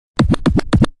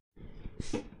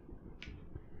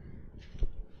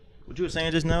What you were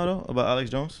saying just now though about Alex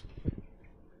Jones?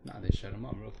 Nah, they shut him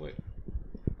up real quick.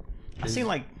 I seen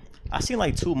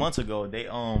like 2 months ago they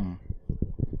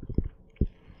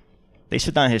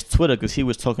shut down his Twitter because he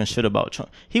was talking shit about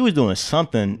Trump. He was doing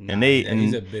something and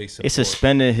he's a big they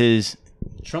suspended his.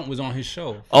 Trump was on his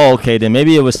show. Oh, okay, then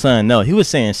maybe it was something. No, he was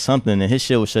saying something and his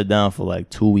shit was shut down for like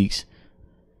 2 weeks.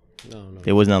 No.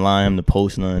 They wasn't allowing him to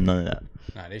post none of that.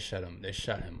 Nah, they shut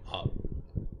him up.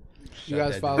 You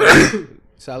guys follow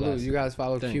Salud, you guys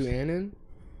follow QAnon?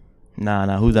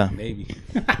 Nah, who's that? Maybe.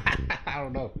 I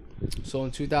don't know. So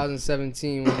in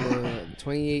 2017, when the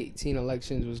 2018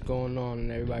 elections was going on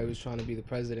and everybody was trying to be the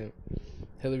president,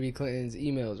 Hillary Clinton's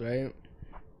emails, right?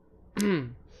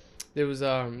 there was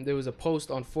a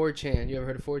post on 4chan. You ever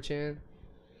heard of 4chan?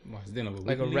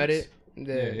 Like a Reddit.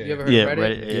 You ever heard of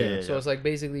Reddit? Yeah. So it's like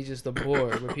basically just a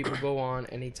board where people go on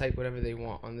and they type whatever they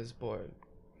want on this board,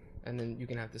 and then you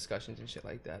can have discussions and shit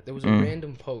like that. There was a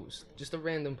random post, just a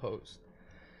random post,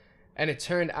 and it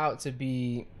turned out to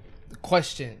be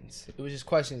questions. It was just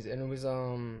questions, and it was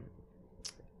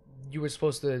you were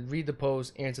supposed to read the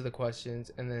post, answer the questions,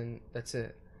 and then that's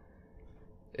it.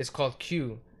 It's called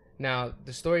Q. Now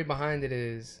the story behind it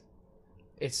is,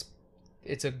 it's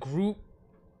a group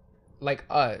like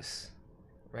us,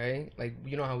 right? Like,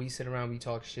 you know how we sit around, we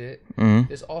talk shit.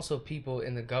 There's also people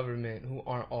in the government who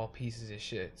aren't all pieces of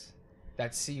shit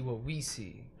that see what we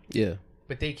see. Yeah.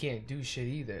 But they can't do shit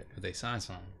either. But they signed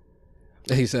something.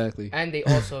 Exactly. And they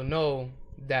also know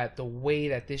that the way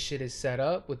that this shit is set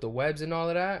up with the webs and all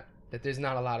of that there's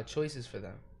not a lot of choices for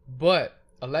them. But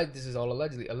this is all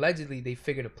allegedly. Allegedly, they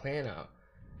figured a plan out,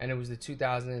 and it was the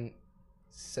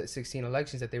 2016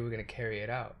 elections that they were going to carry it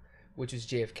out, which was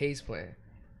JFK's plan,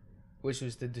 which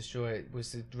was to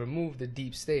remove the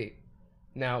deep state.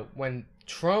 Now, when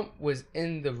Trump was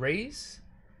in the race,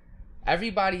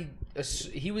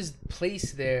 he was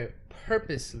placed there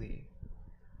purposely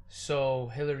so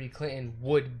Hillary Clinton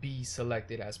would be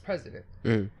selected as president.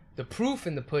 The proof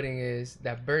in the pudding is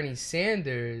that Bernie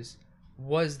Sanders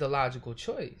was the logical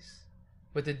choice,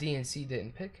 but the DNC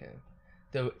didn't pick him.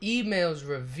 The emails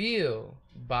reveal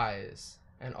bias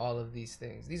and all of these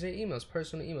things. These are emails,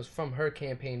 personal emails from her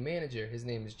campaign manager. His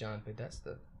name is John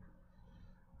Podesta.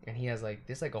 And he has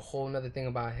there's a whole nother thing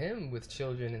about him with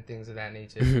children and things of that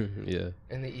nature. Yeah.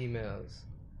 In the emails.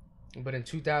 But in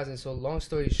 2000, so long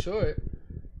story short,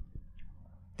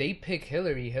 they pick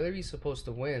Hillary. Hillary's supposed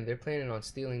to win. They're planning on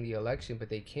stealing the election, but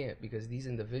they can't because these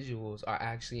individuals are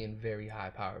actually in very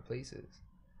high power places.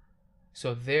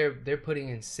 So they're putting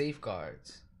in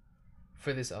safeguards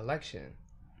for this election.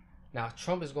 Now,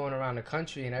 Trump is going around the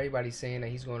country and everybody's saying that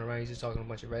he's going around, he's just talking to a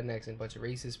bunch of rednecks and a bunch of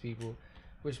racist people,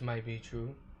 which might be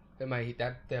true.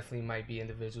 That definitely might be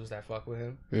individuals that fuck with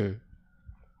him. Mm.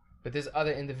 But there's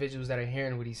other individuals that are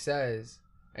hearing what he says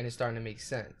and it's starting to make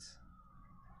sense.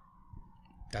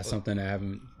 That's something that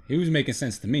he was making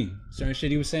sense to me. Certain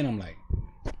shit he was saying, I'm like,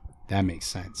 that makes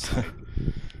sense. Like,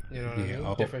 you know what I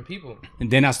mean? Different people. And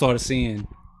then I started seeing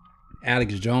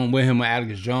Alex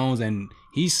Jones, and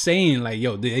he's saying like,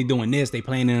 yo, they doing this, they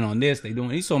planning on this,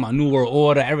 he's talking about New World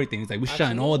Order, everything. It's like, we're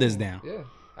shutting all this down. Yeah,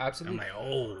 absolutely. I'm like,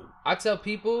 oh. I tell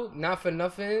people, not for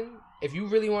nothing, if you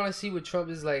really want to see what Trump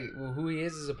is like, who he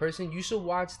is as a person, you should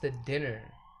watch the dinner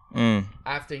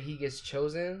after he gets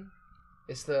chosen.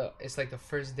 It's like the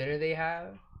first dinner they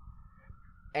have,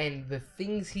 and the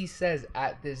things he says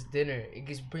at this dinner, it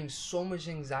just brings so much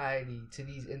anxiety to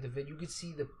these individuals. You could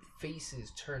see the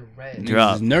faces turn red.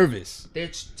 They're nervous.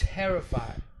 They're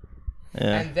terrified.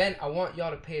 Yeah. And then I want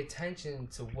y'all to pay attention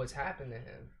to what's happened to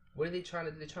him. What are they trying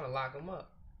to do? They're trying to lock him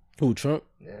up. Who, Trump?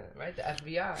 Yeah, right. The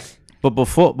FBI. But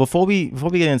before we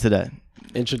get into that,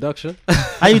 introduction.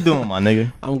 How you doing, my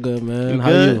nigga? I'm good, man. You How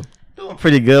good? you? Doing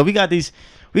pretty good. We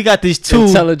got these two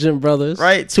intelligent brothers,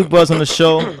 right? Two brothers on the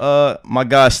show. My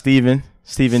guy Steven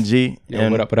G. Yo,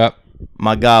 and what up?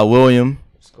 My guy William.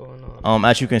 What's going on?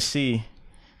 As you can see,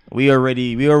 we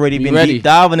already been ready. deep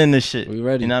diving in this shit. We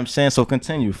ready. You know what I'm saying? So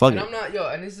continue. Fuck and it. I'm not,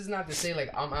 and this is not to say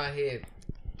like I'm out here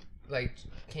like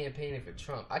campaigning for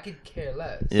Trump. I could care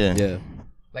less. Yeah.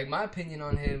 Like my opinion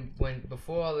on him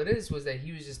before all of this was that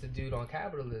he was just a dude on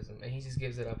capitalism, and he just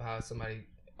gives it up how somebody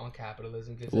on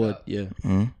capitalism gives it up. Yeah.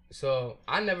 Mm-hmm. So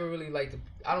I never really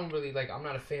I'm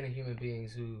not a fan of human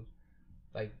beings who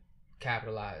like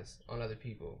capitalize on other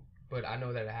people, but I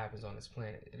know that it happens on this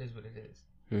planet. It is what it is.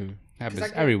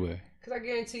 Happens everywhere. Cause I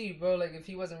guarantee you, bro, like if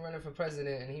he wasn't running for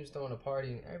president and he was throwing a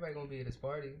party, everybody gonna be at his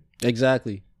party.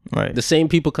 Exactly. Right. The same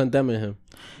people condemning him.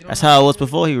 That's how it was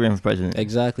before he ran for president.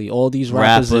 Exactly. All these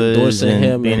rappers endorsing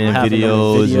him being and in having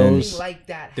videos. Something like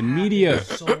that. The media.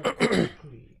 So quickly.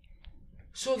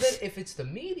 So then, if it's the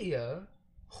media,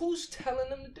 who's telling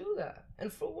them to do that,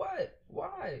 and for what?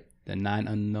 Why? The 9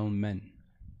 unknown men.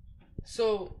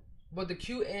 So, but the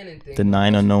QAnon thing. The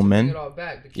 9 unknown to bring men? it all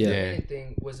back. The QAnon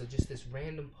thing was just this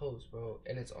random post, bro,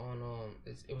 and it's on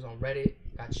it was on Reddit,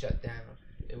 got shut down.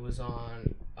 It was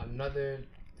on another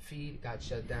feed, got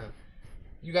shut down.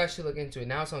 You guys should look into it.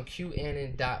 Now it's on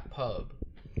QAnon.pub,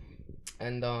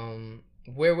 and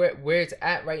where it's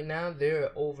at right now, there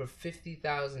are over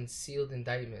 50,000 sealed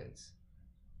indictments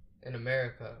in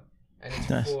America, and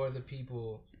it's for the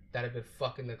people that have been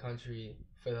fucking the country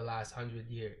for the last 100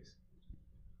 years.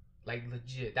 Like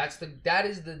legit. That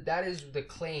is the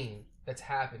claim that's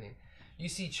happening. You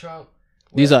see Trump.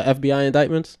 These are FBI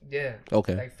indictments? Yeah.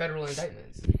 Okay. Like federal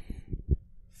indictments.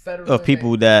 Of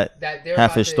people that they're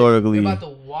have about historically they're about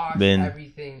to wash been.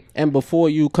 everything. And before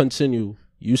you continue,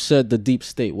 you said the deep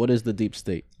state. What is the deep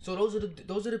state? So those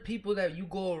are the people that you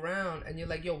go around and you're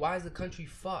like, yo, why is the country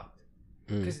fucked?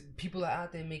 Because people are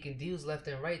out there making deals left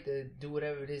and right to do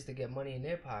whatever it is to get money in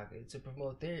their pocket to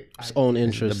promote their Its own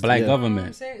interest. The black You know what government.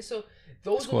 I'm saying? So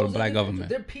those It's called those a black individuals, government.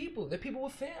 They're people. They're people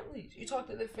with families. You talk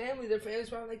to their family's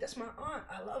probably like, that's my aunt.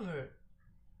 I love her.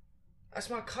 That's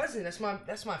my cousin. That's my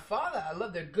father. I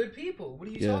love. They're good people. What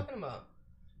are you talking about?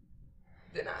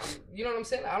 They're not. You know what I'm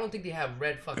saying? I don't think they have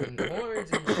red fucking horns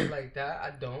and shit like that.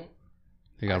 I don't.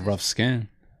 They got rough skin.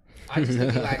 I just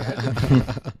think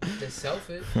they're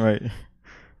selfish. Right.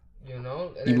 You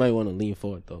know. You might want to lean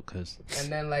forward though, cause. And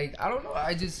then like I don't know.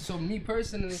 So me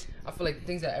personally, I feel like the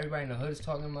things that everybody in the hood is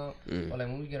talking about, or like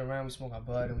when we get around, we smoke our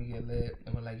bud and we get lit,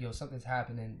 and we're like, yo, something's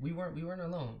happening. We weren't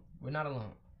alone. We're not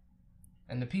alone.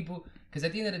 And the people, because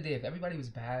at the end of the day, if everybody was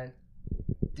bad,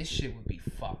 this shit would be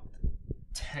fucked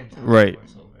 10 times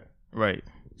worse over. Right.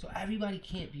 So everybody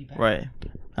can't be bad. Right.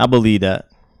 I believe that.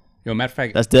 Yo, matter of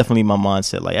fact, That's definitely my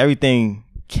mindset. Like everything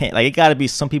can't. Like it got to be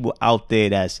some people out there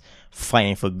that's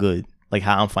fighting for good. Like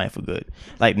how I'm fighting for good.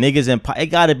 Like niggas and it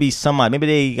got to be somebody. Maybe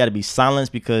they got to be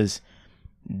silenced because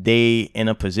they in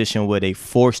a position where they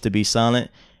forced to be silent.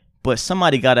 But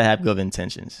somebody got to have good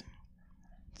intentions.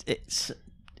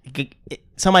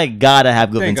 Somebody got to have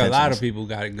I good think intentions. a lot of people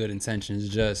got good intentions.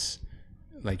 Just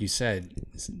like you said,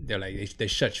 they're like they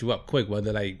shut you up quick.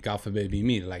 Whether like God forbid be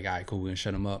me, they're like, all right, cool, we're gonna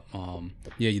shut them up.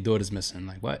 Yeah, your daughter's missing.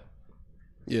 Like what?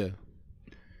 Yeah.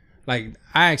 Like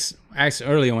I asked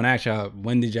earlier when I asked y'all,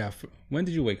 when did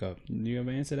you wake up? Do you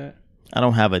ever answer that? I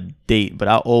don't have a date, but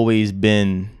I've always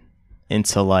been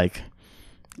into like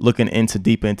looking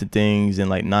deeper into things and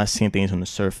like not seeing things on the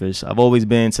surface. I've always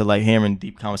been into like hearing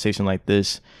deep conversation like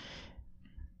this.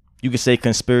 You could say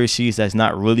conspiracies that's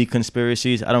not really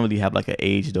conspiracies. I don't really have like an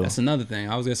age though. That's another thing.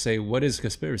 I was gonna say, what is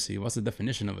conspiracy? What's the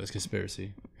definition of a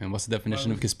conspiracy? And what's the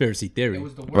definition of conspiracy theory? It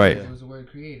was the word. Right. It was the word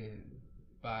created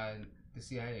by the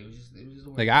CIA. It was just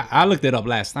the word. Like I looked it up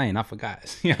last night and I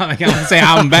forgot. You know, like I'm saying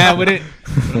I'm bad with it.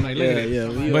 But I'm like, look at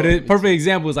it. But a perfect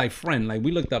example is like friend. Like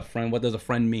we looked up friend. What does a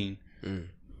friend mean?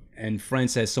 And friend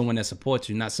says someone that supports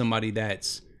you, not somebody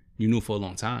that's you knew for a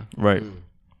long time. Right.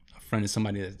 A friend is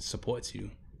somebody that supports you,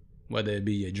 whether it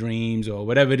be your dreams or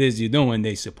whatever it is you're doing.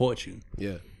 They support you.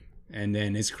 Yeah. And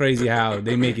then it's crazy how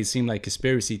they make it seem like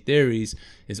conspiracy theories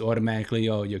is automatically,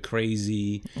 oh, you're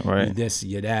crazy, Right. you're this,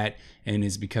 you're that. And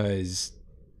it's because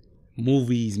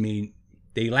movies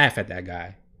they laugh at that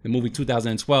guy. The movie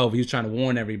 2012, he was trying to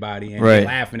warn everybody and they're Right.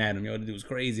 laughing at him. Yo, the dude was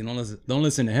crazy. Don't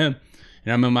listen to him.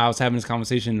 And I remember I was having this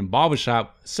conversation in the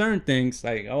barbershop. Certain things,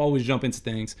 like I always jump into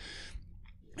things.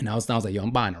 And I was like, yo, I'm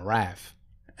buying a raft.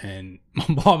 And my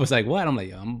barber's like, what? I'm like,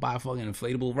 yo, I'm gonna buy a fucking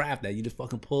inflatable raft that you just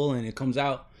fucking pull and it comes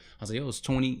out. I was like, yo, it's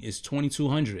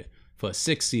 $2,200 for a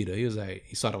 6-seater. He was like,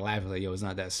 he started laughing, like, yo, it's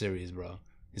not that serious, bro.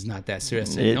 It's not that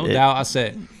serious. I said, no doubt. I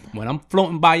said, when I'm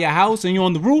floating by your house and you're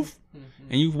on the roof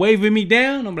and you waving me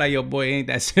down, I'm like, yo, boy, it ain't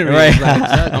that serious. Right. Like,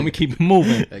 I'm gonna keep it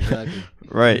moving. Exactly.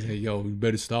 Right. He said, yo, we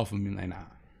better stop for me. I'm like, nah,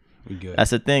 we good.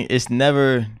 That's the thing. It's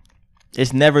never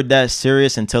that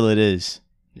serious until it is.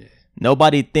 Yeah.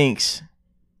 Nobody thinks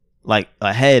like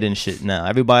ahead and shit now.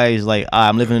 Everybody's like,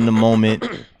 I'm living in the moment.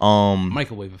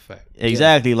 Microwave effect.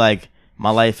 Exactly. Like my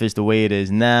life is the way it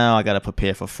is now. I gotta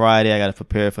prepare for Friday. I gotta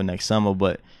prepare for next summer.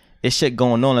 But it's shit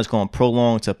going on that's going to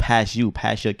prolong to past your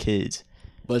kids.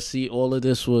 But see, all of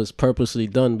this was purposely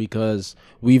done because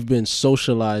we've been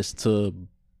socialized to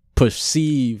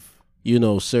perceive,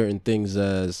 certain things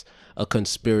as a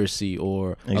conspiracy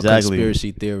or a Exactly.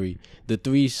 conspiracy theory. The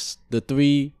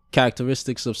three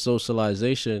characteristics of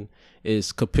socialization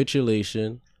is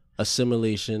capitulation,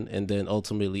 assimilation, and then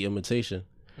ultimately imitation.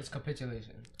 It's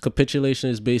capitulation. Capitulation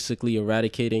is basically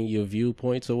eradicating your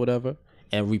viewpoints or whatever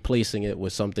and replacing it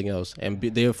with something else, and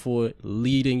therefore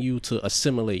leading you to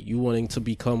assimilate, you wanting to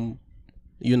become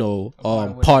you know, part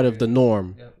of part what of the it is.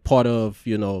 norm, Yep. part of,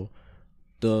 you know,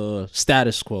 the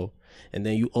status quo, and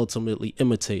then you ultimately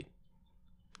imitate.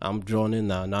 I'm drawn in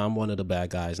now. Now I'm one of the bad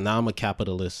guys. Now I'm a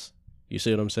capitalist. You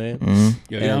see what I'm saying?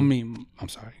 Yo, you know how many? I'm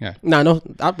sorry. Yeah. Nah, no,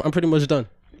 I'm pretty much done.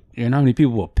 You know how many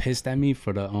people were pissed at me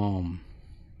for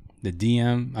the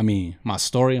DM? I mean, my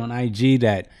story on IG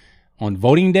that on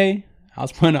voting day, I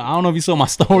was putting. I don't know if you saw my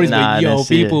stories, Nah, I but yo, didn't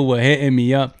see people were hitting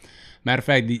me up. Matter of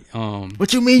fact, the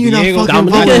What you mean you not Diego fucking I'm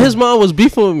Dominique- voting? nigga, his mom was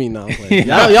beefing with me now. Like,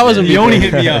 y'all wasn't The beefing. only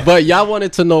hit me up. But y'all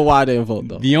wanted to know why I didn't vote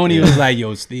though. Dione was like,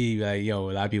 "Yo, Steve, like, yo,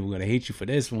 a lot of people gonna hate you for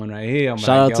this one right here." I'm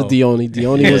Shout like, out to yo, Dione.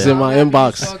 Dione was in my Yeah.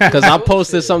 inbox Yeah. because I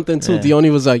posted something too. Yeah. Dione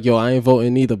was like, "Yo, I ain't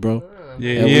voting either, bro."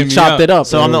 Yeah, And he hit we me chopped it up.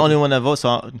 So I'm the bro. only one that votes. So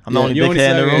I'm the Yeah. only You big only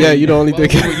head in the said- room. Yeah, you the only Well,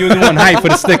 dick. You was the one hype for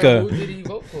the sticker. Who did he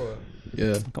vote for?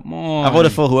 Yeah. Come on, I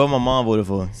voted for whoever my mom voted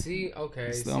for. See,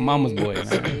 okay. Still see, mama's boy, man.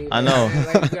 see, I know.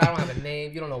 Like, I don't have a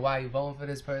name. You don't know why you voting for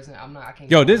this person. I'm not. I can't.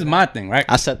 Yo, this is my thing, right?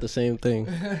 I said the same thing.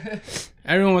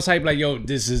 Everyone was hype like, yo,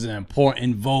 this is an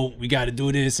important vote. We got to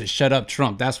do this and shut up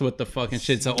Trump. That's what the fucking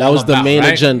shit's all That was the about, main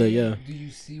right? agenda. Yeah. Do you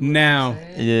see what Now, I'm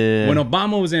saying? Yeah. when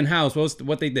Obama was in house,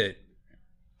 what they did?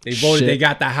 They voted. Shit. They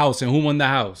got the house, and who won the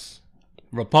house?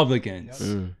 Republicans.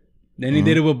 Then he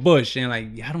did it with Bush, and like,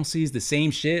 I don't see it's the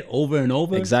same shit over and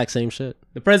over. Exact same shit.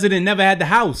 The president never had the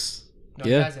house. No,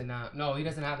 Yeah. he doesn't now. No, he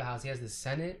doesn't have the house. He has the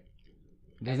Senate.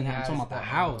 He doesn't and he have. I'm talking has about the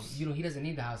house. You know, he doesn't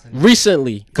need the house anymore.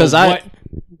 Recently, because But I what-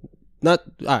 not.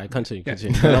 All right, continue. I'm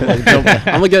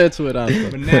gonna get into it after.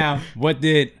 But now,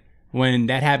 when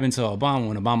that happened to Obama,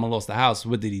 when Obama lost the House,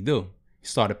 what did he do? He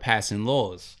started passing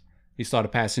laws. He started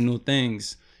passing new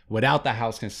things without the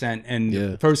House consent. And Yeah.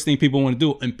 the first thing people want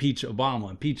to do, impeach Obama,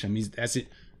 impeach him. That's it.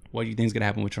 What do you think is going to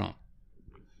happen with Trump?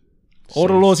 All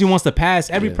the laws he wants to pass,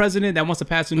 every president that wants to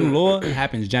pass a new law, it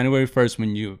happens January 1st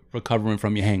when you're recovering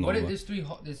from your hangover. What is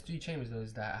there's three chambers though.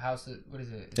 Is that House? What is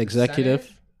it? It's the Executive.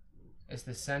 Senate, it's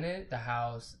the Senate, the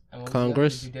House, and what was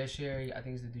Congress. The judiciary. I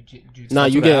think it's the judiciary. Nah,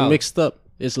 you to the getting house. mixed up.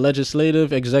 It's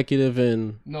legislative, executive,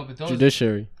 and No, but those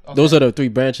judiciary. okay. Those are the three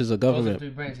branches of Those are government. three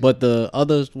branches. But the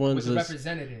other with ones the is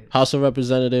representatives. House of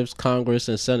Representatives, Congress,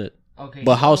 and Senate. Okay,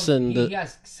 but he House owns- and he, the- he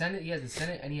has Senate. He has the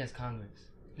Senate and he has Congress.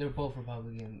 They're both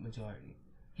Republican majority.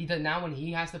 He does now when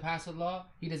he has to pass a law.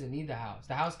 He doesn't need the House.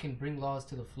 The House can bring laws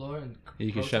to the floor and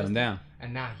You can shut protest him down.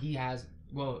 And now he has.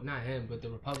 Well, not him, but the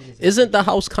Republicans. Isn't the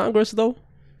House Congress though?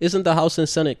 Isn't the House and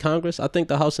Senate Congress? I think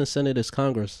the House and Senate is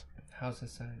Congress. House and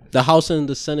Senate? The House and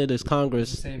the Senate is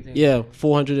Congress. It's the same thing. Yeah,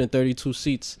 432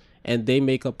 seats, and they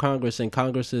make up Congress, and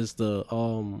Congress is the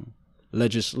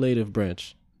legislative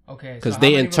branch. Okay, 'Cause so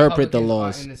they how many interpret the Republicans are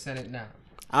laws. in the Senate now.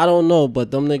 I don't know,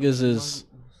 but them niggas is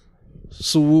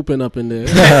swooping up in there.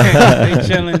 They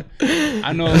chilling.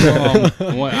 I know.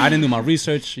 I didn't do my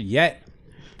research yet,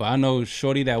 but I know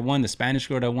Shorty that won, the Spanish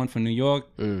girl that won from New York.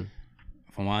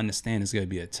 From what I understand, it's gonna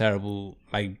be a terrible.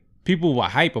 Like people were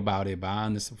hype about it,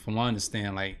 but from what I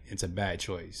understand, like it's a bad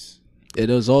choice. It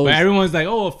is But always everyone's like,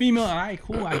 "Oh, a female, all right,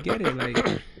 cool, I get it."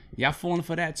 Like y'all falling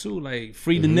for that too, like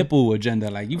free the nipple agenda.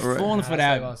 Like you falling for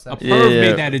that. That's A like perv Yeah.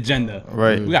 made that agenda.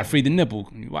 Right. We got free the nipple.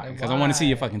 Why? Because I want to see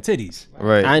your why? fucking titties.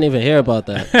 Right. I didn't even hear about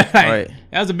that. Like, Right.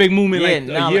 That was a big movement like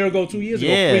nah, a year like- ago, 2 years yeah.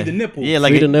 ago. Free the nipple. Yeah,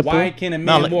 like Free the it- nipple. Why can a No,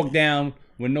 man like- walk down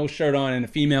with no shirt on and a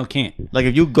female can't? like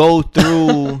if you go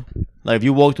through, like if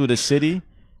you walk through the city,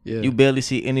 Yeah. you barely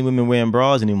see any women wearing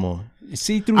bras anymore.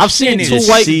 See through. I've seen Just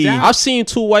see- I've seen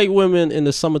two white women in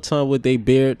the summertime with their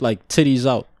beard like titties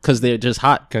out because they're just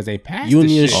hot. because they passed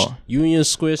Union the shit. Union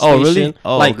Square Oh, Station. really?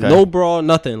 Oh, like okay. no bra,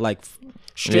 nothing. Like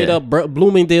straight Yeah. up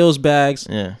Bloomingdale's bags.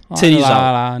 Yeah. Titties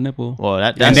out. La, nipple. Well,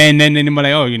 And that's then anybody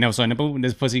like, oh, you never saw a nipple?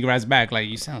 This pussy grabs back. Like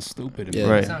you sound stupid. Yeah.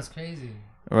 Yeah. Right. That sounds crazy.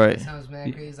 right. That sounds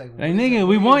mad crazy. Like, Like what is nigga, it?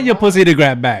 we What do want you your pussy to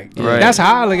grab back. Right. That's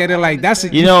how I look at it. Like that's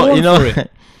You know, for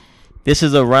it. this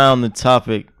is around the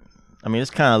topic. I mean,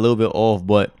 it's kind of a little bit off,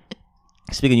 but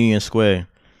speaking of Union Square,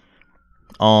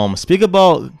 speak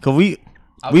about cause we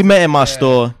met in my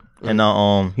store and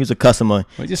he was a customer.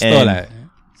 Well, just and stole that.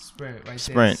 Sprint right there.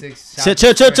 Sprint. 6 Chill, shots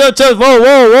chill, of chill, Sprint. chill, chill.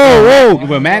 Whoa. You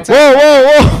were mad.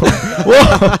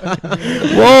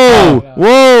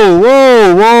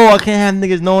 Whoa. I can't have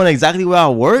niggas knowing exactly where I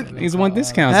work. Niggas want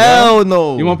discounts. Hell bro.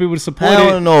 no. You want people to support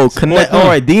Hell it? no. Support Connect. them. All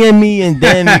right, DM me and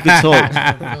then we can talk.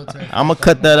 Filter. I'm gonna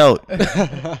cut that out.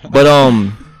 But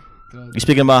you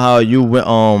speaking about how you went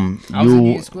I was in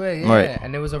Union you Square, yeah, right.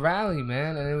 and there was a rally,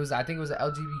 man, and I think it was an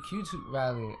LGBTQ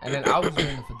rally, and then I was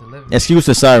waiting for delivery. Excuse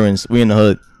the sirens. We in the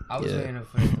hood. I was waiting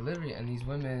for the delivery, and these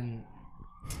women.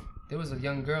 There was a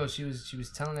young girl. She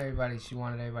was telling everybody she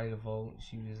wanted everybody to vote.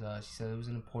 She said it was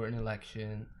an important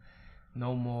election.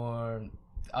 No more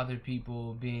other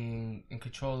people being in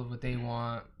control of what they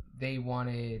want. They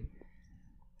wanted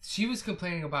she was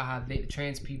complaining about how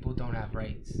trans people don't have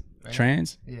rights. Right?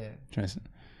 Trans? Yeah. Trans.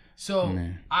 So,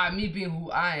 Man. me being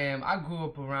who I am, I grew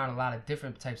up around a lot of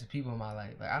different types of people in my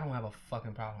life. Like, I don't have a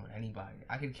fucking problem with anybody.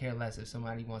 I could care less if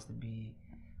somebody wants to be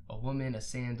a woman, a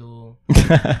sandal,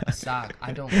 a sock.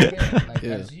 I don't care. Like,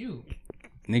 that's you.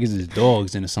 Niggas is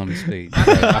dogs in some space.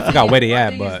 I forgot where they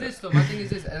at, but My thing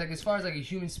is this. Like, as far as like a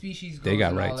human species goes, they got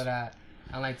and rights. all of that,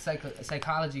 and like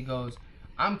psychology goes,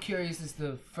 I'm curious as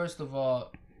to, first of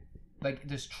all, like,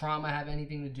 does trauma have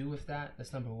anything to do with that?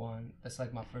 That's number one. That's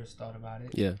like my first thought about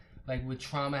it. Yeah. Like, would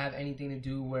trauma have anything to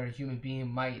do where a human being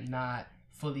might not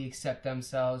fully accept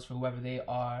themselves for whoever they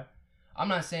are? I'm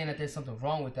not saying that there's something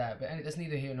wrong with that, but that's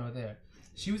neither here nor there.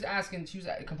 She was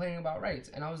complaining about rights,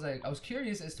 and I was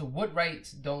curious as to what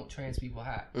rights don't trans people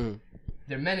have.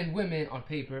 They're men and women on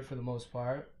paper for the most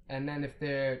part, and then if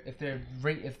they're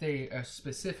a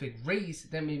specific race,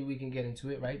 then maybe we can get into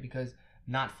it, right? Because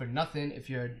not for nothing, if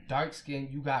you're dark skinned,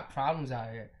 you got problems out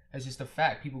here. That's just a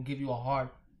fact. People give you a hard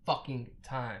fucking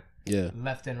time. Yeah.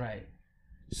 Left and right.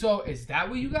 So is that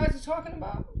what you guys are talking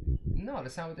about? No,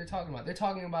 that's not what they're talking about. They're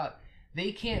talking about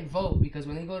they can't vote because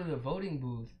when they go to the voting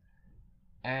booth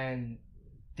and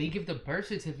they give the birth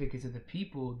certificate to the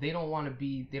people, they don't want to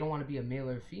be a male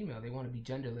or a female. They want to be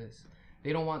genderless.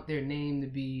 They don't want their name to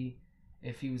be,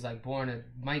 if he was like born a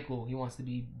Michael, he wants to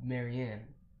be Marianne.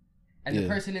 And the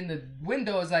person in the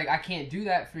window is like, I can't do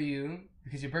that for you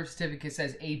because your birth certificate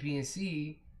says A, B, and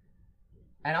C.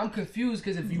 And I'm confused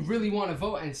because if you really want to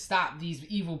vote and stop these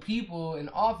evil people in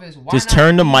office, why Just not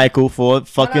turn to Michael for a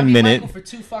fucking minute. Michael for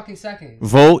 2 fucking seconds.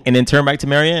 Vote and then turn back to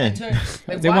Marianne.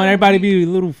 they want everybody to be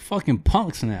little fucking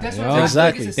punks now. That's yo. what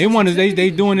Exactly. They want to.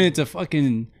 They doing it to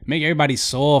fucking make everybody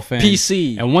soft and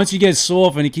PC. And once you get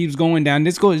soft and it keeps going down,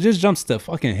 it just jumps to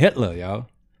fucking Hitler, yo.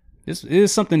 This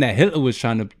is something that Hitler was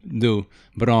trying to do.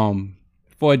 But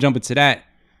before I jump into that.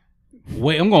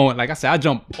 Wait, I'm going, like I said, I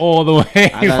jump all the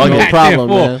way. I got no problem,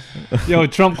 man. Yo,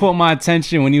 Trump caught my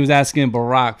attention when he was asking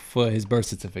Barack for his birth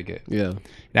certificate. Yeah.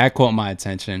 That caught my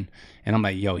attention. And I'm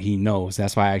like, yo, he knows.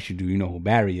 That's why I actually do. You know who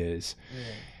Barry is.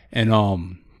 Yeah.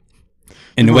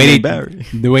 And the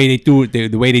way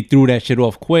they threw that shit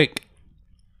off quick,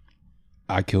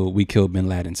 we killed Bin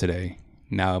Laden today.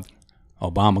 Now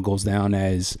Obama goes down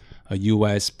as a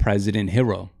US president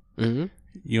hero. Mm-hmm.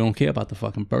 You don't care about the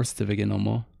fucking birth certificate no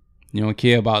more. You don't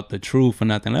care about the truth or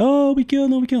nothing. Like, oh, we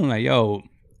killed him. Like, yo,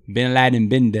 Bin Laden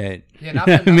been dead. Yeah,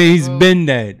 I mean, he's been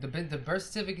dead. The birth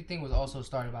certificate thing was also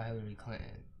started by Hillary Clinton.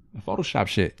 Photoshop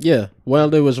shit. Yeah, while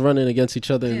they was running against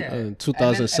each other in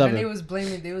 2007. And then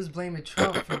they was blaming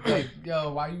Trump for like,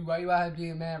 yo, why you out here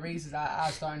being mad racist? I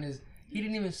starting this. He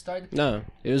didn't even start. No,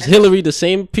 it was Hillary. The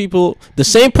same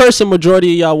person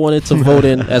majority of y'all wanted to vote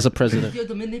in as a president. Yo,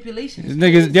 the manipulation.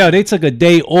 Niggas, yo, they took a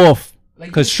day off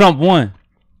because Trump won.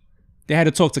 They had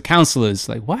to talk to counselors.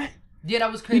 Like, what? Yeah,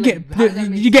 that was crazy.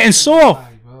 You're getting soft.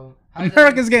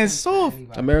 America's getting soft.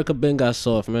 America been got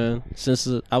soft, man. Since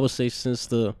the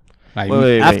Like,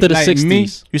 after the like 60s. me,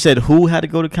 You said who had to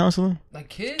go to counseling? Like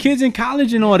kids. kids in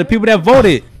college and all the people that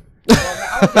voted.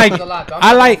 Like,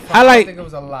 I like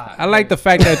the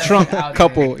fact that Trump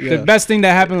couple. Yeah. the best thing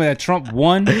that happened that Trump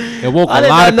won, it woke I a did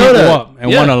lot of not know people that. up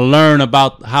and Yeah. want to learn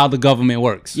about how the government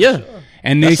works. Yeah.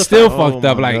 And they That's a still fact. fucked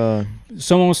up. my Like, God.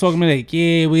 someone was talking to me like,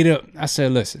 yeah, I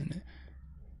said, listen,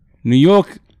 New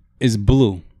York is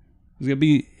blue. It's gonna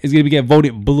be get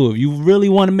voted blue. If you really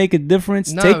want to make a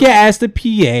difference, No. take your ass to PA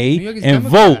York is and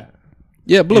Democrat. vote.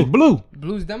 Yeah, blue. It's blue.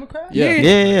 Blues Democrat. Yeah.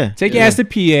 Yeah. Take your ass to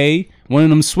PA, one of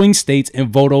them swing states, and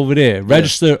vote over there.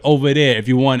 Register over there if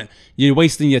you want. You're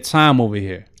wasting your time over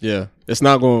here. Yeah. It's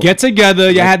not going. Get together.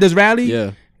 You had this rally.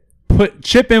 Yeah.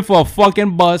 Chip in for a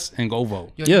fucking bus and go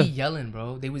vote. Yo, Yeah. they yelling,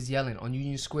 bro. They was yelling on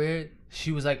Union Square.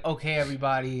 She was like, "Okay,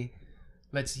 everybody,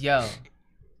 let's yell,"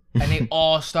 and they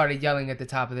all started yelling at the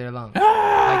top of their lungs,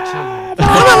 like children.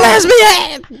 I'm a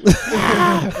lesbian.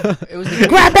 It was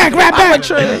Grab back.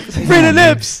 Free the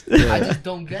lips. I just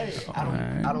don't get it.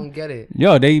 I don't get it.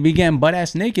 Yo, they be getting butt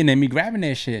ass naked and me grabbing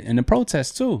that shit in the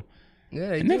protest too. Yeah,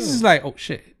 they And do. niggas is like, oh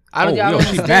shit. I don't, oh, I don't yo, she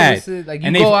understand bad. this is, like, you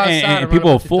And go they- outside and and run people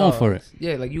a are bunch of falling for dogs.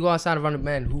 Yeah, like you go outside and run with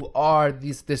men who are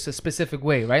this a specific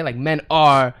way, right? Like men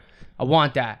are, I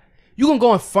want that. You gonna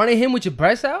go in front of him with your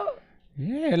breasts out?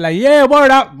 Yeah, like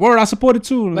word I support it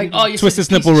too. Like, oh, you're twist such this a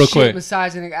piece nipple of real shit, quick.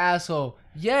 misogynistic asshole.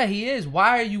 Yeah, he is.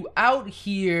 Why are you out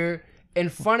here in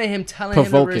front of him telling him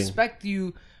Provoking. to respect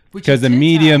you? with Because your the tits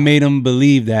media out? made them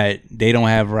believe that they don't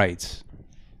have rights.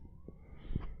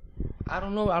 I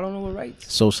don't know what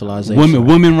rights. Socialization.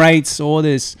 Women rights, all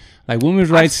this. Like women's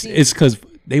rights seen- is because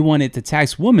they wanted to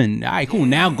tax women. All right, cool.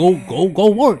 Now go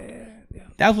work.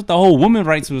 That's what the whole women's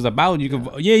rights was about. You can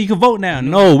you can vote now.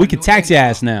 No, we can tax your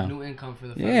ass now. New income for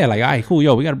the Yeah, like, all right, cool.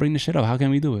 Yo, we got to bring this shit up. How can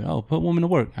we do it? Oh, put women to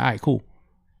work. All right, cool.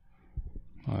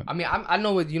 I mean, I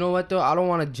know what, you know what though? I don't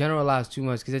want to generalize too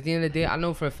much because at the end of the day, I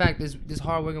know for a fact there's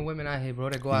hardworking women out here, bro,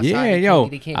 that go outside. Yeah,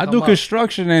 they can't I come do up.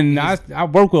 construction and I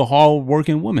work with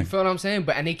hardworking women. You feel what I'm saying?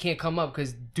 And they can't come up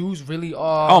because dudes really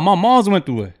are. Oh, my mom's went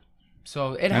through it.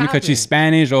 So it And happens. because she's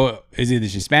Spanish, or is either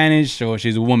she's Spanish or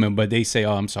she's a woman, but they say,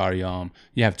 oh, I'm sorry,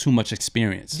 you have too much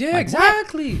experience. Yeah, Like,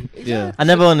 exactly. Yeah. I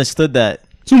never understood that.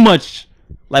 too much.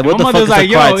 Like, And what the my fuck mother's is like,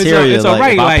 the yo, it's criteria? it's like,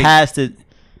 alright, if I like- passed it,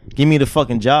 give me the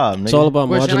fucking job, nigga. It's all about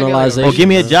Where should I get, like, marginalization. Or give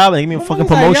me a man. job and give me a My fucking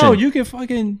mother's like, promotion. yo, you can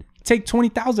fucking take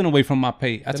 20,000 away from my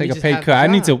pay. I Let take me a just pay have cut. the I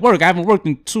need to job. work. I haven't worked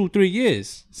in 2-3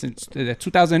 years since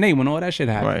 2008 when all that shit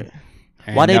happened. Right.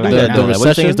 And Why they they're do like, that nah, though? Like, what do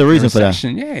you think is the reason for that?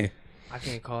 recession, yeah. I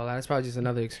can't call that. It's probably just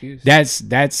another excuse. That's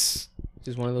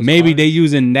Just one of those. maybe cards. they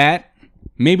using that.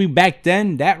 Maybe back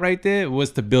then that right there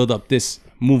was to build up this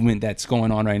movement that's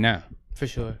going on right now. For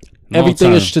sure. Long Everything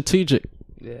term. is strategic.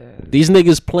 Yeah. These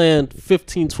niggas plan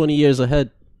 15, 20 years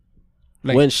ahead.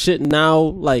 Like- When shit now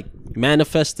like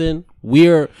manifesting,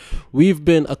 we've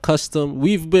been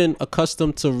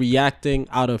accustomed to reacting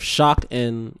out of shock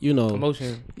and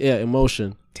Emotion.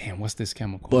 emotion. Damn, what's this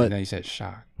chemical? But- Now you said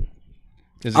shock.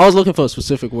 I was looking for a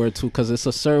specific word too, because it's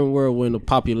a certain word when the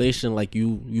population, like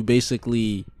you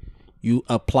basically you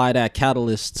apply that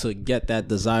catalyst to get that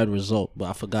desired result. But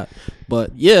I forgot.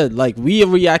 But yeah, like we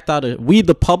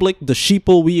the public, the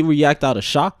sheeple, we react out of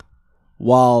shock,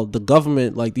 while the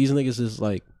government, like these niggas is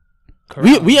like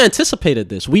we anticipated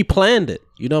this, we planned it.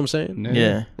 You know what I'm saying?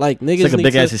 Yeah. Like niggas It's like a need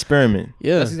big to- ass experiment.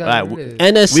 Yeah. That's exactly Like, what it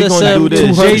is. We gonna NSSM do this.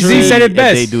 200. Jay-Z said it If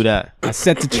best. they do that. I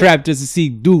set the trap just to see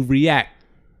dude react.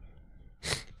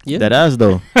 Yeah. That ass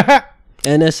though.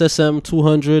 NSSM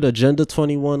 200, Agenda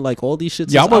 21, like all these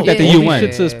shits. Yeah, I is worked out at the there. All UN.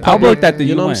 these shits is I I worked at the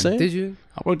You know what I'm UN. saying? Did you?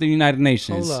 I worked at the United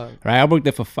Nations. Hold up. Right, I worked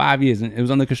there for 5 years, and it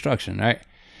was under construction. Right,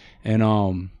 and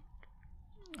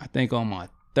I think on my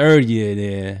 3rd year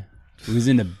there, we was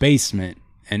in the basement,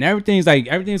 and everything's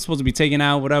supposed to be taken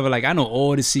out, whatever. Like I know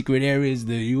all the secret areas,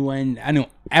 the UN, I know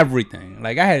everything.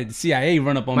 Like I had the CIA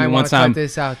run up on Might me one want to cut time.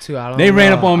 this out too. I don't They know.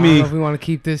 ran up on I don't me. know if we want to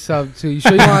keep this up too. You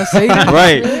sure you want to say that?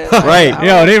 Right. Right.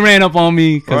 Yo, they ran up on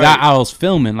me because Right. I was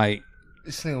filming. Like,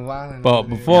 This nigga wildin'. but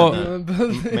before,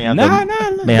 May have Nah, to, nah,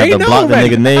 nah. may have They to know block the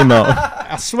already. nigga name out.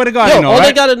 I swear to God, Yo, you know, all they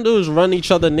right? gotta do is run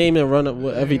each other name and run it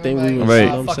with everything we was. Right. You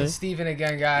know what I'm Fucking saying? Steven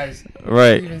again, guys.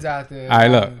 Right. Steven's out there. All right,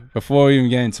 look. Before we even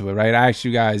get into it, right? I asked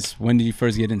you guys, when did you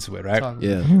first get into it, right?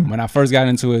 Yeah. When I first got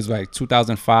into it, it was like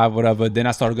 2005, whatever. Then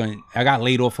I started going. I got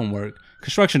laid off from work.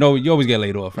 Construction, though, you always get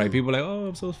laid off, right? People are like, oh,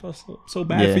 I'm so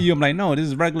bad Yeah. for you. I'm like, no, this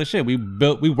is regular shit. We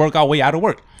work our way out of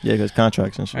work, Yeah, because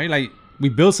contracts and shit. right? Like we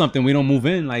build something, we don't move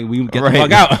in, like we get Right. the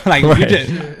fuck out. Like we Right.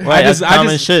 just, Right, that's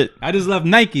common shit. I just left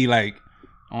Nike, like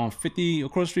on 50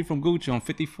 across the street from Gucci on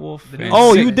 54th. and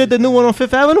Oh, Sixth. you did the new one on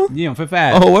Fifth Avenue? Yeah, on Fifth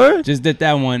Ave. Oh, word? Just did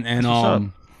that one, and what's up.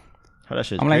 Oh, that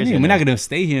shit's I'm like, crazy, nigga, we're not man. gonna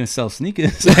stay here and sell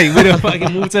sneakers. Like, we don't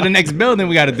fucking move to the next building.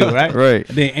 We got to do right. Right.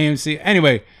 Then AMC.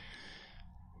 Anyway,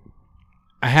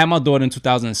 I had my daughter in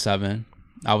 2007.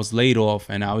 I was laid off,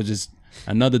 and I was just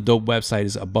another dope website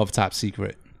is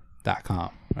AboveTopSecret.com.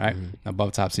 Right,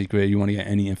 Above Top Secret. You want to get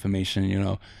any information, you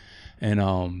know, and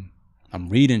I'm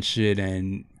reading shit,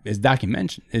 and it's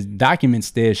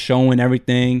documents there showing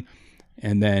everything,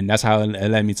 and then that's how it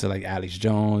led me to like Alex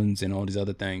Jones and all these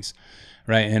other things.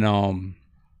 Right, and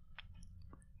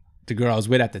the girl I was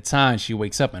with at the time, she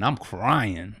wakes up and I'm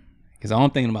crying because I'm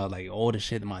thinking about like all the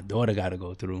shit that my daughter got to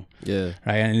go through, Yeah.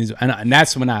 right? And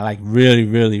that's when I like really,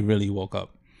 really, really woke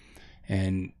up.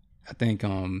 And I think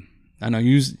I know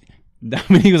he was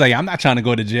like, I'm not trying to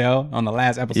go to jail on the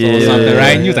last episode or Yeah, something,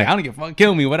 right? And he was yeah. like, I don't give a fuck,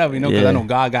 kill me, whatever, you know, because Yeah. I know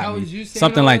God That got was me, you saying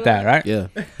something all like that? that, right? Yeah.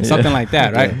 Something like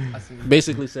that, right?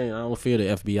 Basically saying I don't fear the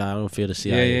FBI, I don't fear the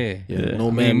CIA. Yeah. No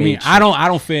I man mean, made I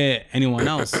don't fear anyone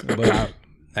else, but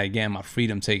like getting my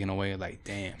freedom taken away, like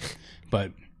damn.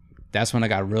 But that's when I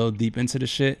got real deep into the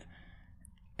shit.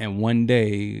 And one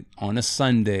day on a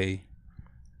Sunday,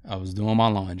 I was doing my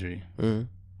laundry, Mhm.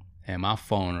 and my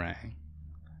phone rang,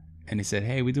 and they said,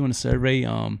 "Hey, we're doing a survey.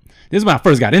 This is when I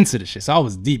first got into the shit, so I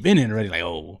was deep in it already. Like,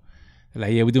 oh,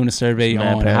 like yeah, we're doing a survey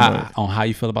Mad on paranoid. how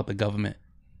you feel about the government."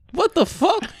 What the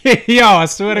fuck? Yo, I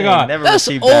swear to God. Never That's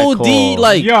received that OD, call.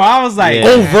 like Yo, I was like, Yeah.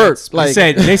 overt. Like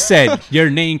they said your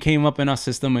name came up in our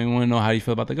system and we want to know how you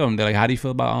feel about the government. They're like, how do you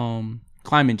feel about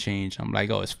climate change? I'm like,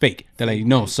 oh, it's fake. They're like,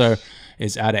 no, sir,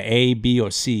 it's either A, B, or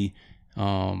C.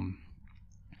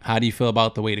 How do you feel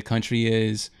about the way the country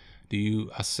is?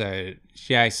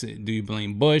 she asked, do you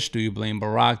blame Bush? Do you blame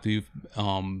Barack? Do you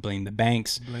blame the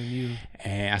banks? Blame you.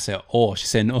 And I said, oh. She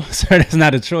said, no, sir, that's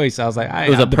not a choice. I was like, It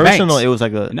was a person or it was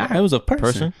like a... Nah, it was a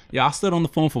person. Yeah, I stood on the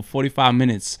phone for 45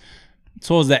 minutes.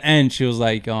 Towards the end, she was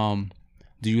like,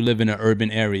 do you live in an urban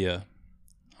area?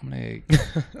 I'm like,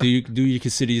 do you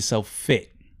consider yourself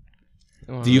fit?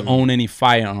 Do you own any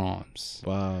firearms?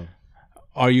 Wow.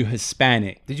 Are you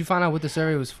Hispanic? Did you find out what the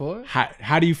survey was for?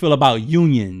 How do you feel about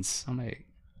unions? I'm like,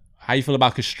 how you feel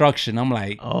about construction? I'm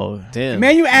like, Oh, Damn.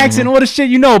 man, you asking all the shit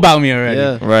you know about me already.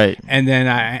 Yeah. right. And then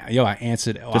I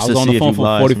answered. I Just was to on see the if phone you for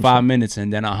lied or some 45 shit. minutes,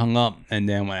 and then I hung up. And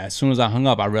then as soon as I hung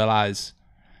up, I realized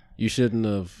You shouldn't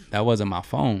have. that wasn't my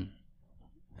phone,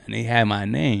 and they had my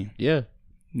name. Yeah.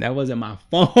 That wasn't my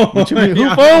phone. What you mean? Who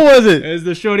phone was it? It was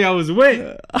the shorty I was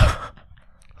with.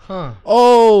 Huh.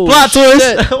 Oh. Plot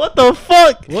shit. twist. What the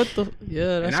fuck? What the?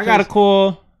 Yeah. That's And I got a crazy.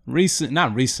 call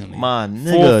not recently. My 4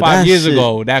 nigga, or 5 that years shit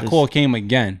ago, that is- call came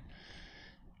again,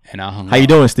 and I hung up. How you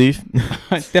doing, Steve?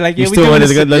 They're like, You yeah, we still doing want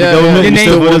this. to let Yeah, it go? yeah, You Your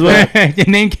still want to name, your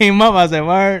name came up. I was like,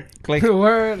 word. Click.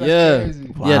 Word. That's Yeah.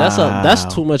 crazy. Yeah. That's Wow.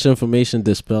 too much information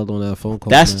dispelled on that phone call.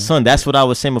 That's man. son. That's what I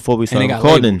was saying before we they started got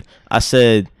recording. labeled. I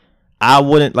said I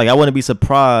wouldn't be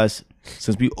surprised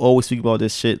since we always speak about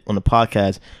this shit on the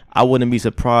podcast. I wouldn't be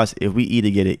surprised if we either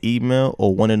get an email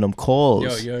or one of them calls.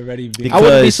 Yo, you're already. Because I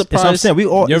wouldn't be that's what I'm surprised. saying. We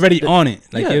all You're already on it.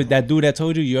 Like Yeah. that dude that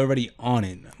told you, you're already on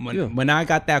it. Yeah. When I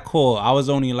got that call, I was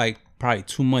only like probably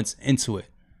 2 months into it,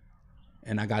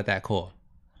 and I got that call.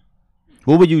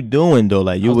 What were you doing though?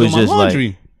 Like you I was doing my just laundry.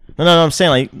 like no. I'm saying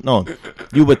like no.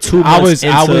 You were 2 I months was-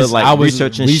 I into was- like I was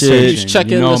researching researching. shit.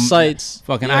 Checking You know, the sites.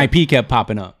 Fucking Yeah. IP kept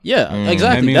popping up. Yeah. Mm.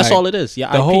 Exactly. I mean, That's like, all it is.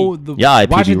 Yeah. The whole the Y'all IP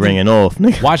be Washington- ringing off,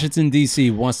 nigga. Washington D.C.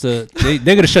 wants to.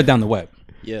 They're gonna shut down the web.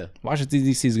 Yeah. Washington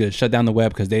D.C. is gonna shut down the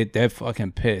web because they're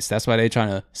fucking pissed. That's why they're trying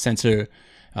to censor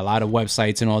a lot of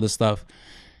websites and all this stuff.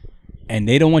 And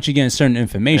they don't want you getting certain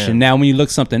information. Yeah. Now, when you look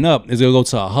something up, it's gonna go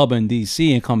to a hub in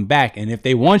D.C. and come back. And if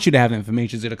they want you to have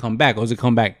information, it's gonna come back, or is it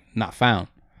come back not found?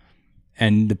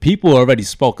 And the people already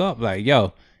spoke up, like,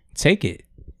 "Yo, take it.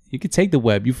 You can take the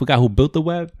web. You forgot who built the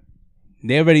web?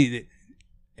 They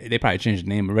probably changed the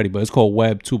name already, but it's called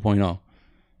Web 2.0,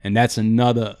 and that's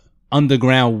another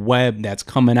underground web that's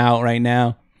coming out right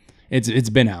now. It's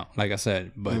been out, like I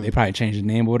said, but they probably changed the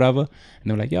name or whatever. And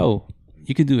they're like, "Yo,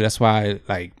 you can do it." That's why,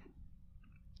 like,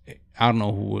 I don't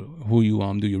know who you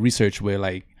do your research with,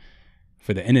 like,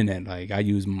 for the internet. Like, I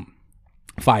use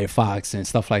Firefox and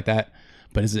stuff like that,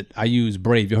 but I use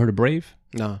Brave. You heard of Brave?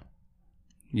 Nah.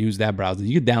 Use that browser.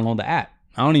 You can download the app.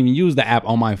 I don't even use the app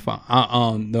on my phone.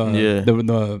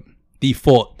 The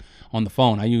default on the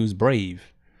phone. I use Brave.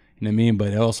 You know what I mean?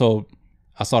 But also,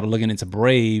 I started looking into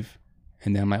Brave,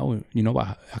 and then I'm like, oh, you know what?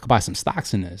 I could buy some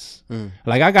stocks in this.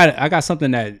 Like I got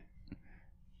something that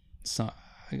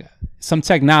some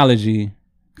technology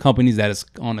companies that is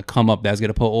on the come up that's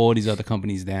gonna put all these other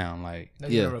companies down. Like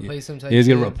That's Yeah. gonna replace them type it's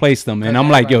gonna shit. replace them. And Cause I'm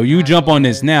like, yo, everybody you has jump on one,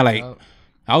 this now. Like yup.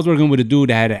 I was working with a dude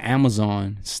that had an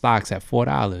Amazon stocks at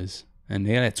 $4, and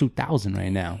they're at $2,000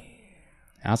 right now.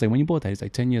 And I was like, when you bought that? He's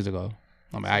like 10 years ago.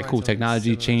 I'm like, all right, cool. Somebody told me Technology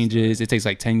similar changes. It takes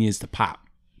like 10 years to pop.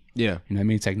 Yeah. You know what I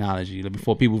mean? Technology, like,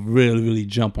 before people really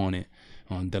jump on it,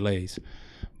 on delays.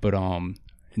 But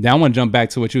now I want to jump back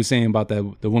to what you were saying about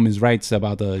the women's rights,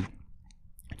 about the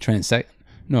what you said?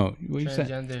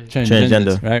 Transgender.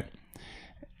 Transgenders, right?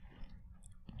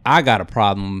 I got a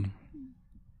problem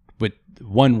with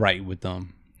one right with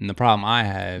them, and the problem I Is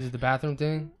have, it the bathroom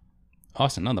thing? oh,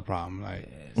 it's another problem. Like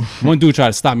one dude tried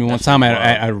to stop me one time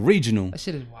at a regional. That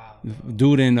shit is wild.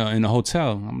 Dude in the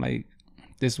hotel. I'm like,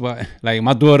 this what? Like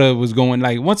my daughter was going,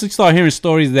 like, once you start hearing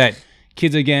stories that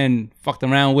kids are getting fucked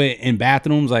around with in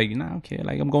bathrooms, like, nah, I don't care.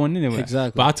 Like, I'm going in there.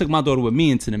 Exactly. But I took my daughter with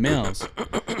me into the males,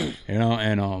 you know,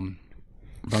 and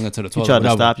brought her to the He toilet. tried to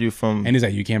whatever. stop you from. And he's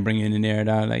like, you can't bring it in there. And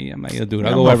I'm like, yo, dude, I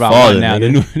I'm go a wherever I father, want now.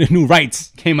 nigga. The new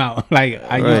rights came out. Like,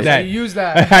 I Right. use that. You use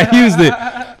that. I used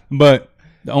it. But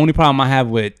the only problem I have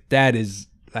with that is,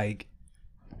 like,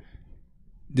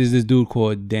 there's this dude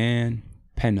called Dan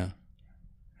Penna,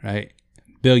 right?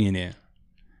 Billionaire.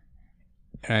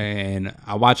 And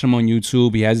I watch him on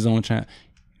YouTube. He has his own channel.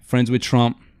 Friends with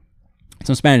Trump.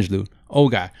 Some Spanish dude.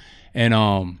 Old guy.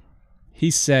 And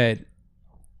he said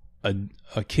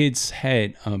a kid's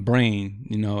head, brain,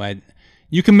 you know,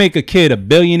 you can make a kid a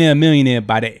billionaire, millionaire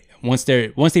once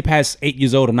they pass 8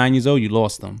 years old or 9 years old, you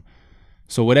lost them.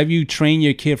 So whatever you train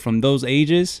your kid from those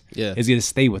ages is gonna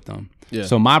stay with them. Yeah.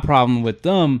 So my problem with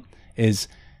them is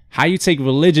how you take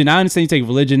religion. I understand you take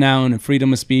religion now and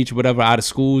freedom of speech, whatever, out of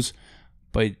schools,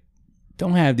 but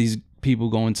don't have these people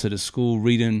going to the school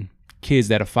reading kids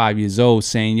that are 5 years old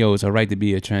saying, yo, it's all right to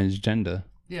be a transgender.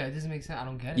 Yeah, it doesn't make sense. I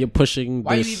don't get it. You're pushing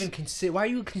Why are this. you even consider? Why are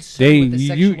you concerned with the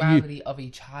sexuality of a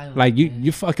child? Like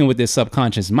you're fucking with their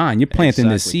subconscious mind. You're planting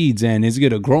the Exactly. seeds, and it's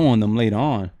gonna grow on them later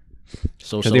on.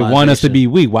 Because they want us to be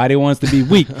weak. Why they want us to be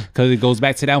weak? Because it goes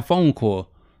back to that phone call.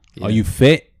 Yeah. Are you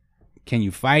fit? Can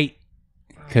you fight?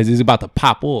 Because it's about to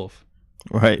pop off.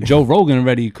 Right. Joe Rogan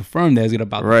already confirmed that it's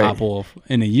about to Right. pop off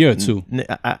in a year or two.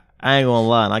 I ain't gonna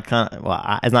lie. And I kind of,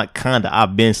 well, it's not kinda.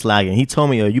 I've been slacking. He told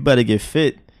me, yo, you better get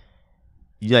fit.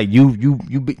 You like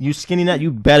you skinny now.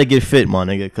 You better get fit, my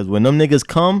nigga. Because when them niggas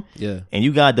come, Yeah. and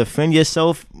you gotta defend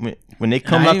yourself when they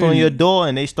come Nah, knock on even- your door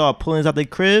and they start pulling us out their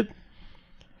crib.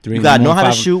 Three, You gotta know how to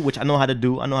 1, 5 shoot, which I know how to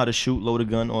do. I know how to shoot, load a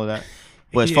gun, all that.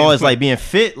 But as Yeah, far as but- like being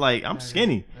fit, like I'm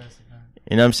skinny.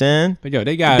 You know what I'm saying? But yo,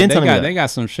 they got Been telling me that. they got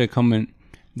some shit coming.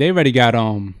 They already got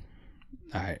All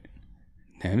right.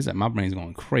 Damn, it's like my brain's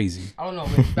going crazy. I don't know.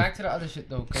 But back to the other shit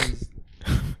though, because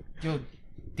yo,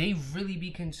 they really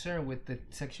be concerned with the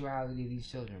sexuality of these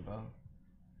children, bro.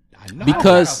 I know.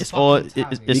 Because It's all it's they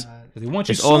want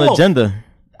you it's all an soft. agenda.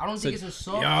 I don't think it's a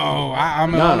soft. Yo, I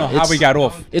don't Nah, know how it's- we got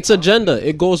off. It's agenda.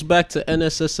 It goes back to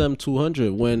NSSM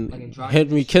 200 when Like androgynous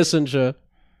Henry shit. Kissinger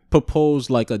proposed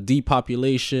like a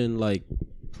depopulation like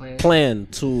plan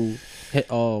to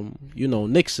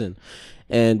Nixon,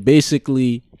 and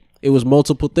basically it was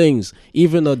multiple things.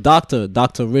 Even a doctor,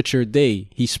 Dr. Richard Day,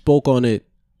 he spoke on it,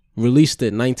 released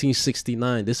it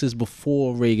 1969. This is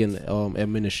before Reagan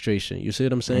administration. You see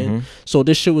what I'm saying? So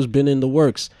this shit was been in the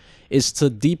works. It's to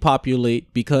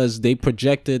depopulate because they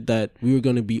projected that we were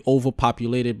going to be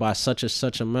overpopulated by such and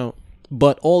such amount.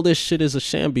 But all this shit is a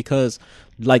sham because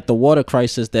like the water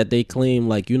crisis that they claim,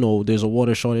 like, there's a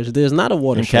water shortage. There's not a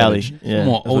water In Cali, shortage. yeah,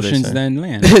 More that's what they oceans say. than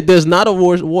land. There's not a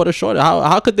water shortage.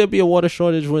 How could there be a water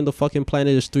shortage when the fucking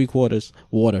planet is 3/4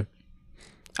 water?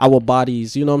 Our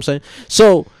bodies, you know what I'm saying?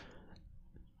 So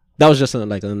that was just an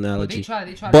They analogy. try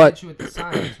to But- hit you with the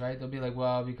science, right? They'll be like,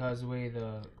 well, because the way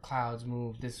the clouds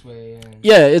move this way, and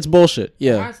Yeah, it's bullshit. it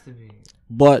Yeah, has to be.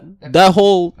 but I the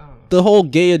don't know. whole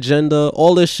gay agenda,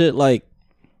 all this shit, like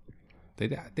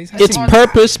It's it's hard-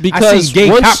 purpose I because seen gay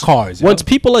once, cop cars. yo. once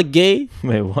people are gay,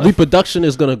 Wait, what? reproduction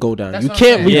is gonna go down. That's You what I'm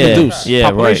can't saying. reproduce. Yeah,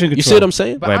 Population right. You see what I'm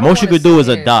saying? But Right, I don't most you wanna could do is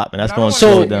sit here- adopt, and that's but I gonna don't slow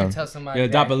wanna it sit here down. and tell somebody Yeah,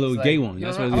 adopt that a little he's gay like- one. you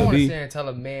That's know, what it's I gonna don't be. wanna sit here and tell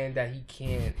a man that he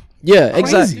can't. Yeah, Crazy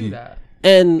exactly. do that.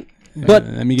 And but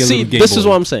let me get a see, little gay this is boy.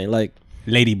 what I'm saying. Like,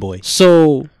 Lady boy.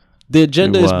 so the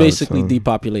agenda You is wild, basically son.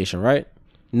 depopulation, right?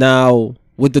 Now,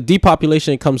 with the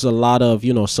depopulation comes a lot of,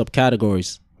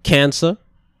 subcategories. Cancer.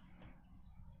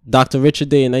 Dr. Richard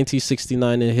Day in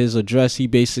 1969 in his address, he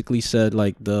basically said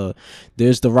like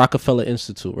there's the Rockefeller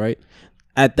Institute, right?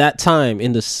 At that time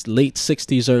in the late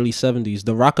 60s, early 70s,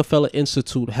 the Rockefeller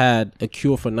Institute had a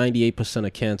cure for 98%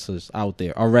 of cancers out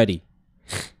there already.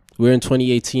 We're in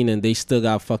 2018 and they still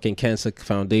got fucking cancer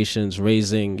foundations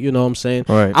raising, you know what I'm saying?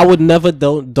 Right. I would never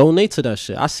donate to that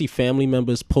shit. I see family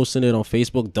members posting it on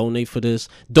Facebook, donate for this,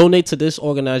 donate to this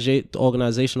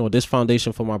organization or this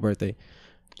foundation for my birthday.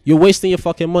 You're wasting your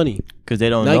fucking money. Because they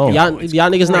don't Like, know. y'all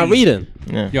niggas not reading.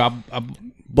 Yeah. Yo,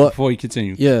 But before you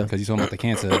continue, Yeah. because you talking about the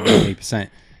cancer, 98%.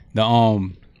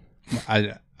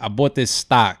 I bought this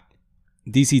stock,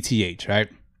 DCTH, right?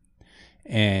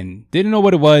 And didn't know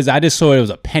what it was. I just saw it was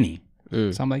a penny.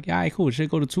 So I'm like, yeah, all right, cool. It should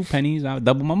go to 2 pennies. I'll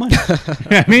double my money. You know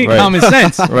what I mean, Right. common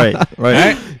sense. Right, right.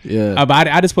 Right? yeah, But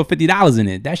I just put $50 in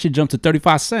it. That should jump to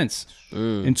 35 cents.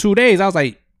 In 2 days, I was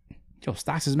like, yo,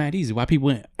 stocks is mad easy. Why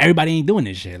everybody ain't doing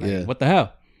this shit? Like, Yeah. what the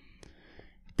hell?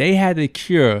 They had a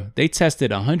cure. They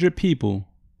tested 100 people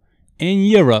in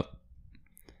Europe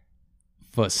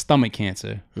for stomach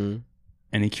cancer, and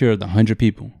they cured 100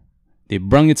 people. They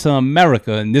brung it to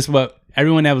America, and this is what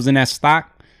everyone that was in that stock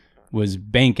was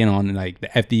banking on, like the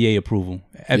FDA approval.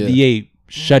 FDA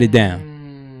shut it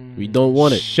down. we don't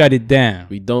want it. Shut it down.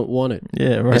 We don't want it.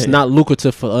 Yeah, right. It's not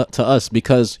lucrative to us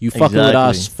because you fucking with our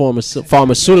Exactly.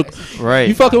 pharmaceutical. Right.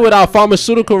 You fucking with our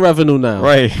pharmaceutical revenue now.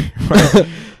 Right. Right.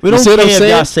 We You don't see what care I'm if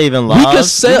saying? y'all saving lives. We could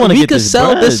sell. wanna We get could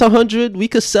sell bread. this 100. We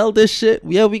could sell this shit.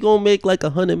 Yeah, we gonna make like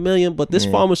 100 million, but this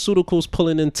pharmaceutical's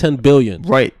pulling in 10 billion.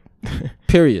 Right.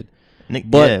 Period. Nick,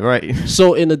 But- yeah, right.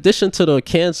 So in addition to the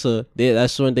cancer,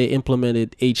 that's when they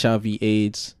implemented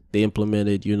HIV/AIDS. They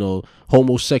implemented,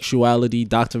 homosexuality.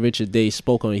 Dr. Richard Day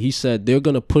spoke on it. He said they're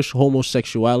gonna push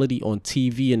homosexuality on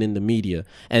TV and in the media,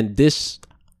 and this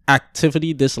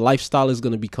activity, this lifestyle is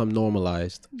gonna become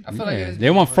normalized. I feel like Yeah, it's they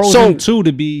want different. Frozen 2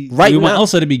 to be. right we want now-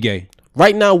 Elsa to be gay.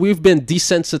 Right now, we've been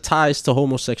desensitized to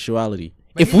homosexuality.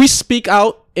 If we speak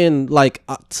out in like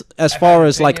as far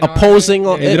as like opinion on opposing, it,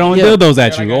 or They don't yeah. dildos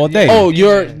at They're you like, all day. Oh,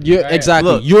 Yeah, you're right.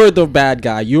 exactly. Look. You're the bad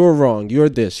guy. You're wrong. You're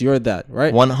this. You're that.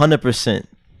 Right. 100%.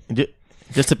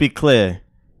 Just to be clear,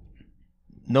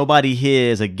 nobody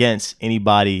here is against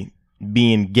anybody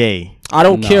being gay. I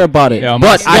don't care about it, Yeah,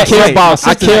 but I care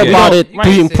about it right.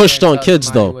 being pushed on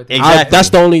kids though.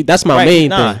 Exactly. That's my Right, main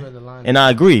nah. thing. And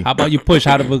I agree. How about you push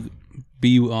how to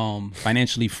be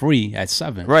financially free at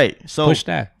 7? Right. So Push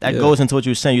that. goes into what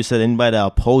you were saying. You said anybody that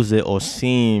opposes it or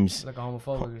seems Like a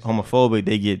homophobic. homophobic,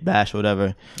 they get bashed or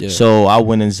whatever. Yeah. So I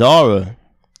went in Zara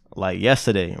like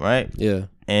yesterday, right? Yeah,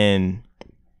 And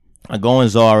I go in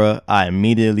Zara, I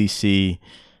immediately see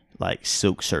like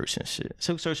silk shirts and shit.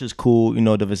 Silk shirts is cool, you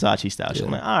know, the Versace style. So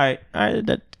I'm like, all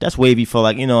right, that's wavy for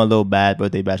like, you know, a little bad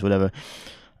birthday bash, whatever.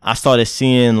 I started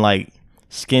seeing like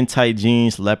skin tight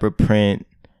jeans, leopard print,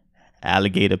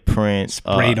 alligator print,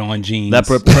 Sprayed on jeans.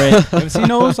 leopard print, Ever seen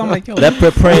those? I'm like, yo.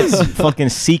 leopard prints, fucking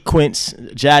sequence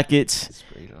jackets.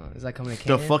 Is that coming in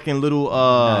The can? fucking little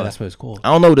Nah, that's what it's called.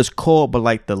 I don't know what it's called, but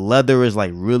like the leather is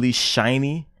like really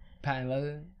shiny. Patent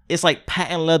leather? It's like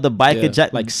patent leather biker yeah.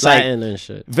 jacket, like satin and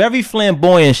shit. very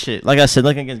flamboyant shit. Like I said,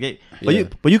 looking against gay, but Yeah.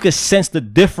 you can sense the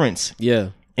difference Yeah,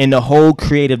 in the whole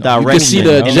creative direction. you can see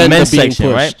the in agenda men's being section,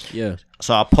 pushed. right? Yeah,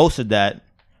 So I posted that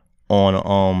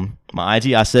on my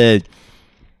IG. I said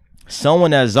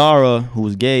someone at Zara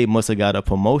who's gay must have got a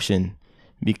promotion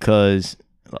because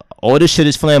all this shit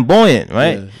is flamboyant,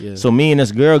 right? Yeah, yeah. So me and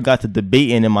this girl got to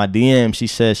debating in my DM. She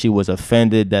said she was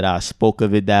offended that I spoke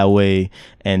of it that way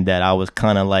and that I was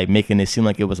kind of like making it seem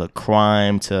like it was a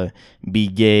crime to be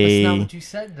That's gay. not what you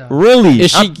said, though. Really?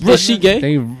 Is she gay?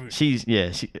 They, She's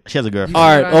she has a girlfriend. All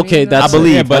right, what I okay, mean, though? that's I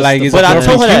believe, Yeah, but like, is but a I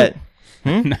told her that.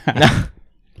 girlfriend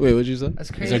Wait, what'd you say?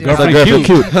 That's crazy. Is a girlfriend How cute?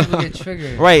 people get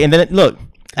triggered. Right, and then look,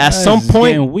 at Guys, some it's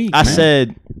point, getting weak, I man.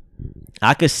 said,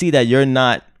 I could see that you're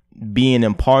not being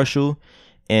impartial,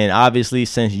 and obviously,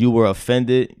 since you were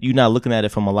offended, you're not looking at it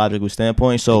from a logical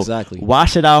standpoint. So, Exactly. why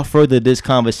should I further this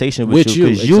conversation with With you? you,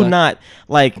 Because you're exactly. not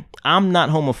like I'm not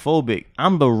homophobic.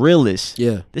 I'm the realist.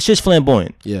 Yeah, This shit's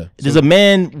flamboyant. yeah. Does a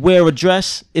man wear a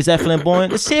dress? Is that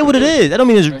flamboyant? Let's say what it is. I don't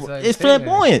mean It's it's, like it's statement.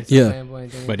 flamboyant. It's a Yeah.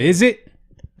 flamboyant thing. But is it?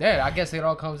 Yeah, I guess it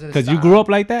all comes in. Because you grew up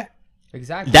like that?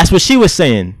 Exactly. That's what she was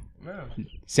saying. Yeah.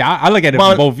 See, I look at it But-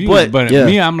 from both views, but- but Yeah.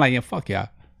 me, I'm like, yeah, fuck y'all.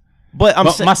 But I'm,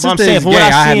 But my but sister I'm saying is for gay. what I I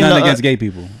have seen, nothing against gay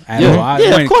people at Yeah. all. I Yeah,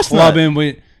 of went course not. clubbing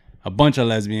with a bunch of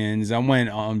lesbians. I went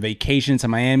on vacation to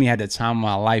Miami. Had the time of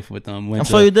my life with them. Went I'm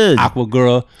to sure you did. Aqua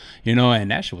Girl, you know, and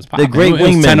that shit was popping. great It was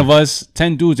wingmen. 10 of us,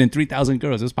 10 dudes, and 3,000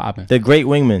 girls. It was popping. They're great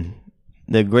wingmen.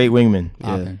 They're great wingmen.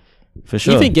 Popping. For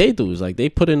sure. Even gay dudes, like they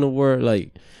put in the word. Like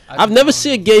I've never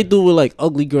seen a gay dude with like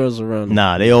ugly girls around. him.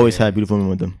 Nah, they always have beautiful women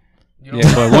with them. You know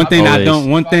Yeah, but one thing I Always. don't.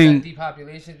 One As far as that thing.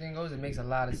 depopulation thing goes, it makes a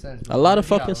lot of sense. A lot of You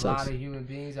got fucking A lot sense. of human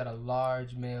beings that are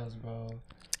large males, bro.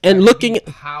 And looking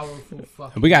Powerful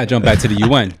fucking. We gotta jump back to the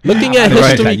UN. looking at Right,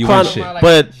 history like UN chron- shit.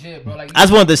 But I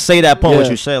just wanted to say that point. What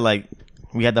Yeah. you said, like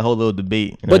we had the whole little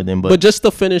debate and but, everything. but But just to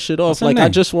finish it off, What's her like I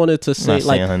name? just wanted to say, Not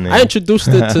like saying her name. I introduced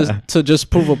it to just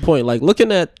prove a point. Like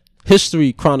looking at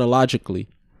history chronologically,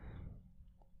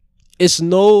 it's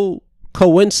no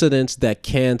coincidence that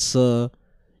cancer,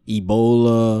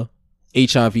 Ebola,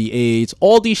 HIV/AIDS,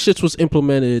 all these shits was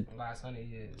implemented last 100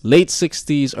 years. late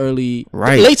 60s, early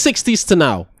Right. late 60s to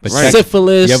now. But check-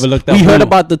 Syphilis. you ever looked we up heard who-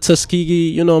 about the Tuskegee,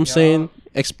 you know what I'm saying?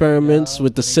 Experiments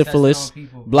with the They tested syphilis. on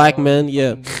people, Black bro. men,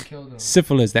 yeah. Fucking killed them.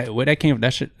 Syphilis. Where that came.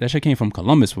 That shit came from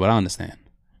Columbus. What I understand.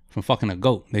 From fucking a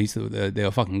goat. They used to. They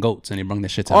were fucking goats, and they brought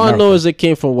that shit to All I America. know is it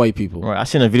came from white people. right, I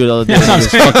seen a video the other day. It was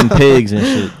fucking pigs and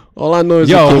shit. All I know is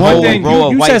Yo, it came one whole thing row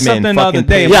of you white said men something the other fucking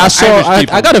day. pigs. Yeah, I about saw. Irish I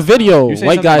people. got a video. You say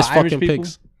White something guys about Irish fucking people?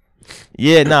 pigs.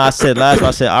 Yeah, nah, I said last.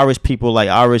 I said Irish people, like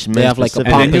Irish men, have, like, a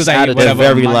specifically, And then he was like, pompous they're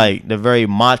whatever, very Mike. like they're very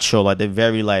macho. Like they're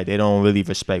very like they don't really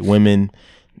respect women.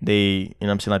 They, you know what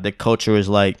I'm saying, like their culture is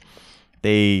like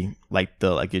they like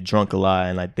get drunk a lot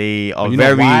and like they are You know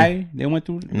very why they went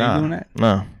through? They nah doing that?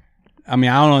 nah. I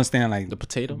mean, I don't understand. Like The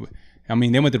potato. I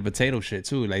mean, they went through the potato shit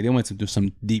too. Like they went to do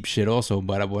some deep shit also.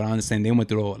 But what I understand, they went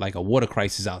through like a water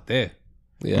crisis out there,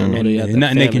 Yeah, I know they had and that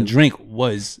nothing they can famine. drink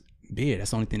was beer. That's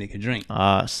the only thing they could drink.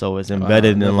 So it's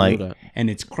embedded Never in knew like that. And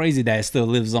it's crazy that it still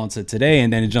lives on to today,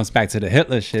 and then it jumps back to the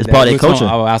Hitler shit. It's part of their culture.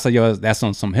 I said, yo, that's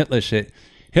on some Hitler shit.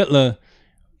 Hitler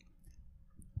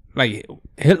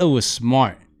was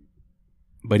smart,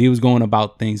 but he was going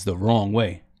about things the wrong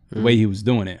way, the way he was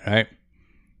doing it, right?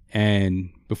 And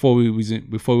before we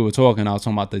were talking, I was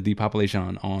talking about the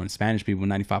depopulation on Spanish people,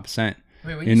 95%.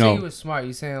 Wait, when You you know. say he was smart,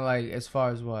 you saying like as far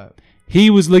as what? He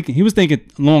was thinking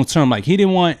long term. Like he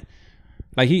didn't want,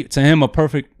 to him a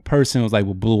perfect person was like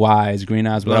with blue eyes, green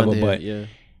eyes, whatever. Blonde hair, But yeah.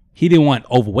 he didn't want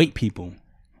overweight people.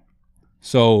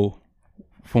 So,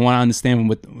 from what I understand,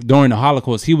 during the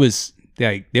Holocaust, he was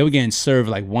like they were getting served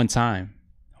like one time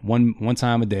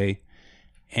a day,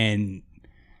 and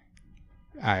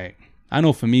I I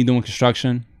know for me doing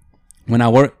construction, when I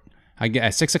work, I get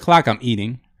at 6 o'clock I'm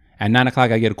eating. At 9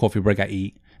 o'clock I get a coffee break. I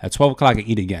eat. At 12 o'clock I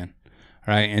eat again.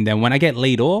 Right, and then when I get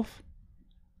laid off,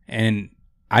 and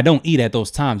I don't eat at those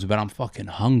times, but I'm fucking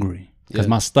hungry because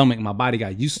my stomach, my body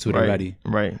got used to it already.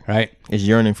 Right. It's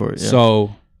yearning for it. Yeah.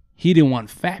 So he didn't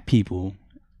want fat people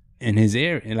in his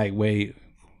area, like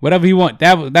whatever he want.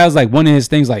 That was like one of his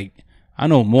things. Like I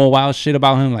know more wild shit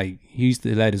about him. Like he used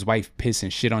to let his wife piss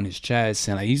and shit on his chest,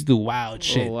 and like he used to do wild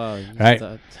shit. Oh, wow.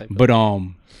 Right. But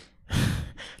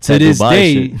to this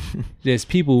day, shit. there's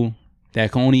people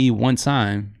that can only eat one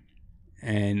time,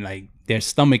 and like their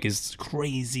stomach is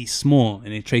crazy small,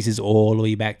 and it traces all the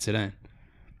way back to them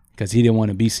because he didn't want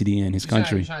obesity in his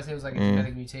country. You're trying to say it was like a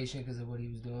genetic mutation because of what he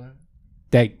was doing?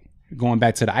 That going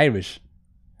back to the Irish,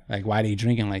 like why they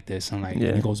drinking like this, and like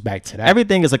it goes back to that.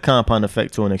 Everything is a compound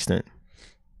effect to an extent.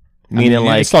 Meaning,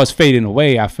 like it starts fading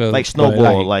away. I feel like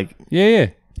snowball. Like yeah.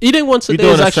 Eating once a you're day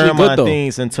doing is a actually certain good amount of though.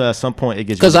 things until at some point it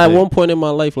gets. Because at one point in my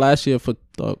life last year, for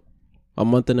a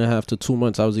month and a half to 2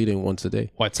 months, I was eating once a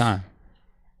day. What time?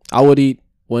 I would eat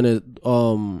when it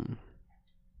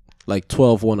like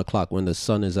 12, 1 o'clock when the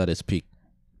sun is at its peak.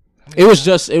 It was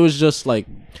just like,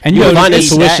 and you you find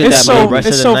it's intuition it's that so, made the rest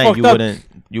it's of so the night fucked up.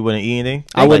 you wouldn't eat anything.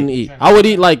 I wouldn't eat. I would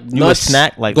eat like You would nuts,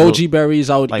 snack like goji berries.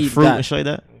 I would like eat fruit that. and shit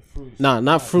like that. Nah,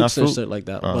 not fruits and fruit? shit like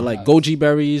that. But like goji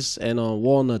berries and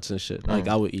walnuts and shit. Like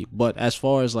I would eat. But as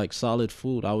far as like solid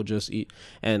food, I would just eat.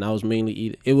 And I was mainly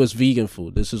eating. It was vegan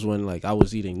food. This is when like I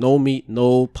was eating no meat,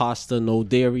 no pasta, no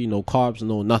dairy, no carbs,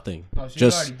 no nothing. Oh, so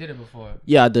just you already did it before.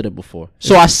 yeah, I did it before.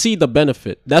 So I see the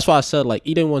benefit. That's why I said like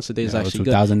eating once a day is actually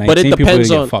good. 2019, But it depends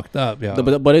people on get fucked up.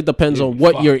 Yo. but it depends on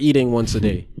what you're eating once a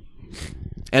day.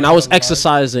 And I was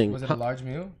exercising. Was it a large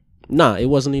meal? Nah, it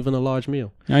wasn't even a large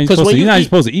meal. You're not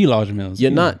supposed to eat large meals. You're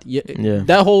not. Yeah.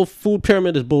 That whole food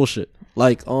pyramid is bullshit.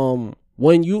 Like,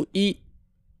 when you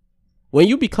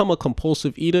become a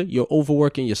compulsive eater, you're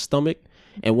overworking your stomach,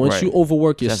 and once you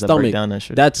overwork your stomach,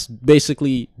 that's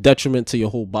basically detriment to your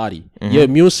whole body. Your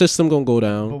immune system gonna go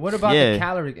down. But what about the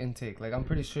caloric intake? Like, I'm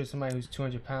pretty sure somebody who's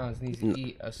 200 pounds needs to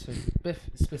eat a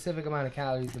specific amount of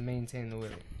calories to maintain the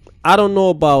weight. I don't know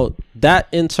about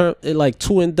that like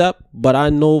too in depth, but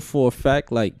I know for a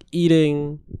fact like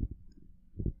eating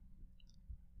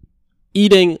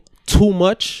too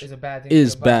much is a bad thing.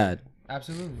 Is bad.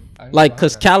 Absolutely. Like,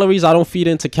 cause calories, I don't feed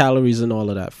into calories and all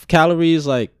of that. Calories,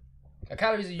 like a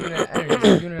calorie is a unit of energy. It's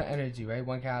a unit of energy, right?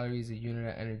 1 calorie is a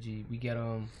unit of energy. We get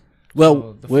well,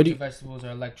 so the fruits and vegetables are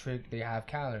electric. They have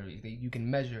calories. You can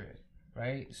measure it,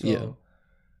 right? So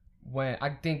when I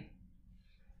think.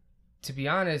 To be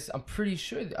honest, I'm pretty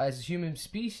sure that as a human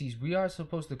species, we are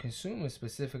supposed to consume a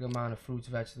specific amount of fruits,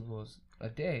 vegetables a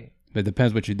day. But it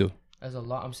depends what you do. As a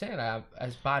lot, I'm saying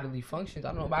as bodily functions.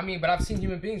 I don't know. I mean, but I've seen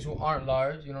human beings who aren't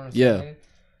large. You know what I'm saying?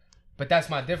 But that's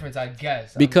my difference, I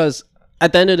guess. Because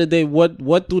at the end of the day, what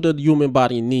do the human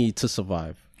body need to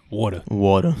survive? Water.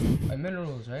 Like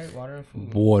minerals, right? Water and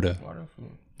food. Water. And food.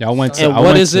 Yeah,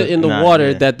 what is it in the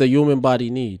water that the human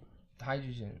body need?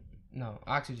 Hydrogen. No,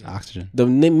 oxygen. Oxygen. The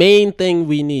main thing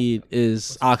we need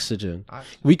is oxygen.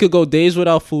 We could go days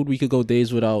without food. We could go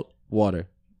days without water.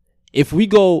 If we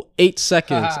go 8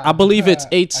 seconds, I believe it's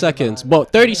 8 seconds,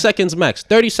 but 30 seconds max.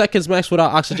 30 seconds max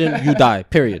without oxygen, you die.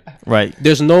 Period. Right.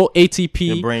 There's no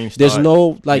ATP. There's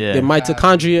no the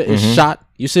mitochondria is shot.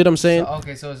 You see what I'm saying?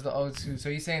 So it's the O2. So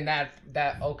you're saying that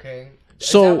okay.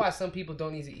 So is that why some people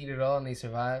don't need to eat at all and they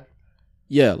survive?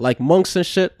 Yeah, like monks and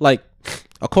shit. Like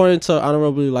according to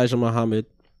Honorable Elijah Muhammad,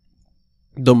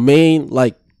 the main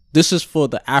this is for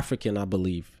the African, I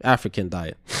believe, African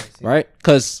diet, right?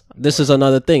 Because this is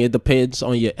another thing. It depends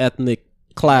on your ethnic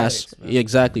class.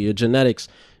 Exactly, your genetics.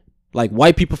 Like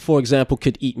white people, for example,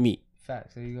 could eat meat.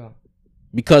 Facts. There you go.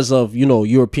 Because of,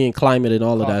 European climate and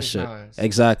all of that shit. Mountains.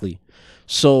 Exactly.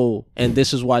 So, and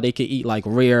this is why they could eat like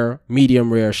rare,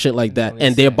 medium rare, shit like that.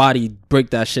 And their body break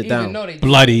that shit down.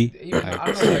 Bloody. I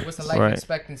don't know, what's the life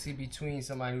expectancy between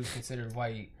somebody who's considered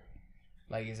white?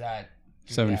 Like, is that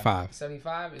 75.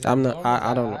 75? I'm not.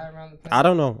 I don't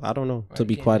know. I don't know. To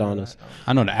be quite honest,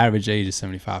 I know the average age is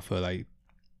 75 for like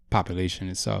population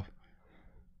itself.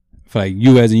 For like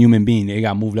you as a human being, they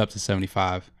got moved up to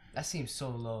 75. That seems so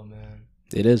low, man.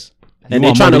 It is, and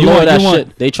they trying to lower that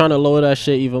shit. They trying to lower that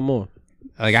shit even more.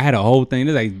 Like I had a whole thing.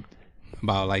 It's like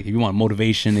about like if you want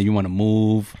motivation and you want to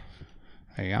move.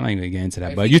 Like, I'm not even gonna get into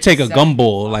that. But you take a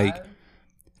gumball, like.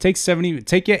 Take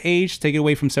your age, take it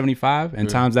away from 75 and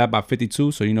times that by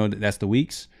 52, so you know that's the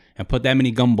weeks, and put that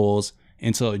many gumballs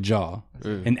into a jar.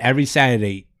 And every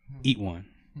Saturday, eat one.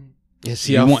 Yeah,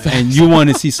 see you want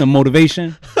to see some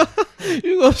motivation?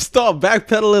 You gonna start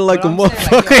backpedaling like But a I'm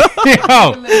saying, motherfucker.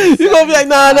 Yo. You gonna be like,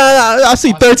 nah. I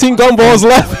see 13 gumballs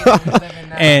left.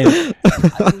 And- I think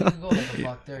we could go like a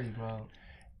buck 30, bro,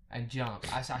 and jump.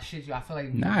 I shit you. I feel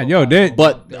like Nah, yo, they-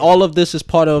 But all of this is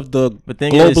part of the But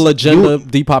thing global is, agenda you-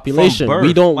 of depopulation. from We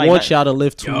birth, don't like, want not- y'all to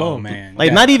live too Yo, long. man. Like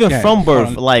Yeah, not even yeah, from birth,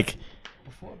 hold on. like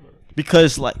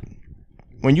because like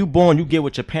when you born, you get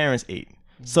what your parents ate.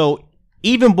 So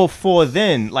even before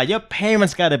then, like your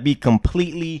parents gotta be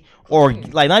completely or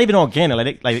like not even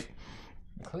organic, like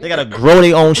they gotta grow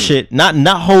their own shit. Not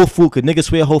whole food, cause niggas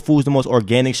swear Whole Foods the most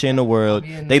organic shit in the world.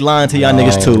 They lying to y'all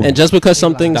niggas too. And just because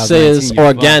something 2019, says you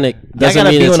organic Y'all doesn't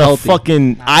gotta mean be it's on a healthy.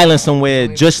 fucking island somewhere,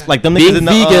 just like them niggas Being in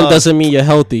the vegan doesn't mean you're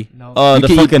healthy. No. the You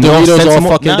can eat fucking North Doritos all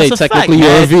Sentinel- fucking Nah, day. it's a fact, Technically,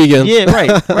 you're a mad- vegan.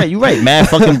 Yeah, right. You right. Mad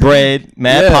fucking bread,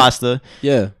 mad Yeah. pasta.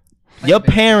 Yeah. Your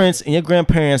parents and your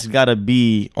grandparents gotta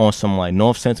be on some like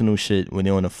North Sentinel shit when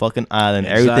they're on the fucking island.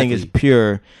 Everything is Exactly.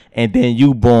 pure, and then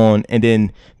you born, and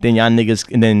then y'all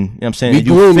niggas, and then you know what I'm saying We and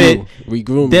you groom fit. you. We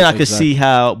groom Then you. I could Exactly. see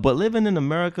how, but living in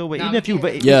America, where Nah, even if you,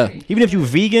 we can't- Yeah. even if you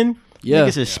vegan, Yeah.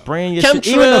 niggas is spraying your shit.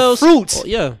 Even the Chemtrails. fruits. Oh,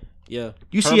 yeah. Yeah.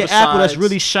 You see an apple that's Herbicides.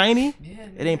 really shiny.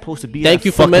 It ain't supposed to be. Thank that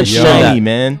you for fucking mentioning shiny, that.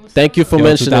 man. Thank you for Yo,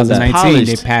 mentioning that. 2019, they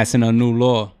Polished. passing a new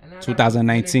law.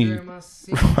 2019.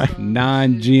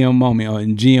 Non-GMO, or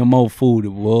GMO food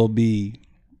will be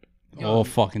all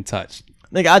fucking touched.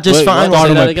 Nigga, I just Wait, found what?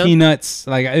 Starting that with again? peanuts,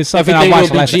 like it's something Everything I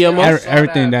will watched be last. GMO?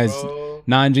 Everything that's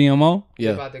non-GMO.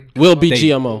 Yeah. Will be They-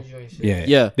 GMO. Yeah,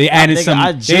 Yeah. They added nigga, some.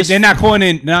 I They, just- they're not calling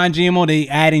it non-GMO. They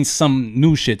adding some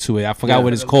new shit to it. I forgot Yeah.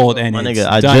 what it's called. And My it's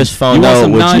nigga, I done. just found You want out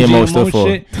some what GMO non-GMO stood for.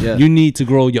 shit? Yeah. You need to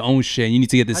grow your own shit. You need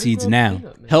to get the seeds now.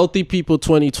 Healthy People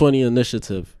 2020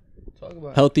 initiative. Talk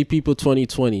about Healthy People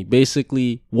 2020.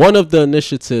 Basically, one of the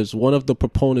initiatives, one of the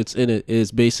proponents in it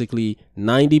is basically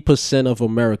 90% of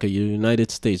America, the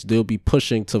United States, they'll be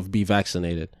pushing to be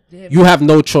vaccinated. You have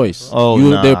no choice. Oh,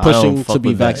 nah, they're I pushing don't to fuck be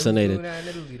with that. vaccinated.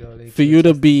 For you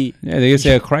to be, Yeah, they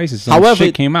say a crisis. Some however,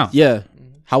 shit came out. Yeah.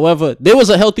 However, there was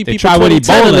a Healthy They People tried with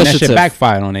 2010 Ebola and that shit initiative.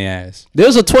 backfired on their ass. There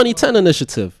was a 2010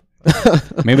 initiative.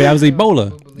 Maybe that was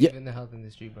Ebola. believe in the health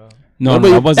industry, bro. No, Remember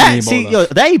no, it wasn't That, Ebola. see, yo,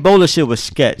 that Ebola shit was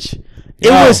sketch. It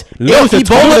Yo, was look, the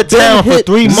Ebola Ebola town been for hit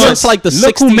 3 since months. like the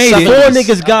Look who 60s, made it. 4 70s.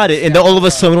 niggas got it, and then all of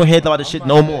a sudden we don't hear about the shit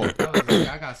no more.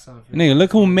 I got something for Nigga,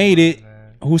 look who made it.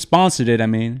 Who sponsored it? I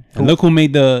mean, and look who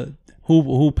made the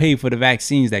who paid for the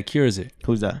vaccines that cures it.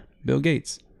 Who's that? Bill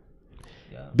Gates.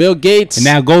 Bill Gates. And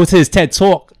now go to his TED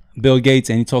Talk, Bill Gates,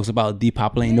 and he talks about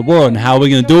depopulating the world and how we're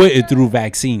gonna do it is through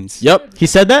vaccines. Yep. He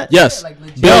said that? Yes. Like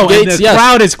legit. Bill Yo, Gates. and the Yes.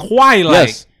 crowd is quiet, like,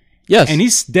 Yes. Yes. and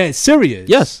he's dead serious.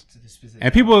 Yes.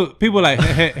 and people like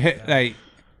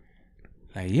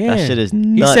like yeah, That shit is He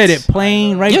nuts. said it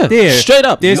plain right Yeah, there, straight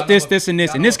up. This, and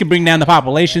this, and this can bring down the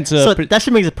population to. So that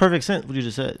shit makes perfect sense. What you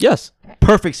just said. Yes.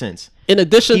 Perfect sense. In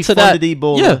addition He to funded that, the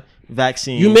Ebola yeah,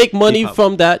 vaccine. you make money Depop-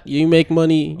 from that. You make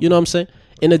money. You know what I'm saying?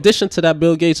 In addition to that,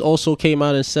 Bill Gates also came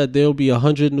out and said there'll be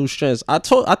 100 new strands. I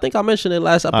think I mentioned it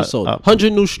last episode.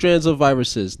 100 new strands of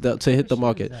viruses to hit the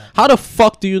market. How the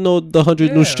fuck do you know the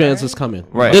 100 new strands is coming?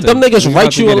 Right. Did them niggas We write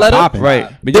about to you a get it letter? popping. Right.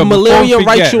 But Did yo, before we malaria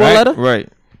write forget, you a right? letter? Right.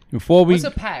 Before we, What's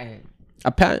a patent?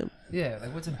 A patent. Yeah,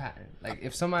 like what's a patent? Like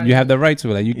if somebody you have the right to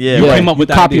it. Like you, Yeah, you right. came up with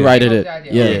You the idea. copyrighted it. The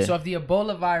idea. Yeah. Okay, so if the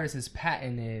Ebola virus is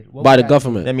patented what By would the that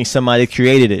government. That means somebody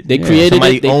created it. They created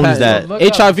somebody it. They owns patented that. do?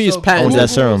 Look HIV is so patented. Owns that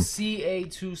serum.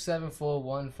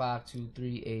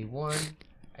 CA2741523A1,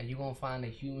 and you're gonna find a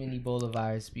human Ebola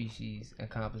virus species and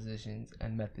compositions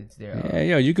and methods thereof. Yeah,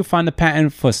 yo, you can find the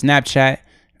patent for Snapchat,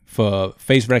 for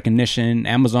face recognition.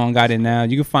 Amazon got it now.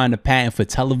 You can find the patent for What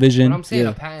television. I'm saying, Yeah.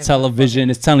 a patent Television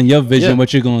is telling your vision Yeah.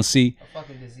 what you're gonna see. for a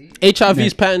fucking disease. HIV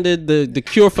is patented. The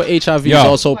cure for HIV is Yo,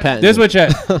 also patented. This what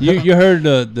you heard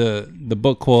the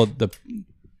book called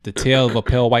the Tale of a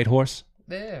Pale White Horse.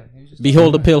 Yeah, he was just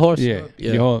Behold the pale horse. Yeah,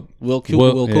 Yeah. Yo, Will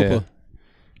Cooper. yeah.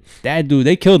 That dude,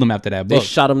 they killed him after that They book.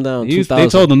 shot him down. They 2000.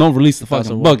 told him don't release the fucking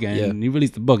 2001, book, and yeah. he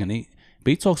released the book, and but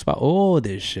he talks about all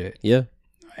this shit, Yeah.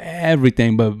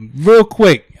 everything. But real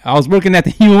quick, I was working at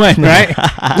the UN, right?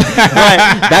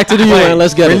 Back to the UN.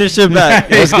 Let's get Bring it. this shit back.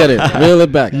 Let's get it. Reel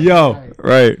it back. Yo,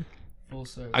 Right. full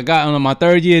circle. I got on my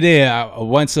 3rd year there. I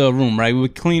went to a room, right? We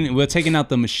were taking out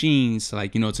the machines,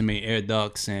 like, to make air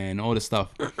ducts and all this stuff.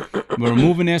 We were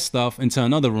moving their stuff into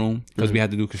another room because we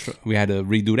had to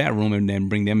redo that room and then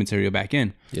bring their material back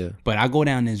in. Yeah. But I go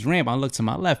down this ramp, I look to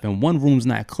my left, and one room's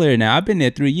not clear. Now I've been there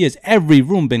 3 years. Every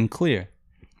room been clear.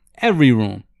 Every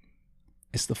room.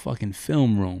 It's the fucking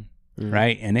film room,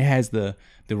 right? And it has the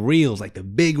reels, like the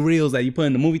big reels that you put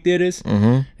in the movie theaters.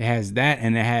 Mm-hmm. It has that,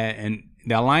 and and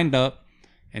they're lined up,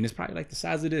 and it's probably like the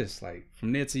size of this, like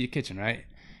from there to your kitchen, right?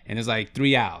 and it's like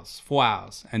 3 hours, 4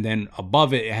 hours, and then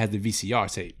above it has the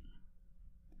VCR tape.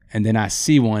 And then I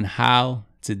see one, how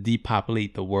to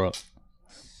depopulate the world.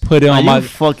 Put it on my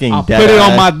fucking. I put it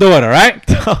on my daughter, right?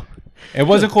 It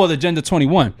wasn't called Agenda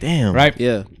 21. Damn. Right?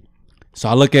 Yeah. So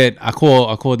I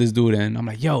call this dude and I'm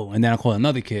like, yo, and then I call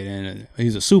another kid and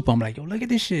he's a super. I'm like, yo, look at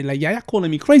this shit. Like, yeah, y'all calling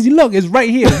me crazy. Look, it's right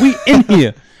here. We in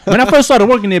here. When I first started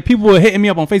working there, people were hitting me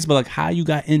up on Facebook like, how you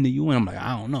got in the UN? I'm like,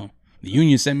 I don't know. The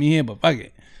union sent me here, but fuck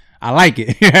it. I like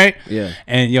it, right? Yeah.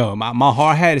 And yo, my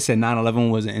hard hat, it said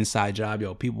 9/11 was an inside job.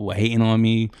 Yo, people were hating on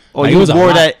me. Oh, Like, you it was a wore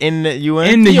lot. that in the UN?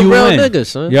 In the You a real UN, nigga,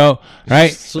 son. Yo,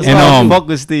 right? So And Fuck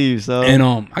with Steve, so.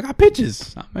 I got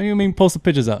pictures. I mean, post the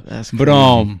pictures up. That's But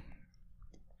crazy.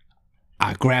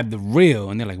 I grabbed the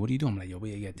reel and they're like, "What are you doing?" I'm like, "Yo, we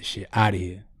gotta get this shit out of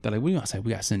here." They're like, "What are you?" I said, "We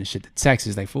gotta send this shit to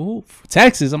Texas." Like, for who? For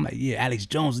Texas? I'm like, "Yeah, Alex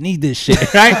Jones need this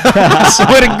shit, right?" I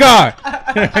swear to God,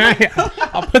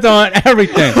 I'll put that on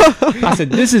everything. I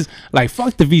said, "This is like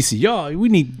fuck the VCR. We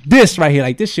need this right here.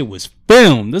 Like this shit was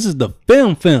filmed. This is the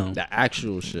film." The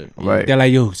actual shit. Right. They're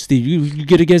like, "Yo, Steve, you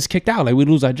get us kicked out. Like we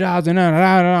lose our jobs and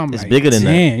I'm It's like, bigger than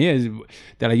that. damn, yeah.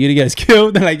 They're like, you get us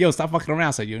killed. They're like, yo, stop fucking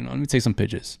around. So let me take some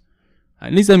pictures.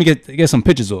 At least let me get some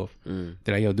pictures off. They're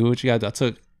like, yo, do what you got to do. I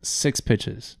took 6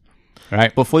 pictures.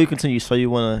 Right. Before you continue, you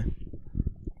want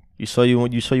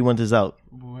this out.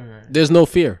 There's no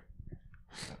fear.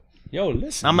 Yo,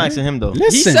 listen. I'm man. asking him though.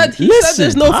 Listen. He said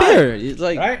there's no fear. It's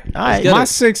like, Right. All right. get My it.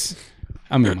 6.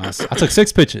 I took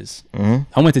 6 pictures. Mhm.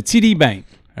 I went to TD Bank.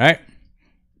 Right.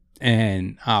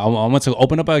 And I went to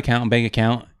open up a bank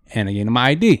account, and I gave him my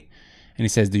ID. And he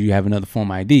says, "Do you have another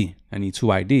form ID? I need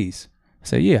 2 IDs." I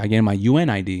said, "Yeah." I gave him my UN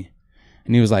ID,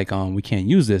 and he was like, "We can't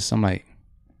use this." I'm like,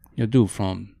 "Yo, dude,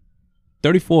 from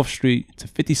 34th Street to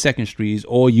 52nd Street is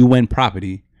all UN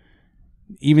property,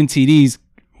 even TDs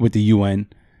with the UN.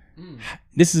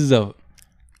 This is a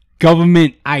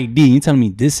government ID. You telling me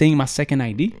this ain't my second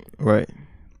ID?" Right.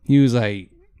 He was like,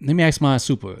 "Let me ask my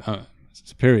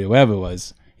superior, whatever it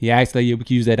was." He asked like, "Yeah, we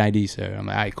can use that ID, sir." I'm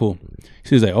like, "All right, cool."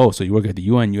 She was like, "Oh, so you work at the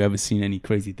UN? You ever seen any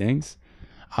crazy things?"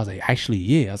 I was like, "Actually,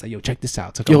 yeah." I was like, "Yo, check this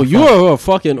out." Took out yo, my you phone. are a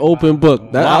fucking open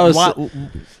book. That, Why-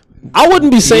 I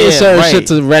wouldn't be saying Yeah, certain right. shit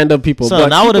to random people. So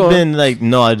but I keep would have going. been like,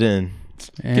 no, I didn't.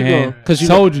 And going, 'cause you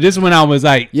told you this when I was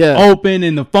like Yeah. open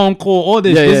in the phone call, all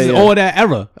this. Yeah, This yeah, is yeah. all that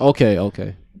era. Okay.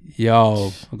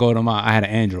 Yo, I had an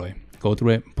Android. Go through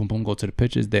it, boom, boom, go to the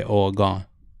pictures. They're all gone.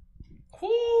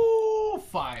 Ooh,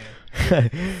 fire.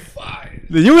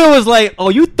 The UN was like, oh,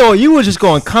 you thought you were just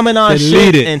going to come in on Delete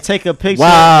shit it. and take a picture.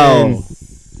 Wow. and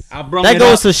I brung that it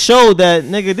goes up. to show that,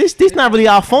 nigga, these not really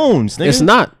our phones, nigga. It's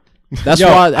not. That's Yo,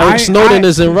 why Eric Snowden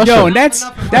is in Russia. Yo, and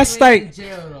that's like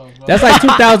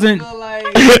 2000.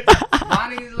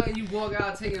 Bonnie's like you walk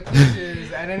out taking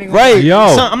pictures and then Right.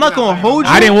 Yo. Son, I'm not going to hold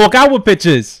you. I didn't walk out with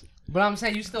pictures. But I'm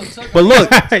saying you still took. But look,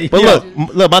 Yo.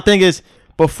 look, my thing is,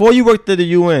 before you worked at the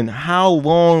UN, how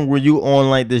long were you on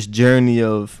like this journey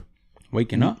of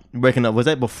Waking up waking up? Was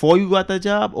that before you got that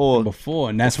job, or before,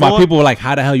 and that's Before? why people were like,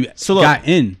 "How the hell you So look, got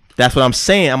in?" that's what I'm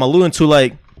saying? I'm alluding to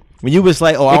like when you was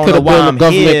like, oh, I It don't could know have why been a I'm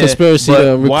government here, conspiracy but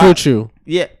to recruit why- you,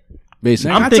 Yeah,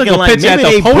 basically. I'm I thinking took a like, picture maybe at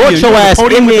the they podium. brought You your know the ass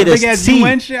podium in with there the to big ass see.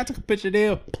 UN shit. I took a picture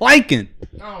there, planking.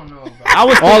 I don't know. Bro. I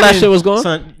was All that thinking, shit was gone?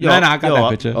 son, No, I got that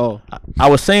picture. Oh, I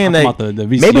was saying I'm that talking about the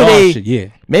VCR maybe they, shit. Yeah,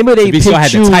 maybe they the VCR had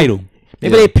picked the you. title.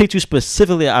 Maybe Yeah. they picked you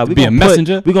specifically. All right, we be a gonna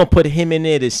messenger? We're gonna put him in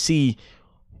there to see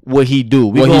what he do.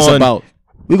 what he's about.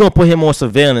 We're gonna put him on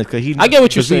surveillance because he. I get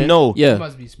what you're 'cause we saying. know. It Yeah,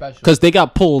 must be special. because they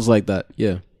got polls like that.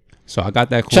 Yeah. So I got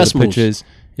that cool Chess moves. pictures.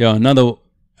 Yo, another.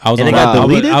 I was And on. it got I was-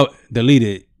 deleted? I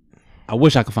deleted. I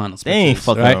wish I could find those They pictures. ain't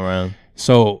fucking right? around.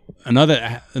 So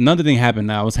another thing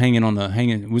happened. I was hanging on the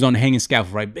hanging. We was on the hanging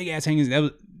scaffold, right? Big ass hanging. That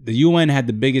was, the UN had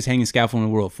the biggest hanging scaffold in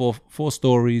the world. Four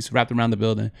stories wrapped around the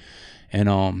building, and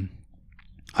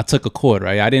I took a cord.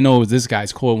 Right, I didn't know it was this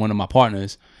guy's cord, one of my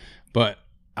partners, but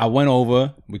I went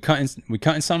over. We cutting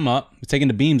something up. We're taking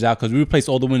the beams out because we replaced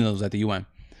all the windows at the UN.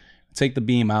 Take the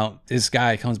beam out. This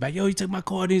guy comes back. Yo, you took my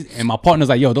cord. And my partner's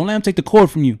like, yo, don't let him take the cord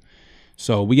from you.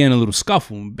 So we get in a little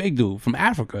scuffle. Big dude from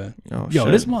Africa. Oh, yo,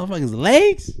 shit. this motherfucker's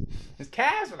legs, his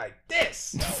calves were like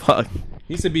this. Fuck.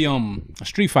 He used to be a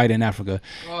street fighter in Africa,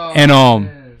 Oh, and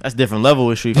man. That's different level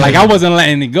with street. like fighting. I wasn't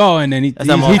letting it go, and then he That's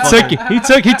not he my took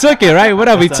it. He took it right.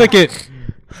 Whatever. He took it,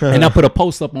 and I put a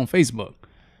post up on Facebook.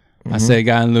 I said,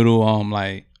 got a little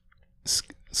like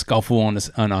scuffle on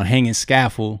a hanging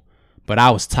scaffold, but I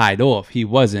was tied off. He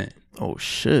wasn't. Oh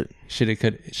shit. Shit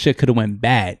could have went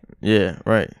bad. Yeah.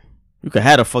 Right. You could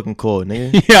have a fucking cord,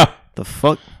 nigga. Yeah. The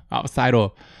fuck. I was tied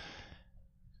off.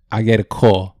 I get a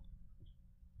call.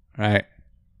 Right.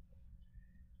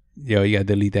 Yo, you gotta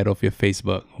delete that off your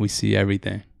Facebook. We see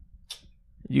everything.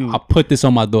 You I put this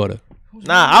on my daughter.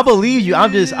 Nah, I believe you.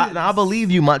 I believe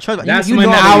you. My trust. That's you when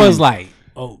know I was like,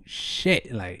 oh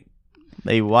shit, like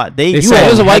they what they. They You said had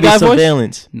it was a white heavy guy voice?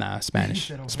 surveillance. nah,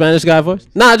 Spanish. Spanish guy voice?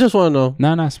 Nah, I just want to know.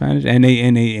 No, not Spanish. And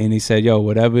they said, yo,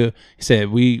 whatever. He said,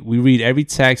 we read every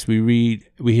text, we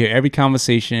hear every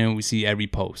conversation, we see every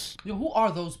post. Yo, who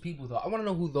are those people though? I want to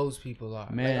know who those people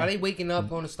are. Man. Like, are they waking up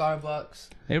going to Starbucks?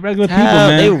 They regular people,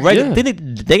 Hell, man.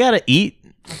 they gotta eat.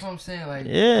 That's what I'm saying. Like,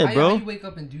 Yeah, how bro. you wake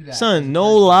up and do that? Son,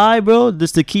 no lie, bro.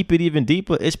 Just to keep it even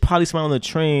deeper, it's probably someone on the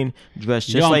train dressed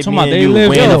just Yo, I'm like talking me about and they you live-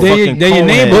 wearing yo, a they- fucking they your cone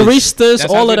neighbors. head. Baristas,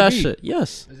 That's all how of they that be. shit.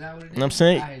 Yes. Is that what it is? I'm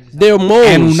saying? I just- They're moles.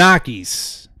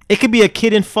 Anunnakis. It could be a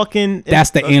kid in fucking.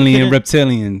 That's the a kid alien in-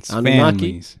 reptilians Anunnaki?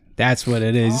 families. That's what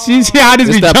it is. See how this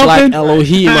It's be that black jumping?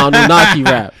 Elohim Anunnaki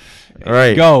rap.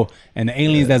 Right. Go. And the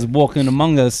aliens that's walking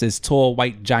among us is tall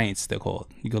white giants, they're called.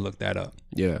 You can look that up.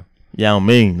 Yeah. Yao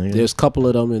Ming. Nigga. There's a couple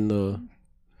of them in the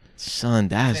Son,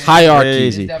 that's hierarchy.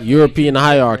 crazy. European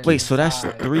hierarchy. Wait, so that's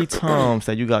 3 times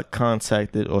that you got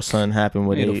contacted or something happened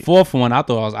with Yeah, it. the fourth one, I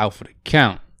thought I was out for the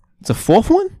count. It's a 4th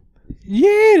one? Yeah,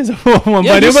 there's a fourth one,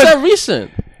 Yeah, but you it was said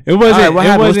recent. it wasn't. Alright, what it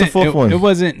happened? What's the wasn't. fourth one? It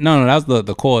wasn't. No, that was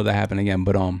the call that happened again.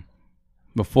 But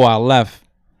before I left,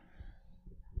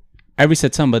 every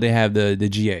September they have the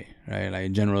GA, right?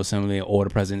 Like General Assembly, all the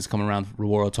presidents coming around the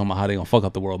world talking about how they gonna fuck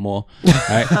up the world more,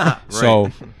 right? So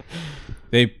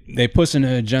they pushing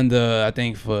the agenda. I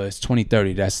think for it's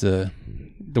 2030. That's the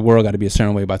world got to be a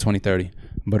certain way by 2030.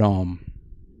 But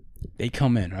they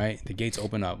come in, right? The gates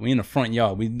open up. We in the front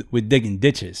yard. We're digging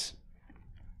ditches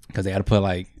because they got to put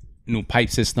like new pipe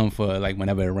system for like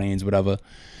whenever it rains, whatever.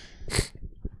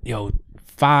 Yo,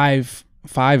 five.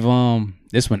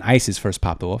 This when ISIS first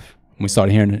popped off. We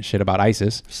started hearing shit about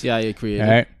ISIS. CIA created.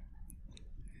 All right.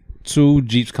 2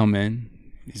 Jeeps come in.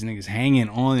 These niggas hanging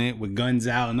on it with guns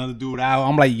out. Another dude out.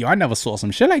 I'm like, yo, I never saw some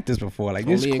shit like this before. Like,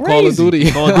 this Only crazy. in Call of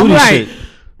Duty. Call of I'm Duty like, shit.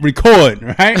 record,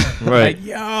 right? Right. Like,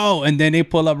 yo. And then they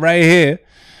pull up right here.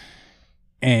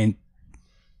 And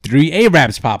 3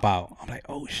 Arabs pop out. I'm like,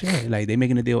 oh, shit. Like, they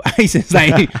making a deal with ISIS.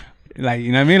 Like, you know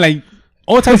what I mean? Like,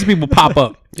 all types of people pop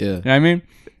up. Yeah. You know what I mean?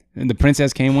 And the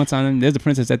princess came one time. There's the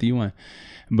princess at the UN.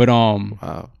 But,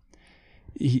 Wow.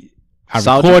 I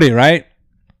Saudi? recorded, right?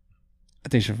 I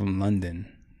think she's from London.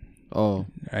 Oh.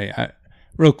 Right.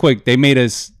 Real quick, they made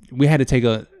us. We had to take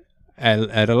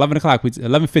at 11 o'clock.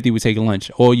 11:50 we take a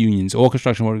lunch. All unions, all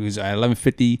construction workers at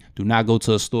 11:50. Do not go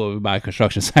to a store by a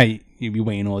construction site. You'll be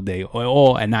waiting all day.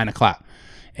 Or at 9 o'clock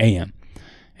a.m.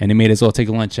 And they made us all take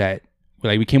a lunch at.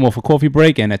 Like we came off a coffee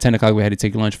break, and at 10 o'clock we had to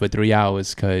take lunch for 3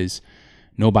 hours because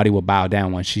nobody would bow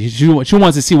down when she wants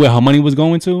to see where her money was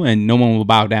going to, and no one will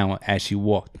bow down as she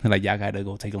walked. Like, y'all gotta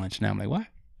go take a lunch now. I'm like, what?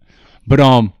 But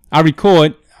I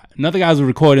record. Another guys were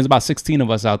recording. There's about 16 of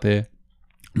us out there.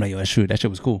 I'm like, yo, that's true. That shit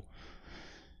was cool.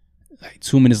 Like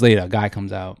 2 minutes later, a guy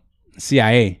comes out,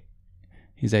 CIA.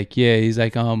 He's like, yeah. He's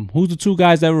like, who's the 2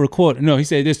 guys that were recording? No, he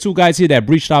said there's 2 guys here that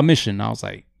breached our mission. I was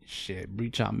like, shit,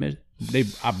 breach our mission.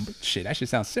 Shit, that shit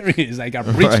sounds serious. Like I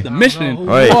breached Right. the mission.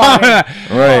 Right.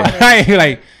 Right.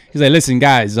 Like he's like, listen,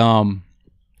 guys,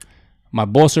 my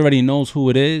boss already knows who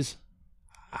it is.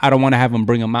 I don't want to have him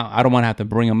bring him out. I don't want to have to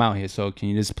bring him out here. So can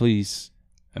you just please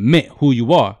admit who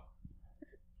you are?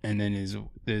 And then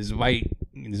his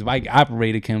white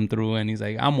operator came through and he's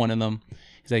like, I'm one of them.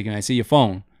 He's like, can I see your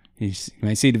phone? Can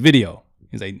I see the video?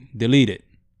 He's like, delete it.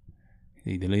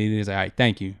 He deleted it. He's like, all right,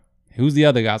 thank you. Who's the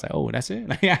other guy? I was like, oh, that's it.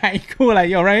 Like, all right, cool. Like,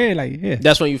 yo, right here. Like, yeah.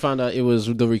 That's when you found out it was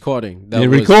the recording. That The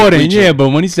was recording, breaching. yeah. But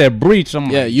when he said breach, I'm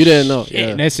Yeah, like, you didn't know. shit,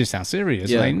 Yeah. that shit sounds serious.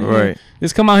 Yeah. Like, nigga, Right.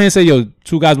 just come out here and say, yo,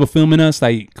 2 guys were filming us.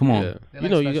 Like, come on. Yeah. They're You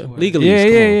like know, you special got words. legally.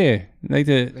 Yeah. Like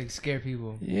the Like scare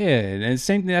people. yeah, and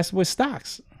same thing. That's with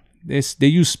stocks. They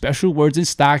use special words in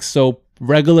stocks so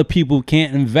regular people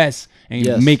can't invest and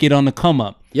Yes. make it on the come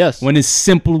up. Yes. When it's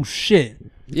simple shit,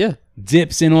 Yeah.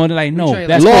 dips in order. Like, no, try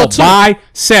that's law called too. buy,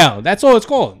 sell. That's all it's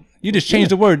called. You just change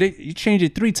the word. You change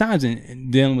it 3 times in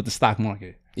dealing with the stock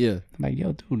market. Yeah. I'm like,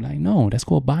 yo, dude, like, no, that's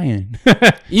called buying.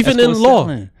 Even That's in called law.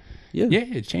 selling. Yeah.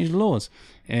 Yeah, change the laws.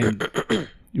 And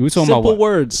we were talking Simple about what?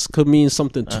 words could mean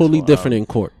something totally wild. different in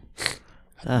court.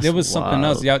 That's There was something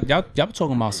wild. else. Y'all were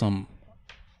talking about some.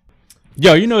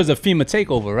 Yo, you know it's a FEMA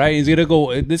takeover, right? It's gonna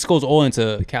go. This goes all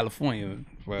into California.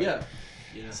 Right?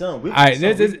 Son, All right.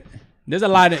 There's a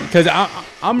lot of because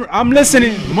I'm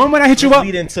listening. When I hit you up,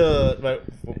 lead into like,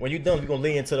 when you're done, we're gonna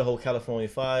lead into the whole California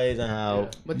fires and how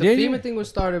But the Yeah, FEMA yeah. thing was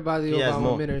started by the He has Obama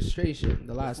more. administration.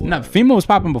 The last nah, one. FEMA was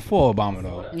popping before Obama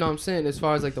though. No, I'm saying as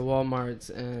far as like the Walmarts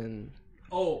and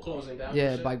Oh, closing down.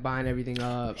 yeah, like buying everything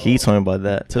up. he talking about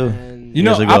that too. And You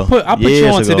know, Years ago. I put you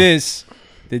Years onto ago. this.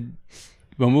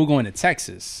 when we were going to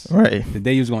Texas, Right. the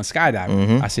day he was going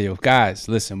skydiving, I said, yo, guys,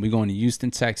 listen, we're going to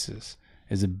Houston, Texas.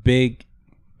 There's a big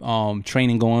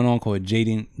training going on called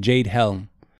Jade Helm.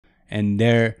 And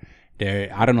they're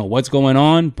I don't know what's going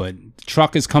on, but the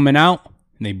truck is coming out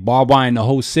and they barbed wiring the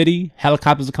whole city.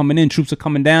 Helicopters are coming in, troops are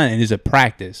coming down, and it's a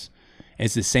practice.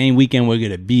 It's the same weekend we're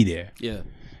gonna be there. Yeah.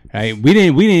 Right? We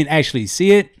didn't actually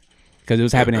see it because it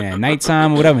was happening at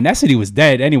nighttime or whatever. And that city was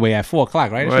dead anyway at 4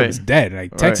 o'clock, right? That shit was dead.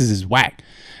 Like Texas is whack.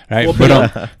 Right? 4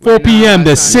 But 4 p.m.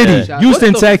 the city, Yeah.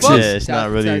 Houston, What the Texas. fuck? Yeah, it's not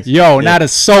really. Yo, not a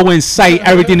soul in sight.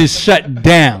 Everything is shut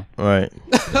down. Right.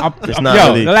 It's Yo, not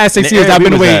really. the last 6 the years area I've we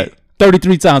been was away at-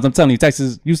 33 times. I'm telling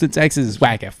you, Houston, Texas is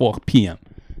whack at 4 p.m.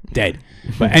 Dead.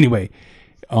 But anyway,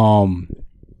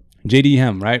 JD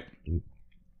Hem, right?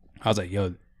 I was like, yo,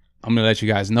 I'm gonna let you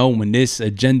guys know when this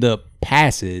agenda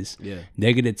passes,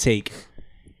 they're gonna take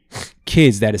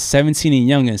kids that are 17 and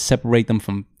younger and separate them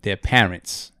from their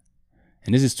parents.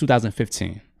 And this is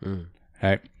 2015,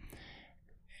 right?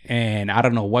 And I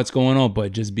don't know what's going on,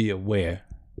 but just be aware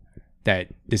that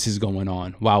this is going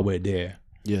on while we're there.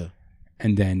 Yeah.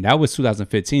 And then that was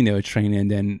 2015. They were training. And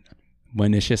then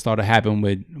when this shit started happening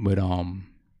with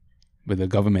the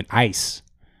government ICE,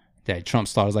 that Trump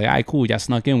started like, all right, cool, y'all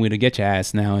snuck in, we're to get your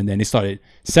ass now. And then they started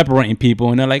separating people,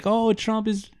 and they're like, oh, Trump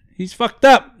he's fucked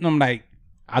up. And I'm like,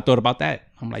 I thought about that.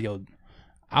 I'm like, yo,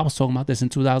 I was talking about this in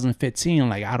 2015. I'm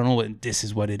like, I don't know what this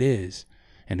is what it is.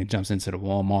 And it jumps into the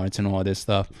Walmarts and all this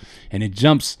stuff. And it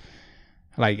jumps,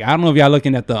 like, I don't know if y'all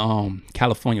looking at the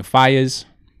California fires.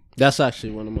 That's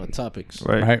actually one of my topics.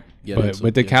 Right. Yeah, but that's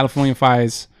with the yeah. California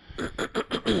fires,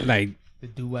 like, The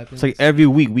do weapons. It's like every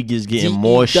week we just getting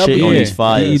more shit DEW. on these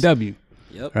fires. DEW,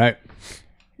 Yep. right?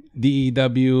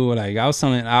 DEW, like I was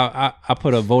telling, I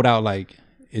put a vote out, like,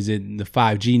 is it the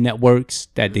 5G networks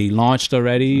that they launched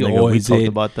already, Nigga, or we is talked it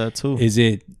about that too. is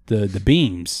it the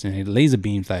beams and the laser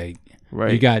beams? Like,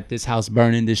 Right. you got this house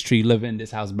burning, this tree living,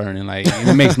 this house burning. Like,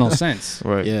 it makes no sense,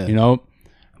 Right. Yeah. you know.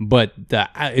 But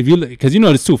if you look, because you know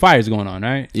there's 2 fires going on,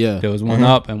 right? Yeah. There was one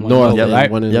up and one North, lower, yeah, right?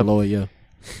 one in Yep. the lower, yeah.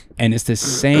 And it's the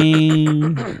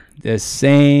same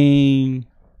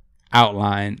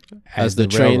outline As the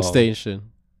train railroad. station.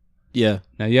 Yeah.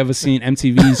 Now, you ever seen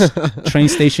MTV's train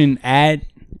station ad?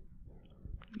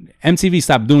 MTV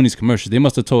stopped doing these commercials. They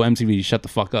must have told MTV to shut the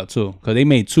fuck up too, because they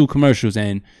made 2 commercials,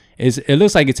 and it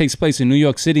looks like it takes place in New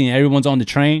York City, and everyone's on the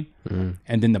train,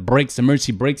 and then the brakes,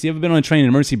 emergency brakes. You ever been on a train and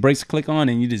emergency brakes click on,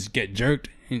 and you just get jerked?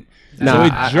 Nah, So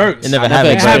it I- jerks. It never I've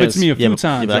happened. It happened to me a Yeah, few but-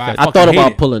 times. yeah, but I I fucking thought hate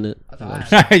about it. pulling it.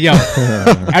 Yo,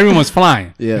 everyone's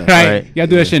flying. Yeah. Right? Right. You gotta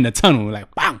do that shit in the tunnel,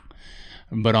 like bam.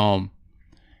 But all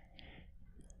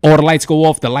the lights go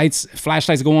off,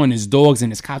 flashlights go on, there's dogs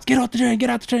and there's cops. Get out the train, get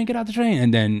out the train, get out the train.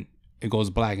 And then it goes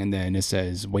black, and then it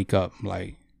says wake up.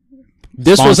 Like,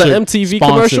 This was an sponsored- MTV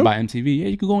sponsored commercial? by MTV. Yeah,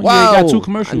 you could go on. Wow. Yeah, it got 2 I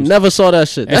commercials. never saw that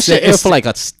shit. That It's- shit aired it's- for like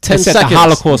 10 It said seconds. the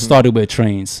Holocaust started with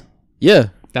trains. Yeah.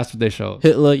 That's what they showed.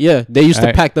 Hitler, yeah. They used to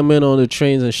Right. pack them in on the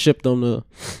trains and ship them to.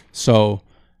 So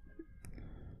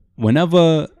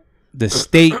whenever the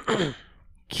state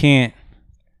can't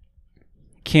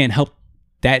help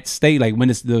that state, like when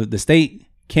it's the state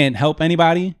can't help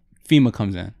anybody, FEMA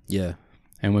comes in. Yeah.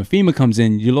 And when FEMA comes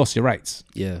in, you lost your rights,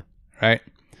 Yeah. right?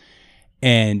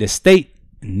 And the state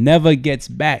never gets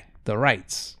back the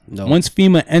rights. No. Once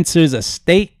FEMA enters a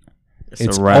state,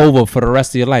 it's a wrap. over for the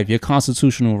rest of your life. Your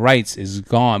constitutional rights is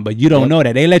gone, but you don't know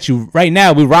that. They let you, right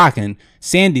now we're rocking.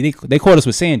 Sandy, they caught us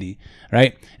with Sandy,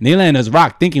 right? And they letting us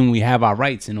rock thinking we have our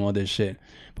rights and all this shit.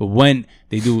 But when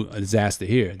they do a disaster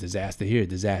here, disaster here,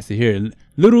 disaster here,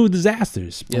 little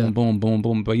disasters, boom, Yeah. boom, boom,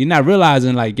 boom. But you're not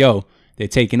realizing, like, yo, they're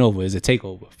taking over. It's a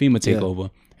takeover, FEMA takeover.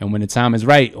 And when the time is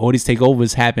right, all these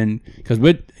takeovers happen, because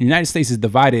the United States is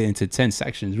divided into 10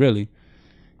 sections, really.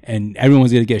 And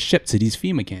everyone's going to get shipped to these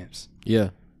FEMA camps. Yeah.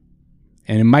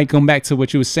 And it might come back to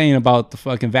what you were saying about the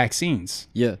fucking vaccines.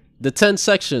 Yeah. The 10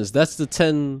 sections, that's the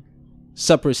 10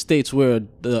 separate states where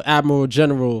the Admiral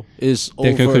General is They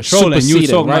over could control it. And you were superseding,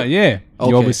 talking right? about, yeah, Okay.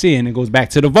 you oversee, and it goes back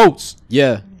to the votes.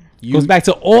 Yeah. It goes back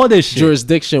to all this shit.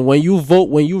 Jurisdiction. When you vote,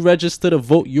 when you register to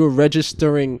vote, you're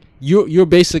registering. You're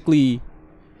basically.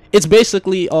 It's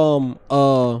basically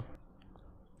a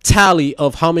tally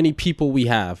of how many people we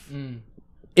have.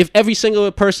 If every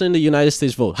single person in the United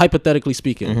States vote, hypothetically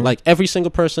speaking, like every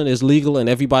single person is legal and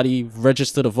everybody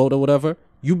registered to vote or whatever,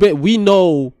 we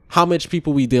know how much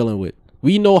people we dealing with.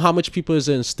 We know how much people is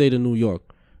in the state of New York.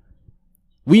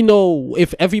 We know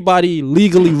if everybody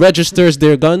legally registers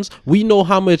their guns, we know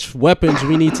how much weapons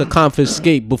we need to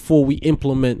confiscate before we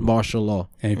implement martial law.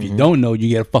 And if you don't know, you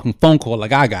get a fucking phone call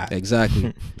like I got.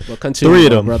 Exactly. Well, continue, 3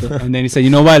 of my them. brother. And then he said, you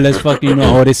know what, let's fucking,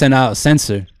 they send out a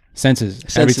censor. Census. Every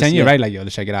Census, 10 years, yeah. right? Like, yo,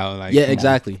 let's check it out. Like, Yeah, come on.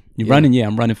 exactly. You Yeah. running? Yeah,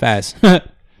 I'm running fast.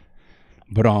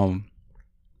 But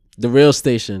The rail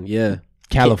station, yeah.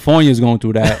 California's going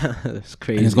through that, It's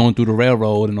crazy. and it's going through the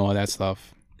railroad and all that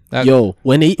stuff. That, Yo,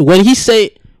 when he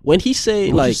say What like you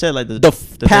said, like the the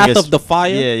path thing is- of the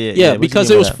fire, Yeah. What you because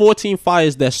mean it by was that? 14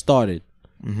 fires that started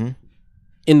Mm-hmm.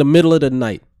 in the middle of the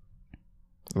night.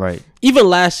 Right. Even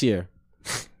last year,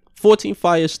 14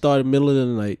 fires started middle of the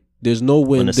night. There's no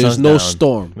wind. the There's sun's no down.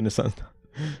 storm. When the sun.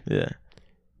 Yeah.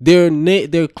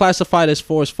 They're classified as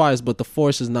forest fires, but the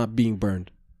forest is not being burned.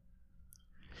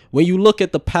 When you look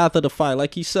at the path of the fire,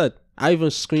 like he said, I even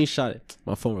screenshot it.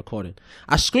 My phone recording.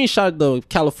 I screenshot the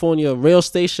California rail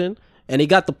station, and they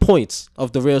got the points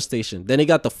of the rail station. Then they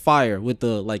got the fire with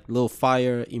the like little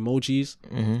fire emojis.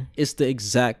 Mm-hmm. It's the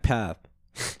exact path.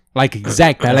 like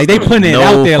exact. Like they putting it No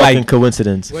out there, fucking like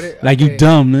coincidence. What it- like you okay,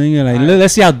 dumb. Nigga. Like Alright.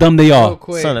 let's see how dumb they Real are.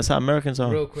 quick. Son, that's how Americans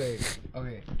are. Real quick.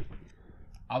 Okay.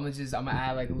 I'm gonna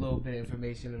add like a little bit of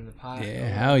information in the pod. Yeah,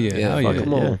 hell yeah, Yeah, hell fuck, yeah.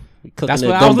 come on. Yeah. We cooking That's that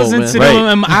what I was gumbo, listening man. to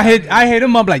Right. them. I hit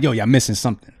them up like, yo, y'all missing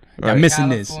something. Y'all Right. missing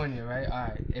this. California, right? All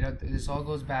right. This all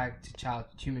goes back to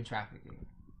human trafficking.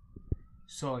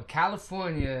 So in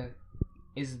California,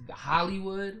 is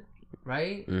Hollywood,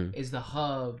 right? Mm. Is the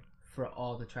hub for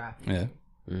all the trafficking. Yeah.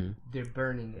 Mm. They're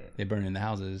burning it. They're burning the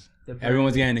houses. They're burning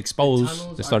Everyone's it. getting The exposed.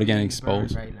 tunnels They are started getting being burned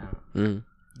exposed. right now. Mm.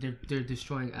 They're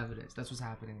destroying evidence. That's what's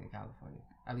happening in California,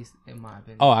 at least in my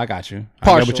opinion. Oh, I got you. I get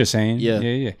Partial. what you're saying. Yeah.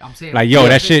 Yeah. I'm saying Like, yo,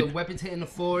 that shit- The weapons hitting the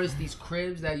floors, these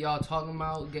cribs that y'all talking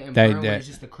about getting That- burned, where that- it's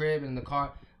just the crib and the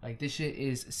car. Like this shit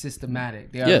is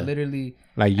systematic. They are Yeah. literally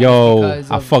Like, yo, because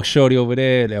I of- fuck Shorty over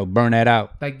there. They'll burn that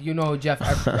out. like you know who Jeff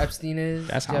Epstein is.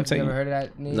 That's how Jeff, I'm saying. You ever heard of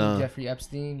that name? Nah. Jeffrey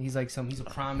Epstein. He's like he's a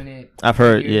prominent. I've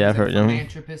heard. figure. Yeah, He's I've heard. a Mhm.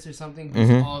 philanthropist or something. Who's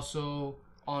Mhm. also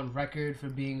on record for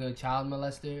being a child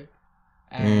molester,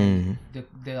 and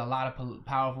a lot of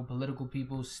powerful political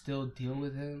people still deal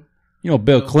with him. You know,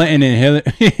 Bill Clinton and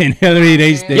Hillary,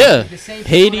 they Yeah. The same people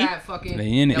Haiti. that fucking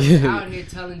They in it. that was out here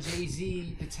telling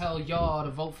Jay-Z to tell y'all to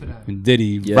vote for them.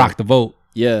 Diddy Yeah. rock the vote.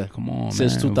 Yeah. Come on,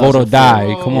 Since man. 2004. Vote or die.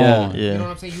 Bro, Come Yeah. on. Yeah. You know what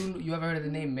I'm saying? You ever heard of the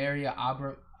name Maria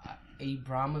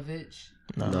Abramovich?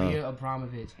 No. Maria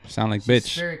Abramovich. Sound like She's a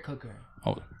bitch. spirit cooker.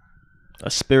 Oh, A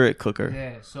spirit cooker.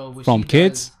 Yeah. So what From she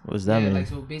kids? does- What does that yeah, mean? like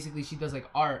so basically she does like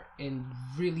art and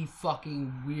really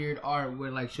fucking weird art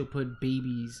where like she'll put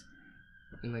babies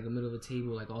in like the middle of a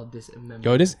table like all dismembered.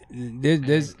 yo, this.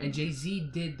 And Jay-Z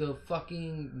did the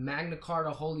fucking Magna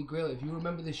Carta Holy Grail. If you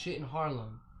remember the shit in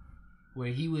Harlem, where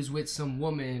he was with some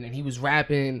woman and he was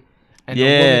rapping, and the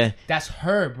Yeah. woman, that's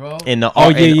her, bro. In the Oh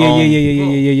art. yeah, in, yeah, yeah, yeah, yeah,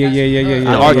 Bro, yeah, yeah, yeah, that's yeah, yeah, her. yeah, The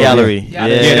yeah. art yeah, gallery. Yeah,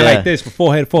 Yeah, Yeah, they're like this,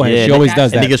 forehead. Yeah, She always like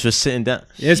does that. that. Niggas was sitting down.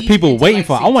 There's She's people into, waiting like,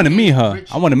 for. I want to meet her.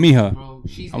 satanic I want to meet her. Bro,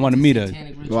 she's I wanna into meet her. satanic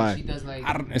rituals. Why? She does like,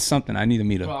 I don't. It's something. I need to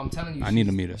meet her. bro, I'm telling you, I need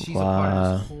to she's- meet her. She's a part of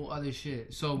Wow. this whole other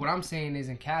shit. So what I'm saying is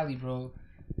in Cali, bro,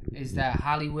 is that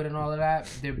Hollywood and all of that,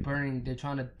 they're burning. They're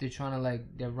trying to like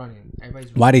they're running.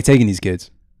 Everybody's Why they taking these kids?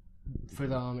 for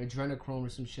the adrenochrome or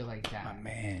some shit like that.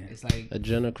 Man. It's like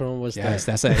Adrenochrome, what's Yes,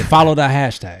 that? that's it. Follow that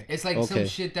hashtag. it's like some Okay.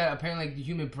 shit that apparently like the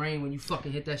human brain when you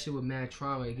fucking hit that shit with mad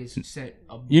trauma, it gets sent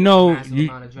a You know, massive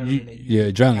amount of adrenaline that yeah,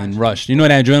 adrenaline gotcha. rush. You know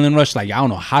that adrenaline rush? Like I don't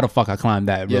know how the fuck I climbed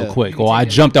that real Yeah. quick, You can or I take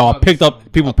it jumped in out, I drugs. picked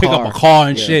up people A pick up car. a car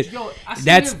and Yeah. shit. Yo, I seen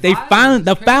That's it they violent. found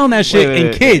It's that crazy. shit Wait, in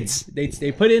wait. kids.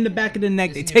 They put it in the back of the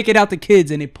neck. They take it out the kids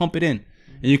and they pump it in,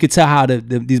 and you can tell how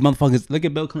these motherfuckers look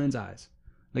at Bill Clinton's eyes,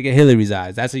 look at Hillary's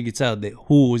eyes. That's how you can tell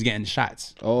who was getting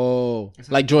shots. Oh,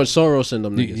 like George Soros and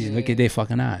them You niggas. look at their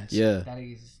fucking eyes. Yeah. That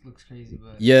nigga just looks crazy,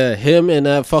 but Yeah, him and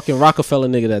that fucking Rockefeller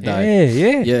nigga that died.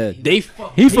 yeah. Yeah, they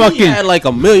He fucking had like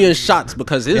 1,000,000 shots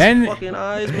because his And- fucking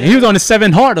eyes. Man. He was on the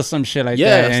 7 Heart or some shit like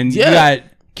Yeah, that, and yeah. you got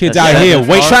kids That's out seven here Heart.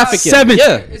 wait Trafficking. 7.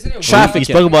 Yeah, isn't it Trafficking. We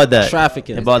spoke about that.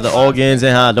 Trafficking. About the organs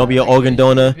and how don't be an organ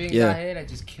donor. Yeah.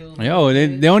 Yo, they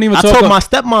don't even I talk told about. my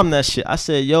stepmom that shit. I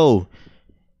said, yo,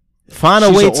 find a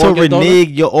She's way an to organ donor? renege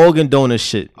your organ donor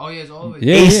shit. Oh yeah, it's always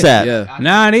Yeah, ASAP. Yeah,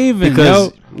 Not even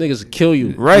Because- yo. niggas will kill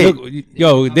you. Right. Look,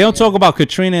 yo, they don't talk about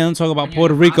Katrina. They don't talk about When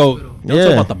Puerto you're in the Rico. hospital. They don't talk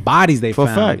Yeah. about the bodies they For a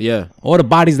found. fact. Yeah, All the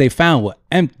bodies they found were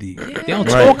empty. They don't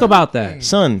Right. talk about that.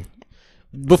 Son,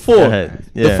 before go ahead.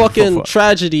 the Yeah, fucking before-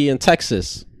 tragedy in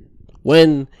Texas,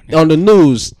 when on the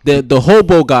news the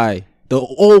hobo guy, the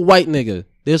old white nigga,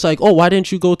 there's like, oh, why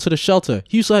didn't you go to the shelter?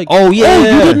 He's like, Oh, yeah.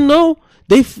 you didn't know?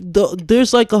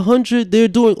 There's like 100. They're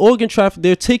doing organ traffic.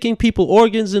 They're taking people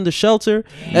organs in the shelter,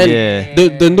 and Yeah.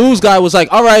 the news guy was like,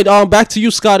 all right, back to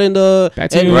you, Scott, and Back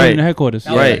to and you Right. in the headquarters.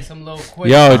 That was Right. like some little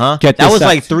quick. Yo, Uh-huh. get That this was out.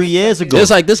 like 3 years ago. it's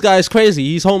like this guy is crazy.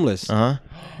 He's homeless. Uh-huh.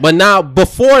 But now,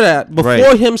 before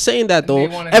Right. him saying that though, They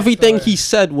wanted to everything start- he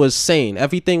said was sane.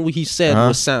 Everything he said Uh-huh.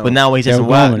 was sound. But now when he says They're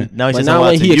wild, wrong. now he But says now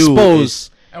wild when to he you, exposed,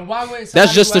 And why wouldn't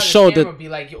That's just to show that that. be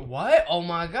like, what? Oh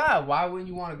my god, why wouldn't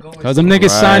you want to go? Because them niggas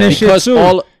signing shit Because too.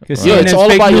 all, Cause yo, it's CNN's all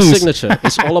fake about your news. signature.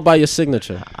 It's all about your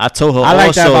signature. I told her I like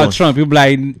also, that about Trump. People be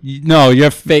like, no, you're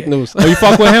Fake news. Oh, you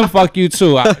fuck with him, fuck you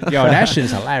too. Yo, that shit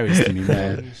is hilarious to me,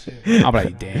 man. I'm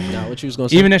like, damn. Nah, what you was gonna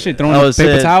say? Even that shit throwing I the was paper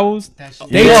saying- towels. That shit-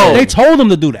 They told them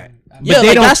to do that. But yeah, they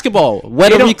like don't. basketball. Puerto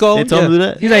they don't- Rico. They told yeah. me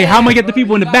that. He's like, how am I get the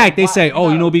people in the You back? They gotta say, watch- oh,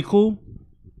 you you know, gotta- be cool.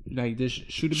 Like, just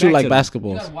shoot it Shoot back like to them.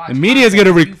 basketball. You gotta watch The media's content,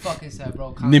 gonna like you fucking said, bro.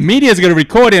 The Content. media's gonna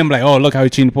record him like, oh, look how he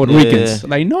cheating Puerto Yeah. Ricans.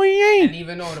 Like, no, he And ain't.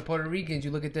 even though the Puerto Ricans,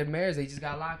 you look at their mayors, they just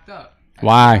got locked up.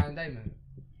 Why? Indictment.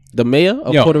 The mayor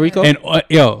of Yo, Puerto Rico. And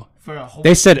yo, For a whole,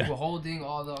 They said- for holding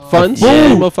all the Funds? food. Yeah,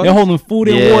 They're motherfuckers. holding food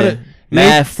and Yeah. water.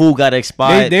 Mad food got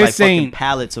expired. they're like saying- fucking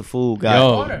pallets of food got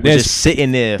Yo, was there's- just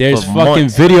sitting there. There's for fucking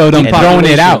months. video of them And throwing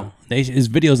it population. out. There's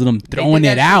videos of them They throwing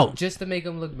did it that shit out. just to make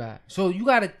them look bad. So you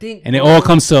gotta think. And it bro. all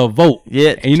comes to a vote.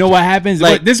 Yeah. And you know what happens?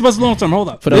 Like- Like, this was long term. Hold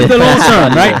up. For This is the- the long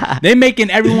term, right? They making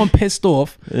everyone pissed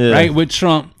off, Yeah. right, with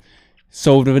Trump.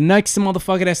 So the next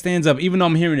motherfucker that stands up, even though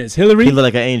I'm hearing this, Hillary, He look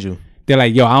like an angel. they're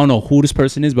like, yo, I don't know who this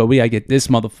person is, but we gotta get this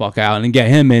motherfucker out and get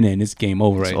him in, and it's game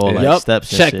over right all there. like- Yup. steps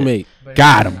and shit. Checkmate. But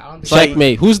Got him. I don't think-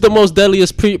 Checkmate. Who's the most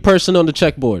deadliest person on the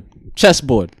chessboard?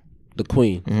 The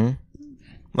queen.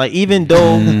 Like even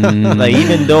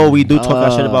though, we do talk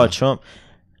our shit about Trump,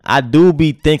 I do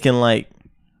be thinking like,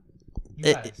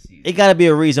 You gotta see it gotta be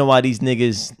a reason why these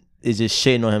niggas is just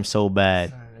shitting on him so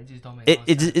bad. They just don't make no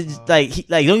sense, It's bro.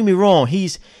 like don't get me wrong,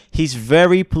 he's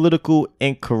very political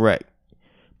incorrect.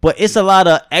 But it's a lot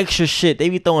of extra shit. They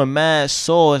be throwing mad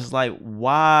sauce. Like,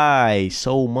 why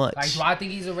so much? Like, do I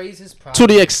think he's a racist? To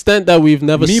Probably. the extent that we've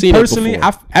never Me seen personally, it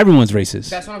before. everyone's racist.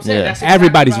 That's what I'm saying. Yeah. That's exactly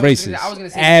Everybody's what I was racist. gonna say. I was gonna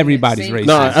say Everybody's same- racist.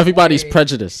 No, same everybody's way-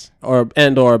 prejudiced or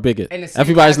a bigot. in the same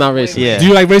Everybody's not type of way. racist. Yeah. Do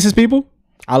you like racist people?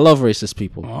 I love racist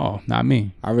people. Oh, not me.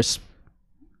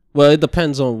 Well, it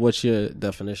depends on what your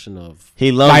definition of.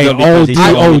 He loves Like them because he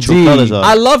OD. knows the true colors of.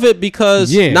 I love it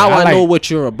because Yeah, now I I know like- what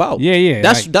you're about. Yeah, yeah.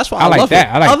 That's like- that's why I I, like love that.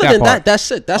 it. I like Other that than part. that,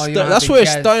 that's it. That's Oh, you don't have that's to where guess-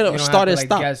 it's you don't have start to, and like,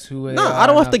 stop. guess who they No, are, I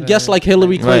don't have to nothing. guess like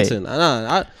Hillary Right. Clinton.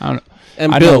 Nah, I don't,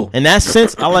 and I Bill. know. In that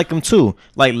sense, I like him too.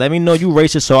 Like, let me know you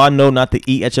racist so I know not to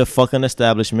eat at your fucking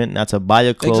establishment, not to buy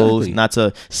your clothes, Exactly. not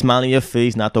to smile in your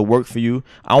face, not to work for you.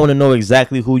 I want to know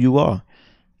exactly who you are.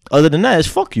 Other than that, it's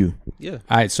fuck you. Yeah.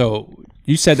 All right, so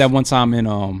you said that one time in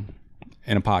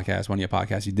a podcast, one of your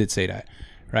podcasts, you did say that,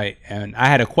 right? And I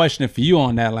had a question for you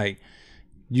on that. Like,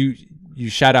 you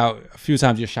shout out a few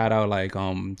times. You shout out like,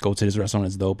 go to this restaurant,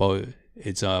 it's dope. Or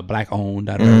it's black owned.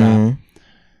 Da, da, da, da.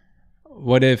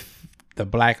 What if the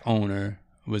black owner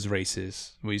was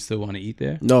racist? Would you still want to eat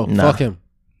there? No, Nah. fuck him.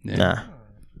 Yeah.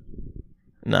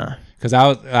 Nah. Because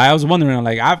I was wondering,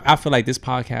 like, I feel like this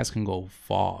podcast can go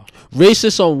far.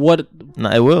 Racist on what?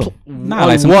 Nah, it will. Nah, On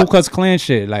like some what? Ku Klux Klan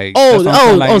shit. Like, Oh, that's what I'm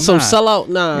saying, like, on some nah. sellout.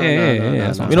 Nah, Yeah, nah, yeah, nah, yeah, nah,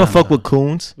 that's nah, what We I'm don't fuck with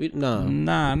coons. nah.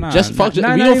 Nah. Just fuck. Nah, We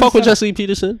not don't even fuck with so. Jesse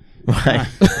Peterson. Right.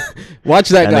 Watch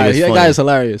that That guy. nigga's That funny. guy is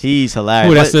hilarious. He's hilarious.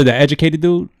 Who, that's But- the educated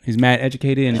dude? He's mad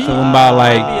educated and talking about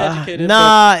like. educated,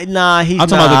 nah, he's I'm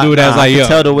talking about the dude that's nah, like, I can yo,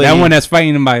 tell the way that he- one that's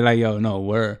fighting him by like, yo, no,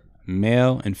 we're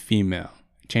male and female.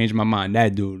 Changed my mind.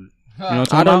 That dude. You know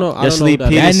what I'm I don't talking know. about? I don't Jesse know Lee who that is.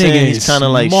 That Peterson, nigga he's is kind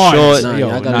of like smart. short. Nah, Yo,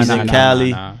 I gotta He's see in that.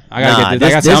 Cali. I gotta get this. I this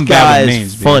gotta say I'm guy bad with is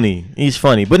names. B. funny. He's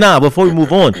funny. But nah, before we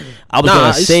move on, I was Nah,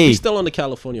 gonna he's say. still on the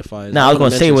California fires. Nah, I was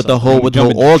gonna say with the whole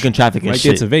Jumping organ trafficking right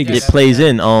there shit. to Vegas. It plays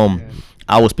in.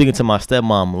 I was speaking to my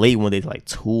stepmom late one day, like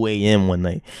 2 a.m. one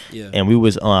night, Yeah. and we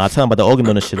was I told him about the organ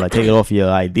donor shit. Like, take it off your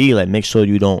ID. Like, make sure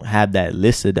you don't have that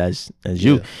listed as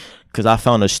you, Yeah. because I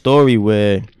found a story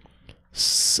where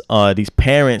these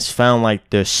parents found like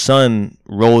their son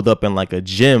rolled up in like a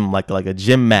gym, like a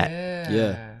gym mat.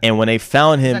 Yeah. And when they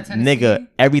found him, Is that Tennessee? nigga,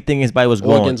 everything in his body was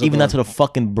gone, Organs are even gone. down to the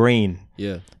fucking brain.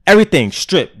 Yeah. Everything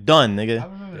stripped, done, nigga. I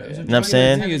remember that. You know what I'm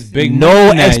saying? That nigga's big No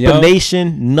on that, yo.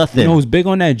 explanation, nothing. You know who's big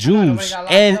on that Jews?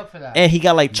 And he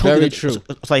got like choked. Very in- true.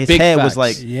 It's like his Big head was facts.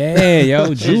 like, Yeah,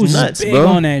 yo, Jews nuts, is big bro.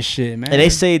 on that shit, man. and they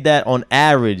say that on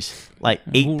average, like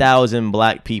 8,000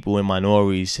 black people and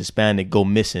minorities, Hispanic, go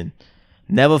missing,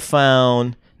 never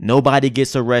found. Nobody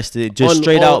gets arrested. Just On-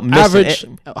 straight on out missing. average.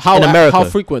 How in America. How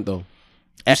frequent though?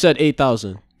 You said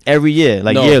 8,000. Every year,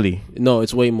 like No. yearly. No,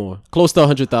 it's way more. Close to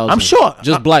 100,000. I'm sure.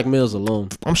 Just black males alone.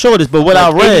 I'm sure this, but what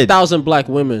Like I read, 80,000 black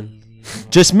women.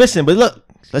 just missing. But look,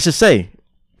 let's just say,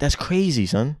 that's crazy,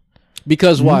 son.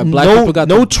 Because why? Black no, people got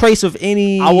no the, trace of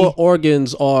any. our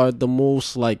organs are the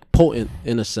most like potent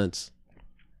in a sense.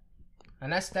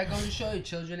 And that goes to show you,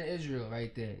 children of Israel,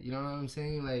 right there. You know what I'm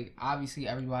saying? Like, obviously,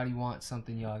 everybody wants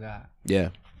something y'all got. Yeah.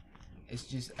 It's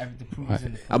just the proof is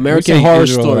in the pudding. American saying Horror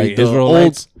Israel, Story. like the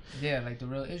Israelites? Yeah, like the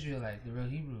real Israelites, the real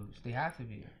Hebrews. They have to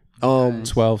be.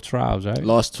 12 tribes, right?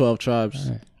 lost 12 tribes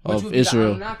Which of would be Israel.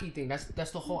 the Anunnaki thing.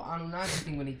 That's the whole Anunnaki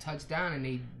thing when they touched down and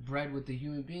they bred with the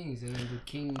human beings and then the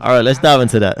king. All right, let's dive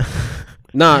into that.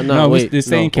 Nah, No, wait. this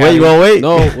ain't Where you Cali. gonna wait?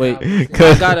 No, wait.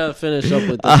 I gotta finish up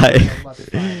with this.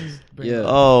 Alright. Yeah.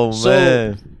 Oh So,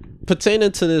 man.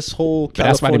 Pertaining to this whole But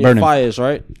that's why they California burn 'em. fires,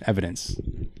 right? Evidence.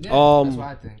 Yeah, Um, that's what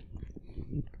I think.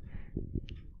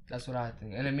 That's what I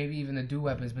think. And then maybe even the do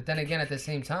weapons. But then again, at the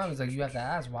same time, it's like you have to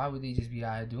ask, why would they just be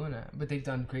out here doing that? But they've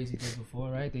done crazy things before,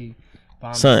 right? They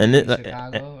bombed Son, and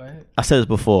Chicago, right? I said this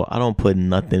before. I don't put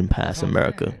nothing past That's what I'm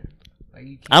America. saying. Like,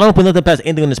 you I don't put nothing past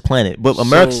anything on this planet. But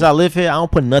America, since I live here, I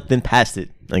don't put nothing past it.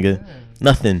 Nigga.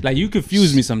 Nothing. Like, you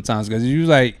confuse me sometimes because you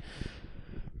like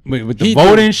with the He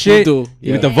voting do. shit. He do.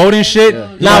 Yeah. With the voting shit.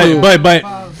 Yeah. But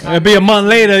it'll be a month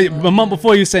later, a month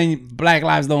before you saying Black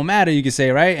Lives don't matter. You can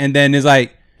say, right, and then it's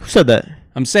like Who said that?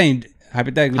 I'm saying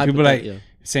hypothetically, people like Yeah.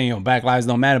 saying, yo, Black Lives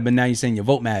don't matter, but now you're saying your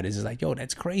vote matters. It's like, yo,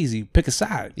 that's crazy. Pick a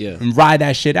side. Yeah. And ride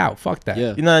that shit out. Fuck that.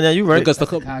 Yeah. You know, you right. Because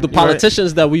the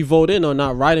politicians that we vote in are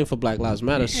not writing for Black Lives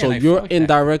Matter. Yeah, So like, you're fuck that.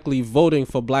 indirectly voting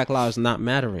for Black Lives not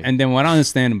mattering. And then what I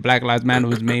understand, Black Lives Matter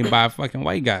was made by a fucking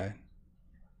white guy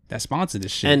that sponsored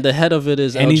this shit. And the head of it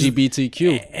is And he's-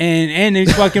 LGBTQ. and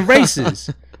he's fucking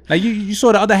racist. Like you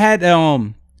saw the other hat,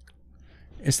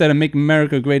 instead of make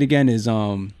America great again is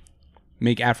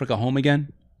make Africa home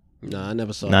again. Nah, I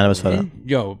never saw Nah, I that. never saw that.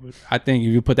 Yo, I think if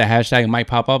you put that hashtag, it might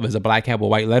pop up as a black hat with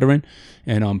white lettering,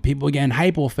 and people getting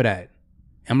hype off for that.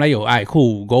 I'm like, yo, all right,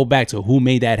 cool. Go back to who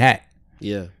made that hat.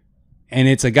 Yeah. And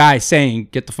it's a guy saying,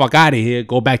 get the fuck out of here,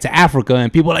 go back to Africa.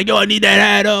 And people are like, yo, I need that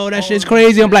hat. Oh, that shit's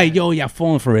crazy. I'm like, yo, y'all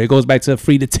falling for it. It goes back to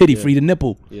free the titty, free the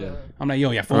nipple. Yeah. I'm like,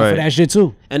 yo, y'all falling Right. for that shit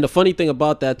too. And the funny thing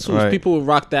about that too Right. is people will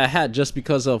rock that hat just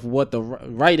because of what the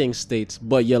writing states,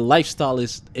 but your lifestyle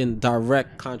is in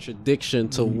direct contradiction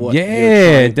to what. you're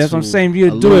Yeah, trying that's what I'm to saying. You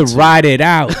do allude it, to. ride it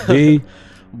out, B.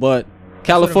 But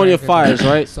California fires,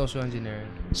 right? Social engineering.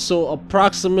 So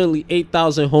approximately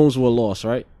 8,000 homes were lost,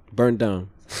 right? Burned down.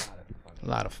 A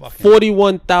lot of fucking.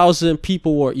 41,000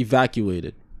 people were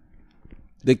evacuated.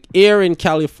 The air in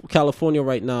California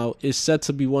right now is said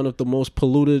to be one of the most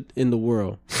polluted in the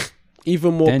world.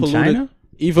 Even more Than polluted. China?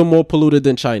 Even more polluted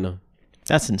than China.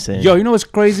 That's insane. Yo, you know what's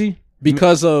crazy?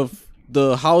 Because of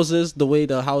the houses, the way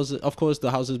the houses, of course, the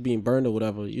houses being burned or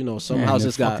whatever. You know, some Man,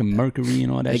 houses the got fucking mercury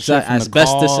and all that exact shit. From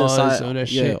asbestos the cars, inside. all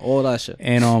that Yeah, shit. all that shit.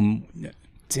 And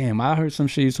damn, I heard some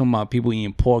shit you talking about people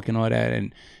eating pork and all that.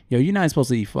 And yo, you're not supposed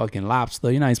to eat fucking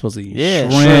lobster. You're not supposed to eat Yeah,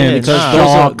 shrimp. shrimp, Because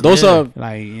nah. those are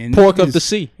like and pork of niggas- the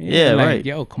sea. Yeah, like, right.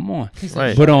 Yo, come on.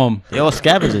 Right. But They all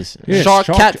scavengers. yeah, Shark,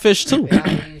 catfish too.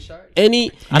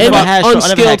 Any I never had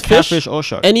unskilled fish, catfish or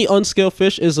shark. any unskilled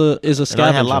fish is a I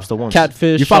scavenger. had lobster once.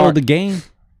 Catfish. You follow shark, the game,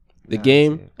 the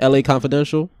game. L.A.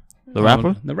 Confidential. The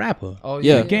rapper? the rapper. Oh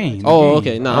Yeah. The game. Oh, the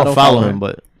okay. game. Nah, I don't follow him,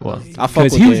 but well, I fuck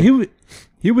Because with him.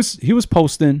 he was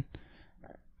posting.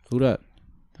 Who that?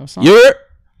 That was something.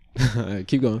 Yeah.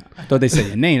 Keep going. I thought they said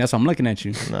your name. That's why I'm looking at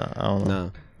you. nah, I don't know. Nah.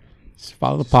 Just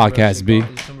follow the podcast, B.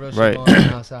 Right.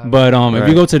 But if Right.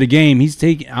 you go to the game, he's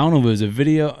taking. I don't know if it was a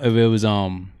video, if it was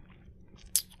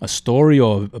a story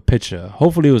or a picture.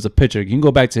 Hopefully it was a picture. You can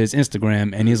go back to his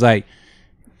Instagram and he's like,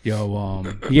 yo,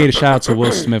 he gave a shout out to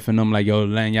Will Smith and I'm like, yo,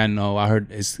 letting y'all know I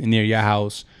heard it's near your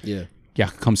house. Yeah. Y'all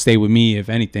can come stay with me if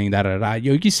anything. Da da da.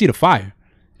 Yo, you can see the fire.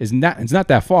 It's not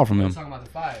that far from him Talking about the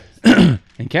fires.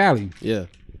 in Cali, Yeah.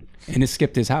 and it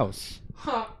skipped his house.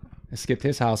 It skipped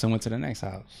his house and went to the next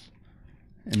house.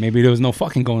 And maybe there was no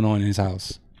fucking going on in his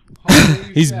house.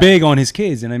 He's big on his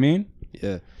kids, you know what I mean?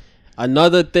 Yeah.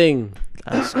 Another thing.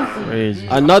 That's crazy.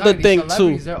 Another These thing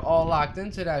celebrities, too. They're all locked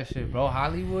into that shit, bro.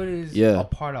 Hollywood is Yeah. a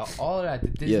part of all of that. The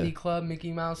Disney Yeah. Club,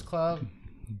 Mickey Mouse Club.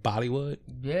 Bollywood.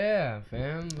 Yeah,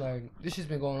 fam. Like this shit's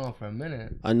been going on for a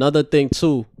minute. Another thing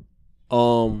too.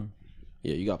 Yeah,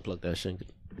 you gotta plug that shit.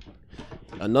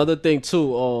 Another thing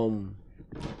too.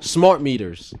 Smart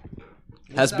meters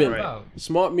has that been about?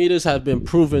 smart meters have been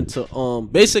proven to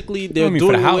basically they're You mean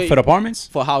doing for the house, away for the apartments?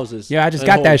 for houses. Yeah, I just and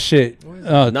got that homes. shit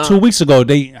Nah. 2 weeks ago.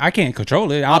 I can't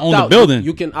control it. I Opt own the out. building.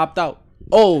 You can opt out.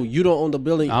 Oh, you don't own the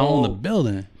building. I own the Oh.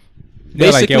 building. They're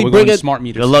like, Basically, yeah, we're bring going it- smart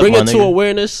meters. Good luck, Bring my it to nigga.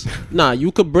 awareness. Nah,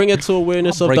 you could bring it to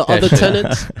awareness I'll of the break that other shit.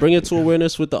 tenants. Bring it to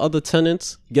awareness with the other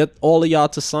tenants. Get all of y'all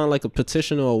to sign like a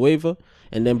petition or a waiver,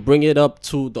 and then bring it up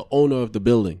to the owner of the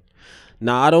building.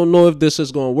 Now, I don't know if this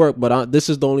is going to work, but this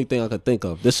is the only thing I could think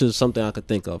of. This is something I could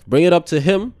think of. Bring it up to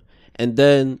him, and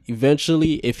then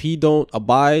eventually, if he don't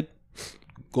abide,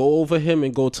 go over him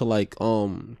and go to like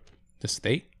The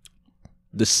state?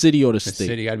 the city or the The state.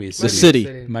 city. Gotta be a The city. city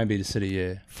It might be the city,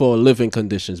 yeah. for living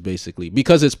conditions, basically,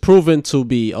 because it's proven to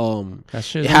be That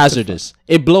shit is hazardous.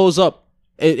 It blows up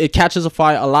it catches a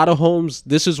fire. A lot of homes.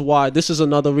 This is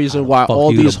another reason why Fuck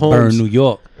all you these to burn homes. New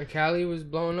York. But Cali was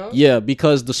blown up. Yeah,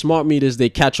 because the smart meters, they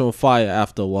catch on fire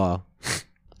after a while,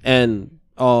 and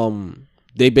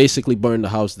they basically burn the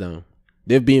house down.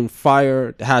 They've been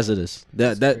fire hazardous.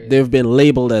 That crazy. they've been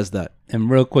labeled as that. And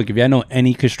real quick, if y'all know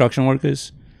any construction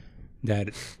workers that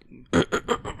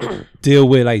deal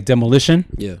with like demolition,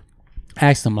 Yeah.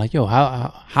 ask them like, yo,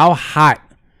 how hot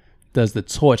does the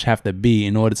torch have to be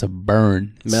in order to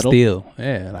burn Metal? steel?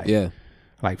 Yeah, Yeah.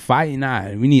 like fire.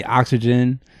 Nah, we need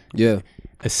oxygen, Yeah.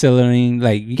 acetylene.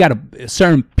 Like you got a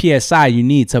certain psi you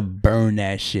need to burn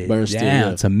that shit Burn steel, down,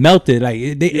 yeah. to melt it.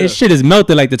 Like this shit is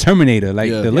melted like the Terminator,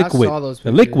 like Yeah. the Yeah, I liquid, saw those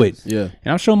the liquid. pictures. Yeah.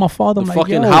 And I'm showing my father, I'm The like,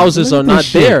 fucking yo, houses look are at not this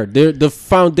shit. there. The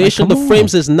foundation, Like, the come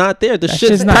frames on. is not there. The That shit's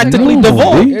shit's not practically normal,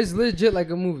 devolved. B. It's legit like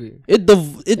a movie.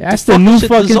 That's the new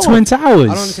fucking Twin Towers.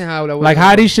 I don't understand how that was Like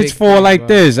how these shits fall like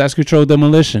this. That's controlled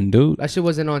demolition, dude. That shit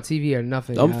wasn't on TV or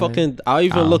nothing. I'm man. fucking. I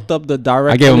even looked up the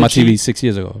direct. I gave him my energy- TV 6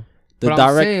 years ago. The But I'm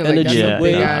direct saying, like, energy. that's a Yeah,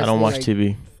 big nah, ass I don't thing, watch like-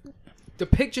 TV. The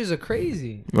pictures are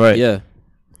crazy. Right. Yeah.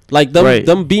 Like them, Right.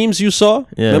 them beams you saw.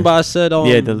 Yeah. Remember I said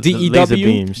Yeah, the laser DEW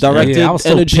beams. directed Yeah, I was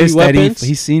so energy pissed weapons. that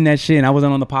he seen that shit and I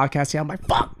wasn't on the podcast. Yeah, I'm like,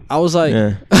 fuck. I was like,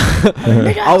 Yeah.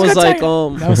 I was like,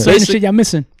 that was certain basic- shit y'all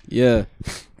missing. yeah,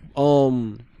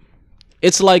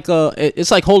 it's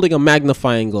like holding a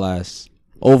magnifying glass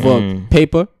over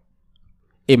paper.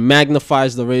 It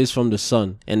magnifies the rays from the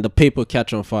sun, and the paper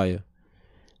catch on fire.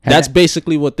 That's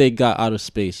basically what they got out of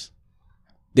space.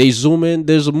 They zoom in.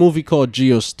 There's a movie called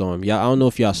Geostorm. Yeah, I don't know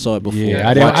if y'all saw it before. Yeah, Yeah,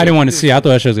 I watch didn't it. want to see it. I thought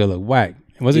that shit was gonna look whack.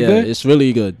 Was it yeah, good? it's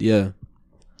really good. Yeah,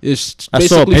 it's I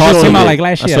saw basically parts just of came out it. like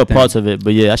last year, I saw I think. parts of it,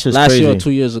 but yeah, that's just last crazy. year or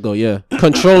 2 years ago. Yeah,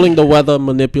 controlling the weather,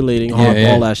 manipulating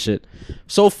all that shit.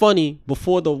 So funny.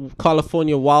 Before the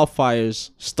California wildfires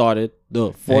started,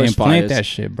 the They forest implant fires, that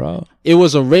shit, bro. it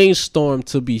was a rainstorm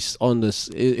to be on this.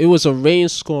 It was a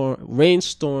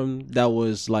rainstorm that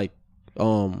was like,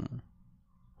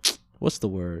 what's the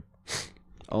word?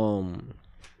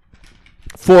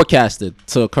 Forecasted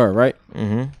to occur, right?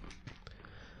 Mm-hmm.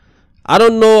 I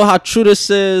don't know how true this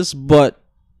is, but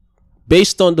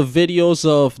based on the videos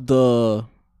of the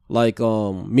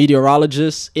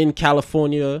meteorologists in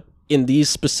California in these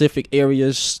specific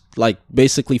areas, like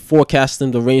basically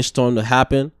forecasting the rainstorm to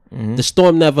happen, the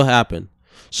storm never happened.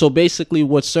 So basically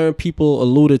what certain people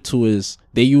alluded to is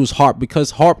they use HARP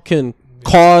because HARP can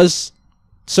cause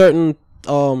certain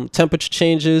temperature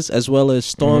changes as well as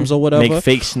storms or whatever, Make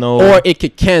fake snow. or it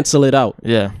could cancel it out.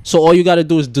 Yeah. So all you got to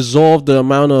do is dissolve the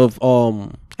amount of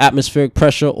atmospheric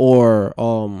pressure or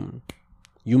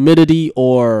humidity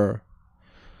or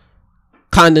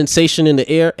condensation in the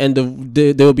air, and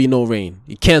there will be no rain.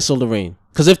 You cancel the rain.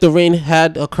 Because if the rain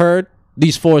had occurred,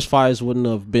 these forest fires wouldn't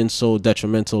have been so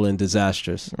detrimental and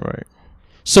disastrous. Right.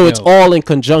 So it's Yo. all in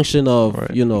conjunction of,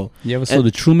 Right. you know, You ever saw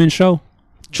the Truman Show?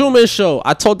 Truman Show.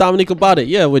 I told Dominique about it.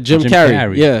 Yeah, with Jim Jim Carrey.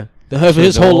 Carrey. Yeah.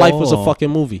 His whole life was a Oh. fucking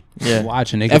movie. Yeah.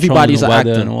 Watching they Everybody's controlling the an weather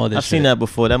actor. and all this I've shit. seen that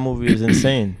before. That movie is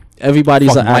insane. Everybody's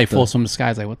Fucking an light actor. falls from the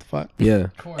skies. Like, what the fuck? Yeah.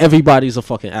 Everybody's a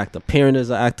fucking actor. Parent is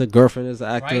an actor. Girlfriend is an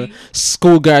actor. Right.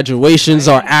 School graduations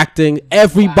are acting.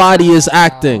 Everybody is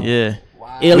acting. Yeah.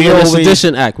 Alien We always-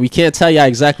 Sedition Act. We can't tell you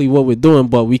exactly what we're doing,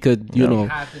 but we could, you know,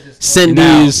 send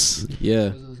Now. these. Yeah.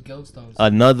 Those Guildstones.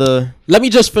 Another. Let me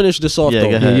just finish this off, Yeah, though.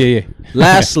 go ahead. Yeah.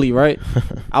 Lastly, right,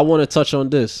 I want to touch on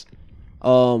this.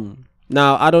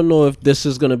 Now I don't know if this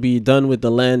is gonna be done with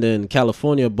the land in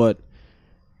California, but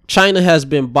China has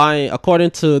been buying,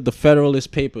 according to the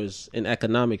Federalist Papers in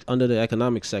economics, under the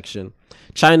economic section,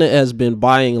 China has been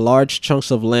buying large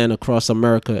chunks of land across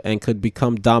America and could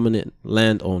become dominant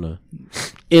landowner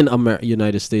in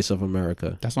United States of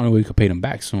America. That's the only way we could pay them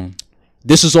back soon.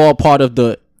 This is all part of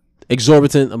the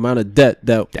exorbitant amount of debt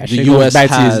that That the shit U.S. goes back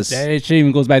to has. that shit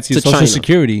even goes back to your to social China.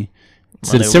 security,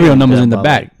 to the Money serial we numbers got in the about,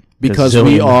 back. like, Because gazillion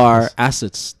we dollars. are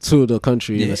assets to the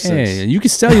country in a Yeah, sense. you can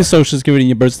sell your social security and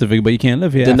your birth certificate, but you can't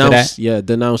live here Denounce, after that.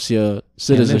 denounce your Can't live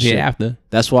citizenship. here after.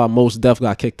 That's why Mos Def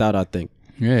got kicked out, I think.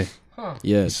 Yeah, Huh.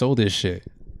 Yeah, he sold this shit.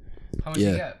 How much Yeah.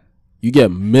 you get? you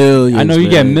get millions. I know you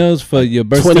get man. mills for your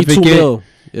birth 22 certificate, mil.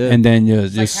 Yeah. and then your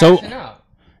It's like so cashing out.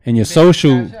 and your They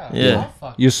social cash out. Yeah. Oh,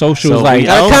 fuck. your social So is like we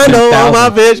I out. kind of want 10,000. my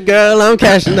bitch, girl. I'm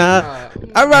cashing out.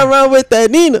 I run around with that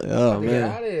Nina. Oh Get man.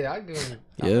 out of here. I go.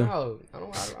 Yeah. Yeah.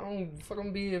 I don't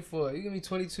fucking be here for. You give me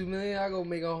 22 million. I go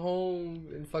make a home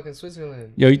in fucking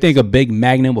Switzerland. Yo, you think a big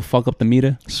magnet will fuck up the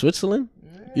meter? Switzerland?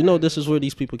 You know this is where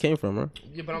these people came from, right?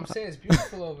 Yeah, but I'm saying it's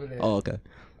beautiful over there. Oh, okay.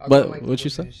 I but go, like, what you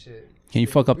look say? at this shit. Can you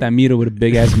fuck up that meter with a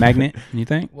big ass magnet? You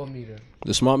think? What meter?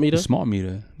 The smart meter. The smart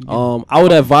meter. I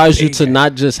would advise you to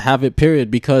not just have it. Period.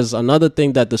 Because another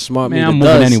thing that the smart Man, meter I'm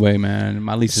moving does. anyway, man.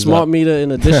 My lease is Smart up. meter,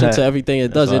 in addition to everything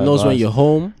it does, That's it all knows when advice. you're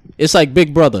home. It's like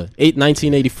Big Brother,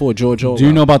 1984, George Orwell. Do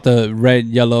you know about the red,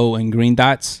 yellow, and green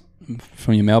dots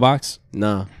from your mailbox?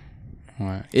 Nah. All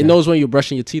right. It knows when you're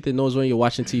brushing your teeth. It knows when you're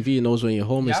watching TV. It knows when you're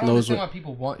home. Yeah, I It don't knows understand when why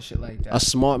people want shit like that. a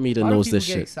smart meter Why do knows people this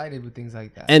get shit. excited with things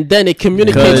like that? And then it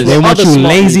communicates Because with They want other you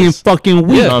smart lazy and meters. fucking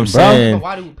weak, You know what I'm bro. saying? But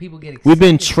why do people get excited? We've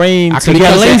been trained I to could think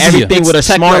get that lazier. everything with a It's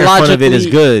smart in front of it is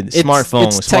good. technologically- Smartphone,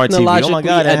 it's smart TV. Oh my technologically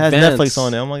god, it has advanced. Netflix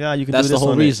on it. Oh my god, you can That's do the this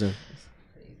whole on reason.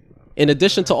 In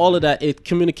addition to all of that, it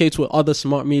communicates with other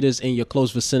smart meters in your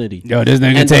close vicinity. Yo, this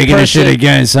nigga And the taking this shit person-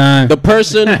 again, son.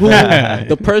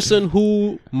 The person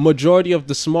who majority of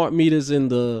the smart meters in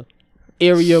the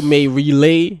area may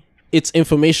relay its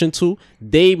information to,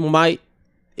 they might.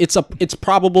 It's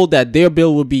probable that their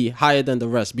bill will be higher than the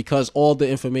rest because all the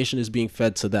information is being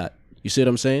fed to that. You see what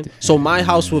I'm saying? So my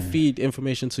house will feed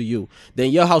information to you. Then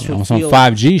your house On would some feel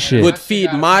 5G shit. would That shit feed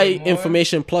gotta my pay more.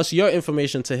 information plus your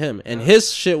information to him, and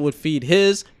his shit would feed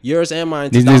yours and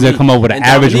mine. To These niggas that Dominique. come up with an And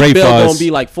average Dominique rate bill for us. gonna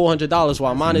be like $400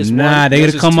 while mine is Nah, one. they yours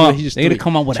gotta is come two, up. his They gotta three.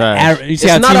 come up with an Trash. average. You see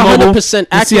It's how not T-Mobile- 100%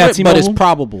 you see how accurate, but it's T-Mobile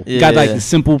probable. Yeah. got like a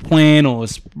simple plan or a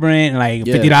Sprint, like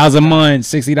Yeah. $50 a month,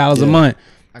 $60 a Yeah. month.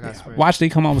 I got Sprint. Watch they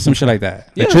come out with some shit like that.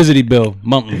 Electricity bill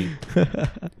monthly.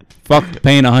 Fuck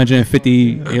paying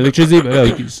 150 electricity. Yo,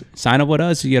 you can sign up with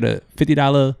us. You get a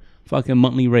 $50 fucking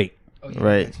monthly rate. Oh, yeah,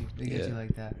 Right. They get you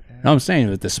like that. Yeah. No, I'm saying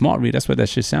with the smart rate, that's what that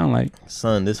shit sound like.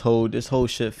 Son, this whole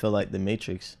shit feel like the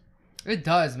Matrix. It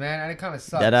does, man, and it kind of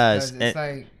sucks. That ass. because It's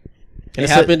And- like It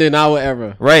happened in our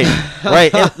era. Right,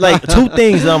 right. And, like two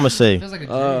things I'm gonna say. it feels like a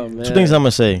dream. Oh man, Two things I'm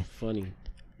gonna say. funny.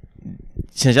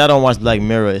 Since y'all don't watch Black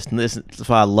Mirror, that's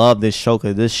why I love this show.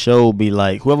 Cause this show be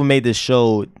like whoever made this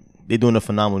show, they're doing a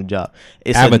phenomenal job.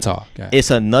 It's Avatar.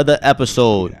 It's another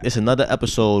episode. It's another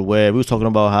episode where we was talking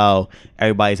about how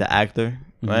everybody's an actor,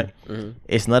 right?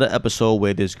 It's another episode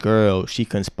where this girl, she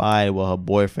conspired with her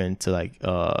boyfriend to like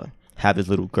have this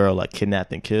little girl like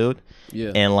kidnapped and killed,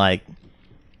 Yeah. and like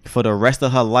for the rest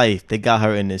of her life, they got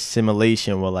her in this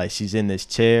simulation where like she's in this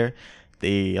chair.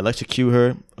 They electrocute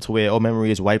her to where all memory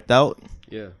is wiped out.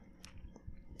 Yeah.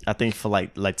 I think for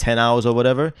like 10 hours or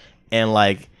whatever, and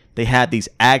like they had these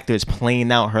actors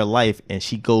playing out her life, and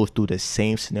she goes through the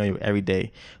same scenario every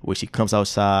day where she comes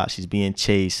outside, she's being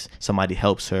chased, somebody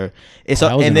helps her. It's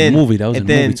That was and in a then, movie. That was and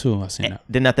in a then- movie too. I seen that.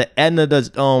 Then at the end of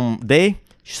the day,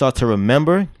 she starts to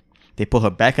remember. They put her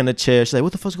back in the chair. She's like,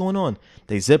 "What the fuck's going on?"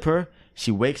 They zip her. She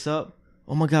wakes up.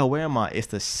 Oh my god, where am I? It's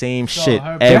the same So shit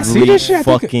her- Y'all see every this shit? I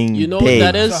think- fucking You know what day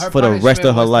that is? So her for the rest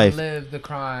of punishment her was to life. live the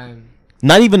crime.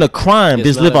 Not even a crime. It's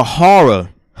Just live a not. horror.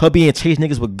 Her being chased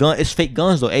niggas with guns. It's fake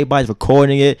guns though. Everybody's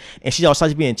recording it, and she's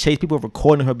outside being chased. People are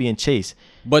recording her being chased.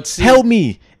 But see, Help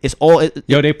me! It's all.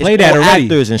 Yo, they it's played that all already.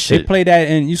 Actors and shit. They played that,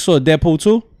 and you saw Deadpool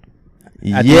 2?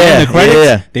 At the Yeah, end, the credits,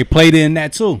 yeah, they played it in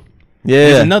that too.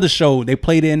 There's yeah. another show they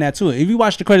played it in that too. If you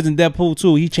watch the credits in Deadpool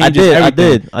 2, he changes I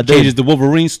everything. did. Changes the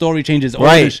Wolverine story, changes all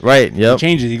Right, this. right. He Yep.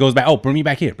 changes. He goes back. Oh, bring me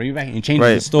back here. Bring me back here. And changes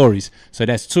Right. the stories. So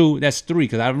that's two. That's three.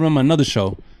 Because I remember another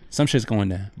show. Some shit's going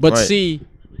down. But Right. see,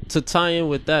 to tie in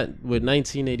with that, with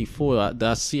 1984,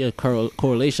 I see a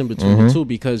correlation between the two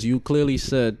because you clearly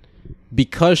said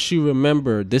because she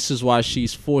remembered, this is why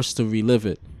she's forced to relive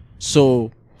it. So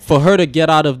for her to get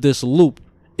out of this loop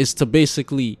is to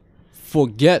basically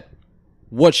forget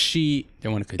what she They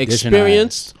want to condition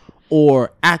experienced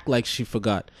or act like she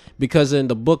forgot. Because in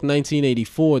the book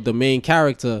 1984, the main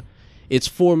character, it's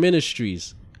 4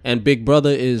 ministries. And Big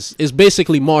Brother is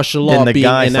basically martial law Then the being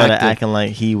guy started enacted. acting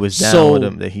like he was down So, with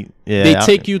him. That he, yeah. They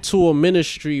take you to a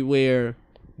ministry where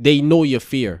they know your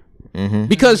fear. Mm-hmm.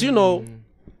 Because, you know,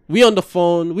 we on the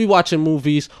phone, we watching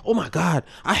movies. Oh my God,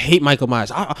 I hate Michael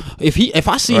Myers. If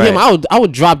I see him, Right. I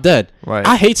would drop dead. Right.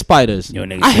 I hate spiders. Yo,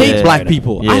 nigga, I hate yeah. black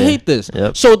people. I Yeah. hate this.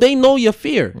 Yep. So they know your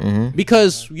fear Mm-hmm.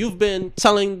 because you've been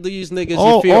telling these niggas your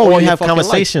Oh, fear. all we your have fucking life.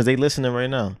 conversations. They listening right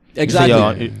now. Exactly.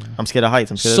 You say, Yo, I'm scared of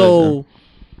heights. I'm scared of So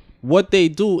what they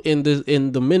do in this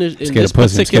Scared of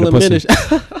pussy, I'm scared particular of pussy.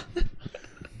 ministry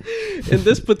in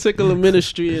this particular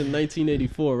ministry in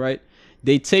 1984, right?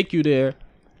 They take you there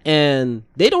and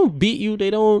they don't beat you.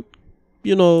 They don't,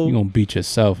 you know, You're going to beat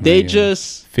yourself. they nigga.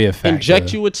 just Fear factor.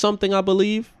 inject you with something, I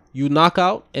believe. You knock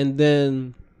out and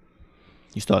then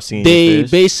you start seeing. they your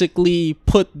fears. basically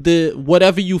put the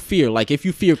whatever you fear. Like if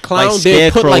you fear clown, Like they'll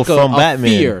put Scarecrow like from a Batman.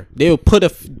 fear. They'll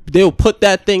put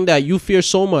that thing that you fear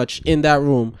so much in that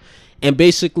room, and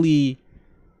basically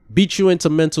beat you into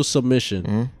mental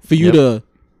submission for you Yep. to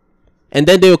And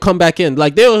then they'll come back in.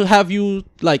 Like, they'll have you,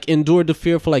 like, endure the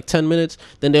fear for, like, 10 minutes.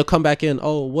 Then they'll come back in.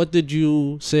 Oh, what did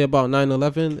you say about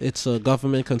 9/11? It's a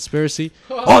government conspiracy.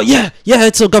 Oh, yeah,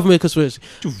 it's a government conspiracy.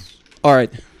 All right,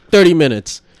 30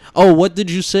 minutes. Oh, what did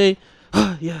you say?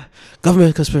 Yeah,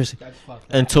 government conspiracy.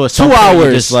 Until it's 2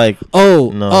 hours. Just like, Oh,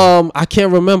 no. I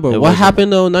can't remember. It What wasn't.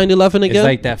 happened on 9/11 again? It's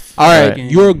like that. All right, fucking-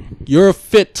 you're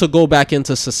fit to go back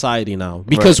into society now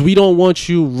because we don't want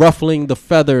you ruffling the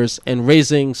feathers and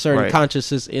raising certain Right.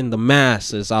 consciousness in the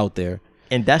masses out there.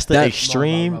 and that's the That-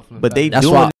 extreme, but they That's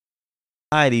doing why- it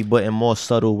in society, but in more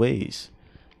subtle ways.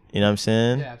 You know what I'm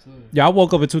saying? Yeah, absolutely. Yeah, I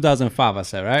woke up in 2005. I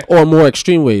said right. Or more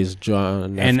extreme ways,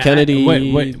 John F. And Kennedy,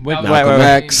 wait, Malcolm right.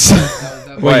 X.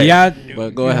 Wait, Right. yeah.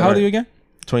 But go ahead. How old are you again?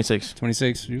 26.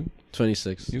 26. You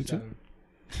 26. you too.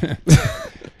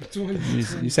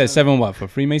 You said 7 what for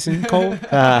Freemason code?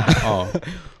 Oh,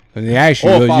 but they asked you.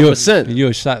 Or you 5%. you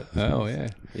a shot. Oh yeah.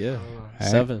 Yeah, Right.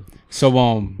 7. So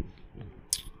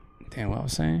damn, what I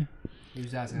was saying. He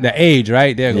was asking The age,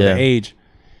 right? There, Yeah. the age.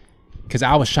 Because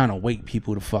I was trying to wake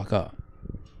people to fuck up.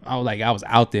 I was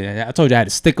out there. I told you I had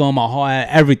a sticker on my heart,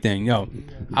 everything. Yo,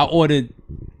 I ordered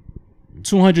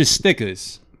 200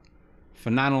 stickers for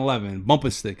 9/11,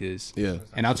 bumper stickers. Yeah.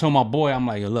 And I told my boy, I'm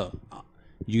like, look,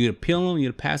 you either peel them, you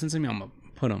either pass them to me, I'm gonna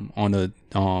put them on the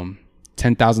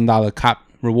 $10,000 cop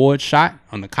reward shot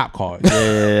on the cop card.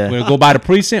 Yeah. We're gonna go by the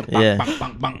precinct. Bang, Yeah. bang,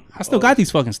 bang, bang. I still got these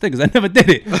fucking stickers. I never did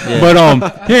it.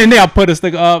 But here and there, I put a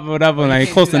sticker up, or whatever, like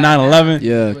close to 9/11.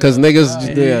 Yeah, because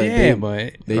niggas, Yeah,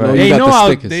 but they know you got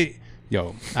the stickers. Yo,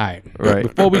 all right. Right.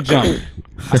 Before we jump,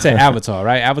 I said Avatar,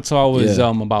 right? Avatar was Yeah.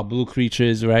 about blue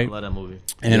creatures, right? I love that movie.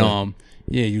 And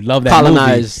yeah, you love that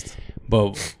colonized.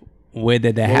 movie, but where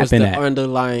did that What was happen the at?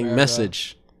 underlying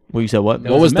message? Well, you said what?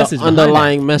 There What was was a the message behind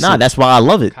underlying message? Nah, that's why I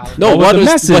love it. no. What was What the was?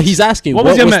 message? But he's asking. What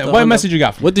was your the what message you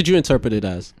got from? What did you interpret it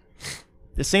as?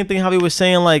 The same thing how he was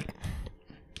saying, like,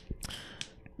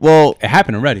 well, It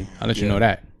happened already. I'll let you know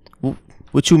that.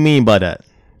 what you mean by that?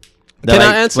 That, Can I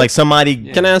like, answer? Like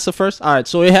somebody. Can I answer first? All right.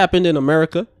 So it happened in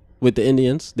America with the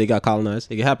Indians. They got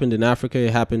colonized. It happened in Africa.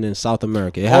 It happened in South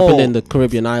America. It happened in the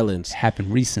Caribbean islands. It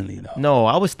happened recently though. No,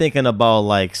 I was thinking about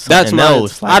like That's something my.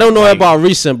 else. I don't know like, about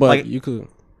recent, but like- you could.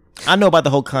 I know about the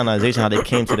whole colonization, how they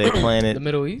came to their the planet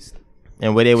Middle East.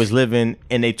 and where they was living,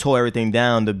 and they tore everything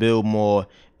down to build more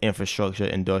infrastructure,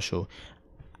 industrial.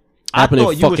 I Happened in thought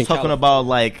you was fucking talking California. about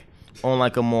like on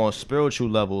like a more spiritual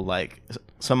level, like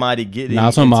somebody getting. Now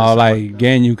I'm talking into about something. like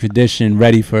getting you conditioned,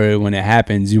 ready for it when it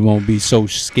happens. You won't be so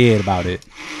scared about it.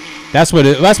 That's what.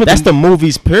 That's what. That's the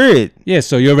movies. Period. Yeah.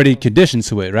 So you're already conditioned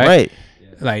to it, right? Right.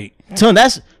 Like So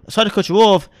that's sorry to cut you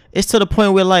off. It's to the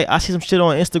point where like I see some shit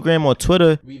on Instagram or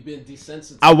Twitter. We've been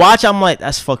desensitized. I watch. I'm like,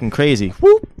 that's fucking crazy.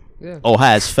 Whoop. Yeah. Oh,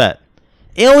 hi, it's fat.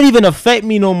 It don't even affect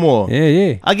me no more. yeah,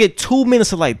 yeah. I get 2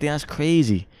 minutes of like, damn, that's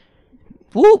crazy.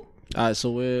 Whoop. All right.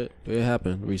 So where it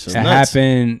happened It recently? nuts.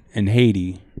 happened in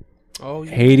Haiti. Oh,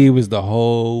 yeah. Haiti was the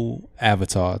whole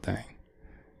Avatar thing.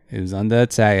 It was under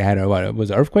attack. It had a what? It was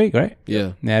an earthquake, right?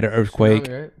 Yeah. They had an earthquake.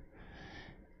 Tsunami, right?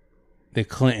 The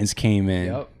Clintons came in.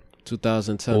 Yep.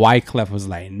 2010. Wyclef was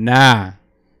like, nah.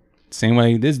 Same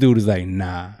way this dude was like,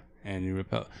 nah. And you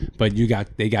repel. But we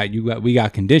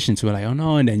got conditioned to it, like, oh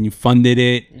no, and then you funded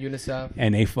it UNICEF.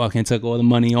 and they fucking took all the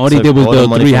money. All they Took did was all the build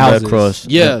money 3 from Red houses. Cross.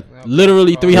 Yeah,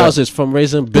 literally 3 houses from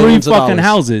raising 3 billions of fucking dollars.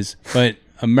 houses. But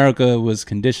America was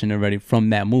conditioned already from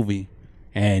that movie.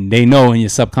 And they know in your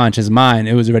subconscious mind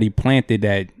it was already planted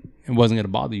that it wasn't gonna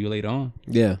bother you later on.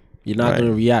 Yeah, you're not Right.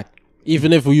 gonna react.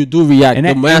 Even if you do react, the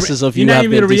that- masses of you you're not have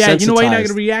even been gonna react. You know why you're not desensitized.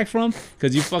 gonna react from?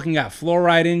 Because you fucking got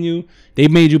fluoride in you. They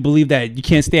made you believe that you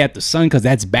can't stay at the sun because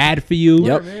that's bad for you.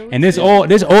 Yep. And this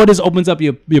opens up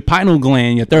your pineal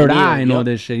gland, your third eye, and all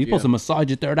this shit. You're supposed to massage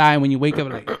your third eye when you wake up.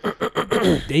 Like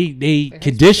they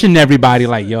condition everybody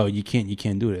like, yo, you can't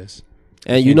do this.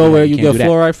 And you can't know do where that. you You can't get do that.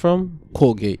 fluoride from?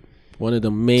 Colgate, one of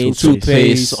the main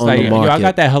Toothpaste. toothpastes on Like, the yo, market. I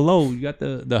got that Hello. You got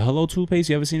the Hello toothpaste.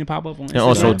 You ever seen it pop up on Instagram? And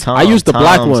also Tom. I use the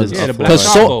black Tom's ones is Yeah, the up black for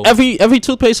because it. Bravo. so every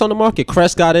toothpaste on the market,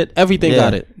 Crest got it, everything Yeah.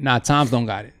 got it. Nah, Tom's don't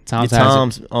got it. Tom's Your has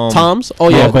Tom's. it. Tom's, oh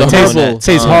yeah, but the it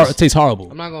tastes, herbal. tastes horrible.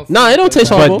 I'm not gonna. Nah, it don't taste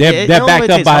But horrible. they're, Yeah, it they're don't backed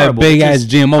really up taste by a horrible. big It ass just-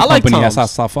 GMO I like company. That's why I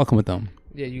Tom's. stopped fucking with them.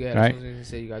 Yeah, you got. Right. Right.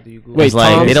 Say you got to Google. Wait, It's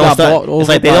like Tom's they don't got start. bought It's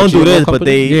like they over don't by do this, GMO but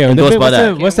company? they Yeah, endorse by what's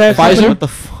that. What's that? Pfizer? What the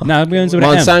fuck? Nah, we into the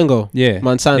M. Monsango. Yeah,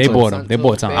 Monsanto. They bought them. They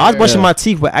bought Tom. I was brushing Yeah. my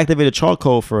teeth with activated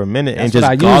charcoal for a minute That's and just what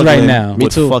I use right gargling now. Me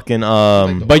with too. fucking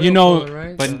Like the But you oil know, pulling,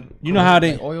 right? but you know how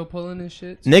they. Like oil pulling and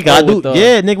shit. nigga, Oh, I with do. the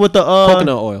Yeah, nigga with the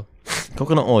Coconut oil.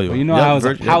 coconut oil. But you know Yep, how it's a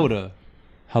virgin- powder.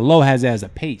 Hello has it as a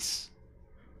paste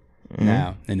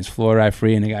now, and it's fluoride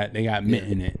free, and they got mint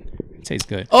in it. It tastes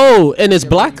good. Oh, and it's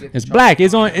black. It's black.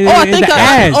 It's on. I think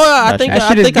I think that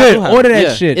shit I is think good. I do have Order it. that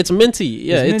Yeah. shit. It's minty.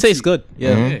 Yeah, It's it minty. tastes good.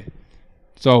 Yeah. Mhm. Yeah.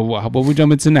 So what we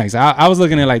jump into next? I was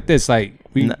looking at it like this. Like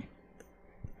we, Nah,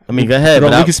 I mean, go ahead. bro,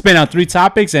 But we can spin out 3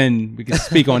 topics and we can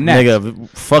speak on that. nigga,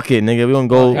 fuck it, nigga. We gonna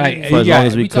go Like, for as you long got-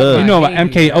 as we we talk could. You know about Right.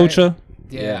 MK Ultra,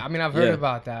 Yeah, I mean, I've heard Yeah.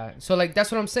 about that. So like,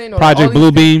 that's what I'm saying. though. Project All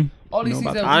these Bluebeam. All these Know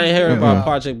things about that I we ain't heard hear about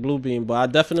Project Bluebeam, but I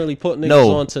definitely put niggas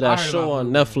No. on to I that heard show about on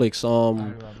Bluebeam. Netflix. heard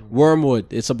about Bluebeam. Wormwood.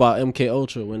 It's about MK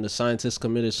Ultra when the scientist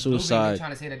committed Bluebeam, they're suicide.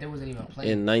 trying to say that there wasn't even a plane.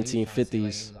 in They was trying to say, 1950s. like, it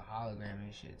was a hologram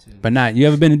and shit too. But not. You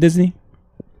ever been to Disney?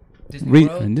 Disney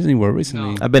World? In Disney World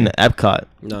recently. No. I've been to Epcot.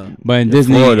 Nah. But in Yeah,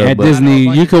 Disney, Florida, at but- I know a Disney,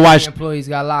 bunch you of could watch. Disney employees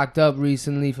got locked up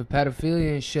recently for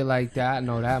pedophilia and shit like that. I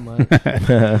know that much.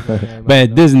 But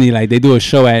at Disney, like they do a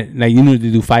show at like they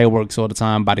do fireworks all the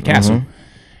time by the castle, Mhm.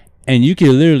 and you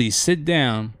can literally sit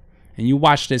down and you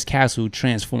watch this castle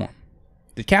transform.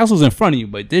 The castle's in front of you,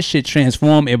 but this shit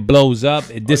transform. It blows up.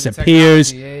 It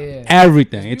disappears. Yeah.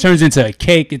 Everything. It turns into a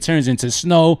cake. It turns into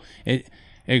snow.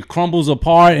 It crumbles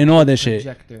apart and all that shit.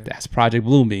 Projector. That's Project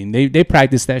Bluebeam. They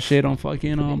practiced that shit on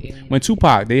fucking when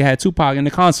Tupac. They had Tupac in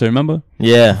the concert. Remember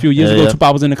Yeah. a few years ago,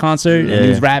 Tupac was in the concert and he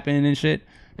was Yeah. rapping and shit.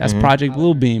 That's Project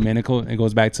Bluebeam, and it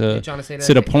goes back to trying to say that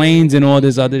the the planes and all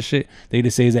this other shit. They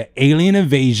just say it's an alien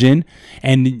invasion,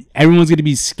 and everyone's gonna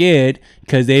be scared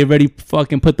because they already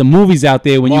fucking put the movies out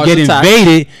there. When Mars you get attacks.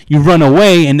 invaded, you run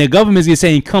away, and the government's gonna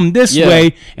saying come this Yeah.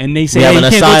 way, and they say We hey, have you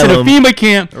an can't go asylum. to the FEMA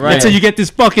camp Right. until you get this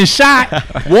fucking shot.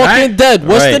 Walking Right? Dead.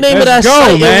 What's the Right. name of that Let's go,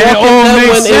 site in man. It Walking all Dead makes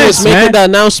when it was sense, making man. the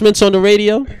announcements on the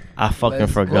radio? I fucking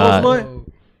Let's forgot. go. What?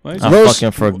 I Rose-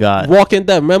 fucking forgot. Walking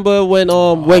Dead. Remember when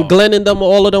Glenn and them,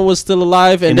 all of them was still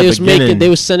alive, and In the they was beginning. they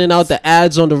was sending out the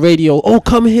ads on the radio. Oh,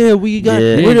 come here, we're Yeah.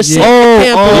 the Yeah. same Oh,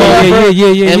 camp. oh, or whatever.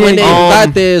 yeah. And when they Um,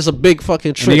 got there, it's a big fucking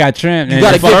And they trick. got tramp. You and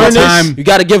gotta the give up first time. You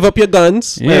gotta give up your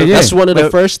guns. Yeah, yeah. That's one of the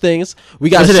Wait. first things. We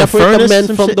gotta Was it separate the Furnace? men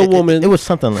Some from shit? the woman. It was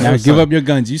something like Now that. give up your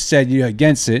guns. You said you're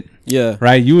against it, Yeah.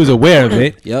 right? You was aware of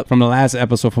it Yep. from the last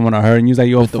episode, from what I heard, and you was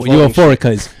like, With the you're voting for it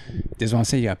because this is what I'm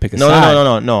saying. You gotta pick a No,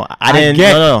 side. no. I I didn't.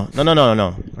 get-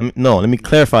 No. Let me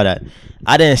clarify that.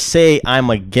 I didn't say I'm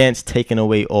against taking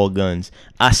away all guns.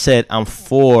 I said I'm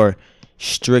for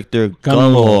stricter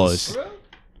gun laws.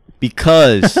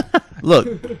 Because,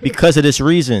 look, because of this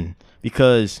reason.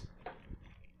 Because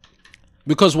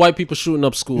Because white people shooting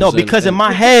up schools. no, and- because in and-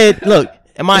 my head, look,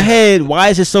 in my head, why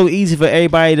is it so easy for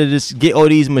everybody to just get all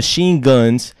these machine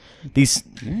guns, these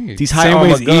high Same way armor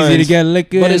it's easy to guns? get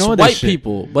liquor but and it's all white that shit.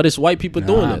 people. But it's white people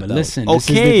doing Nah, it. but though. listen,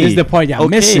 Okay, this is the part y'all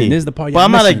missing. This is the part y'all But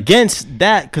I'm missing. not against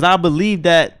that because I believe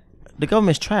that the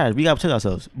government's trash. We gotta protect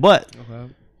ourselves, but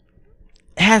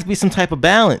it has to be some type of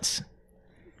balance.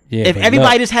 Yeah, If but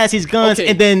everybody look, just has these guns Okay.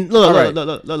 and then look, All right.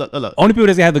 look. only people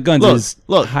that's gonna have the guns Look, is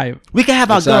look. high. We can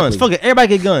have our Exactly. guns. Fuck it, everybody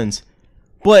get guns,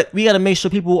 but we gotta make sure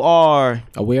people are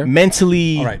Aware?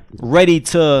 mentally All right. ready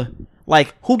to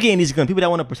like who getting these guns? People that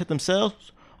want to protect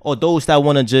themselves, or those that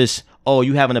want to just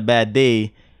you having a bad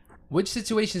day. Which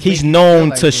situations? He's make you known feel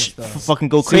like to this, though? fucking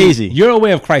go See, crazy. You're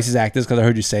aware of crisis actors because I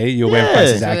heard you say it. You're aware of Yeah.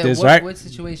 crisis So then actors, what, right? What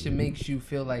situation makes you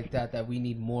feel like that? That we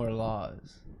need more laws?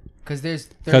 Because there's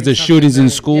 'Cause there's 30-something shootings in million-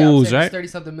 schools, there's right?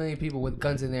 30-something million people with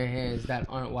guns in their hands that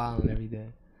aren't wilding every day,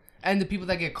 and the people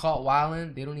that get caught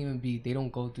wilding, they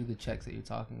don't go through the checks that you're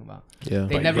talking about. Yeah.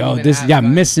 They But never yo, even this have y'all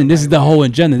guns missing. the This is right the way. whole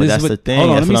agenda. But This that's is the what, thing. Hold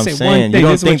on, That's let what me I'm say one saying. thing. You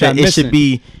don't This is think what y'all that it should missing.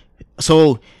 be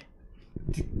so?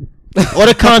 Or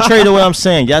the contrary to what I'm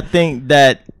saying, y'all think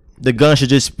that the gun should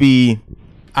just be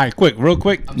All right, real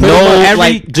quick. no, every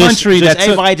like just, country just that took,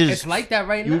 everybody It's just like that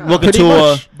right you now. look Pretty into a.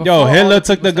 much. Before Yo, all Hitler the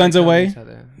took people the guns started killing away. each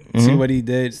other. see what he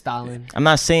did. Stalin. I'm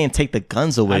not saying take the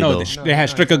guns away I know though. they had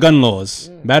stricter gun laws.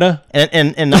 Better.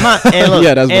 And I'm not and look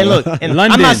Yeah, that's and better. look and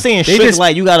London, I'm not saying they strict just-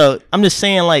 like you gotta. I'm just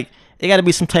saying like it gotta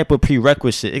be some type of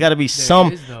prerequisite. It gotta be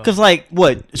some is, though. because like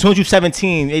what as soon as you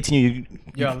 17, 18,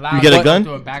 You're allowed you get a to gun.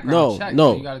 do a background No, check,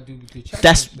 no. so you gotta do the checks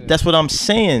That's and shit. that's what I'm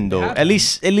saying though. have At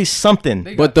least something.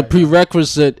 They But got the that.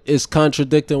 prerequisite is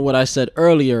contradicting what I said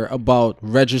earlier about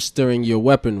registering your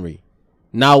weaponry.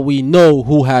 Now we know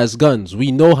who has guns.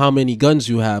 We know how many guns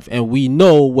you have. And we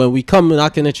know when we come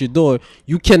knocking at your door,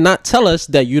 you cannot tell us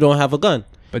that you don't have a gun.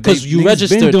 But Because you niggas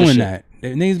registered been the doing shit. that.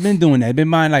 Niggas been doing that. Been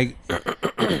buying like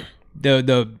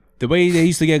the way they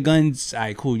used to get guns. All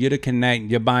right, cool. You're the connect.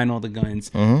 You're buying all the guns.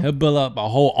 He'll build up a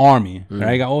whole army.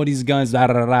 Right, got all these guns. Da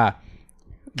da da da.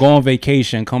 Go on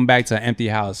vacation, come back to an empty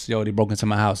house. Yo, they broke into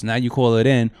my house. Now you call it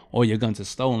in, or your guns are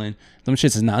stolen. Them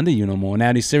shits is not under you no more.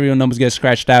 Now these serial numbers get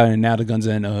scratched out, and now the guns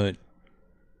are in the hood.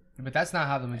 But that's not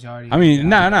how the majority. I mean,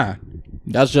 nah.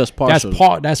 That's just partial.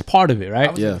 That's part of it,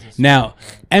 right? Yeah. Now,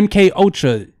 MK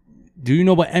Ultra, do you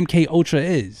know what MK Ultra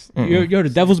is? You're the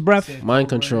Devil's Breath. Mind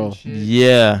control.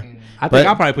 Yeah. I But- think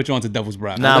I'll probably put you onto Devil's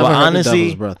Breath. Nah, never but heard of honestly,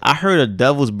 Devil's Breath. I heard of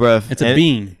Devil's Breath. It's a and-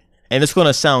 bean. And it's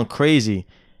gonna sound crazy,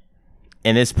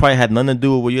 and it's probably had nothing to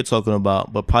do with what you're talking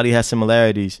about, but probably has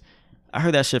similarities. I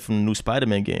heard that shit from the new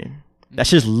Spider-Man game. That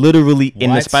shit's literally in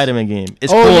the What? Spider-Man game.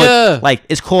 It's Oh, called yeah. like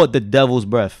it's called the Devil's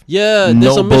Breath. Yeah, there's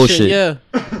No a mission. bullshit. Yeah,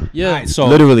 yeah. Alright, so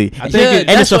Literally, I think Yeah, and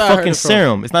that's it's a where I heard fucking it from.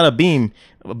 serum. It's not a beam.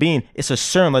 A beam. It's a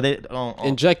serum. Like they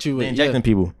Inject you they with. injecting Yeah.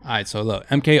 people. all right, so look,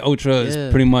 MK Ultra is Yeah.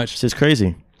 pretty much It's just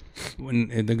crazy. when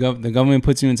the government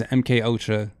puts you into MK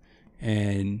Ultra,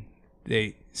 and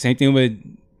they same thing with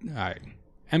all right,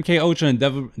 MK Ultra and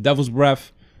Devil's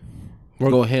Breath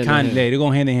work Go hand in hand. They go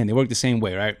hand in hand. They work the same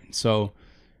way, right? So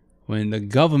when the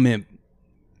government,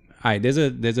 all right, there's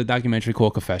a documentary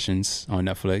called Confessions on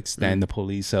Netflix. Then the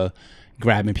police are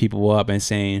grabbing people up and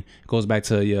saying, goes back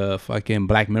to your fucking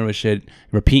Black Mirror shit,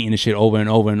 repeating the shit over and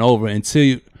over and over until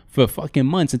you, for fucking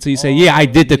months, until you say, yeah, I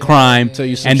did the crime. Until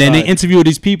you And then they subside. interview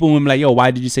these people and be like, yo,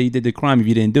 why did you say you did the crime if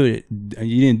you didn't do it?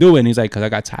 You didn't do it. And he's like, because I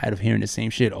got tired of hearing the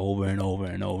same shit over and over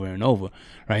and over and over.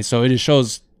 Right? So it just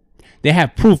shows they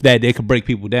have proof that they could break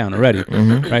people down already.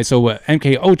 Right? So with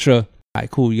MK Ultra, all right,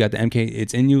 cool, you got the MK,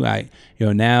 it's in you. All right,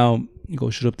 yo, now you go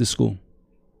shoot up the school.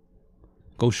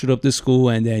 Go shoot up the school,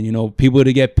 and then, you know, people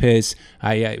to get pissed.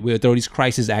 We'll throw these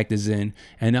crisis actors in,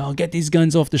 and I'll get these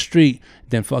guns off the street.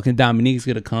 Then fucking Dominique's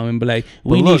gonna come and be like,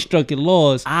 we But need look, structured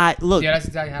laws. I look. Yeah, that's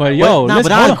exactly how. But it yo, works. Nah, let's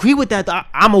but hold I on. agree with that.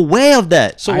 I'm aware of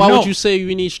that. So I why know. would you say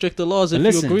we need stricter laws if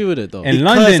Listen, you agree with it though? and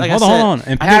Because, London, like I hold on, said, hold on. In I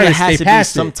think Paris, it has they to be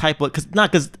passed some it. type of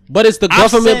because but it's the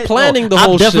government planning the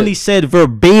whole I've definitely shit. said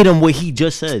verbatim what he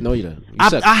just said. No, you didn't. You I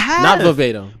said have. not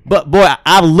verbatim. But boy,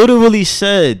 I've literally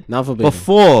said Not verbatim.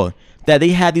 before that they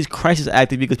had these crisis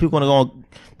actors because people want to go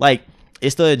like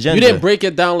it's the agenda. You didn't break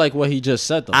it down like what he just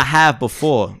said though. I have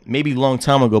before, maybe a long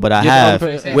time ago, but I Yeah, have.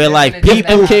 but- Where like Give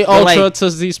people, MK MK where, Ultra like, to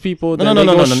these people. no, then no, they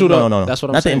no, gonna no, shoot no, up. no. That's what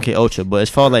I'm Not saying. the MK Ultra, but as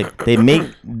far like they make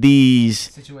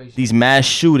these mass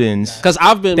shootings. Because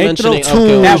I've been They mentioning throw MK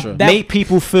To Ultra. make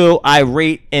people feel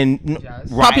irate and Yes. riot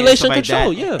and Population stuff like control,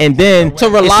 that. yeah. And then To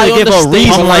rely it's on give the a state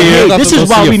reason to like, like, hey, you this got is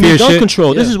to why go we see need your gun fear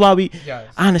control. This shit. is why we. Yes.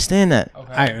 I understand that.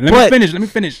 Okay. All right, let But- me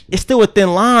finish. It's still a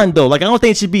thin line though. Like I don't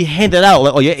think it should be handed out.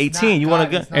 Like, oh, you're 18, you want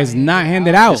a gun. It's not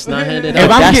handed out. It's not handed If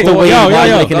out. I'm That's getting- the way yo, you're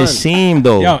yo, making gun. it seem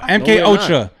though. Yo, No, MK we're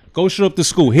Ultra, go shoot up the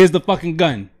school. Here's the fucking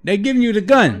gun. They're giving you the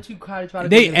gun.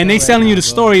 They they selling you the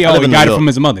story. I Oh, live he in got New it York. from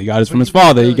his mother. He got it from his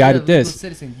father. He got it this.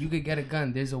 Citizen, you could get a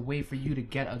gun. There's a way for you to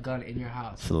get a gun in your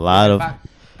house. It's a lot of.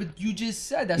 But you just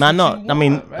said that's Nah, what no. you want, I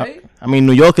mean, right? I mean,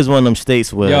 New York is one of them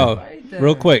states where Yo, Right there.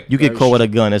 real quick. you get caught with a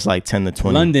gun. It's like 10 to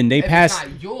 20. London, they If passed.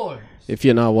 it's not yours, If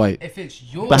you're not white. if it's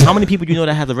yours. But how many people you know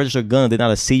that have a registered gun? They're not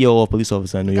a CEO or police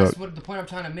officer in New York. That's what the point I'm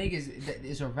trying to make is that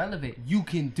it's irrelevant. You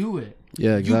can do it.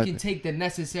 Yeah, exactly. You can take the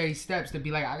necessary steps to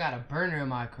be like, I got a burner in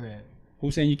my crib.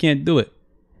 Who's saying you can't do it?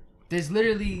 There's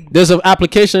literally There's an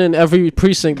application in every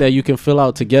precinct that you can fill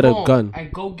out to get a boom, gun.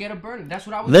 and go get a burner. That's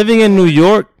what I was Living in New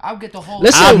York, I'll get the whole. I've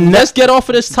Listen, ne- let's get off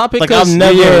of this topic Like, because I've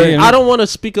never- Yeah. I don't want to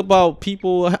speak about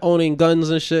people owning guns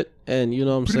and shit. And you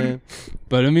know what I'm saying?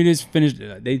 But let me just finish.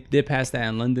 They did pass that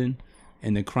in London,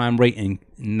 and the crime rate and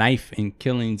knife and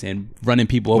killings and running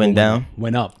people over Went down?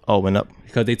 went up oh, went up.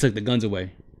 because they took the guns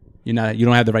away. You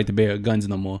don't have the right to bear guns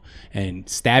no more, and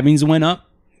stabbings went up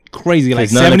crazy, like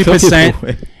 'Cause none of the 70%,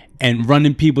 people- and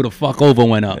running people the fuck over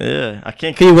went up. Yeah, I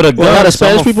can't kill you with a gun. a lot of so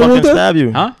I'ma Spanish people fucking moved there? stab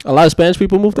you. Huh? A lot of Spanish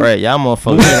people moved there. Right, y'all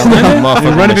motherfuckers.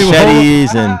 motherfucking running people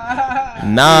machetes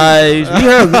and knives. We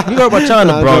heard about y'all in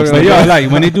the Bronx. But nigga. yo,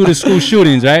 like when they do the school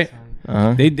shootings, right?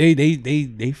 Uh-huh.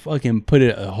 They fucking put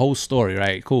it a whole story,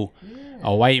 right? Cool.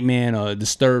 A white man, a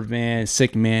disturbed man,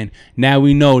 sick man. Now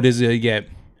we know this is gonna get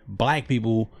black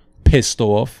people pissed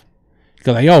off.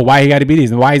 Cause like, yo, why he got to be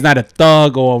this? Why he's not a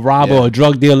thug or a robber or a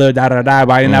drug dealer? Da da da.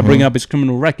 Why they not bringing up his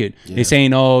criminal record? They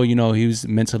saying, oh, you know, he was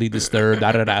mentally disturbed.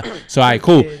 Da da da. So, all right,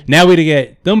 cool. Now we to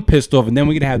get them pissed off, and then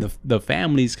we gonna have the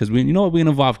families, cause we, you know what, we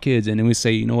gonna involve kids, and then we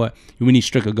say, you know what, we need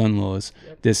stricter gun laws,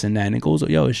 this and that, and it goes,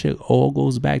 yo, it shit all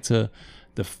goes back to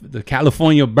the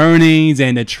California burnings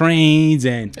and the trains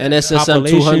and NSSM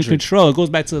population 200. control. It goes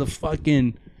back to the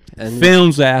fucking And-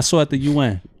 films that I saw at the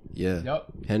UN. Yeah. Yep.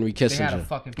 Henry They had a Kissinger.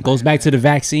 fucking. It goes plan, back to man. the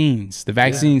vaccines. The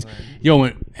vaccines, yo,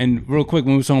 and real quick,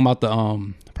 when we were talking about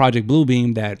the Project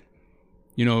Bluebeam, that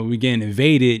you know we getting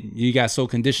invaded, you got so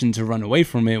conditioned to run away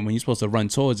from it when you're supposed to run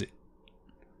towards it,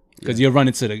 because you're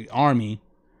running to the army,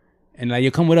 and like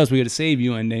you come with us, we're gonna save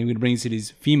you, and then we're gonna bring you to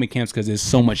these FEMA camps because there's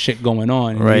so much shit going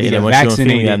on. And Right, you and get then once you're on film,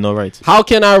 vaccinated. you have no rights. How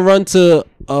can I run to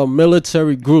a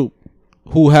military group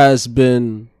who has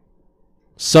been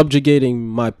subjugating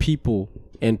my people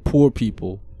and poor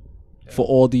people for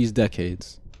all these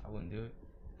decades. I wouldn't do it.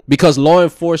 Because law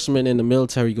enforcement and the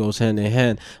military goes hand in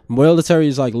hand. Military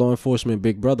is like law enforcement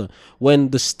big brother. When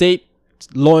the state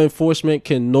law enforcement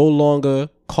can no longer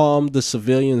calm the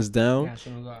civilians down,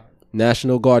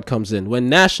 National Guard comes in. When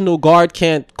National Guard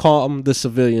can't calm the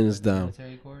civilians down,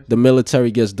 the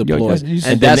military gets deployed.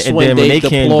 And that's then when they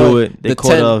can't do it, they the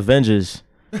call the Avengers.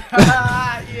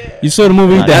 You saw the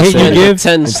movie The That's Hate You when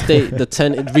Give? the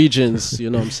 10 regions, you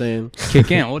know what I'm saying? Kick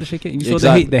in. All the shit kick. You saw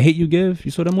Exactly. the hate You Give? You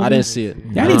saw that movie? I didn't see it.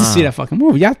 Y'all need to see that fucking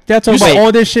movie. Y'all talking Wait, about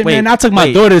all this shit, wait, man. I took my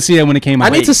wait. daughter to see that when it came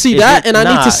out. I need to see is that, it- and I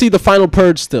need nah. to see the Final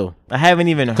Purge still. I haven't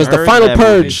even heard. 'Cause the Final that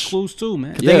Purge- movie. It's Clues too,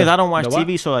 man. The thing Yeah. is, I don't watch The what?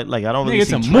 TV, so like I don't really Nigga, it's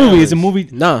see a trailers. movie. It's a movie.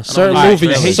 Nah, certain watch movies.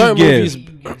 trailers. Certain Hate You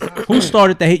movies. Who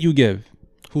started The Hate You Give?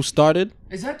 Who started?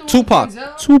 Is that the Tupac. one with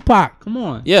Denzel? Tupac. Come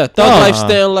on. Yeah,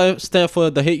 Thug Life stand for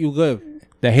the hate you give.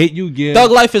 The Hate You Give.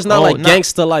 Thug Life is not Oh, like nah.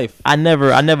 gangster life. I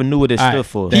never knew what it All stood right.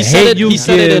 for. The He said Hate it- You he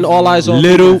said it Give in All Eyes on Me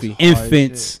Little movie.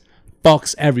 infants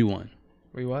fucks everyone.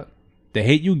 Wait, what? The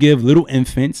Hate You Give Little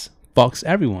infants fucks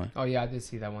everyone. Oh yeah, I did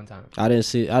see that one time. I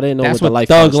didn't know That's what the what life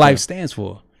Thug was Life there. stands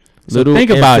for. So Little think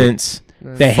about infants.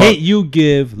 it. The Hate You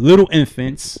Give Little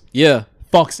infants Yeah.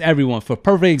 fucks everyone. For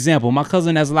perfect example, my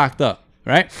cousin that's locked up,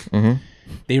 right? Mm-hmm.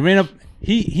 They ran up.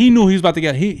 He knew he was about to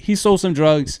get. He sold some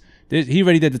drugs. He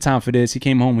already did the time for this. He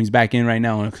came home. He's back in right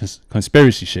now on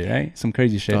conspiracy shit, right? Some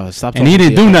crazy shit. Stop And he talking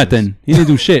didn't do to your nothing. He didn't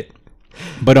do shit.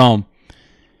 But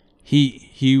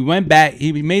he went back.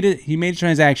 He made a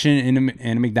transaction in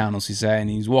the McDonald's. He said, and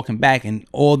he's walking back, and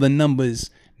all the numbers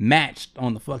matched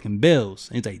on the fucking bills.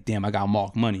 And he's like, damn, I got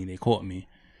marked money. They caught me.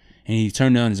 And he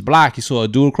turned on his block. He saw a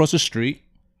dude across the street.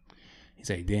 He's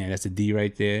like, damn, that's a D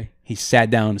right there. He sat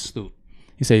down on the stoop.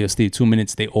 He said, yo, Steve, 2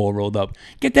 minutes, they all rolled up.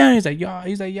 Get down. He's like,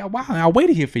 yo, wow, I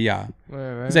waited here for y'all.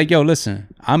 Right. He's like, yo,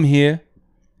 listen, I'm here.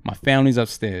 My family's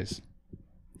upstairs.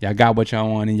 Y'all got what y'all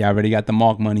want, and y'all already got the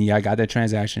mark money. Y'all got that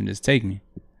transaction. Just take me.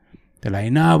 They're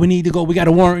like, nah, we need to go. We got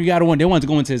a warrant. We got a warrant. They wanted to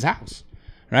go into his house,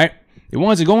 right? They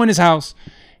wanted to go in his house,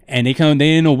 and they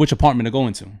didn't know which apartment to go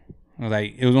into. I was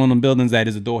like, it was one of them buildings that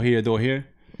is a door here,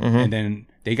 and then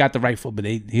they got the right foot, but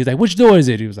he was like, which door is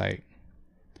it? He was like,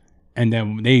 and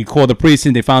then they called the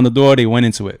precinct. They found the door. They went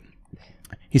into it.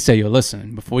 He said, yo,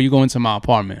 listen, before you go into my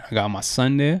apartment, I got my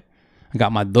son there. I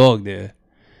got my dog there.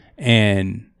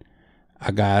 And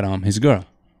I got his girl.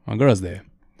 My girl's there.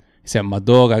 He said, my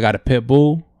dog, I got a pit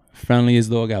bull. Friendliest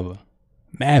dog ever.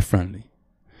 Mad friendly.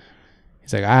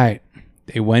 He's like, all right.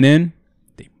 They went in.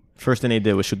 First thing they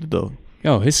did was shoot the dog.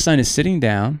 Yo, his son is sitting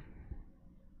down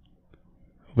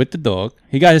with the dog.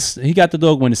 He got the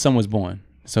dog when his son was born.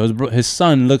 So his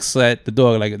son looks at the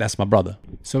dog like, that's my brother.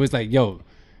 So it's like, yo,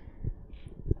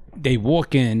 they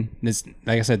walk in. This,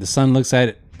 like I said, the son looks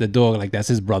at the dog like that's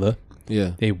his brother.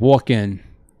 Yeah. They walk in.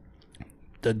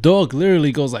 The dog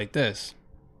literally goes like this.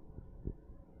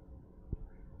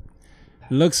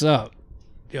 Looks up.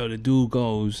 Yo, the dude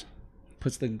goes,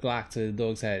 puts the Glock to the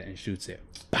dog's head and shoots it.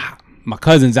 Pow. My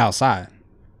cousin's outside.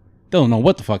 Don't know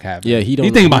what the fuck happened. Yeah, he don't He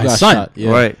know think who about his got son. shot.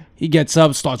 Yeah. Right. He gets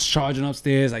up, starts charging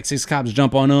upstairs. Like 6 cops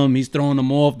jump on him. He's throwing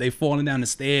them off. They falling down the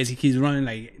stairs. He keeps running.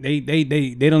 Like they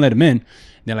don't let him in.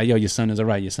 They're like, yo, your son is all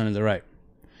right. Your son is all right.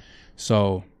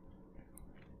 So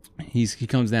he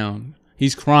comes down.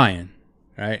 He's crying,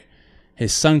 right?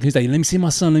 His son, he's like, let me see my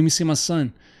son. Let me see my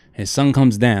son. His son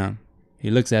comes down. He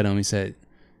looks at him. He said,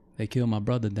 they killed my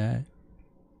brother, Dad.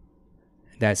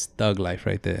 That's thug life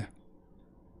right there.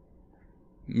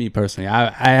 Me personally, I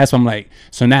asked him, like,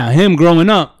 so now him growing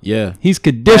up, Yeah. he's That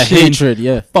conditioned. hatred,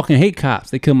 yeah. Fucking hate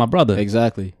cops. They killed my brother.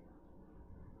 Exactly.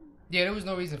 Yeah, there was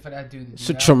no reason for that dude to do It's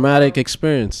a that. traumatic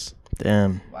experience.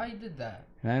 Damn. Why he did that?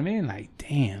 You know what I mean? Like,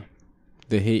 damn.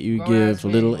 The hate you Grown ass give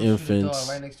man little goes through the door infants.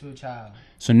 right next to a child.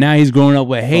 So now he's growing up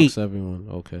with hate. Fucks everyone.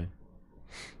 Okay.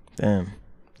 Damn.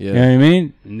 Yeah. You know what I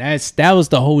mean? And that was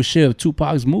the whole shit of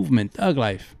Tupac's movement, thug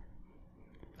life.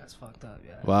 That's fucked up,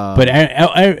 yeah. Wow. But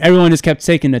everyone just kept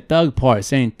taking the thug part,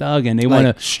 saying thug, and they like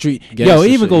want to. street. Yo, gangster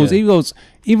even shit, goes,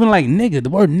 yeah. even like nigga. The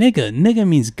word nigga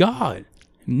means God.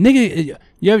 Nigga,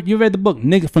 you read the book,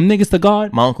 nigga, From Niggas to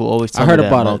God? My uncle always told I heard me that.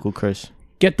 about My it. Uncle Chris.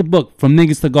 Get the book, From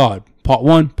Niggas to God, part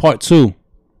 1, part 2.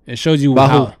 It shows you About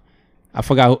how. who? I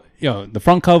forgot. Yo, the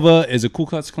front cover is a Ku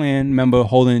Klux Klan member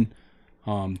holding,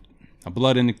 a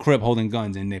blood in the crib holding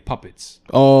guns, and they're puppets.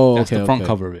 Oh, That's okay. the front okay.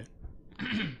 cover of it.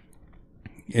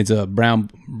 It's a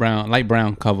light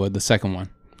brown cover, the second one.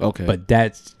 Okay. But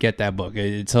get that book.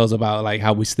 It tells about like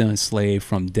how we still enslaved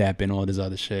from Depp and all this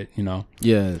other shit, you know.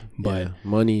 yeah. But yeah.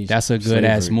 Money. That's a good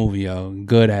ass slavery. movie, yo.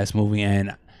 Good ass movie.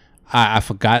 And I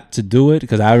forgot to do it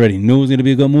because I already knew it was gonna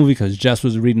be a good movie because Jess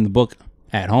was reading the book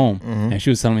at home and she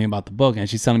was telling me about the book and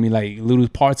she's telling me like little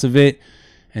parts of it.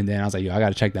 And then I was like, yo, I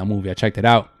gotta check that movie. I checked it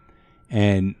out,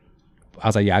 and I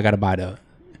was like, yeah, I gotta buy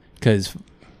because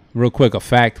real quick, a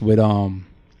fact with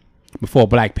before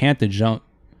Black Panther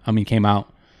came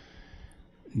out,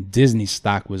 Disney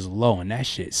stock was low, and that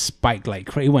shit spiked like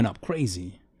crazy. It went up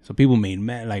crazy. So people made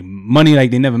money like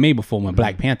they never made before when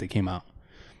Black Panther came out.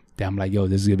 Then I'm like, yo,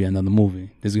 this is gonna be another movie.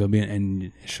 This is gonna be,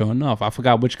 and sure enough, I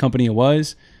forgot which company it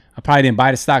was. I probably didn't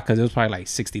buy the stock because it was probably like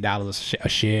 $60 a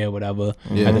share, whatever,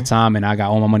 at the time, and I got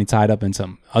all my money tied up in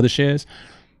some other shares.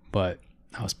 But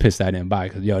I was pissed I didn't buy it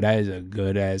because, yo, that is a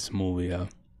good ass movie. Yo.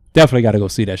 Definitely got to go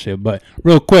see that shit. But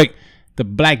real quick, the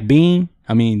black bean,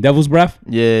 Devil's Breath.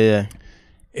 Yeah.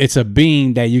 It's a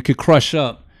bean that you could crush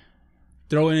up,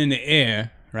 throw it in the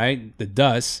air, right? The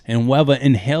dust, and whoever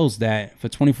inhales that for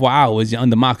 24 hours, you're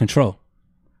under my control.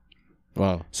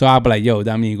 Wow. So I'll be like, yo,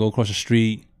 that means you go across the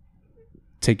street,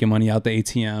 take your money out the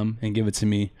ATM, and give it to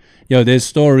me. Yo, there's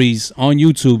stories on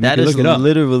YouTube. That you can is look it up.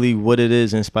 literally what it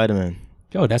is in Spider-Man.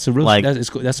 Yo, that's a real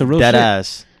that's a real that shit.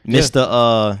 ass.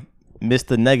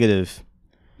 Mr. Negative.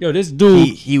 Yo, this dude,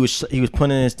 He was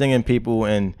putting his thing in people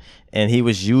and he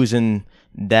was using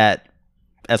that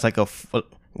as like a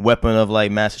weapon of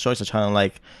like mass destruction, trying to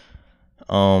like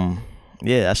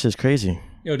that's just crazy.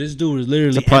 yo, this dude is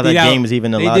literally It's a part of emptied that out. game is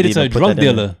even They allowed did to it to a even put drug that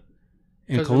in. dealer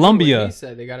in 'Cause remember what Colombia. he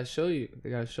said they gotta show you. They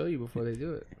gotta show you before they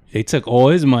do it. They took all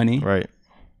his money. Right.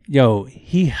 Yo,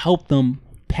 he helped them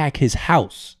pack his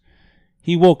house.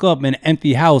 He woke up in an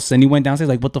empty house and he went downstairs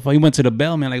like, what the fuck? He went to the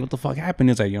bellman like, what the fuck happened?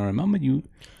 He's like, yo, remember you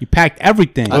packed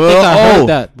everything. I think I heard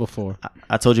that before.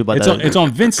 I told you about It's that. it's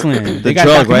on Vinceland. They got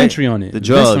drug, a documentary right? on it. The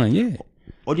drug. Vinceland, yeah.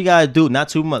 What you gotta do? Not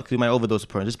too much, because you might overdose the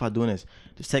person. Just by doing this,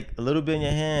 just take a little bit in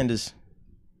your hand,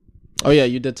 Oh yeah,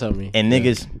 you did tell me. and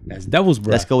niggas, That's Devil's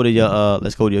Breath. let's go to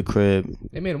your crib.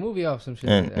 They made a movie off some shit.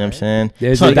 And, like you know what I'm that, saying?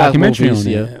 There's So a they got documentary movies,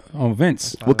 on yeah. it on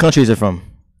Vince. what country is it from?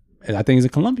 I think it's in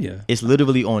Colombia. It's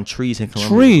literally on trees in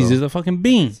Colombia. Trees bro. is a fucking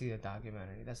bean. right? See the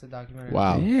documentary. That's a documentary.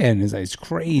 Wow. Yeah, and it's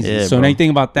crazy. Yeah, so bro. now you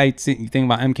think about that, you think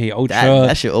about MK Ultra,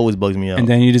 That shit always bugs me out. and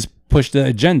then you just push the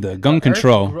agenda, gun The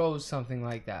control. Earth grows something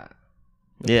like that.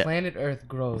 The Yeah. planet Earth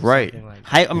grows right. something like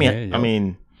that. I Yeah,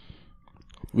 mean,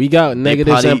 We got they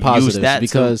negatives and probably use positives that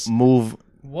because to move.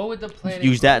 What would the planet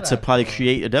Use that grow to probably for?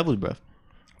 create a devil's breath.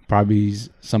 Probably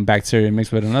some bacteria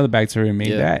mixed with another bacteria made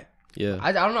Yeah. that. yeah.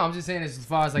 I don't know. I'm just saying as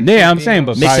far as like. Yeah, I'm being saying, able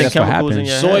but to- probably Mixing that's what chemicals in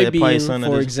happens. your head, probably Soybean, something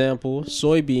for that is- example,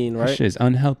 soybean, That right? shit's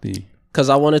unhealthy. Because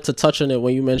I wanted to touch on it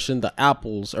when you mentioned the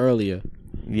apples earlier.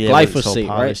 Yeah, but it's so Glyphosate, right?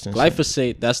 polished and shit.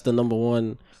 Glyphosate, that's the number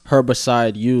one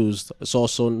herbicide used. It's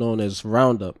also known as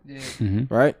Roundup, Yeah.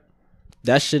 right?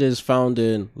 That shit is found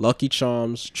in Lucky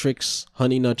Charms, Trix,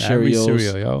 Honey Nut Every Cheerios,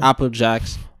 cereal, yo. Apple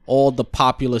Jacks, all the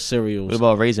popular cereals. What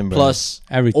about Raisin Bran? Plus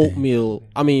Everything. oatmeal.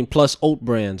 Plus oat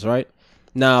brands, right?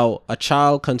 Now, a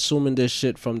child consuming this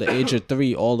shit from the age of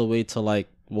 3 all the way to like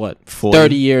what 40.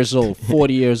 30 years old,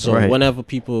 40 years old. Right. Whenever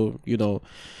people,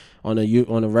 on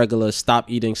a regular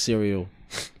stop eating cereal,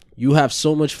 you have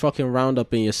so much fucking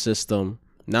Roundup in your system.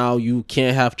 Now you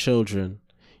can't have children.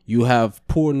 You have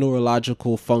poor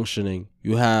neurological functioning.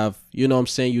 You have, you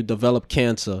develop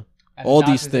cancer. And All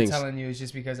the these doctors are things. telling you it's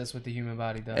just because that's what the human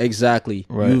body does. Exactly.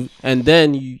 Right. And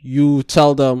then you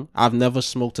tell them, I've never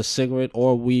smoked a cigarette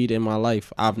or weed in my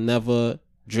life. I've never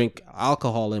drink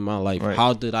alcohol in my life. Right.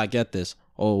 How did I get this?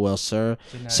 Oh, well, sir,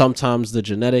 Genetics. sometimes the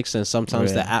genetics and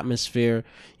sometimes Right. the atmosphere,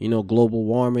 global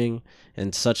warming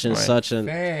and such and Right. such and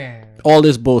Man, all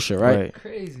this bullshit, right? Right.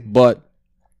 crazy. But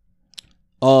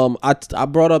I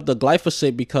brought up the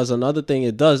glyphosate because another thing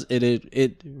it does,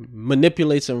 it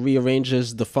manipulates and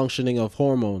rearranges the functioning of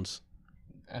hormones.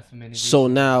 Femininity. So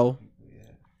now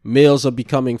males are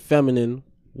becoming feminine,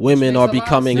 women are makes a lot of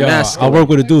becoming sense. Yo, I masculine. work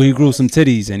with a dude. He grew some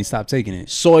titties and he stopped taking it.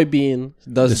 Soybean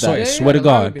does The soy- that. swear to a lot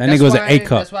God, of it. that That's nigga was an why- A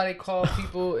cup. That's why they call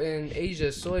people in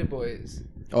Asia soy boys.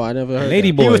 Oh, I never heard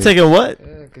Lady that. boy. He was taking what?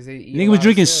 Yeah, because they eat. Nigga was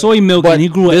drinking soy milk But and he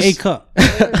grew an A this- cup.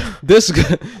 This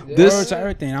Words this to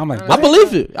everything. I'm like, I what?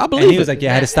 believe it. I believe And he it. was like,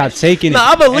 yeah, I had to stop taking it.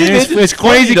 Nah, I believe And it. It's, It's it's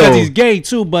crazy funny, because though. he's gay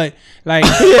too, but like,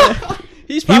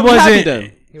 He's he probably happy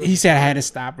then. wasn't. He said I had to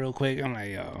stop real quick. I'm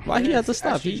like, yo, Why he had to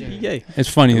stop? He Estrogen. gay. it's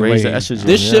funny the way. Raise the estrogen.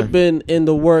 This Yeah. shit been in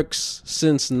the works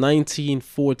since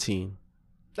 1914.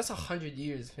 That's 100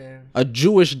 years, fam. A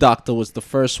Jewish doctor was the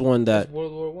first one that That's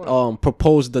World War One.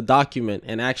 proposed the document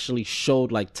and actually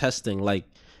showed like testing, like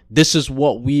this is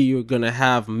what we are gonna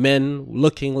have men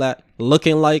looking like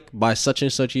by such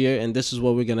and such year, and this is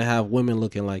what we're gonna have women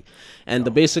looking like.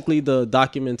 And basically the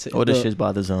document, Oh, this the, shit's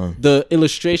by the zone. the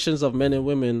illustrations of men and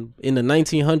women in the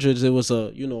 1900s, it was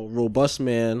a robust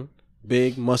man,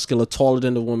 big, muscular, taller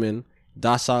than the woman,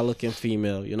 docile looking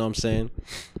female. You know what I'm saying?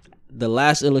 the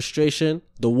last illustration,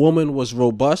 the woman was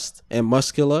robust and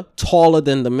muscular, taller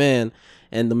than the man,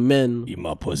 and the man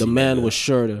was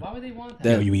shorter. Why would they want that?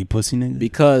 That- Yo, you eat pussy, nigga?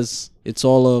 Because it's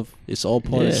all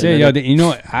part of Yeah, yo, you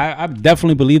know, I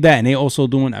definitely believe that, and they also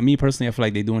doing. I mean, personally, I feel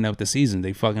like they doing that with the season.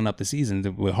 They fucking up the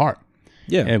season with heart.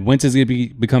 Yeah. And winter's gonna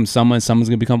become summer, and summer's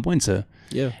gonna become winter.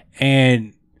 Yeah.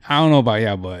 And I don't know about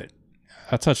y'all, but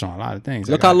I touched on a lot of things.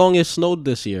 Look how long it snowed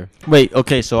this year. Wait,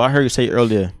 okay, so I heard you say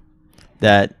earlier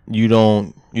that you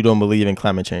don't believe in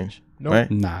climate change, right?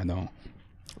 Nah, I don't.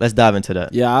 Let's dive into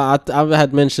that. Yeah, I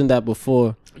had mentioned that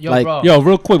before. Yo, like, bro. Yo,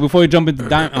 real quick before you jump into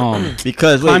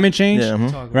Because climate change, yeah,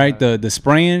 Talk about right? it. The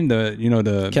spraying, the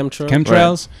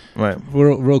chemtrails. right.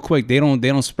 Real quick, they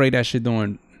don't spray that shit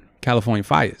during California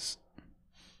fires.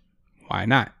 Why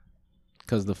not?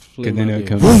 because the Because flame then might it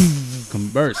be- can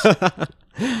burst.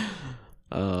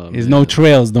 There's no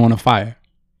trails during a fire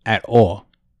at all.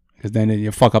 Because then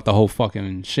you fuck up the whole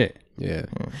fucking shit. Yeah.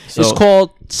 So,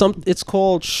 It's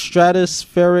called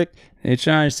stratospheric. They're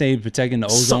trying to say protecting the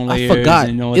ozone I layers. forgot.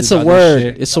 And all It's this a other word.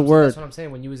 shit. It's a That's word. what I'm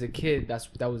saying. When you was a kid,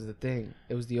 that was the thing.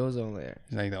 It was the ozone layer.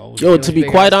 Like the ozone. Yo, It to was be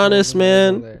big quite ass honest, ozone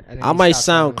layer, man, and then I they might stopped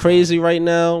sound talking about crazy right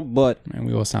now, but Man,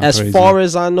 we all sound as crazy. far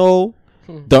as I know,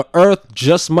 the Earth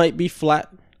just might be flat.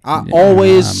 I Yeah,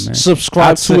 always man.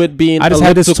 subscribe to it being I just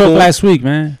had this talk elliptical. last week,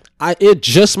 man. It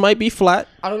just might be flat.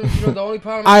 I don't. You know, the only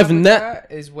problem I've with ne- that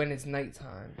is when it's nighttime.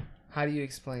 How do you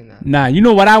explain that? Nah, you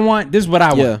know what I want? This is what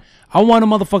I Yeah. want. I want a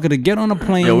motherfucker to get on a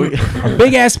plane, Yo, we- a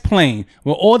big ass plane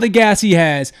with all the gas he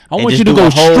has. I and want just you to do go a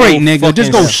whole straight, nigga.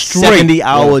 Just go fucking straight.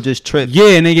 70-hour just trip.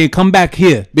 Yeah, nigga, come back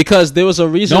here. Because there was a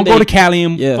reason Don't go to Cali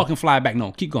and Yeah. fucking fly back.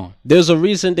 No, keep going. There's a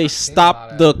reason they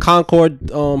stopped the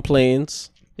Concorde planes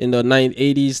in the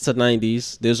 80s to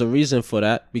 90s. There's a reason for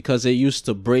that because they used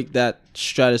to break that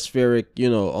stratospheric,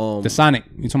 The Sonic.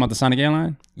 You talking about the Sonic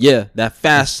airline? yeah, that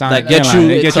fast Sonic that gets airline. you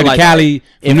They get to you to like Cali,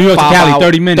 in from New York to 5 Cali, hours,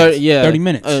 30 minutes. 30 30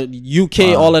 minutes.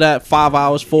 UK, all of that 5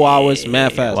 hours, 4 hours,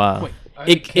 mad fast. Wow. I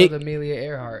It- killed it- Amelia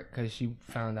Earhart because she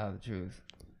found out the truth.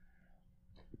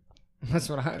 That's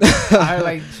what I heard. I heard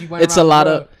like she went. It's around a lot the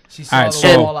of- world. She saw Alright, the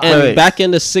so- wall And Wait. back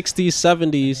in the 60s,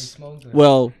 and 70s, smoked it.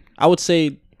 well, I would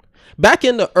say back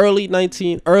in the early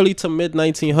to mid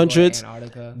 1900s,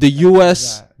 Antarctica.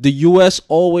 the US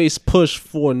always pushed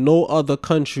for no other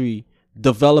country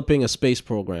developing a space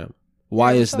program.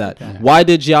 Why Yeah, is what's up that? with that? Why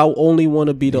did y'all only want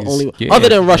to be the Yes, only yeah, other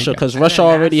than they Russia? got- Because And Russia then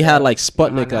already NASA- had like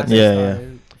Sputnik. I NASA think. Yeah,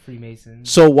 started Freemasons.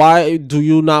 So why do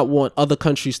you not want other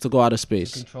countries to go out of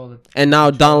space? Control the And now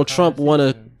control Donald the Trump want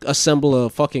to conversation. assemble a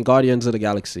fucking Guardians of the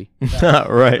Galaxy.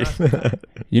 Right.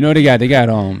 You know they got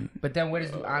But then where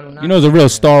does the Anunnaki? you know, there's a real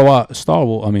come in? Star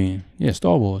Wars. I mean, yeah,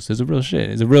 Star Wars. There's a real shit.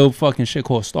 There's a real fucking shit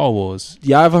called Star Wars.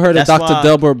 Y'all ever heard That's of Dr. why-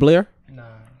 Delbert Blair? Nah.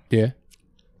 Yeah.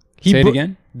 He Say it bro-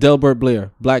 again. Delbert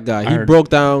Blair, black guy. I He heard- broke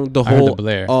down the I heard the whole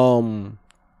Blair.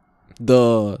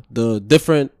 the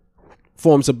different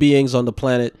forms of beings on the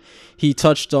planet. He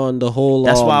touched on the whole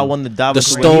That's why I wanted to dive the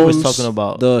into what he was stones, talking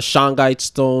about. the Shungite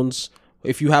stones.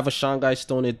 If you have a Shungite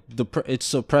stone, it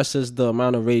suppresses the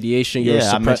amount of radiation you're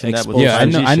Yeah, I mentioned that with exposed Yeah, I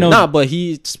to. know. I know. Nah, but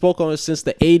he spoke on it since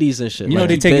the 80s and shit. You know,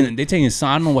 Like, they taking some,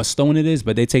 I don't know what stone it is,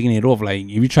 but they taking it off. Like if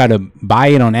you try to buy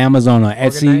it on Amazon or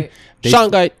Etsy,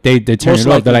 Organite? they turn Most it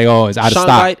off. They're like, likely. oh, it's out of stock.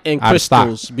 Shungite and Out of stock.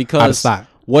 crystals, Out of because stock.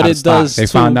 what Out of it stock. does They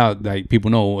to- found out like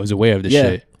people was aware of the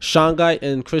shit. Shungite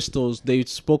and crystals. They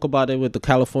spoke about it with the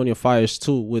California fires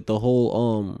too, with the whole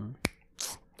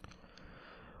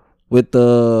with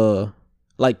the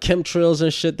like chemtrails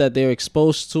and shit that they're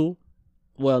exposed to.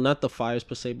 Well, not the fires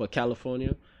per se, but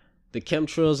California, the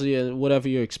chemtrails and whatever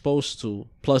you're exposed to,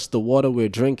 plus the water we're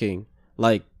drinking.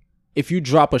 Like, if you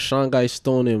drop a Shungite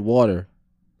stone in water,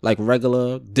 like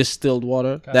regular distilled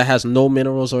water that has no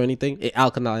minerals or anything, it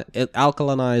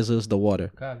alkalinizes the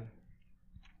water. God.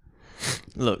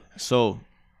 Look, so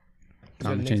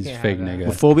Climate niggas change is can't fake, have that. nigga.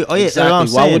 before we, Exactly. that's what I'm Why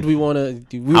saying. would we want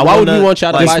to? I Why would we wanna- want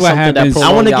y'all to like, buy this what something that happens- I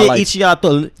prolong want to y'all get life? each of y'all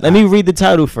thought. Let me read the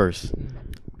title first,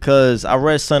 cause I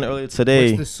read something earlier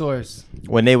today What's the source?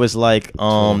 when they was like,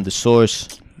 the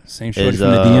source Same shit is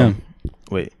from the DM.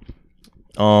 wait,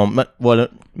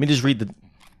 let me just read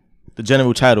the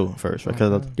general title first, right?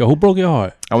 Cause Yo, who broke your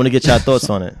heart? I want to get y'all thoughts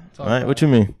on it. All right, about what you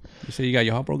mean? You say you got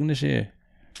your heart broken this year?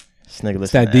 This nigga It's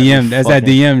listen that to every DM. That's that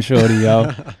fucking- DM shorty,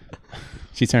 yo.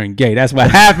 She turned gay. That's what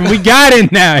happened. We got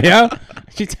it now, yo.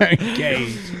 She turned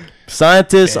gay.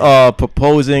 Scientists are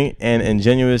proposing an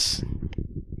ingenious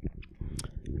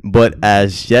but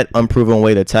as yet unproven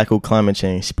way to tackle climate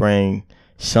change, spraying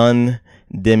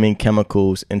sun-dimming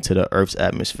chemicals into the Earth's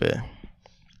atmosphere.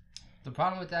 The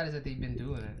problem with that is that they've been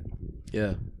doing it.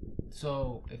 Yeah.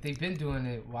 So if they've been doing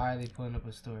it, why are they putting up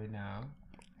a story now?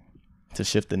 To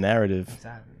shift the narrative.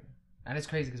 Exactly. And it's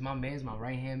crazy because my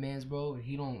right hand man's, bro.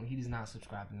 He does not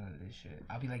subscribe to none of this shit.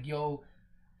 I'll be like, yo,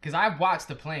 because I watch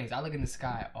the planes. I look in the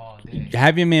sky all day.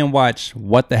 Have your man watch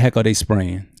What the Heck Are They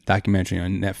Spraying? Documentary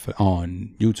on Netflix,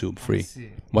 on YouTube, free.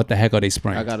 What the heck are they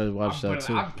spraying? I gotta watch that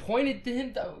too. I pointed to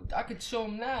him. I could show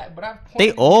him that, but I pointed.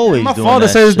 They always. My doing father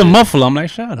that says shit. the muffler. I'm like,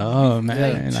 shut up,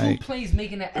 man. Like, Like, two planes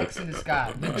making an X in the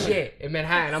sky, legit in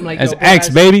Manhattan. I'm like, that's yo, bro, X,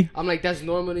 baby. I'm like, that's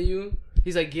normal to you?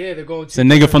 He's like, yeah, they're going. It's a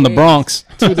nigga from the Bronx.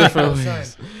 Two different Son,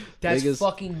 ways. that's Niggas-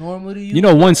 fucking normal to you. You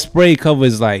know, one spray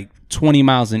covers like 20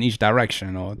 miles in each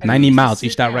direction or And 90 you miles sit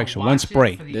each there and direction. watch One it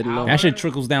spray. for the Didn't know. hour, That shit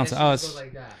trickles down and to it just us. goes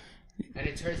like that. And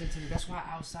it turns into. That's why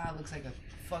outside looks like a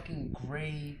fucking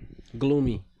gray.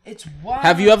 Gloomy. It's wild.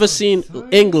 Have you ever seen son.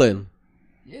 England?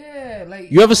 Yeah,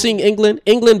 like You ever seen England?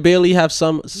 England barely have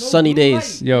some sunny blue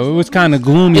days. light. Yo, it was kind of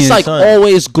gloomy. It's and like son.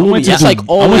 always I gloomy. went to It's like I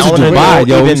always went to wanna Dubai,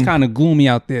 know yo. It was even- kind of gloomy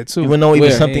out there too. You wanna know even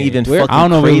Where? something even Where? fucking I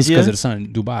don't know if it was crazier? because of the sun.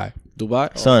 Dubai.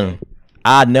 Dubai. Son,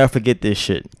 I'd never forget this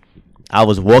shit. I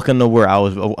was walking to work. I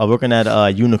was working at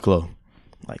Uniqlo,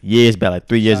 like years back, like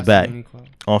 3 years back,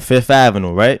 on Fifth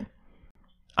Avenue, right?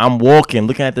 I'm walking,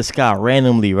 looking at the sky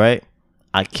randomly, right?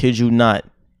 I kid you not,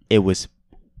 it was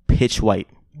pitch white.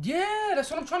 Yeah,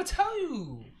 that's what I'm trying to tell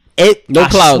you. No I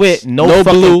clouds, swear, no no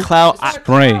fucking blue. cloud. It's not a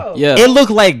Spray. cloud. Yeah. It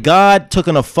looked like God took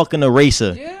a fucking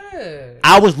eraser. Yeah.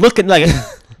 I was looking like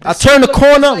I turned the Look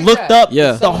corner, like looked that. up.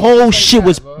 Yeah. The whole Like shit that,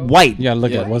 was bro. white. You gotta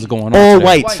look Yeah. at what's going on. All today.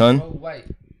 white, son. Bro,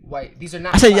 white. These are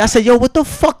not. I said, yo, what the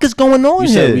fuck is going on You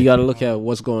here? said we gotta look at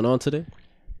what's going on today.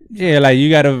 Yeah, like you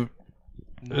gotta,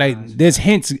 like there's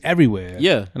hints everywhere.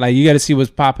 Yeah. like you gotta see what's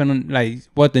popping on, like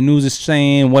what the news is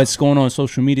saying, what's going on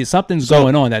social media. Something's So-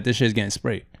 going on that this shit's getting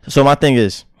sprayed. So my thing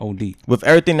is, OD. with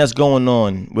everything that's going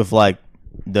on with like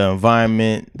the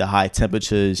environment, the high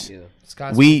temperatures,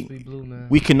 Sky's we- supposed to be blue, man.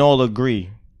 we can all agree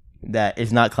that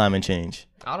it's not climate change.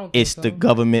 I don't think It's so. the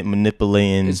government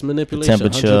manipulating It's the manipulation.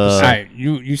 temperature. 100%. All right,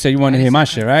 you said you want to hear my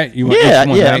shit, right? You want Yeah, each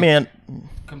one, yeah. I right? mean,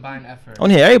 combined effort. I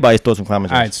want to hear everybody's thoughts on climate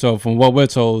All right, change. so from what we're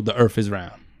told, the Earth is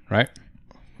round, right?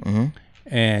 Mm-hmm.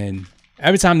 And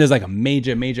every time there's like a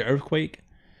major earthquake,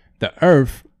 the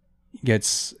Earth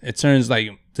turns like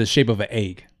the shape of an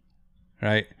egg,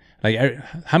 right? Like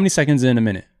how many seconds in a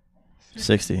minute,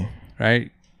 60. right?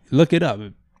 Look it up.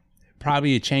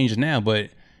 Probably it changed now, but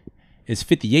it's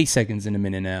 58 seconds in a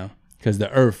minute now because the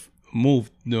Earth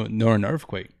moved during the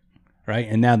earthquake, right?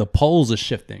 And now the poles are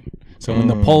shifting. So when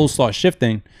the poles start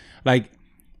shifting, like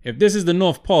if this is the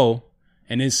North Pole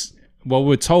and it's what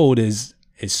we're told is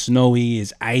it's snowy,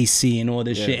 it's icy and all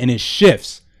this shit, and it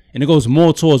shifts and it goes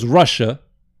more towards Russia,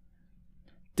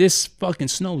 this fucking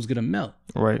snow is gonna melt.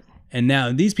 Right. And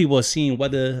now these people are seeing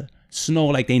weather snow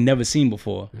like they never seen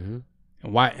before. And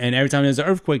why? And every time there's an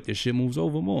earthquake, this shit moves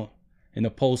over more, and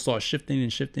the poles start shifting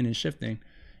and shifting and shifting.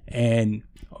 And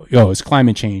yo, it's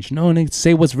climate change. No, they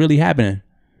say what's really happening.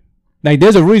 Like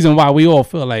there's a reason why we all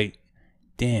feel like,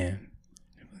 damn.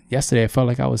 Yesterday I felt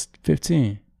like I was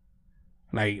 15.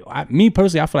 Like me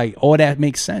personally, I feel like all that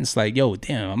makes sense. Like yo,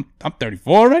 damn, I'm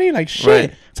 34 already. Like shit,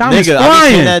 Right. time Nigga, is I be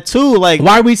flying. saying that too. Like,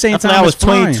 Why are we saying I feel time like I was is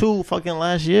flying? 22 fucking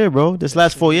last year, bro. This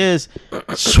last 4 years.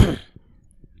 I'm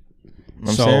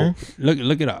So saying?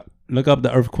 look it up. Look up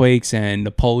the earthquakes and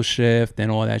the pole shift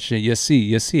and all that shit. You'll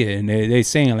see it. And they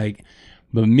saying like,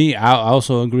 but me, I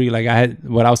also agree. Like I had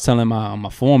what I was telling my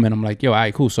foreman. I'm like, yo, all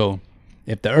right, cool. So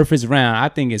if the Earth is round, I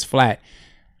think it's flat.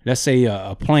 Let's say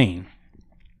a plane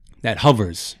that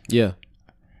hovers. Yeah.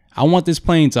 I want this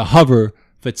plane to hover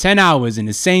for 10 hours in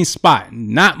the same spot,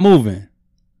 not moving.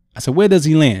 I said, where does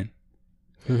he land?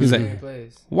 He's Same like,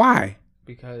 place. why?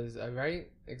 Because right,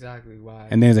 exactly why.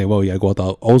 And then he's like, well, you gotta go out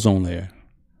the ozone layer.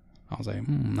 I was like,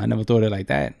 I never thought of it like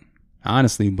that,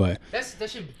 honestly. But that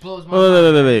shit blows my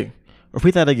Wait.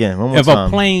 Repeat that again. One more if time. a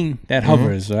plane that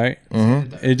hovers, right,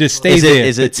 mind. it just stays there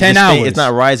Is for it 10 just hours. It's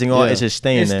not rising or Yeah. it's just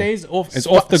staying It there. stays off. It's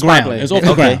Spy- off the spy ground. plane. It's off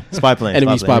the Okay. ground. Spy plane.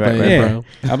 Enemy spy Right, plane. right. Yeah, bro.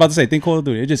 I'm about to say, think Call of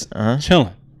Duty. It's just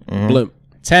chilling. Blimp.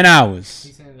 10 hours.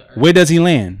 He's saying the Earth- Where does he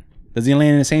land? Does he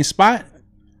land in the same spot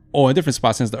or a different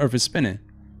spot since the Earth is spinning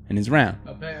and it's round?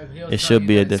 He'll It tell should you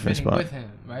be a that it's different spinning spot. with him,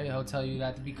 right? He'll tell you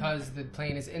that because the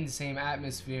plane is in the same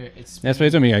atmosphere, it's. That's what he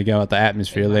told me. I get out the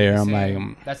atmosphere spinning layer. the I'm same-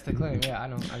 like, that's the claim. Yeah, I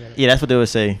know. I get it. Yeah, that's what they would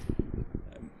say.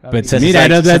 but to Since me it's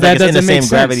that like- since that it's in doesn't the make same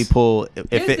gravity sense. pull. If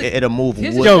Here's the- it'll move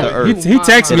here's with the- Yo, the Earth. he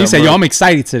texted me. He said, "Yo, I'm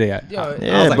excited today." Yo, I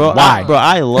Yeah, was like, bro. why? Bro,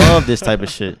 I love this type of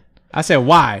shit. I said,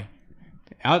 "Why?"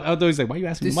 I thought he's like, "Why you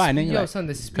asking me This, why?" And then you're yo, like, son,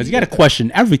 the speed. because you got to of the-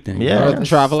 question everything. Yeah. Earth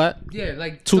travel at Yeah,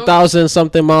 like 2,000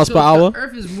 something miles so per if hour. The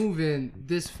Earth is moving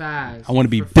this fast. I wanna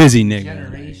be for busy, fucking nigga.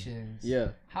 Generations. Yeah.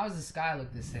 How does the sky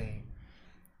look the same?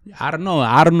 I don't know.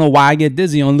 I don't know why I get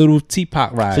dizzy on little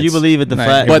teapot rides. So you believe it the Like,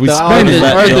 fact? if But we the spin it,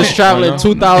 Earth is yo, traveling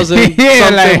 2,000 Yeah,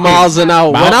 something like- miles an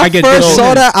hour. But When I I get first this-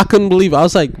 saw that, I couldn't believe it. I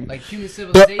was like, Like human the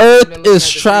civilization, Earth they're looking is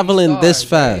at the traveling three this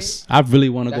stars, right? fast. I really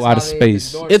want to That's go out how of they-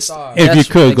 space. the North It's Star. If you that's-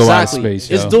 could go out of exactly.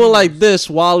 space, It's yo. doing like this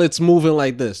while it's moving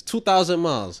like this, 2,000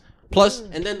 miles plus,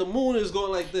 and then the moon is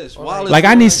going like this while it's Like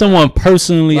I need someone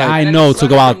personally Like- I know to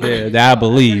go out there that I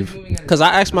believe. Because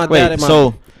I asked my dad. Wait, and my,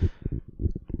 so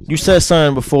you said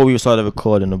something before we started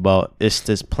recording about it's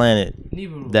this planet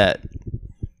Nibiru. that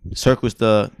circles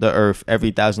the Earth every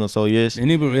 1,000 or so years. And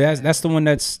that's the one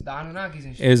that's The Anunnakis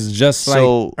and shit. is just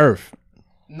So- like Earth.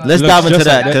 No, Let's It dive looks into just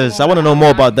that like that. because I want to know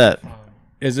more about that.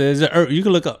 Is it Earth? You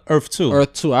can look up Earth 2.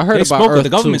 Earth 2. I heard They about spoke. Earth The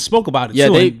government 2. spoke about it Yeah,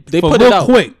 too. they- and they for put it real out.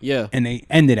 quick. Yeah. and they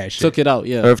ended that shit. Took it out.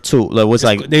 Yeah. Earth 2, like what's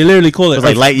like? They literally call it It's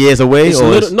like Earth. light years away, It's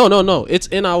or no. It's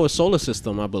in our solar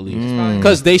system, I believe, Mm.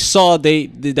 because they saw that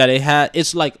it had.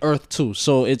 It's like Earth too,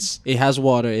 so it has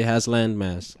water, it has land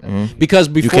mass. Because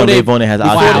Mm-hmm. you before can't they live on it has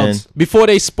before, oxygen. before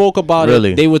they spoke about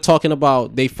Really? it, they were talking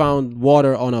about they found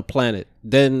water on a planet.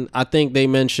 Then I think they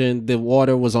mentioned the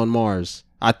water was on Mars.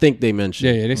 I think they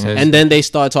mentioned. Yeah, they said. And then they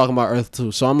started talking about Earth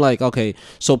too. So I'm like, okay,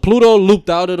 so Pluto looped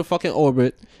out of the fucking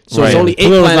orbit. So it's Right. only 8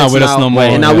 Pluto's planets not with us now, no more,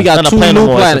 and now yeah. we got It's not a 2 planet new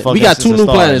anymore, it's a planets. We fucking- got it's 2 a new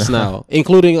star planets now. now,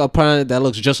 including a planet that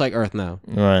looks just like Earth now.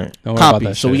 right? Don't worry about Copy.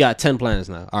 that So we shit. got 10 planets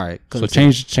now. All right. So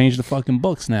continue. change the fucking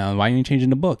books now. Why you ain't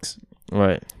changing the books?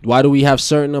 Right. Why do we have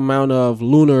certain amount of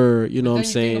lunar? You know what I'm Then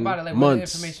you saying? think about it, like, where the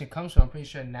months. information comes from. I'm pretty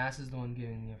sure NASA's the one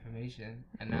giving the information,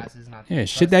 and NASA's not. Yeah,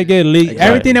 shit that get leaked. Exactly.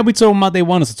 Everything that we talking about, they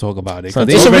want us to talk about it. 'cause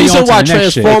they There's a already reason on to why the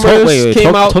next shit. Transformers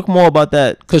came out. Talk more about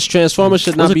that. Because Transformers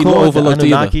should What's not it be called? overlooked The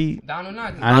either. Anunnaki? The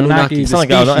Anunnaki. Anunnaki, It the sound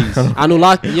like species.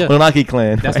 Anunnaki, yeah. Anunnaki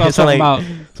clan. That's what I'm It sound talking like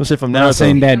about. some shit from I'm Naruto.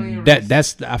 saying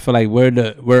that's I feel like we're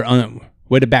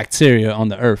the bacteria on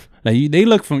the Earth. Like you can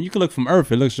look from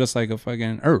Earth. It looks just like a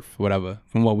fucking Earth, whatever,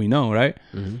 from what we know, right?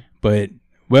 But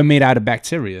we're made out of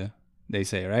bacteria, they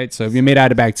say, right? So if you're made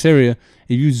out of bacteria,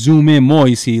 if you zoom in more,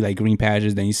 you see like green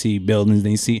patches, then you see buildings,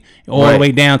 then you see all the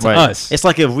way down to Right. us. It's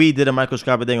like if we did a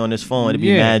microscopic thing on this phone, it'd be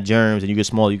Yeah. mad germs, and you get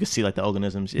small, you can see like the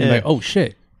organisms. And Yeah. like, oh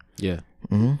shit, Yeah.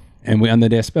 and we under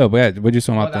their spell. But yeah, what you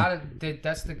talking Well, about?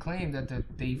 that's the claim that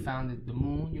they found the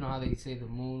moon. You know how they say the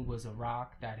moon was a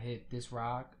rock that hit this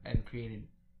rock and created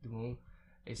the moon.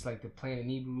 It's like the planet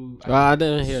Nibiru. I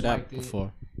didn't hear that swiped it,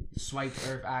 before. Swiped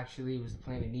Earth. Actually, it was the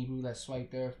planet Nibiru that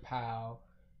swiped Earth. Pow.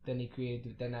 Then that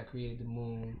created the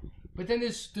moon. But then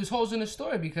there's holes in the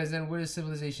story because then where is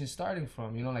civilization starting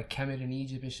from? You know, like Kemet in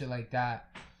Egypt and shit like that.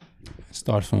 It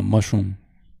starts from a mushroom.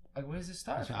 Like where does it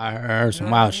start from? I heard some You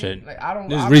know what wild I mean? shit. Like I don't.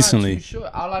 This I'm recently. Not too sure.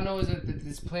 All I know is that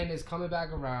this planet is coming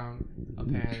back around.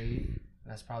 Apparently,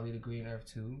 that's probably the green Earth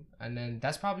too. And then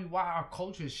that's probably why our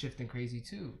culture is shifting crazy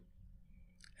too.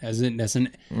 That's an.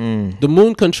 The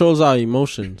moon controls our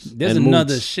emotions. There's and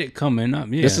another moods. shit coming up.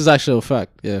 Yeah, This is actually a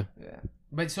fact. Yeah. Yeah.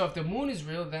 But so if the moon is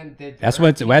real, then that's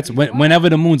whenever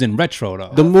the moon's in retro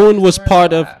though. The moon was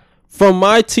part of. From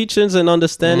my teachings and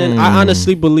understanding, I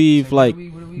honestly believe So like what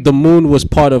do we- the moon was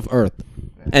part of Earth,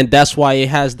 and that's why it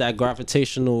has that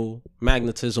gravitational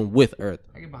magnetism with Earth.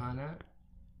 I get behind that.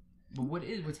 But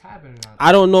what's happening now?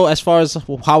 I don't know as far as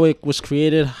how it was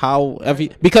created,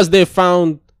 because they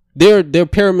found their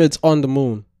pyramids on the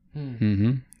moon.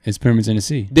 Mm-hmm. It's pyramids in the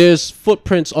sea. There's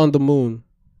footprints on the moon.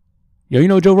 Yo, you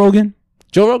know Joe Rogan?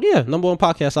 Joe Rogan, yeah, number 1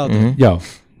 podcast out there. Yo,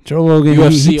 Joe Rogan.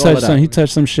 UFC, He all of touched that. he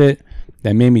touched some shit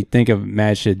that made me think of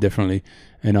mad shit differently.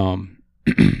 And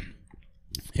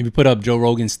if you put up Joe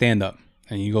Rogan stand up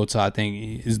and you go to, I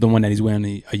think is the one that he's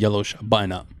wearing a yellow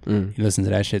button up. You listen to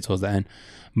that shit towards the end.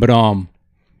 But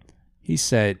he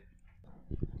said,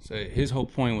 so his whole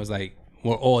point was like,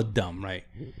 we're all dumb, right?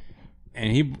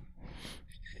 And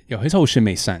his whole shit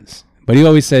made sense. But he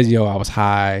always says, yo, I was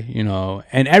high, you know.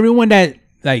 And everyone that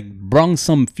like brung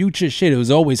some future shit, it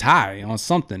was always high on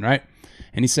something, right?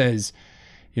 And he says,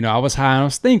 you know, I was high and I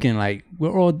was thinking like,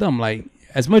 we're all dumb. Like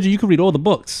as much as you could read all the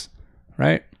books,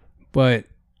 right? But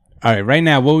all right, right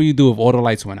now, what would you do if all the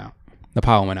lights went out? The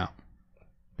power went out.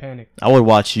 Panic. I would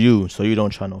watch you, so you don't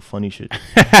try no funny shit.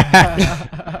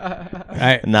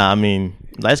 Right? Nah, I mean,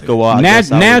 let's go out. I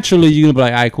guess I would- Naturally, you're gonna be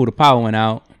like, all right, cool, the power went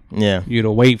out. yeah. You're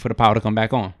gonna wait for the power to come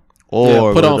back on. Or Yeah,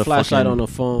 put with on the flashlight fucking- on the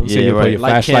phone. Yeah, So you put right. your Light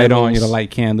flashlight on, candles. you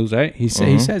light candles, right? He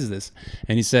says this,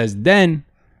 and he says then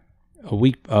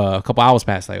a couple hours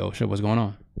pass, like, oh shit, what's going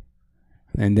on?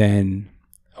 And then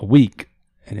a week,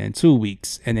 and then 2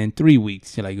 weeks, and then 3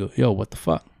 weeks. You're like, yo, what the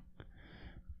fuck?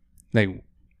 Like,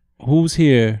 who's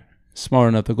here smart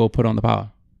enough to go put on the power?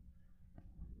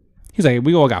 He's like,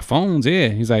 we all got phones, yeah.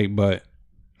 He's like, but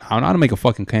I don't know how to make a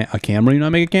fucking a camera. You know how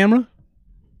to make a camera?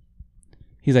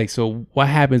 He's like, so what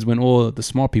happens when all the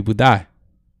smart people die?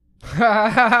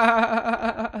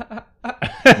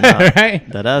 Right?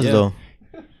 That is though.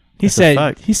 He That's a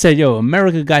fact. said, yo,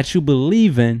 America got you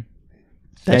believing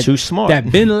That you smart.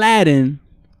 that Bin Laden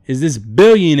is this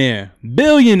billionaire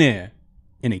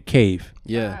in a cave.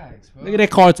 Yeah. Look at that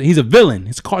cartoon. He's a villain.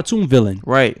 He's a cartoon villain.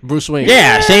 Right. Bruce Wayne.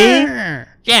 Yeah. See.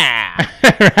 Yeah.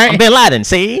 I'm Bin Laden.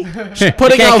 See.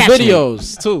 Putting Can't out catch me.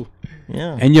 videos too.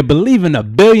 Yeah. And you're believing a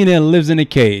billionaire lives in a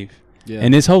cave. Yeah.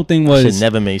 And this whole thing Shit was,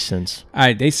 never made sense. all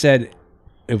right, they said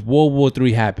if World War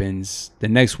III happens, the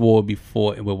next war will be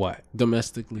fought with what?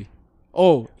 Domestically.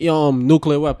 Oh,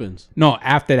 nuclear weapons. No,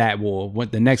 after that war,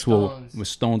 what the next war Stones. was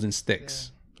stones and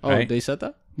sticks. Oh, Right? they said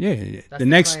that? Yeah. That's The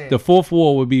next, plan. the fourth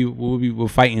war we're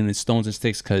fighting in stones and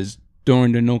sticks because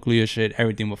during the nuclear shit,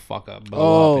 everything would fuck up, blow up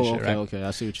Oh, and shit, okay, right? okay.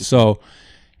 I see what you So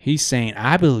he's saying,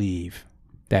 I believe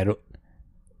that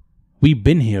we've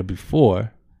been here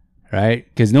before, right?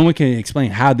 Because no one can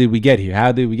explain how did we get here?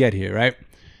 How did we get here, right?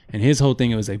 And his whole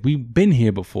thing was like, we've been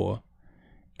here before,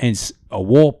 and a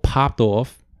war popped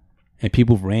off, and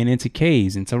people ran into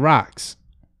caves, into rocks,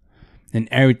 and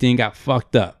everything got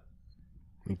fucked up.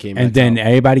 It came And back then out.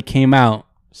 everybody came out,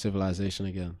 Civilization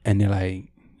again. and they're like,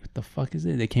 what the fuck is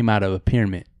it? They came out of a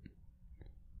pyramid,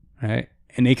 right?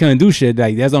 And they couldn't do shit.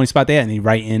 Like, that's the only spot they had, and they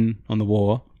write in on the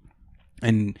wall.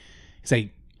 And it's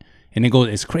like, and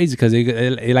it's crazy because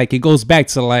it goes back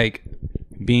to like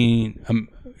being,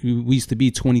 we used to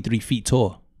be 23 feet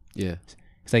tall. Yeah.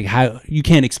 It's like, how you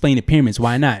can't explain the pyramids.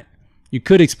 Why not? You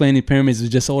could explain the pyramids.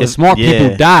 It's just all the If- smart yeah.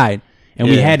 people died, and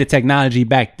we Yeah. had the technology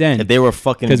back then. If they were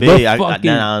fucking 'Cause big, we're I fucking-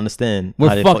 understand. how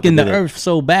We're they fucking the did it. earth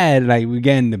so bad. Like, we're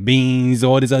getting the beans,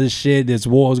 all this other shit. There's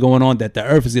wars going on that the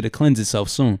earth is going to cleanse itself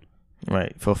soon.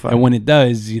 Right. For a fact. And when it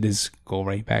does, you just go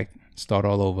right back, start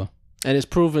all over. And it's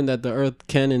proven that the earth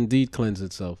can indeed cleanse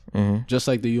itself. Mhm. Just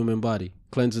like the human body.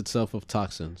 Cleanse itself of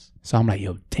toxins. So I'm like,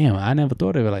 yo, damn, I never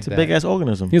thought of it like It's a that. big ass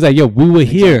organism. He was like, yo, we were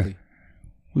here. Exactly.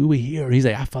 We were here. He's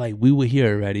like, I feel like we were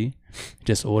here already.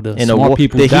 Just all the In a smart war-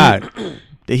 people did he- died.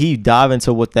 Did he dive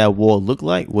into what that war looked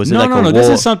like? Was it No, like no, a no. war? This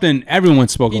is something everyone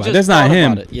spoke He about. just That's not thought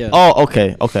him. about it. Yeah. Oh,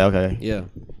 okay. Yeah.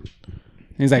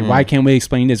 He's like, why can't we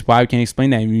explain this? Why we can't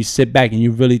explain that? And you sit back and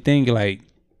you really think, like,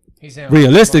 He's saying,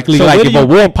 realistically, So like where if do a you-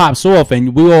 war pops off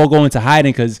and we all go into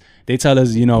hiding because they tell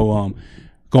us,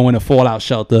 go in a fallout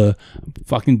shelter,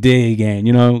 fucking dig,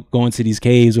 and go into these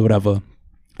caves or whatever,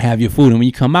 have your food, and when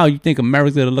you come out, you think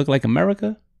America's gonna look like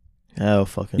America? Oh,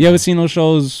 fucking. You ever seen those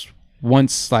shows?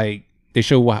 Once, like, they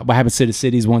show what happens to the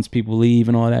cities once people leave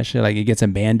and all that shit. Like, it gets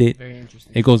abandoned, very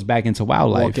interesting. it goes back into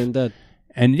wildlife, Walking Dead.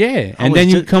 and yeah, I and was then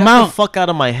you just- come get the out. fuck out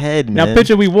of my head, man. Now,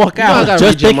 picture we walk You know, I out. gotta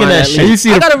just read your thinking mind that at shit. least. And you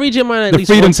see I the- gotta read your mind at the least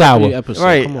Freedom once every Tower. episode.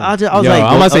 Right. Come on. I was Yo, like,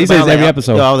 I'm about to say he says every like,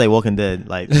 episode. Yo, I was like Walking Dead.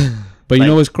 Like, But you like,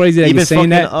 know what's crazy that even you're saying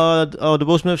fucking that? the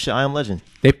Will Smith shit. I Am Legend.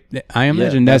 I Am Yeah,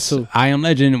 Legend. that That's too. I Am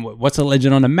Legend. What's a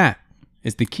legend on the map?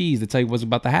 It's the keys to tell you what's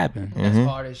about to happen. That's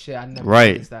hard as shit. I never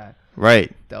Right. noticed that.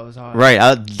 Right. That was hard. Right.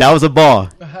 That was a bar.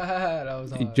 That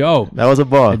was hard. Yo, That was a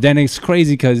bar. and then it's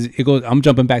crazy because it goes. I'm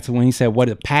jumping back to when he said, "What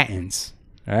are patents?"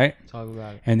 Right, Talk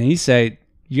about it. and then he said,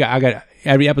 "Yeah, I got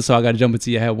every episode. I got to jump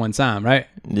into your head one time." Right?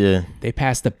 Yeah. They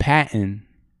passed the patent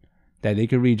that they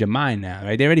could read your mind now.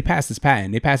 Right? They already passed this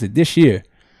patent. They passed it this year.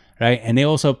 Right? And they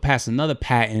also passed another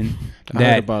patent I heard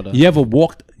that about that. you ever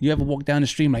walked down the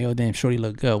street like, "Yo, damn, shorty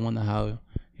look good. I wonder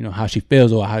how she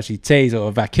feels or how she tastes or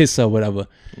if I kiss her or whatever."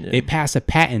 They pass a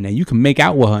patent that you can make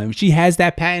out with her. If she has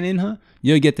that patent in her,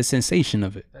 you'll get the sensation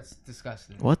of it. That's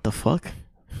disgusting. What the fuck?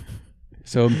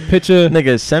 So picture,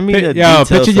 Nigga, send me the yo, details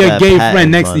picture for your that gay patent,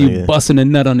 friend next my to you nigga. busting a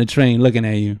nut on the train looking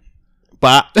at you.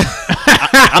 But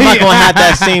I'm not gonna have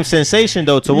that same sensation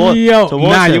though towards him.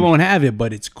 You won't have it,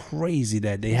 but it's crazy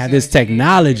that they have this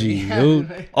technology,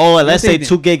 dude. Oh, let's say They-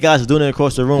 two gay guys are doing it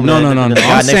across the room. No, and no, the no, no. guy I'm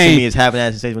next to saying- me is having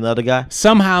that sensation with the other guy.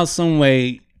 Somehow, some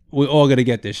way, we're all gonna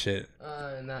get this shit.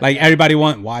 Not- Like everybody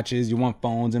want watches, you want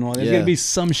phones and all. There's Yeah. gonna be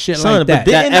some shit Son, like but that.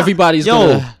 then- That Didn't I- everybody's yo,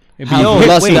 gonna Yo, have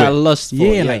lust, wait. that lust for.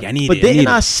 yeah, like I need But it. I need didn't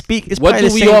I it. speak? It's What probably do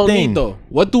the we same all thing. need though?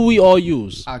 What do we all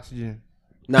use? Oxygen.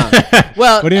 Nah.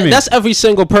 Well, What do you mean? that's every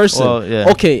single person. Well, yeah.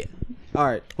 Okay. All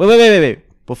right. Wait.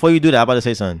 Before you do that, I'm about to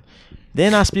say something.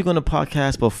 Didn't I speak on the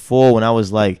podcast before when I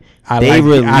was like, I they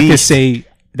like. I could released? say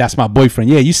that's my boyfriend.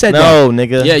 Yeah, you said No,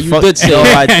 nigga. Yeah, you Fuck- did say no,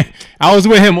 that. I was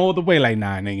with him all the way. Like,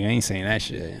 nah, nigga, I ain't saying that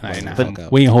shit. Like, nah, fuck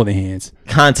up. we ain't holding hands.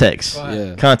 Context.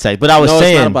 Yeah. Context. But I was No,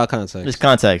 saying. it's not about context. It's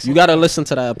context. You gotta listen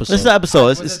to that episode. This is the episode.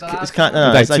 It's Was it the last it's kind. one?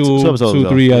 No, Like it's like two, two episodes ago.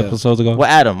 3 Yeah. episodes ago. What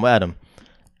Adam?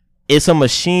 It's a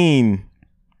machine.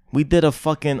 We did a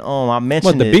fucking I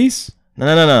mentioned What, the it. beast?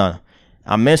 No.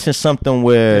 I mentioned something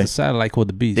where There's a satellite called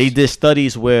the Beast. they did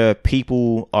studies where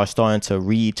people are starting to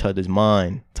read each other's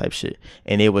mind type shit,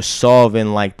 and they were solving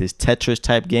like this Tetris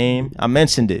type game. I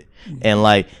mentioned it, and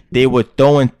like they were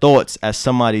throwing thoughts at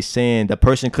somebody saying the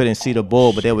person couldn't see the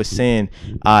ball, but they were saying,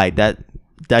 "All right,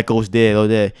 that goes there or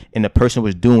there," and the person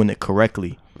was doing it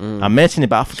correctly. I mentioned it,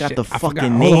 but I forgot the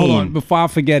fucking name. Hold on, before I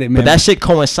forget it, man. But that shit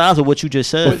coincides with what you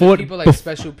just said. Were Before- there people like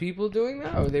special people doing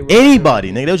that, or they were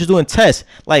Anybody, nigga, they were just doing tests.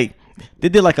 Like they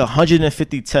did like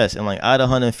 150 tests, and like out of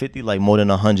 150, like more than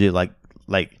 100, like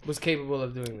was capable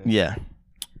of doing that? yeah,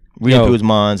 reading Yo, people's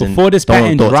minds and before this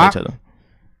throwing patent thoughts at dropped- each other.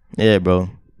 Yeah, bro,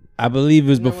 I believe it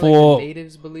was Isn't that what, before. like, the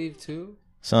natives believe too.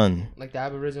 son. Like the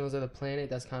Aboriginals of the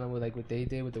planet, that's kind of what they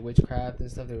did with the witchcraft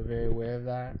and stuff. They were very aware of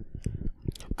that.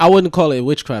 I wouldn't call it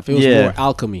witchcraft. It was Yeah. more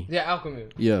alchemy. Yeah, alchemy.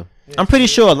 Yeah. I'm pretty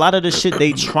sure a lot of the shit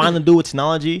they trying to do with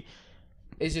technology,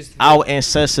 It's just our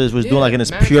ancestors was doing like in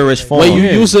its magic, purest like- form. When you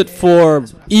yeah. use it for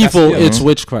evil, yeah. it's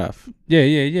witchcraft. Yeah.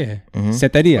 Mhm.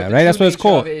 Seteria, But the right? That's true what it's nature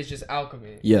called. of it is just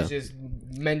alchemy. Yeah. It's just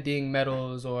mending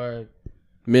metals or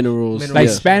Minerals. Minerals. Like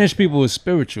yeah. Spanish people is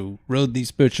spiritual, real deep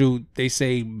spiritual. They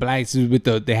say blacks is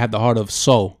they have the heart of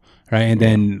soul, right? And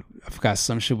then I forgot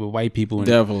some shit with white people. And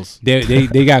Devils. they Devils.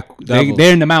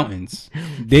 they're in the mountains.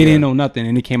 They didn't know nothing,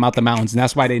 and they came out the mountains, and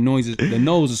that's why their nose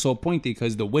is so pointy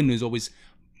because the wind is always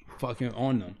fucking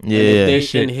on them. Yeah, And if yeah. they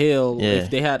Shit. inhale, Yeah. if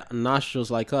they had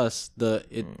nostrils like us,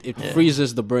 it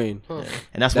freezes the brain. and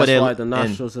that's That's why why the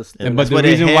nostrils are. and But that's the why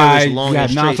their reason hair why is you long and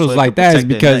have straight, nostrils so it like could that is protect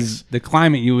their because necks. the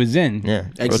climate you was in. Yeah,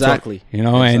 Exactly. You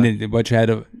know, Exactly. and then, but you had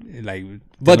to like.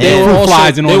 But the they were fruit also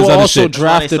flies and all they this were other also shit.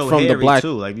 drafted so from the hairy, black.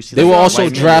 too. Like, you see They the were white also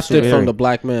man is so drafted hairy. from the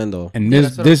black man though. And Yeah, this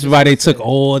that's what this I'm is why they just took saying.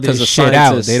 all this 'Cause the shit out.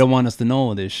 scientists- They don't want us to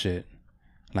know this shit.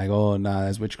 Like, oh nah,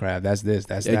 that's witchcraft. That's this.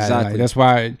 That's that. Exactly. Like, that's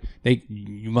why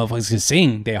you motherfuckers can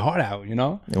sing their heart out. You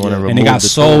know. They wanna And they remove got the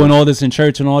soul tools. and all this in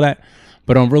church and all that.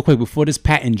 But real quick before this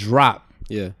patent dropped,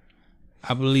 Yeah.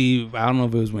 I believe I don't know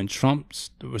if it was when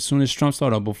as soon as Trump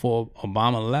started or before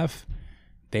Obama left,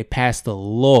 they passed a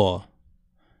law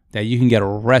that you can get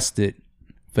arrested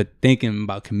for thinking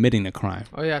about committing a crime.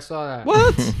 Oh yeah, I saw that.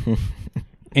 What?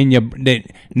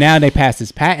 Now they passed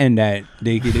this patent that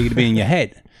they could be in your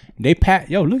head. They look at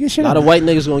A shit. lot of white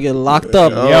niggas gonna get locked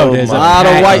up. Yo, there's a a lot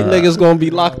of patent. white niggas gonna be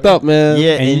locked up, man.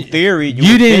 Yeah, And in theory,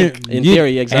 you would didn't. think- In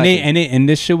theory, exactly. And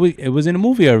this shit it was in a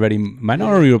movie already.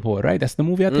 Minority Report, right? That's the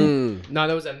movie I think. No,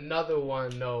 there was another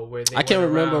one where they I can't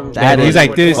went remember around that He's is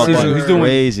like this. fucking He's doing.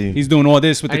 crazy. He's doing all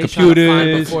this with And the he's trying to find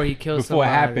computers before he kills before it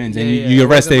somebody. happens, Yeah, and yeah, you it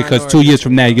was arrested a because 2 minority years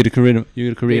from now you report. get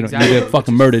a career. You Exactly. get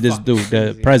fucking murder this Fucking dude, the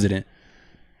crazy. president.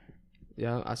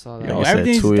 Yeah, I saw that. Yo, He said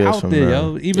everything's 2 years out from there, now.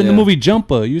 yo. Even the Yeah. movie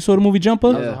Jumper. You saw the movie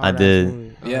Jumper? That was a Yeah. hard-ass I did.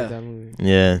 movie. I Yeah. like that movie.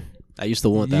 Yeah, I used to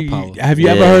want that power. Have you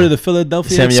ever Yeah. heard of the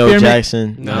Philadelphia Samuel experiment?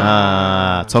 Jackson. Nah.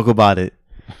 Nah, talk about it.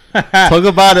 Talk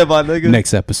about it, my nigga.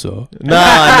 Next episode. Nah,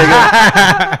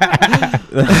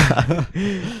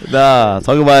 nigga. Nah,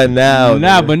 talk about it now.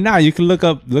 Nah, nigga. but now you can look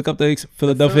up the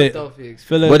Philadelphia.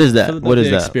 What is that? What is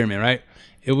that? Experiment, right?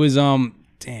 It was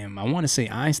damn, I want to say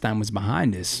Einstein was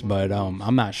behind this, but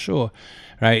I'm not sure.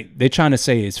 Right? They're trying to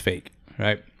say it's fake,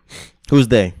 right? Who's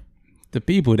they? The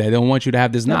people that don't want you to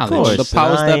have this Of knowledge. course. The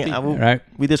powers I that ain't- be. I will- Right?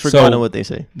 We disregarding So- what they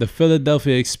say. The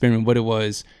Philadelphia experiment, what it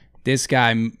was, this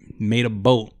guy made a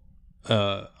boat.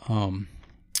 And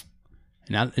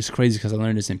it's crazy because I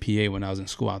learned this in PA when I was in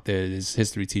school out there. This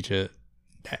history teacher.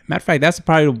 Matter of fact, that's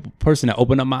probably the person that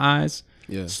opened up my eyes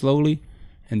Yeah. slowly,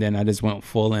 and then I just went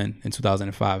full in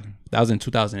 2005. That was in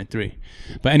 2003.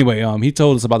 But anyway, he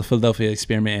told us about the Philadelphia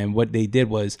experiment, and what they did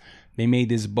was they made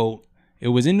this boat. It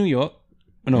was in New York.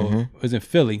 No, it was in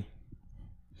Philly,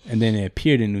 and then it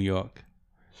appeared in New York.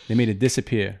 They made it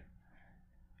disappear,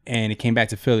 and it came back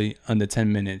to Philly under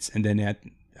 10 minutes, and then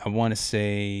I want to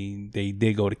say they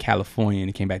did go to California and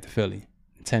it came back to Philly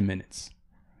in 10 minutes.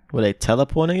 Were they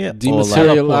teleporting it?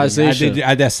 Dematerialization.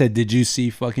 I said, did you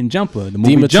see fucking Jumper? The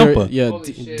movie Jumper. Yeah,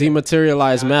 Holy shit.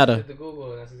 dematerialized I matter. did the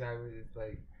Google, and that's exactly it's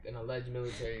like an alleged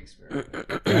military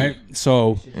experiment. Right?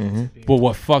 So, but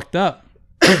what fucked up,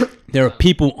 there are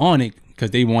people on it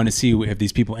because they want to see if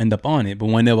these people end up on it. But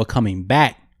when they were coming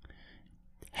back,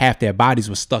 half their bodies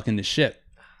were stuck in the ship.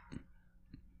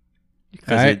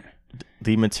 Right?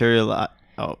 Dematerialize.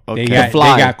 Oh, okay. They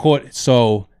fly. got caught.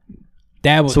 So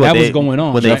that was So that they- was going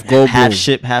on. Were they right? half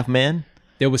ship, half man?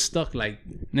 They were stuck like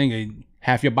nigga,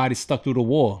 half your body stuck through the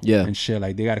wall. Yeah. And shit.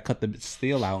 Like they gotta cut the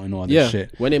steel out and all this Yeah.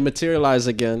 shit. When it materialized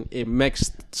again, it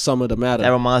mixed some of the matter. That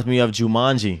reminds me of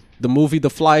Jumanji. The movie The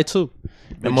Fly too.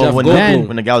 With Remember Jeff when Goldblum.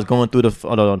 when the guy was going through the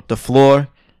floor?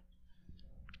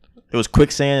 It was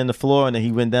quicksand in the floor, and then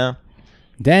he went down.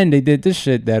 Then they did this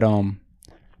shit that Damn,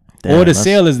 all the that's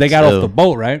sailors they got still- off the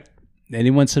boat, right? then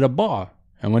he went to the bar.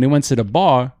 And when he went to the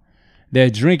bar, they're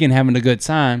drinking, having a good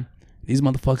time. These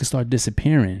motherfuckers start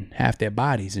disappearing, half their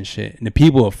bodies and shit. And the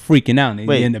people are freaking out.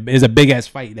 And there's a big ass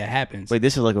fight that happens. Wait,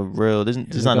 this is like a real. This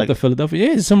is not Look like up to Philadelphia.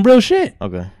 Yeah, it's some real shit.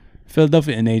 okay.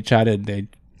 Philadelphia, and they try to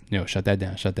shut that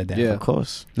down. Yeah. Of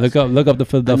course. Look up the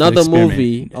Philadelphia Another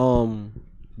Experiment. movie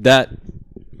that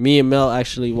me and Mel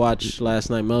actually watched last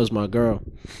night. Mel's my girl.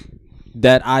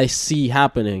 That I see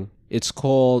happening. It's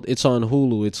on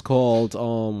Hulu. It's called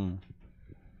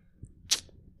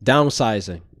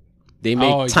Downsizing. They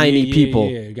make tiny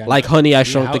people like Honey, I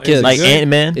Shrunk the Kids. Like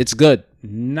Ant-Man. It's good.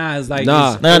 Nah, it's like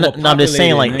No, I'm just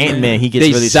saying like Ant-Man. He gets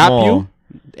They really zap small. you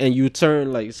and you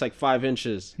turn like it's like 5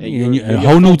 inches. And you're a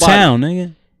whole new full body. town,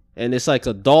 nigga. And it's like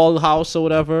a doll house or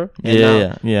whatever. And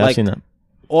Yeah. I've like, seen that.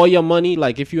 all your money,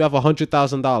 like if you have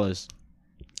 $100,000,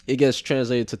 it gets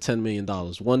translated to $10 million.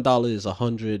 $1 is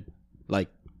 100 like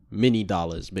mini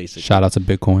dollars basically. Shout out to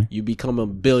Bitcoin. You become a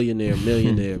billionaire,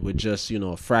 millionaire with just,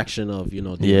 a fraction of,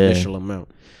 the Yeah. initial amount.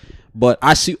 But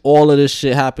I see all of this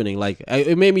shit happening. Like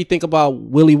it made me think about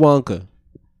Willy Wonka.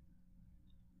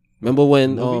 Remember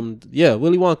when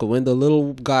Willy Wonka, when the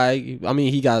little guy,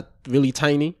 he got really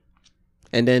tiny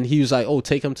and then he was like, "Oh,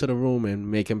 take him to the room and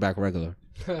make him back regular."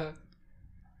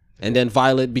 And then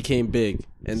Violet became big.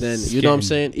 And then, you know what I'm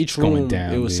saying? Each room,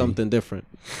 it was something different.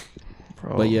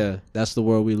 Bro. But yeah, that's the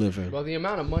world we live in. Well, the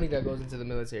amount of money that goes into the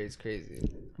military is crazy.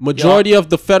 Majority of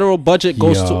the federal budget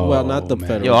goes to, well, not the man.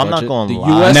 federal Yo, I'm not budget. gonna the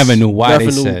lie. US I never knew why they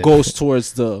revenue said- goes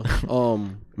towards the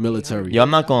military. Yo, I'm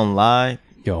not gonna lie.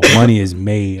 Yo, money is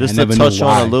made. Just I to never touch knew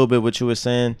why. on a little bit what you were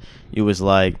saying, you was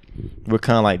like, we're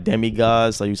kind of like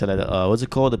demigods. Like you said, what's it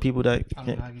called? The people that,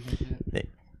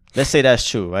 let's say that's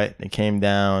true, right? They came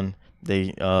down,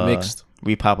 they Mixed.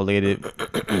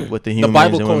 repopulated with the The humans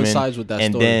Bible and women, coincides with that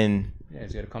and story. then Yeah,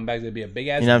 it's gonna come back to be a big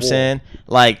ass. you know what I'm saying?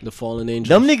 Like The fallen angels.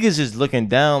 them niggas is looking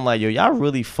down, like yo, y'all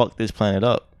really fucked this planet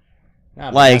up. Nah,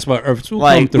 Like- that's what Earth 2 come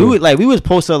Like through. we was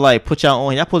supposed to like put y'all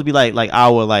on. Y'all supposed to be like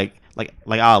our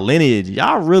like our lineage.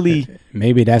 Y'all really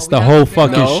Maybe that's Oh, we the have whole to think-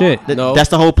 fucking No. shit. No. that's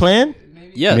the whole plan.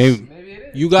 Yes. Maybe- Maybe it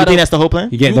is. You You gotta think that's the whole plan?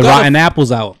 You getting You the gotta- rotten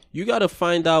apples out. you gotta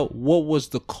find out what was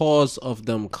the cause of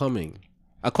them coming.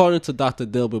 According to Dr.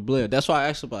 Delbert Blair. That's why I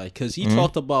asked about it. Because he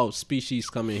talked about species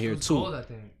coming here It was too. gold, I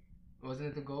think. Wasn't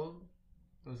it the gold?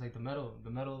 It was like the metal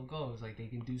of gold. It was like they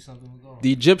can do something with gold.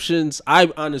 The Egyptians, I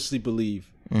honestly believe,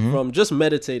 from just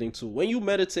meditating too. When you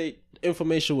meditate,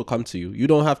 information will come to you. You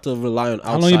don't have to rely on outside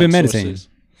How long you been meditating? sources.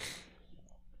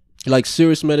 Like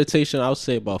serious meditation, I would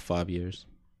say about 5 years.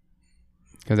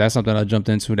 Because that's something I jumped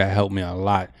into that helped me a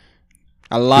lot.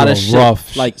 A lot Through of a shit,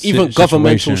 rough like even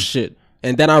governmental situation. shit.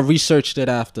 And then I researched it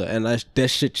after, and that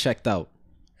shit checked out.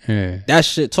 Yeah. That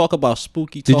shit, talk about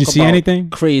spooky. Did talk you see about anything?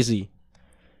 crazy?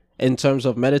 In terms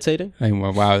of meditating, Like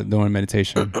while doing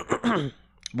meditation.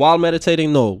 while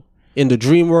meditating, no. In the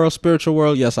dream world, spiritual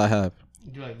world, yes, I have.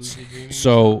 Did you like lucid dreaming?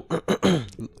 So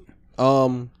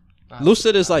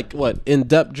Lucid is like what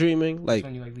in-depth dreaming, That's like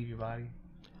when you like leave your body.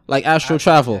 astral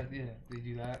travel. Yeah, they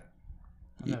do that.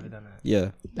 I've never done that.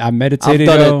 Yeah, I I've meditated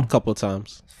done though, it a couple of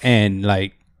times. and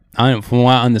like from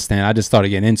what I understand, I just started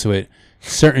getting into it.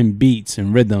 Certain beats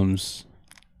and rhythms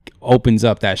opens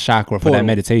up that chakra for that Portal.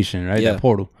 meditation, right? Yeah. That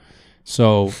portal.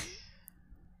 So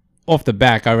off the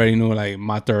back, I already knew like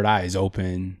my third eye is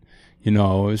open. You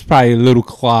know, it's probably a little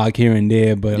clog here and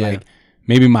there, but Yeah. like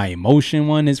maybe my emotion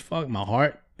one is my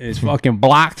heart is fucking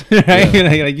blocked, right?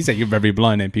 Like you said, you're very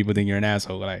blunt and people think you're an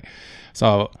asshole. Like,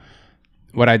 so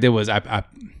what I did was I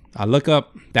look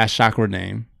up that chakra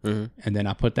name and then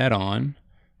I put that on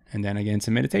and then I get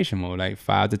into meditation mode, like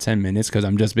 5 to 10 minutes because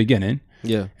I'm just beginning.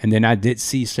 Yeah, And then I did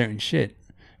see certain shit,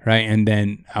 right? And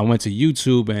then I went to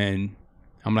YouTube and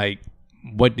I'm like,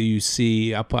 what do you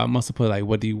see? I must have put like,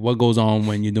 what goes on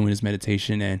when you're doing this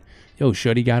meditation? And yo,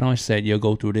 Shorty got on, she said, you'll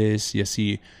go through this. You'll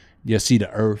see the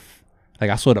earth. Like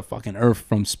I saw the fucking earth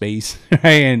from space, right?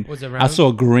 And Was it I round?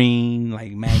 saw green,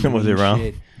 like magnet Was it round?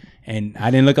 shit. And I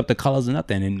didn't look up the colors or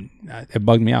nothing. And it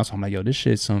bugged me out. So I'm like, yo, this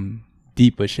shit's some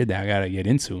deeper shit that I gotta get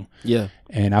into. yeah,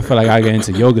 And I feel like I get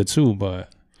into yoga too,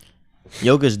 but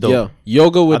Yoga's dope. yeah.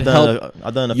 Yoga would help.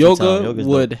 I've done it a few times. Yoga Yoga's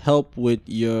would dope. help with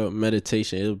your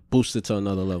meditation. It'll boost it to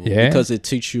another level. Yeah? Because it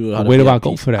teaches you how to Where be do at I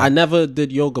go peace. for that? I never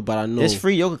did yoga, but I know. There's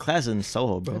free yoga classes in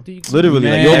Soho, bro. do you- Literally,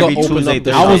 Man. like Yoga every opened Tuesday. up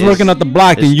the- Thursday. I was Yes. working up the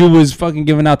block and It's- you was fucking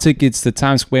giving out tickets to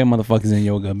Times Square motherfuckers in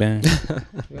yoga, man.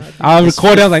 I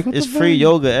recorded, I was like, what It's the free fuck?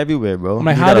 yoga everywhere, bro. I'm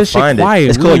like, You how gotta this shit find it. quiet?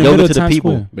 It's We called in the middle yoga of to the Times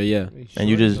people, Square. But yeah. and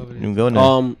you just you go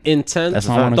there. Intent, That's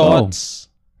I wanna go. thoughts,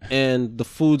 and the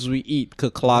foods we eat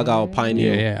could clog our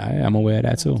pineal. Yeah, I'm aware of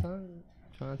that too.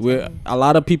 We're a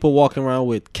lot of people walking around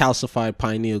with calcified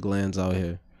pineal glands out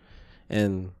here,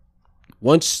 and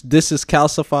Once this is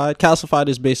calcified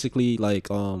is basically like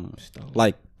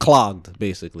clogged.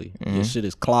 Basically, your shit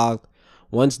is clogged.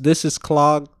 Once this is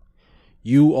clogged,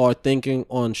 you are thinking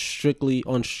on strictly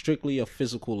a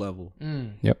physical level.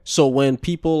 Yep. So when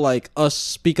people like us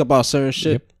speak about certain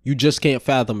shit, you just can't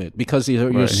fathom it because you're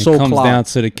And so it comes clogged. down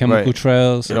to the chemical Right.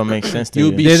 trails. It don't make sense to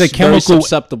You'll you. be There's a very chemical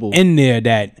susceptible. in there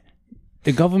that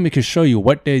the government can show you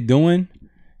what they're doing,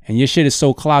 and your shit is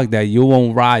so clogged that you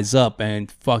won't rise up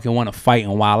and fucking want to fight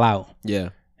and wild out. Yeah.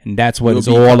 And that's what You'll it's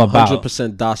be all about.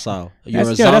 100% docile. You're a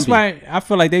That's, zombie. that's why I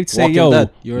feel like they say, Walking yo, Dead.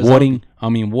 You're a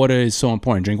zombie. water is so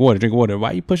important. Drink water.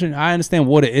 Why you pushing? I understand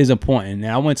water is important.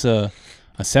 And I went to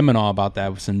a seminar about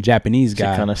that with some Japanese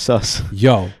guy. Kind of sus.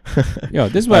 Yo,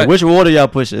 this is Like, what. which water y'all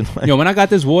pushing? Like, Yo, when I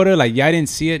got this water, like, yeah, I didn't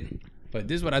see it, but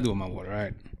this is what I do with my water,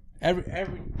 right?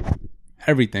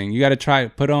 Everything. You got to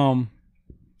try,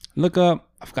 look up,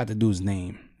 I forgot the dude's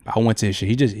name. I went to his shit.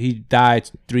 He died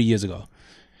 3 years ago.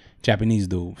 Japanese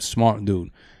dude, smart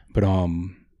dude. But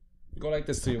go like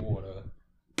this to your water,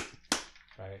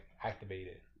 right? Activate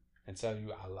it and tell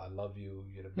you I love you.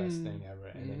 You're the best thing ever,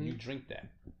 and then you drink that,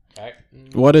 right?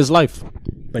 What is life?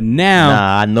 But now,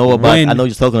 nah, I know what you're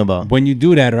talking about. when you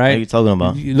do that, What are you right? talking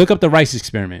about? You look up the rice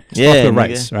experiment. It's Yeah, the nigga.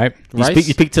 rice, right? Rice? You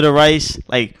speak to the rice,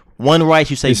 like one rice,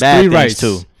 you say There's bad three things rice.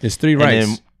 too. There's three And rice.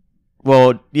 then,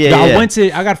 well, yeah, Yo,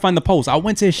 yeah. I gotta find the post. I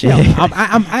went to his shit. I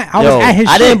was Yo, at his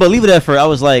I shit. didn't believe it at first. I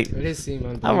was like, It is seem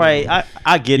unbelievable. all right,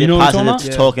 I get You it. know what I'm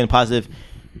Positive talking about? talking, positive.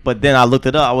 But then I looked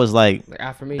it up. I was like, Like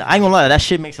affirmation. I ain't gonna lie, that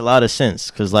shit makes a lot of sense.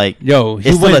 Cause like, Yo, he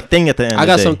it's still went. a thing at the end. I of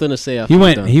got the day. something to say after He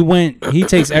we're done. he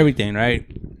takes everything, right?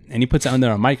 And he puts it under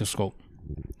a microscope,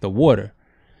 the water,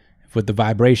 with the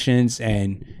vibrations.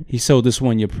 And he told this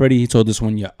one you're pretty. He told this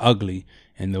one you're ugly.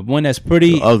 And the one that's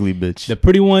pretty, The ugly bitch. the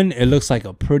pretty one, it looks like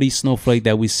a pretty snowflake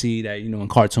that we see that, in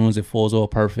cartoons, it falls all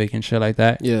perfect and shit like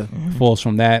that. Yeah. It falls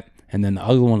from that. And then the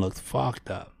ugly one looks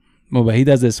fucked up. But he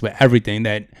does this with everything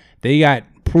that they got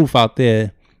proof out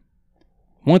there.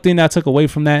 One thing that I took away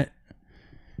from that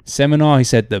seminar, he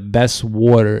said the best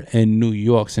water in New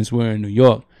York, since we're in New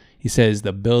York, he says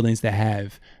the buildings that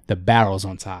have the barrels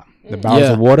on top. The barrels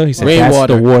Yeah. of water. He said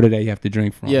Rainwater. that's the water that you have to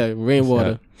drink from. Yeah,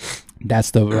 rainwater.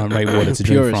 That's the right water to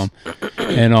drink Purest. from.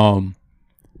 And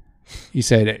he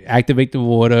said activate the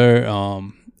water.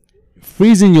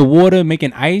 Freezing your water,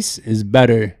 making ice is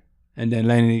better, and then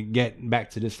letting it get back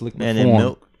to this liquid and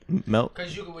form. then milk.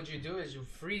 Because what you do is you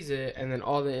freeze it, and then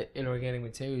all the inorganic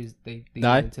materials they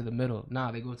Die? go into the middle.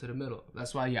 Nah, they go to the middle.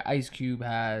 That's why your ice cube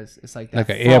it's like that Like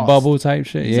an air frost. bubble type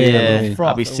shit. Yeah, Yeah.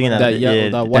 frost I be or seeing whatever. that. That yellow- yeah,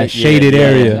 that white shaded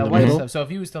area. That the white middle. stuff. So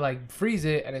if you was to like freeze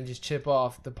it and then just chip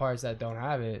off the parts that don't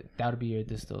have it, that would be your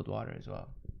distilled water as well.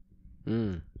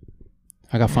 Mm.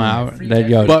 I got to find out Free that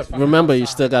yo. But- But remember, you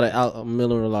still gotta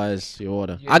mineralize your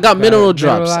water. You I got gotta mineral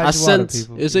drops. mineralize I water, sent.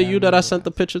 people. Is it You you gotta that I mineralize. sent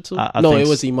the picture to? I No, think it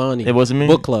was so. Imani. It wasn't me?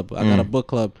 Book club. I got a Mm. book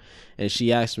club, and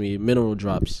she asked me mineral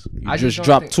drops. You I just don't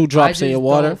drop think- 2 drops I in your just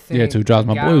water. don't think Yeah, 2 drops.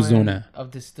 My boy was doing gallon that.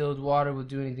 Of distilled water will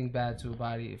do anything bad to a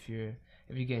body if you're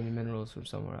getting your minerals from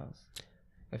somewhere else.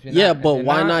 If you're Yeah, not- if but you're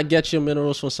why not get your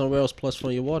minerals from somewhere else plus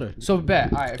from your water? So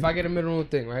bet. All right, if I get a mineral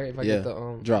thing, right? If I Yeah, get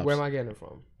the drops. where am I getting it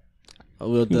from?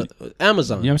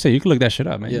 Amazon. You know what I'm saying? You can look that shit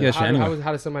up, man. Yeah. You get shit anyway.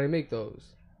 How does somebody make those?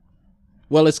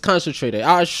 Well, it's concentrated.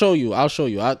 I'll show you.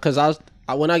 Because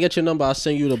when I get your number, I'll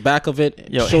send you the back of it.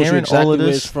 Yo, Shows you hearing exactly all of where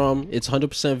this- it's from. It's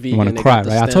 100% vegan. You want to They cry, got the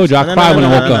right? I stems. told you I No, cried no, when no, I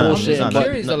no, woke no, up. no, Bullshit, no, I'm but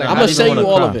curious though, like, I'm how gonna do you send wanna you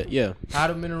all cry? of it. Yeah. How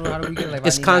do we get like?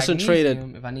 It's if I need concentrated.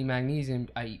 magnesium, if I need magnesium,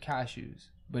 I eat cashews.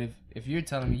 But if you're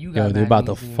telling me you got Yo, they're about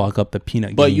to magnesium- fuck up the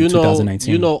peanut But game you in know,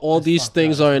 2019. all That's these fucked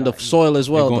things up. are in the That's soil as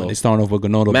well, they're though. starting over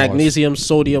granola bars. Magnesium,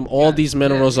 sodium, all these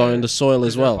minerals Yeah, are in the soil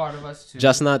as they're well. part of us too.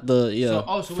 Just not the So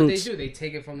what fruits. they do? They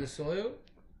take it from the soil.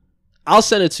 I'll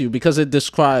send it to you because it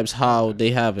describes how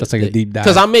they have it. That's like a deep dive.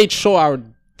 Because I made sure I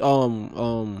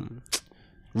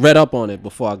read up on it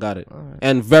before I got it,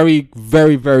 and very,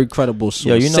 very, very credible source.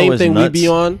 Yo, you know Same what's thing nuts? we be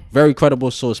on. Very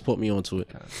credible source put me onto it.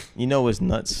 You know what's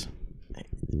nuts?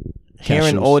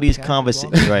 Hearing Cashews. all these Cashews.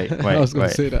 conversations, right, right.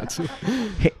 that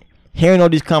too. Hearing all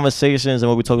these conversations and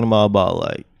what we're talking about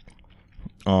like,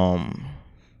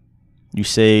 you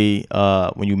say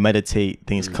when you meditate,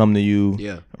 things come to you,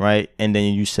 Yeah. right? And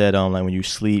then you said like when you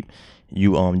sleep,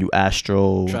 you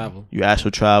astral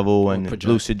travel and project,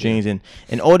 lucid dreams and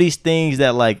all these things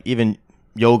that like even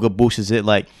yoga boosts it.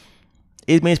 Like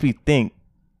it makes me think.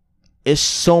 It's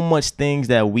so much things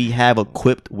that we have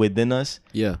equipped within us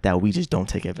Yeah. that we just don't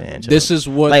take advantage of. This is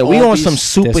what like we all on these-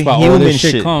 some That's why all superhuman this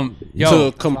shit. come.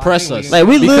 Yo, to compress us. Like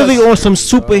we Because literally on some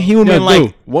superhuman Yo, dude,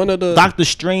 like one of the Doctor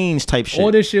Strange type shit.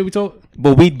 all this shit we told.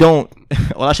 But we don't.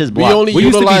 Well, that's just we blocked. only We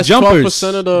used to be utilize jumpers.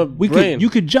 12% of the We brain. could. You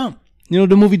could jump. You know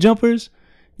the movie Jumpers.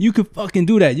 You could fucking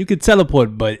do that. You could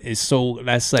teleport, but that's like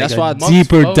That's a why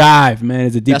deeper monks- dive, man.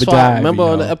 It's a deeper That's why. dive. Remember you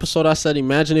on know? the episode I said,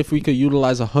 imagine if we could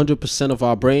utilize 100% of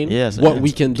our brain. Yes, what it's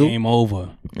we can do. Game over.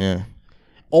 Yeah.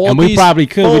 All And we these probably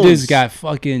could. phones, We just got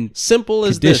fucking simple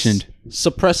as conditioned. this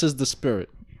suppresses the spirit.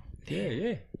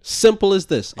 yeah. Simple as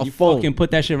this. A You phone. fucking put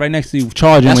that shit right next to you,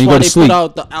 charging That's when you why go to they sleep. put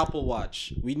out the Apple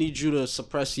Watch. We need you to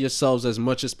suppress yourselves as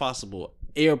much as possible.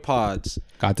 AirPods.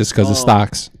 Got this because of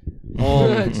stocks.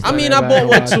 I mean, I bought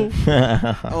one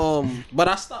too. But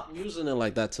I stopped using it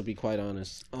like that, to be quite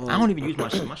honest. I don't even use my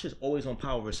shit. My shit's always on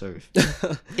power reserve.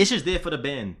 It's just there for the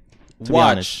band. To be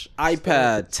honest. Watch,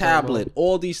 iPad, tablet,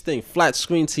 all these things, flat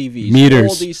screen TVs, Meters.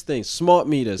 all these things, smart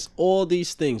meters, all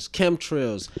these things,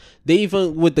 chemtrails. They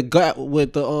even with the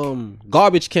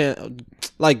garbage can,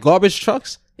 like garbage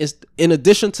trucks. Is in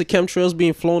addition to chemtrails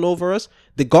being flown over us,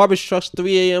 the garbage trucks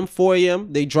 3 a.m., 4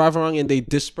 a.m. They drive around and they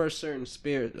disperse certain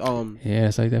spirit. Yeah,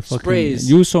 it's like that fucking. Sprays.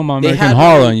 You saw my They American had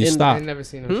Horror them and you in- I stopped. never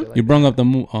seen no shit like You that. brung up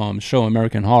the show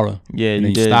American Horror. Yeah, and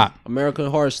you then did. stopped.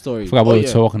 American Horror Story. Forgot what we were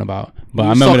yeah. talking about, but We I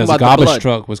was remember talking there's a about the garbage blood.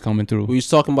 truck was coming through. We was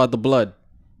talking about the blood.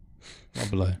 My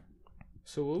blood.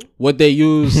 So What they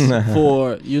use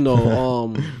for,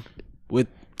 with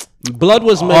blood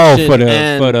was mentioned for the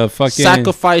and fucking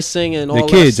sacrificing and all the that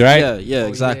kids, stuff. right? Yeah, yeah, yeah,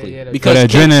 exactly. yeah, the for Because the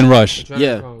kids- adrenaline rush.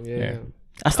 Yeah. yeah.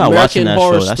 I stopped American watching that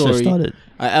Horror show. That shit Story, started.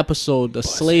 an episode, The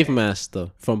Slave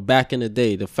Master from back in the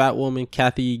day, the fat woman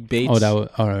Kathy Bates. Oh, that was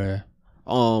all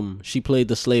right. She played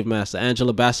the slave master.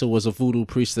 Angela Bassett was a voodoo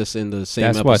priestess in the same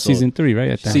That's episode. what season 3,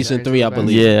 right? I think. Season 3, I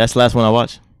believe. Yeah, that's the last one I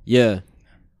watched. Yeah.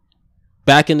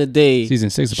 Back in the day,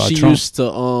 Season 6 about she Trump used to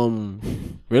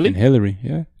really? and Hillary.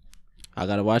 Yeah. I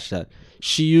gotta watch that.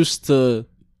 She used to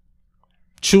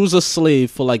choose a slave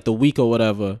for like the week or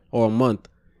whatever, or a month,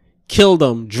 kill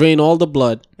them, drain all the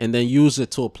blood, and then use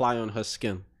it to apply on her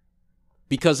skin.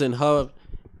 Because it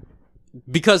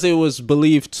was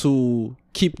believed to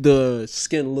keep the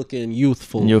skin looking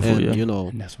youthful, Youthful, and, yeah.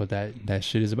 And that's what that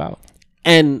shit is about.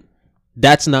 And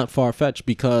that's not far-fetched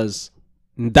because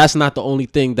that's not the only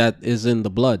thing that is in the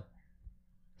blood.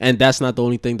 And that's not the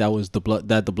only thing that was the blood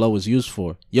was used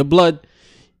for. Your blood,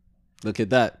 look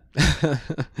at that. I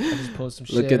just pulled some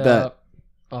shit Look at that. up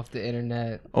off the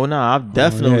internet. Oh nah, I've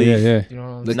definitely. Yeah. You know what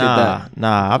I'm Look saying? at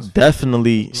Nah, I've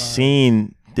definitely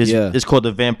seen this. Yeah. It's called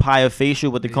the vampire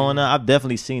facial. What they're calling that? I've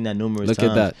definitely seen that numerous Look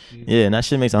times. at that. Yeah, and that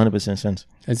shit makes 100% sense.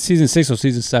 It's season 6 or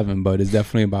season 7, but it's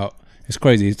definitely about. It's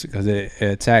crazy. It's because they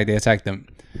attacked them.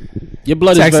 Your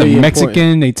blood is Attack very some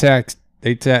important.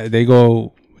 Mexican. They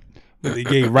go. They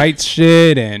gay rights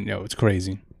shit and it's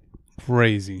crazy.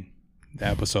 The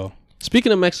episode.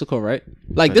 Speaking of Mexico, right?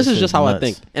 Like Like, this this is just shit's how I nuts.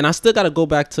 think. And I still gotta go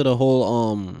back to the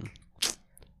whole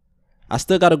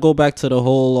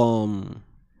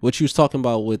what you was talking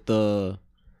about with the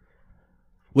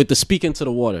speaking to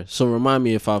the water. So remind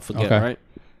me if I forget, Okay. right?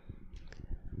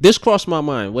 This crossed my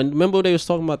mind. Remember they was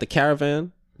talking about the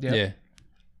caravan? Yep. Yeah.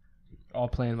 All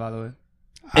playing, by the way.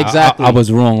 Exactly. I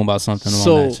was wrong about something on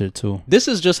So, that shit too. This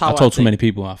is just how I I told too think. many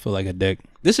people. I feel like a dick.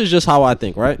 This is just how I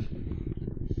think, right?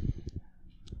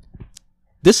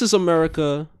 This is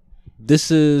America.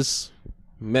 This is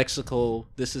Mexico.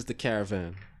 This is the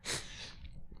caravan.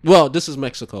 Well, this is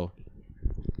Mexico.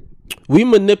 We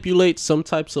manipulate some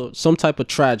type of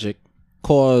tragic,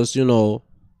 cause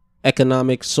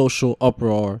economic, social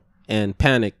uproar and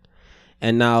panic,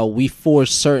 and now we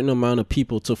force certain amount of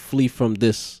people to flee from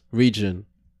this region,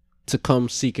 to come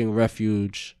seeking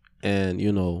refuge and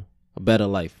a better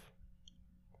life.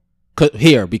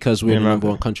 Here, because we're the number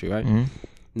one country, right? Mhm.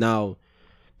 Now,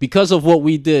 because of what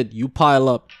we did, you pile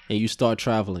up and you start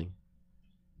traveling,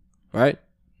 right?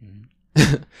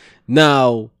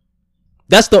 Now,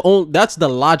 that's the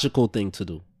logical thing to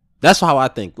do. That's how I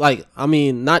think. Like, I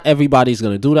mean, not everybody's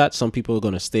gonna do that. Some people are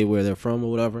gonna stay where they're from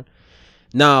or whatever.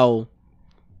 Now,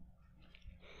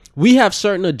 we have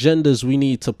certain agendas we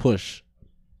need to push.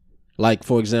 Like,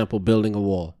 for example, building a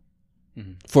wall.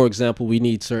 For example, we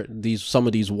need some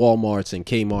of these Walmarts and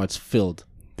Kmarts filled.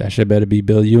 That shit better be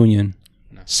Bill Union.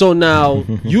 So now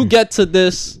you get to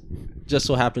this. Just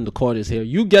so happened the court is here.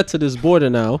 You get to this border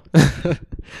now.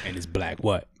 And it's black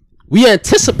what? We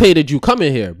anticipated you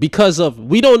coming here because of,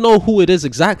 we don't know who it is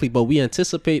exactly, but we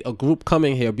anticipate a group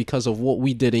coming here because of what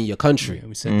we did in your country.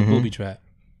 We set the booby trap.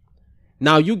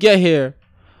 Now you get here,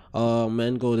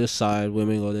 men go this side,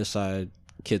 women go this side,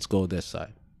 kids go this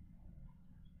side.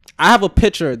 I have a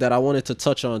picture that I wanted to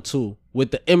touch on too,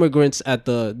 with the immigrants at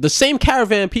the same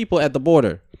caravan people at the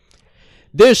border.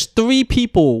 There's 3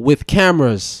 people with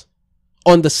cameras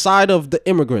on the side of the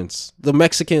immigrants,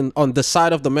 on the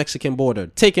side of the Mexican border,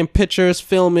 taking pictures,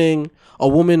 filming, a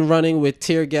woman running with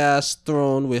tear gas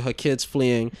thrown with her kids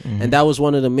fleeing, and that was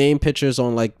one of the main pictures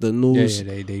on like the news.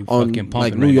 They on fucking pumping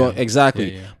like New right York, now.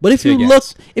 exactly. Yeah, yeah. But if Tear you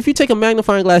gas. if you take a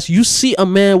magnifying glass, you see a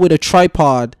man with a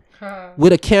tripod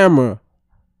with a camera,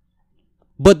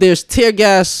 but there's tear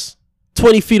gas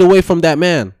 20 feet away from that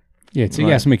man. Yeah, tear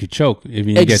gas make you choke if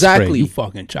you Exactly. get sprayed. You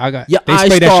fucking I got Your they eyes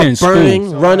spray that shit in start burning,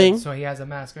 school. running. So he has a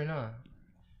mask or not?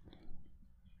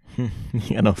 You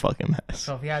got no fucking mess.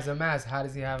 So if he has a mask, how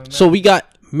does he have a mask? So we got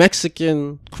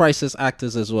Mexican crisis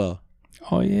actors as well.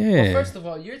 Oh yeah. Well, first of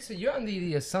all, you're under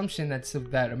the assumption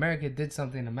that America did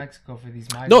something to Mexico for these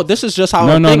migrants. No, this is just how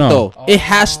No, I no, think no. though. It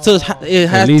has to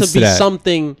leads to be that.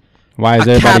 something Why is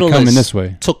a everybody catalyst coming this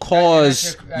way? to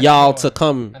cause That's y'all yours. to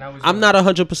come. And I was I'm yours. not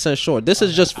 100% sure. This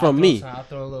is just from me. I'll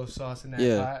throw a little sauce in that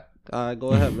Yeah. pot. All right, go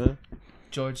ahead, man.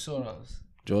 George Soros.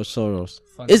 George Soros.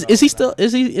 Funded Is he all still? that.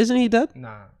 Isn't he dead?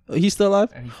 Nah. He's still alive?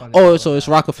 And he funded all Oh, of so it's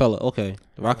that. Rockefeller. Okay,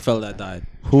 Rockefeller that died.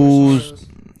 Who's Soros,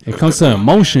 it comes to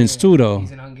emotions too though.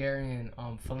 He's an Hungarian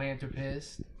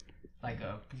philanthropist, like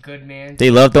a good man. They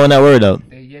love throwing that word out.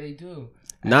 They do.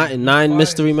 Nine And nine he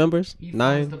mystery funds- members. He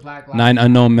funds the Nine Black Lives Nine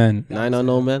unknown men. nine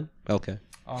unknown men. Okay.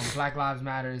 Black Lives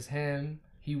Matter is him.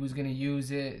 He was gonna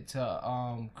use it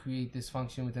to create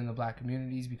dysfunction within the black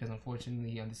communities because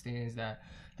unfortunately he understands that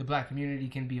the black community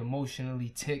can be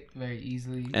emotionally ticked very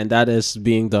easily. And that is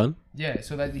being done. Yeah,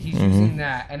 so that he's using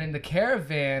that, and then the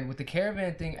caravan with the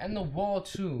caravan thing and the wall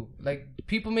too. Like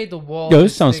people made the wall. Yo,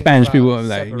 there's this some thing Spanish about people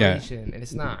like, yeah. separation, and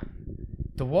it's not.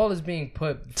 The wall is being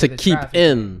put for To the keep trafficking.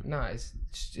 in. Nah,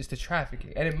 it's the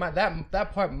trafficking, and it might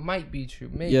that part might be true.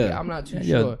 Maybe Yeah. I'm not too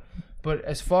Yeah. sure. But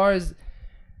as far as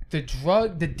the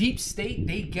deep state,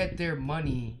 they get their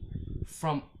money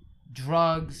from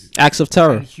drugs Acts of and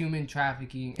terror. human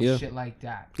trafficking and Yeah. shit like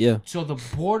that. Yeah. So the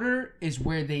border is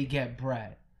where they get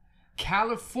bread.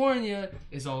 California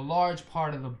is a large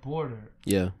part of the border.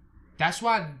 Yeah. That's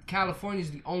why California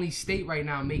is the only state right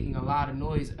now making a lot of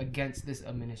noise against this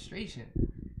administration.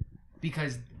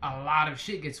 Because a lot of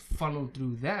shit gets funneled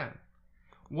through them.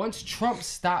 Once Trump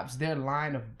stops their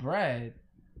line of bread,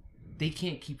 they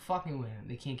can't keep fucking with him.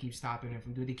 They can't keep stopping him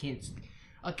from doing. They can't.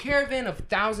 A caravan of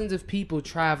thousands of people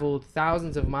traveled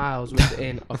thousands of miles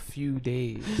within a few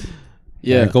days.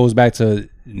 Yeah, it goes back to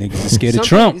niggas is scared of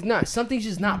Trump. It's not. Something's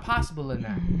just not possible in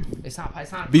that. It's not.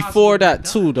 It's not. Before possible that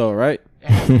to too, though, right? be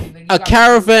done. A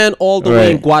caravan all the way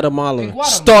in Right. Guatemala. In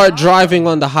Guatemala. Start driving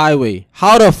on the highway.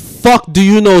 How the fuck do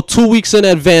you know 2 weeks in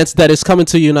advance that it's coming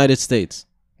to the United States?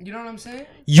 You know what I'm saying?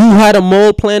 You had a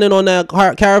mole planning on that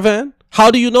caravan? How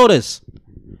do you know this?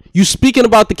 You speaking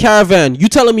about the caravan. You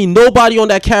telling me nobody on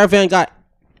that caravan got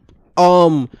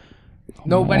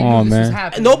Nobody on, knew this was man.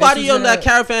 happening. nobody This was on that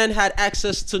caravan had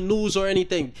access to news or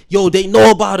anything. Yo, they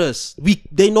know about us.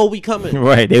 They know we coming.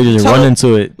 Right, they would just Tell run them-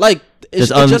 into it. Like it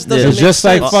Just just doesn't yeah. make It's just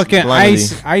like sense. fucking Blindly.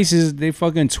 ISIS. They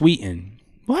fucking tweeting.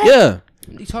 What? Yeah.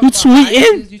 You talk You about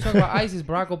tweeting? ISIS, you talk about ISIS.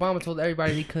 Barack Obama told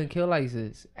everybody they couldn't kill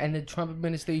ISIS, and the Trump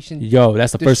administration Yo,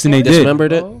 that's the first thing they destroyed did.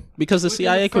 Dismembered it bro. because the within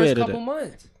CIA first created couple it.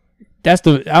 months. That's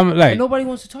the I'm like. And nobody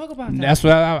wants to talk about that. That's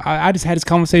what I just had this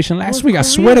conversation last North week. I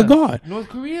swear to Korea. God. North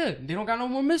Korea, they don't got no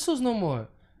more missiles no more.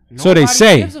 So they Nobody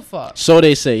say. gives a fuck. So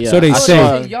they say, yeah. So they I say,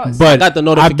 saw- Y'all- but got the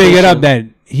I big it up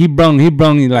notification. that he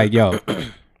brung like yo,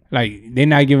 like they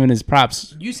not giving his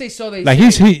props. You say so they Like,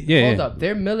 say. yeah, Hold yeah. up,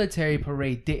 their military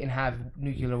parade didn't have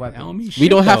nuclear weapons. We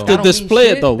don't have to That don't mean display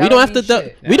shit. it though. That We don't don't have to. mean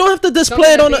shit. We don't have to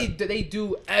display it on Something the. that they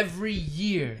do every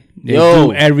year. They Yo,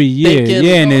 do every year, thinking-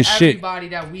 yeah, and Know then shit. everybody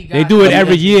that we got They do it that-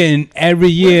 every year, and every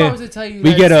What if I year was to tell you we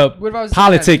that- get a what if I was to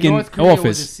politic tell you that in North Korea was a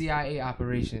office. CIA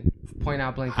operation. Point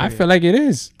out blank. I period. feel like it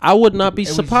is. I would not be It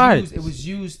was surprised. used- It was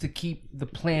used to keep the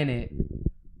planet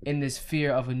in this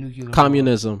fear of a nuclear war.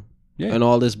 Communism Yeah. and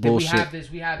all this Then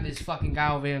bullshit. we have this fucking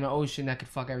guy over in the ocean that could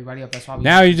fuck everybody up. That's why we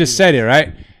Now you just said it,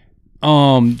 right?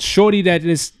 Shorty that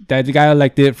the guy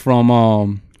elected from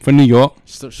New York.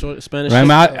 Spanish. Right?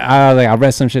 I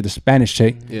read some shit. The Spanish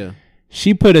chick. Yeah.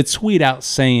 She put a tweet out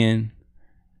saying,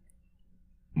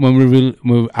 when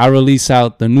I release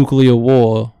out the nuclear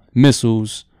war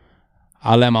missiles,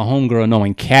 I'll let my homegirl know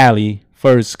in Cali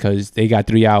first because they got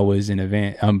 3 hours in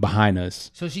advance behind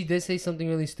us. So she did say something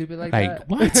really stupid like Like, that.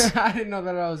 what? I didn't know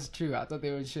that was true. I thought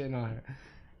they were shitting on her.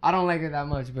 I don't like her that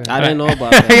much, but I didn't know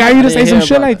about that. How you I just say didn't some hear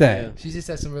shit about like that? she just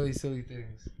said some really silly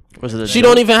things. Was it a She joke?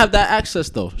 don't even have that access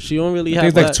though. She don't really have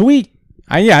It's like that. tweet.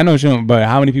 Yeah, I know she don't, but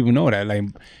how many people know that? Like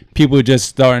people just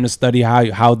starting to study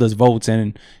how does votes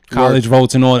and college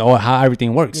votes and all or how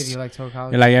everything works. Yeah, do you like to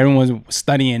college? And like everyone's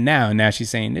studying now, and now she's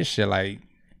saying this shit. Like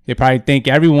they probably think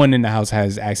everyone in the house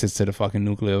has access to the fucking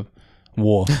nuclear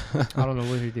war. I don't know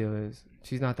what her deal is.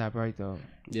 She's not that bright though.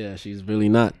 Yeah, she's really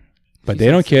not. but She they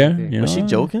said don't the same care. thing. You know, Was she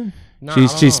joking? Nah, I don't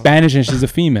She's know. Spanish and she's a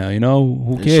female. You know,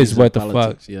 who And cares she's what in the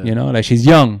politics, fuck? yeah. You know, like she's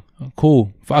young,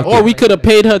 cool. Fuck Or it. we could have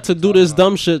paid her to do this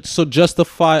dumb shit to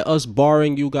justify us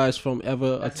barring you guys from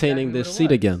ever That's attaining exactly this what it seat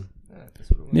was. again. Yeah, that's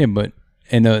what it was. Yeah, but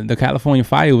and the California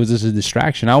fire was just a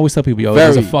distraction. I always tell people, yo,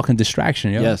 it's a Very. fucking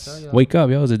distraction, yo. Yes. Wake up,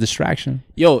 yo, it's a distraction.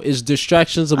 Yo, it's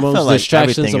distractions I feel amongst like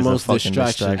distractions everything is a amongst fucking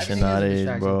distractions. distraction. Everything is a nowadays,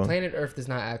 distraction. bro. Planet Earth does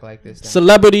not act like this. now.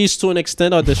 Celebrities to an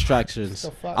extent are distractions.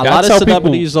 The fuck? A Yeah, I lot of tell people-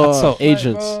 celebrities I are tell-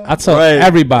 agents. Right, I tell Right,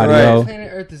 everybody, right. yo.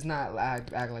 Planet Earth does not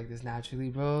act like this naturally,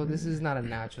 bro. This is not a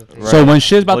natural thing. So when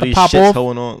shit's All about to these pop shits off,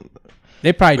 holding on.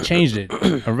 they probably changed it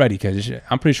already because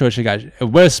I'm pretty sure she got.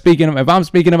 If I'm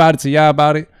speaking about it to y'all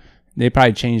about it, they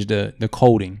probably changed the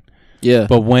coding. Yeah,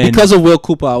 But when because of Will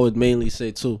Cooper, I would mainly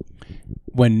say too.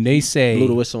 when they say, Blew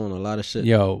the whistle on a lot of shit.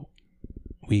 yo,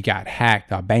 we got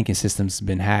hacked, our banking system's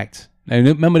been hacked. And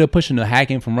remember they're pushing the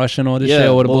hacking from Russia and all this Yeah, shit,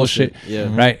 all the bullshit. bullshit,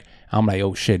 Yeah. right? I'm like,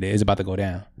 oh shit, it's about to go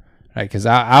down, right? Because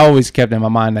I always kept in my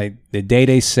mind like the day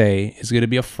they say it's gonna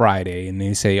be a Friday, and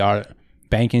they say our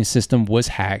banking system was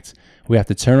hacked, we have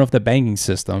to turn off the banking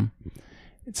system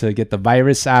to get the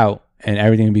virus out, and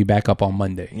everything will be back up on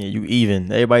Monday. Yeah, you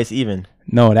even. Everybody's even.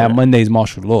 No, that Monday's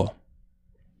martial law.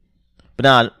 But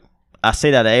now I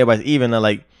say that everybody's even.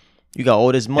 Like you got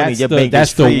all this money. Your bank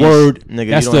That's is the freeze. word. Nigga,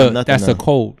 That's you don't have nothing that's the now.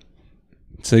 code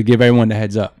to give everyone the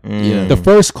heads up. Yeah. The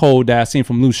first code that I seen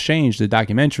from Loose Change, the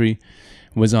documentary,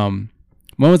 was when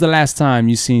was the last time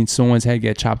you seen someone's head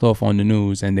get chopped off on the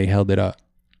news and they held it up?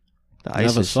 The I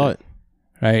never ISIS saw shit. it.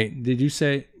 Right? Did you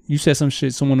said some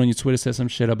shit? Someone on your Twitter said some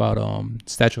shit about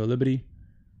Statue of Liberty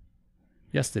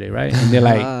yesterday, right? And they're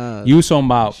like, you was talking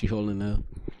about She holding that.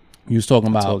 you was talking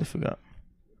I about totally forgot.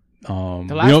 The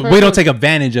we last don't person- take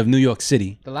advantage of New York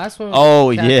City. The last one.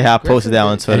 Oh Kathy yeah, I posted Griffin that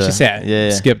on did. Twitter. And she said, yeah.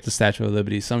 skip the Statue of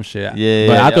Liberty, some shit. Yeah,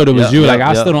 but yeah, I thought it was yeah, you. yeah, Like,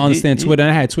 I yeah. still don't understand You- Twitter.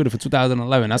 And I had Twitter for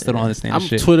 2011. I still don't understand I'm the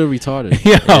shit. Twitter retarded.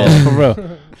 Yo, for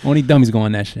real. Only dummies go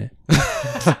on that shit.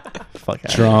 Fuck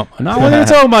out. Trump. No, I wasn't even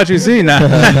talking about you. See now.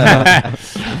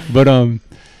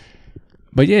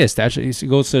 But yeah, it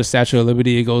goes to the Statue of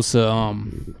Liberty. It goes to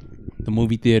the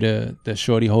movie theater. The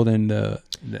shorty holding the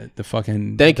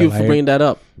fucking. Thank the you for light. bringing that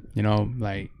up. You know,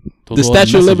 like those The are all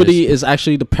Statue of messages. Liberty is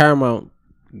actually the Paramount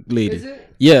lady. Is it?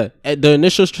 Yeah, the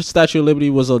initial Statue of Liberty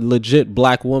was a legit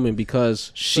black woman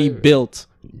because she Slavery. built.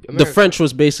 The America. French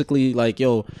was basically like,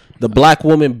 yo, the black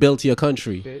woman built your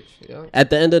country. Bitch. Yeah. At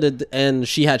the end of the and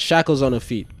she had shackles on her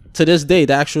feet. To this day,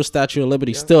 the actual Statue of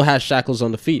Liberty still has shackles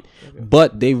on the feet,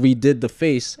 but they redid the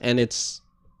face, and it's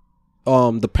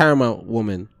the Paramount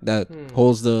woman that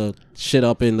holds the shit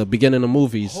up in the beginning of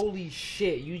movies. Holy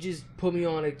shit! You just put me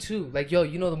on it too. Like, yo,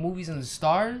 you know the movies and the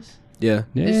stars? Yeah,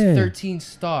 Yeah. There's 13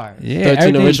 stars. Yeah, 13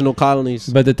 everything- original colonies.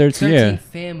 But the 13, 13 yeah.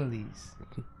 families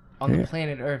on the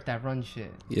planet Earth that run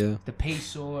shit. Yeah. The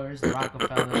Pacers, the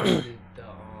Rockefellers,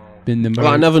 Been the Well,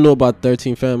 I never knew about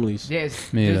 13 families.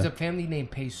 there's Me there's either. a family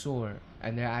named Pacer,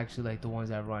 and they're actually like the ones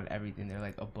that run everything. They're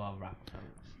like above Rockefellers.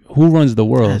 Who runs the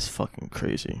world? That's fucking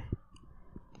crazy.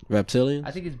 Reptilians?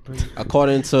 I think it's pretty.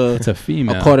 According to It's a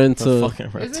female. according The to fucking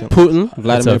reptile. Putin, It's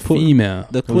Vladimir a Putin, female.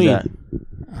 the Who's queen. that?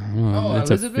 Oh, It's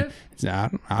a Elizabeth?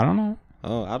 I don't know,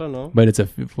 Oh, I don't know. but it's a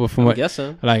from I'm what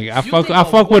guessing. like I You fuck think I a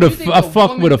fuck wo- with you a think I a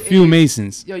fuck with a woman few is-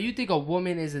 Masons. Yo, you think a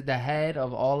woman is at the head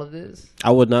of all of this? I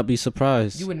would not be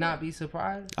surprised. You would not be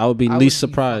surprised. I would be I least would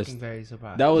be surprised. fucking very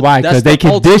surprised. That was Why? that's Because they the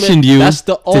conditioned ultimate- you That's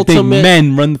the to think ultimate.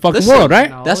 men run the fucking Listen, world, right?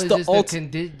 No, That's it's the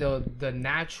just the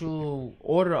natural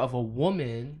order of a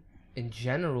woman in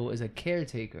general is a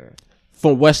caretaker.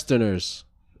 For Westerners,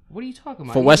 What are you talking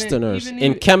about? for Even- Westerners even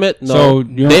in you- Kemet, no, So, you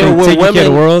don't they think were taking care of women.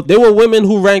 the world- They were women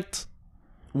who ranked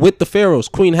with the pharaohs.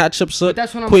 Queen Hatshepsut, But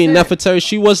that's what I'm Queen saying. Nefertari.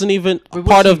 She wasn't even But was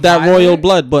part she of that royal violent?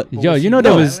 blood, but Yo, was you she know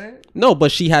there was violent? no,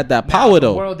 but she had that Now, power the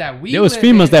though. world that we There was live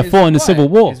females in that is fought in the what? Civil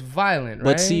War. It's violent, right?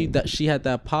 But see that she had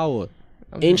that power.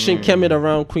 Ancient Kemet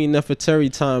around Queen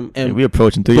Nefertari time, Yeah, and we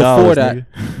approaching 3 before hours. that,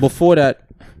 nigga. before that,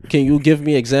 can you give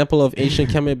me example of ancient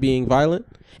Kemet being violent?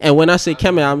 And when I say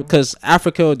Kemet, I'm because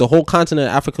Africa, the whole continent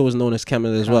of Africa was known as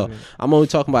Kemet as well. I'm only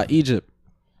talking about Egypt.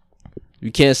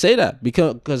 You can't say that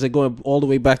because they're going all the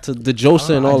way back to the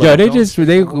Joseph and all Yo,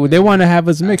 that. they want to have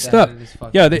us mixed up.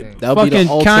 Yo, they That would be the fucking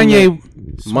ultimate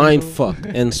Kanye mind fuck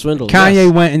and swindle. Kanye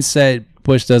yes. went and said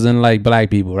Bush doesn't like black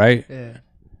people, right? Yeah.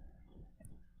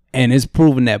 And it's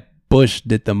proven that Bush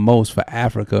did the most for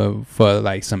Africa for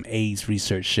like some AIDS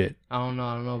research shit. I don't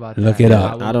know about Look that. it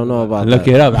up. I don't know about Look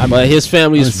that. it up. But his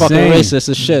family is I'm fucking saying. racist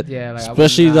as shit. Yeah, like, I would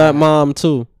Especially not- that mom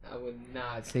too. I would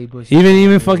not say Bush.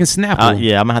 even fucking Snapple.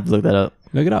 Yeah, I'm gonna have to look that up.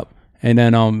 Look it up. And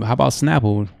then how about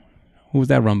Snapple? Who was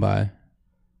that run by?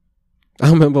 I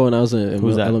remember when I was in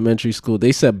Who's that? elementary school,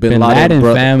 they said Bin Bin Laden,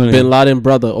 Laden family. Bin Laden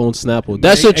brother owned Snapple.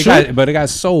 That's It true. but it got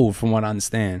sold, from what I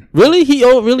understand. Really? He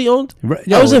really owned?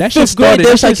 Yo, I was in that shit 5th grade. started-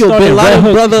 They was that like, shit yo, Bin started Laden Red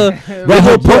Hook- brother, Red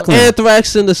Hook put Brooklyn.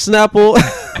 anthrax in the Snapple.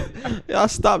 Yeah, I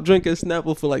stopped drinking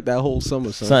Snapple for like that whole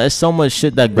summer. Son. So there's so much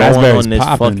shit that going Raspberry's on this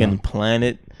popping, fucking though.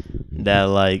 planet that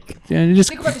like Yeah, you just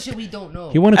Think about the shit we don't know.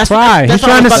 he want to That's- cry. that's He's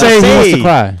what I trying to was about to say he wants say. to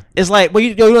cry. it's like well,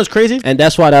 you know what's crazy? And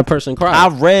that's why that person cried. I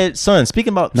read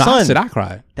speaking about No, I son. said I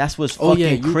cried. That's what's Oh, fucking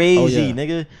yeah, you- crazy, oh, yeah.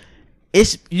 nigga.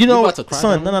 It's you know about to cry,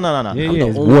 son. Dominic? No. Yeah, I'm yeah, the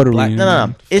it's only watery. black-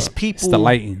 No. It's people. It's the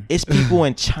lighting. It's people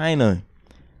in China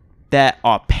that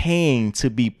are paying to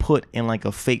be put in like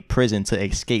a fake prison to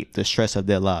escape the stress of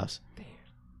their lives.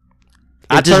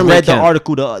 I just Internment read the camp.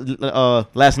 article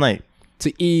last night.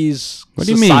 to ease What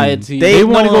do you mean? society. They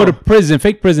want to no. go to prison,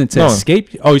 fake prison, to No. escape.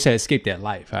 Oh, you said escape that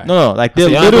life. All right. No, like they're So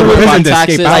you don't have to literally worry prison about to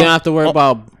taxes. escape You out. don't have to worry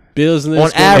about business. on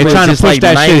They're average, trying to it's push like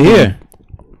that 90. shit here.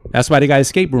 That's why they got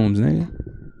escape rooms, nigga.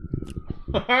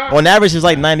 On average, it's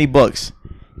like $90.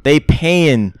 They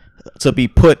paying to be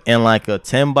put in like a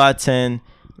 10 by 10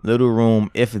 little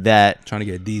room, if that. Trying to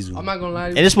get diesel. I'm not gonna lie to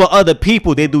And you. it's for other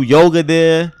people. They do yoga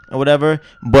there or whatever,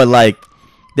 but like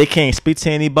they can't speak to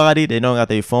anybody. They don't got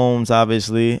their phones,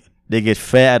 obviously. They get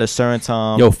fed at a certain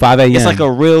time. Yo, 5 a.m. it's like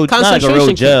a real, not like a real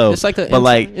Concentration jail. camp. It's like a but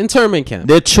like internment camp.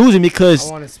 they're choosing because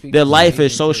I wanna speak their to life the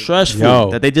is so Asian stressful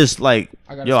Yo. that they just like,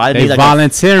 I gotta yo, I They need like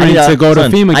volunteering I need to go to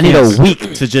FEMA I need camps. a week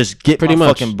to just get Pretty my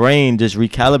much. fucking brain just I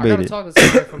gotta recalibrated. talk to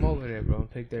somebody from over there, bro,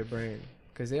 and pick their brain.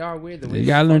 Because they are weird. The way You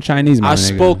gotta learn Chinese, man. I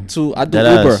spoke to I do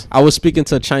That Uber. ass. I was speaking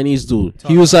to a Chinese dude.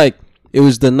 He was like, it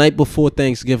was the night before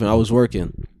Thanksgiving. I was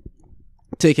working,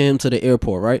 taking him to the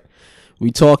airport. Right, we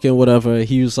talking whatever.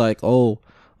 He was like, oh,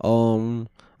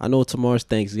 I know tomorrow's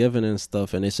Thanksgiving and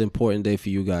stuff, and it's an important day for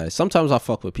you guys. Sometimes I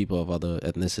fuck with people of other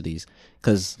ethnicities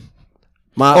because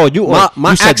my Oh, you-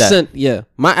 my you said that. accent, yeah,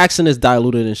 my accent is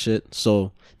diluted and shit.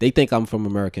 So they think I'm from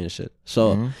America and shit.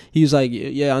 So Mm-hmm. he was like,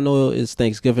 yeah, I know it's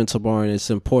Thanksgiving tomorrow and it's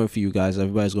important for you guys.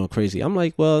 Everybody's going crazy. I'm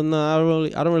like, well,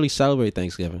 no, I don't really celebrate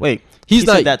Thanksgiving. Wait, He's he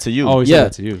like- said that to you. Oh, he Yeah. said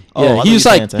that to you. Oh, I Yeah, thought he you was were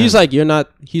saying like, to he's him. like, you're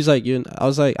not. He's like, you. I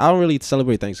was like, I don't really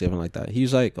celebrate Thanksgiving like that. He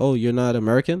was like, oh, you're not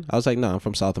American. I was like, no, I'm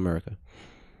from South America.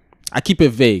 I keep it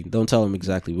vague. Don't tell him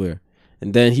exactly where.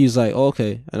 And then he's like, oh,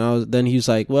 okay. And then he was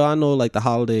like, well, I know like the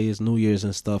holidays, New Year's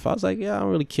and stuff. I was like, yeah, I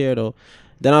don't really care though.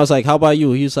 Then I was like, how about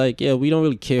you? He was like, yeah, we don't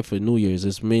really care for New Year's.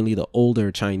 It's mainly the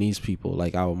older Chinese people,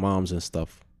 like our moms and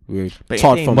stuff. We're But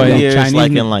taught ain't from New But young. Year's Chinese-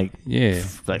 like in like Yeah.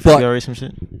 like But- February or some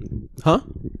shit. Huh?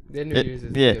 Their New It- Year's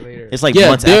is yeah, later. it's like Yeah,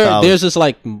 months after ours. there's this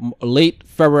like late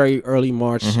February, early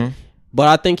March. Mhm. But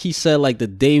I think he said like the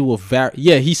day will vary.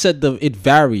 Yeah, he said it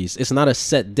varies. It's not a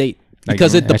set date Like,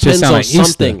 because it that shit depends sound on like Easter.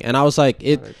 something. And I was like,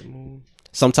 it Like the moon.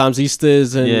 sometimes Easter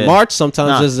is in Yeah. March, sometimes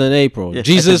Nah. it's in April. Yeah,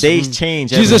 Jesus, the days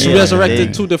change. Jesus every year. resurrected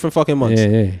Yeah. 2 different fucking months. Yeah,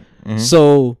 yeah. Mhm.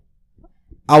 So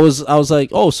I was like,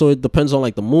 oh, so it depends on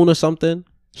like the moon or something.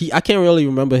 I can't really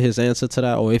remember his answer to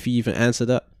that or if he even answered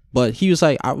that. But he was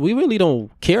like, we really don't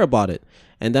care about it.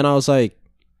 And then I was like,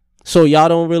 so y'all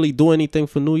don't really do anything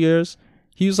for New Year's?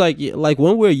 He was like, yeah, like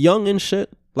when we're young and shit,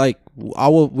 like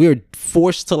we're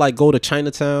forced to like go to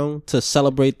Chinatown to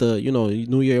celebrate the,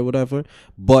 New Year or whatever.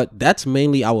 But that's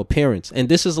mainly our parents. And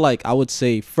this is like, I would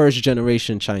say, first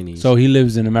generation Chinese. So he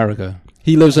lives in America.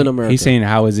 he lives in America. He's saying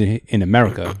how is it in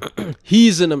America?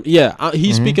 He's in,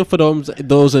 he's speaking for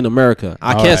those in America.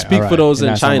 I can't speak for those You're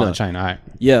in not talking China. about China. All right.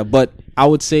 Yeah, but I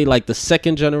would say like the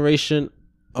second generation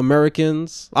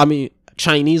Americans, I mean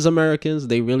Chinese Americans,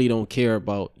 they really don't care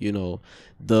about,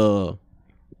 the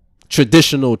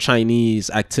traditional Chinese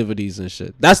activities and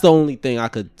shit. That's the only thing I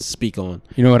could speak on.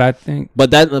 You know what I think?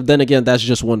 But then again, that's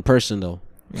just one person though.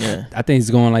 Yeah. I think it's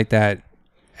going like that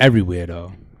everywhere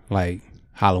though. Like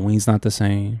Halloween's not the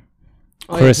same.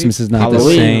 Oh, yeah, Christmas is not the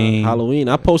same. Halloween.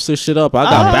 I posted shit up. I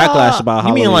got backlash about You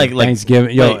Halloween. mean like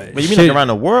Thanksgiving. Yo, wait, but you mean shit, like around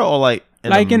the world or like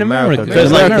in America.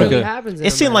 Because In like America. It happens in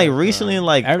it seemed like America. recently,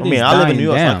 like I Everything's mean, I live in dying New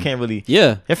York, so I down. can't really.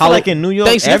 yeah. I feel like in New York,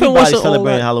 Thanksgiving everybody's wasn't all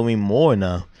celebrating that- Halloween more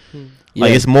now. Yeah.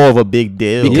 Like it's more of a big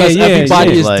deal. Because Yeah,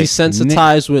 everybody yeah. is Like,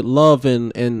 desensitized with love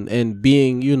and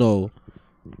being,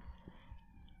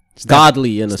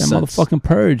 godly in a It's that sense. motherfucking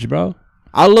purge, bro.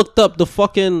 I looked up the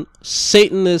fucking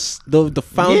Satanist, the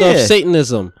founder of Yeah.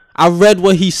 Satanism. I read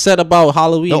what he said about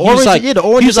Halloween. The He was origin- like, yeah, the he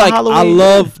origins was of like, I Halloween,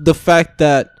 love the fact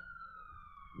that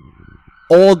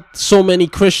so many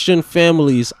Christian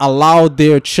families allowed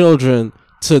their children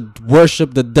to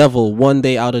worship the devil one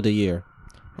day out of the year.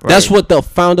 That's Right. what the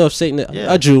founder of Satan,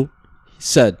 Yeah. a Jew,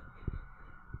 said.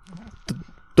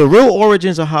 The real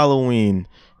origins of Halloween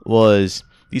was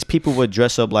these people would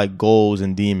dress up like ghouls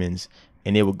and demons,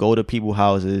 and they would go to people's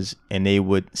houses and they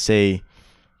would say,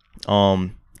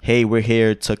 hey, we're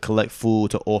here to collect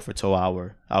food to offer to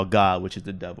our God, which is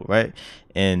the devil, right?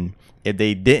 And if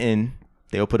they didn't,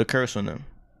 they would put a curse on them.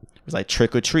 It's like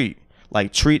trick or treat.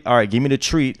 Like treat, all right, give me the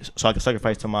treat so I can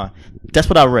sacrifice to my. That's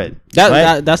what I read.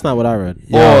 That's not what I read.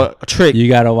 Or a trick. You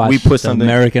gotta watch we put the something.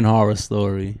 American Horror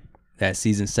Story. That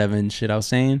season 7 shit I was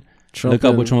saying. Trump Look up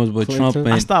and which one was with Clinton. Trump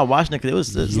I and stopped watching it because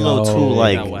it was a Yo, little too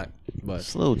yeah, Not like whack, but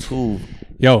it's a little too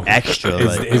yo extra.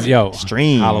 It's yo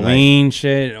extreme. Halloween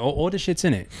shit. All the shit's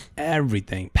in it.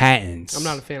 Everything. Patents. I'm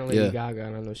not a fan of Lady Yeah. Gaga,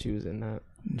 and I know she was in that.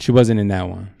 She wasn't in that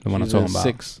one. The one I'm she's talking in about.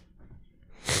 6.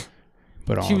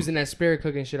 But She was in that spirit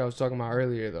cooking shit I was talking about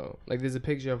earlier, though. Like, there's a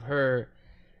picture of her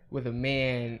with a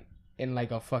man in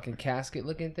like a fucking casket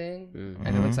looking thing,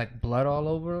 and it looks like blood all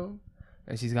over him,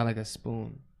 and she's got like a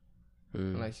spoon,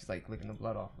 and like she's like licking the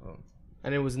blood off of him.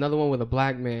 And there was another one with a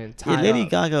black man tied Lady up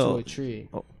Gaga- to a tree.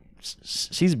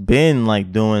 She's been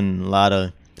like doing a lot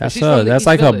of That's she's her. from the That's East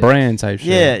like her Village. brand type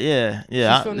shit. yeah.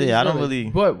 She's from the East I don't Village. really.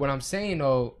 But what I'm saying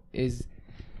though is,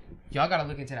 y'all gotta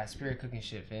look into that spirit cooking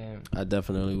shit, fam. I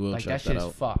definitely will Like check that shit that is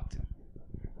out. fucked.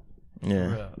 For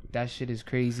Yeah, real. That shit is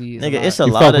crazy. nigga, it's a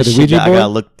You lot fuck of with the shit Ouija that I board? gotta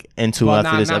look into Well,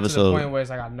 after this not to the episode. point where it's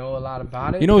like I know a lot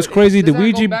about it. You know what's but crazy? does The that go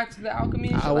Ouija- back to the alchemy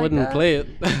and shit I like wouldn't that? play it.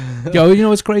 Yo, you know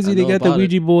what's crazy? I They know got the about it.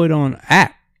 Ouija board on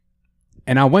app,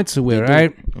 and I went to it.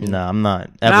 Right? Nah, I'm not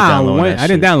ever Nah, downloading that I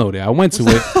didn't shit. download it. I went to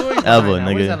it. Story behind Ever, that?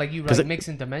 What nigga. is that, like you 'Cause like it-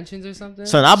 mixing dimensions or something?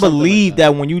 Son, I believe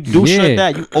that when you do shit Yeah. like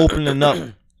that, you opening up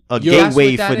a That's want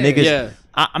what that for is. niggas. Yeah.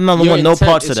 I'm not Your want no intent,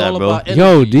 parts of it's that, all bro. about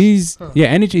Yo, energy. these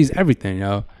energy is everything,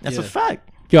 yo. That's a Yeah. fact.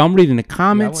 Yo, I'm reading the Yeah, I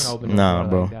comments. wouldn't open Nah, up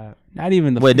bro. Like that. Not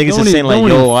even the. Wait, niggas don't is saying even- like, don't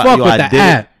yo, even fuck yo, with I the did it.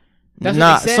 app. That's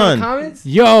Nah, what they say in the son. comments.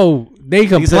 Yo, they said-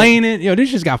 complaining. Yo,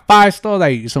 this just got 5 stars,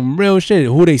 like some real shit.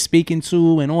 Who they speaking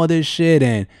to and all this shit.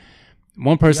 And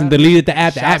one person gotta- deleted the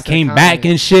app. The shouts app to the came back comments.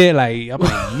 and shit. Like I'm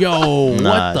like, yo, Nah,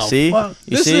 what the see? fuck?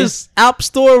 You This see? is App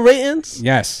Store ratings.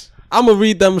 Yes. I'm gonna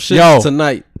read them shit Yo.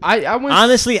 tonight. I went.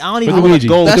 Honestly, I don't even With want to Luigi.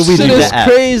 go That to shit the is app.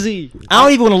 crazy. I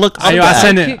don't even want to look up Yo, the I app.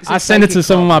 send Psychic- it. some I send it to psychic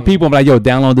some of my called me. people. I'm like, yo,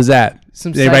 download this app.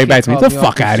 Some They write back to me. psychic The called me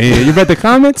fuck off out of the here. You read the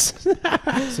comments?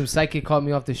 Some psychic called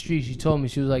me off the street. She told me,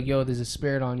 she was like, yo, there's a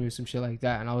spirit on you or some shit like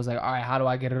that. And I was like, all right, how do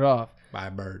I get it off? By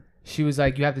a bird. She was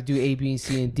like, you have to do A, B, and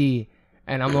C, and D.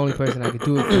 And I'm the only person that could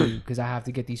do it for you because I have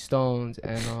to get these stones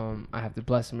and I have to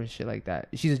bless them and shit like that.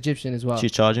 She's Egyptian as well.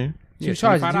 She's charging. She Yeah, was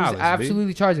charging. She was $25,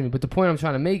 absolutely charging me. But the point I'm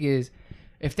trying to make is,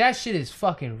 if that shit is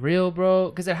fucking real, bro,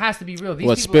 because it has to be real. These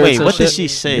What, people spirits Wait, and what did shit? she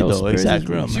say Yo, though? spirits is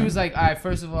Exactly. real, She man. was like, all right,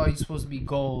 first of all, you're supposed to be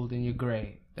gold and you're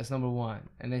gray. That's number one.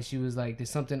 And then she was like, there's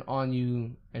something on you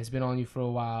and it's been on you for a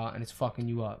while and it's fucking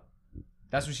you up.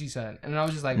 That's what she said. And I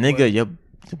was just like, Nigga, what? your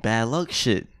bad luck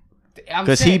shit. I'm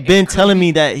Because he saying, been it could telling be-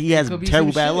 me that he has could be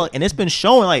terrible some bad shit. luck, and it's been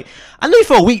showing. Like I knew you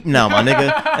for a week now, my nigga,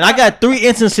 and I got 3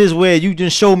 instances where you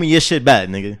just showed me your shit bad,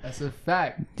 nigga. That's a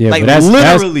fact. Yeah, Like, but that's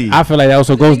literally. I feel like that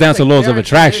also goes down to Like, laws there of are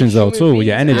attractions though human too, with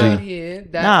your beings out energy. here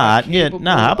that Nah, are yeah, capable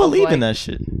nah, I of, believe like, in that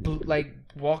shit. Like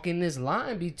walking this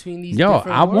line between these Yo,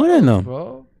 different I wanna worlds, know.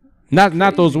 bro.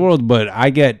 Not those Crazy. worlds, but I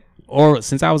get or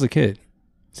since I was a kid.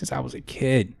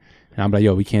 And I'm like,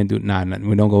 yo, we can't do nah,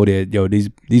 we don't go there. Yo, these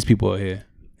people are here.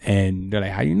 And they're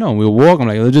like, how you know? We'll walk. I'm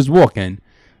like, let's just walk. And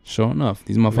sure enough,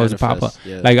 these motherfuckers pop up. Manifest,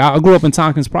 yeah. Like I grew up in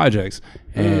Tompkins Projects.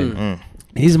 And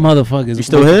these motherfuckers You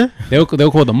still here? They'll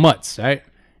call the Mutts, right?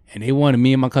 And they wanted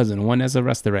me and my cousin, the one that's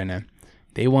arrested right now.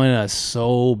 They wanted us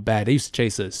so bad. They used to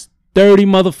chase us 30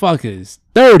 motherfuckers.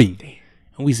 30.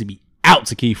 And we used to be out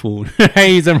to Key Food. I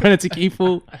used to run into Key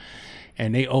Food.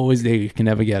 And they can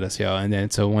never get us, yo. And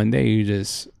then so one day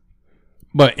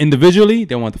but individually,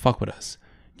 they want to fuck with us.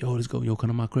 Yo, let's go. Yo, come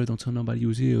to my crib. Don't tell nobody you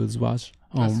was here. Let's watch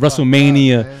That's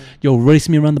WrestleMania. fucked up, man. Yo, race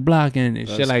me around the block and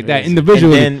shit like that. crazy.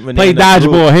 Individually. And then when Play they in the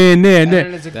dodgeball here and there. And And then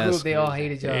then. as a That's group, they all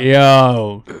hated y'all.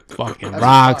 Yo, fucking That's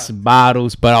rocks, fucked.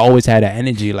 bottles, but I always had that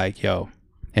energy, like yo,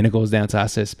 and it goes down to I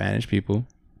said Spanish people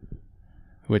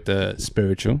with the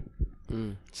spiritual,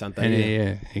 Santa and Maria.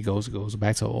 yeah, it goes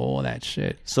back to all that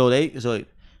shit. So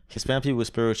Hispanic people are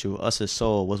spiritual. Us as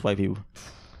soul. What's white people?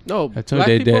 No, I black told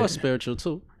you people that- are spiritual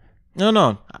too.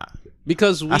 No.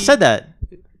 Because I said that.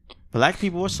 Black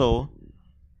people are soul.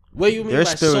 What you mean they're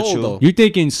by soul spiritual. though? You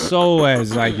thinking soul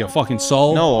as like your fucking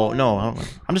soul? No.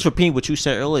 I'm just repeating what you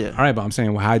said earlier. All right, but I'm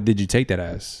saying, well, how did you take that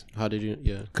as? How did you?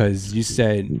 Yeah. Because you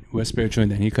said we're spiritual,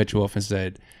 and then he cut you off and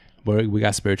said, we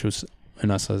got spirituals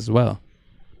in us as well.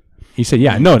 He said,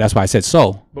 yeah, I know. That's why I said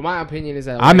soul. But my opinion is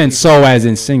that I white meant people soul are as in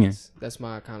aliens. singing. That's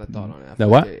my kind of thought on it. I The feel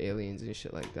what? like they're aliens and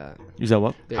shit like that. You said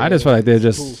what? They're I just feel like they're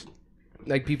aliens. just.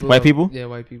 Like people. White people? Yeah,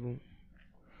 white people.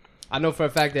 I know for a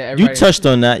fact that You everybody. touched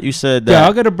on that. You said that. Yeah,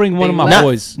 I gotta bring one of my They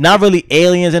boys. Not really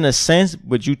aliens in a sense,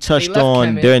 but you touched left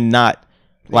on Kemet. they're not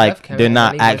like Kevin they're and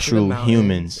not he went to the actual mountains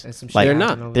humans. and some shit Like They're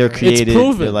happened not. over they're there. created. It's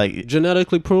proven, They're like,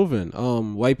 genetically proven.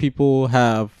 White people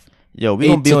have yo, we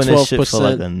gonna 8 be to on this shit for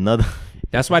like 12%. another.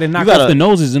 That's why they knock gotta- off the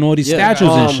noses and all these Yeah, statues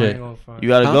and I shit. ain't gonna front. You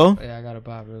gotta Huh? go. Yeah, I gotta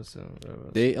pop real soon.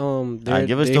 they Alright,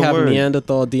 give us they the have word.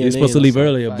 Neanderthal DNA. He was supposed to or leave something.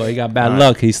 earlier, but he got bad Alright.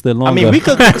 luck. He's still longer. I mean, we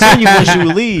could continue once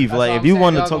you leave. That's Like what if I'm you saying,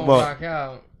 want to y'all talk gonna about. rock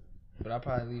out, but I'll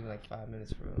probably leave in like 5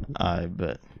 minutes for real. I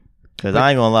bet. Cause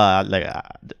I ain't gonna lie,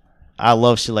 I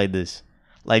love shit like this.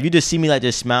 Like if you just see me like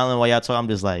just smiling while y'all talk, I'm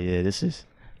just like, yeah, this is.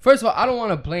 First of all, I don't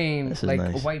want to blame This is like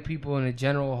nice. white people in a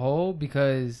general whole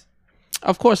because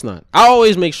Of course not. I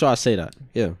always make sure I say that.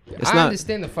 Yeah, it's I not.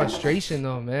 understand the frustration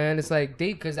though, man. It's like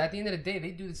because at the end of the day, they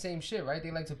do the same shit, right?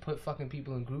 They like to put fucking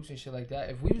people in groups and shit like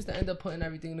that. If we was to end up putting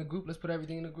everything in a group, let's put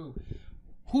everything in a group.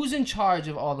 Who's in charge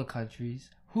of all the countries?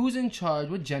 Who's in charge?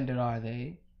 What gender are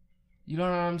they? You know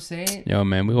what I'm saying? Yo,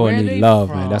 man, we all Where need they love,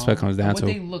 from, man. That's what it comes and down what to.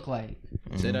 they look like.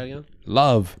 Say that again.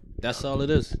 Love. That's all it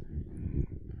is.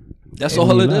 That's We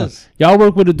all need it love. is. Y'all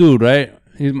work with a dude, right?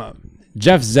 He's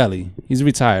Jeff Zelly. He's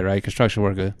retired, right? Construction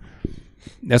worker.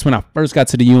 That's when I first got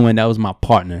to the UN. That was my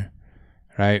partner,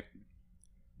 right?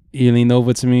 He leaned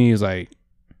over to me. He was like,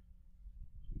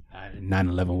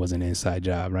 9/11 was an inside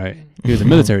job, right? He was a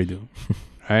military dude,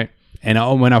 right? And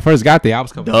when I first got there, I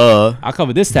was covered. Duh. I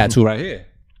covered this tattoo right here.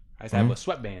 I used to have a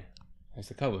sweatband. I used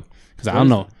to cover because I don't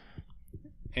know.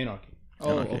 Anarchy.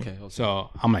 Oh, okay. So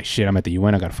I'm like, shit, I'm at the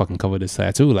UN. I gotta fucking cover this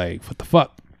tattoo. Like, what the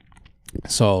fuck?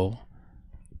 So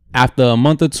after a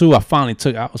month or two, I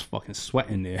was fucking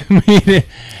sweating there. And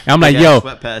I'm like, yo,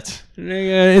 sweatpants.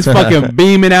 nigga, it's fucking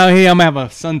beaming out here. I'm gonna have a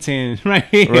suntan right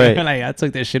here. Right. Like, I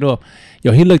took that shit off.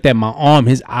 Yo, he looked at my arm.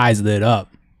 His eyes lit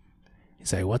up.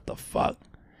 He's like, what the fuck?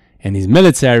 And he's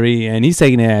military, and he's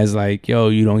taking it as like, yo,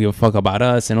 you don't give a fuck about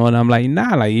us and all that. I'm like,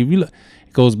 nah, like if you look,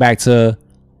 it goes back to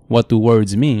what do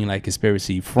words mean, like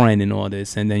conspiracy, friend, and all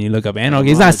this. And then you look up anarchy.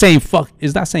 It's not saying fuck.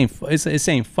 It's not saying. It's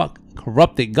saying fuck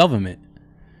corrupted government.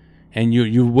 And you're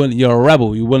a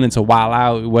rebel. You're willing to wild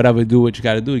out, whatever, do what you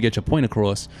got to do to get your point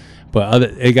across. But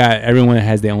everyone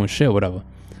has their own shit, whatever.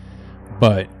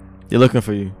 But They're looking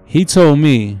for you. he told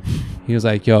me, he was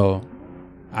like, yo,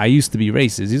 I used to be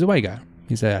racist. He's a white guy.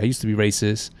 He said, I used to be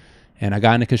racist, and I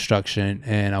got into construction,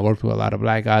 and I worked with a lot of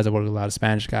black guys. I worked with a lot of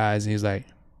Spanish guys. And he's like,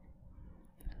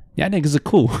 yeah, niggas are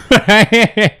cool.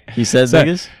 He says So-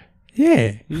 niggas.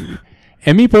 Yeah.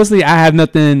 And me personally, I have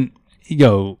nothing,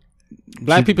 yo,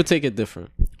 Black people take it different.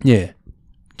 yeah.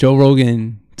 Joe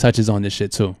Rogan touches on this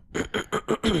shit too.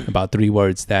 About 3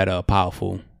 words that are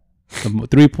powerful.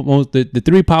 The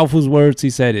three powerful words he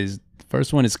said is,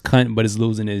 first one is cunt, but is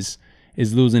losing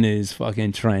his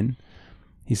fucking trend.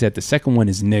 He said the second one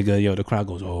is nigga. Yo, the crowd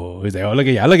goes, oh. He's like, oh, look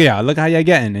at y'all, look how y'all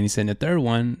getting. And he said the third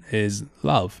one is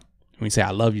love. When you say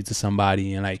I love you to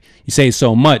somebody, and like you say it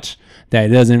so much that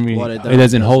it doesn't really, it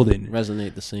doesn't hold it.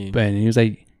 Resonate the same. But he was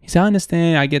like, he said, I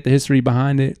understand, I get the history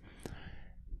behind it.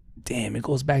 Damn, it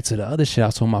goes back to the other shit I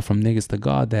was talking about from niggas to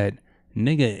God, that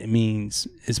nigga means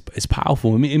it's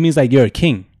powerful. It means like you're a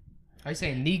king. Are you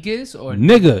saying niggas or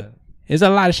Nigga. There's a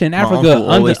lot of shit in Africa uncle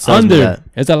always tells me that.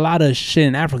 there's a lot of shit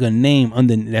in Africa named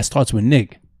under that starts with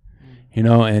nig. You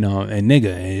know, and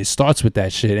nigga, it starts with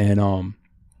that shit. And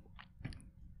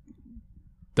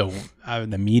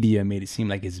the media made it seem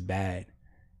like it's bad.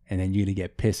 And then you're gonna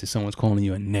get pissed if someone's calling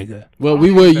you a nigga. Well,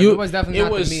 It was definitely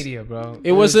not the media, bro.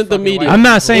 It wasn't the fucking media. white I'm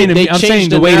not people. saying They I'm saying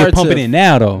changed the the way they're pumping narrative. it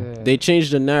now though. Yeah. They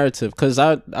changed the narrative because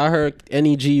I heard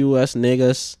NEGUS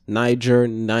niggas,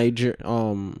 Niger.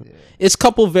 It's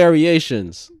couple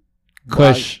variations.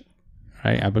 Kush,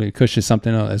 right? I believe Kush is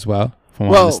something else as well, from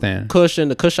what I Well, understand. Kush and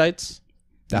the Kushites.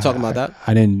 You talking about that?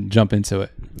 I didn't jump into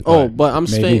it. But I'm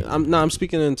maybe. saying I'm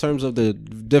speaking in terms of the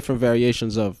different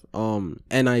variations of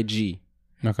NIG.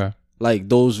 Okay. Like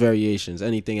those variations,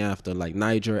 anything after like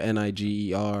Niger,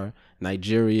 NIGER,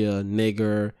 Nigeria,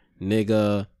 nigger,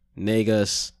 nigga,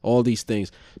 niggas, all these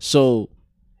things. So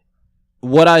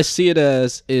what I see it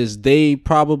as is they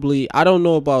probably, I don't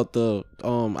know about the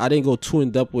I didn't go too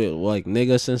in depth with like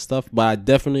niggas and stuff, but I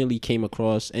definitely came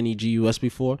across NEGUS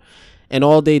before, and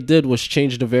all they did was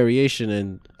change the variation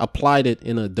and applied it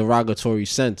in a derogatory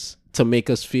sense to make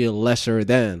us feel lesser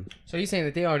than. So you're saying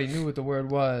that they already knew what the word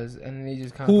was, and then they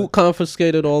just kind Who of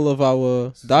confiscated all of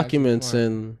our documents smart.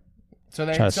 and so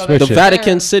they Try to so switch they- the it.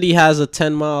 Vatican City has a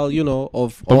 10-mile,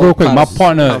 of. But all real quick, my kinds of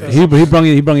partner, stuff.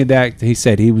 he brung it back. He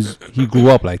said he grew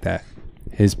up like that.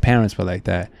 His parents were like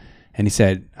that, and he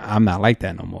said I'm not like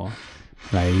that no more.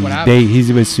 Like What happened?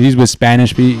 he's with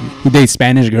Spanish people. He dates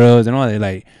Spanish girls and all that.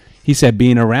 Like he said,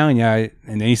 being around y'all,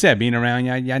 and then he said being around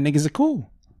y'all niggas are cool.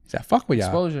 He said fuck with y'all.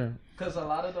 exposure. Because a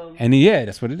lot of them And yeah,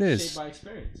 that's what it is. by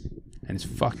experience. and it's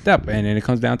fucked up. And then it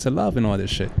comes down to love and all this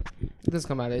shit. It does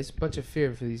come out. It's a bunch of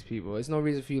fear for these people. It's no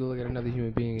reason for you to look at another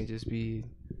human being and just be.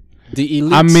 The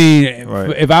elites. I mean,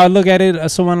 Right. if I look at it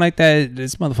as someone like that,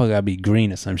 this motherfucker gotta be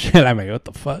green or some shit. I'm like, what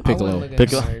the fuck? Piccolo. I wouldn't look at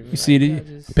Piccolo. him like, You see yeah, the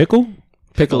just pickle?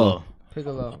 Piccolo.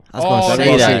 Piccolo. I was gonna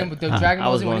say that. The Dragon I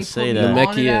Ball was Z, when gonna he say put me that.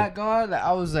 on Namekian. that guard, like,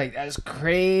 I was like, that's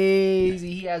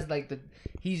crazy. He has like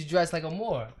he's dressed like a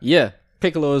Moor. Yeah.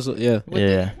 Piccolo is yeah.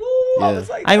 Yeah. Woo, I Yeah. was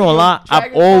like, I ain't gonna lie. I've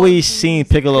Dragon Ball always Z seen is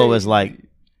Piccolo crazy. as like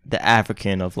the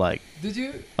African of like Did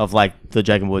you? the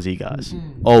Dragon Ball Z guys.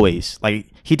 Always like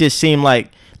he just seemed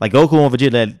like Goku and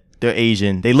Vegeta. They're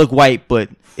Asian. They look white, but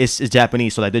it's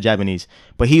Japanese. So like they're Japanese.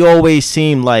 But he always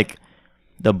seemed like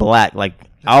the black. Like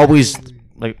I always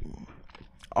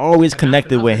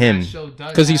connected with him.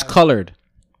 Because he's colored.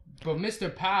 But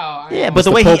Mr. Powell. Yeah, but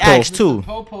the Mr. way he Popo. acts too.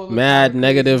 Mad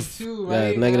negative.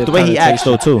 Negative. The way he acts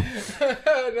though too.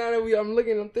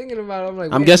 I'm thinking about it. I'm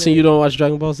like, I'm wait a guessing you minute. don't watch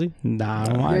Dragon Ball Z. Nah,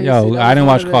 Yeah, you see, yo, that I didn't was watch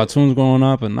one of the- cartoons growing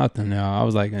up or nothing. Yo, I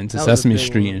was like into That was a Sesame big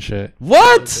Street one. and shit.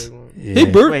 What? Yeah. Hey,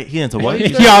 Bert. Wait, he into what? Yo,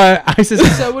 Yo, I used to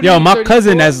said, what are yo, you, my 34?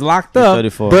 cousin that's locked up.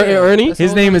 34. Bert and Ernie. That's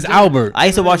His all name I'm is doing. Albert. I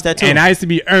used to watch that too. And I used to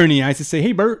be Ernie. I used to say,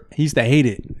 "Hey, Bert." He used to hate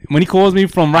it when he calls me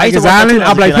from I used to Rikers watch that Island. too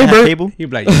I'm as a like, kid. I "Hey, had Bert." cable. He'd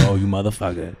be like, "Yo, you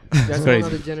motherfucker." That's It's a crazy.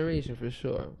 another generation for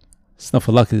sure.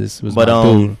 Snuffleupagus was But, my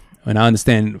dude. And I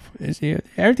understand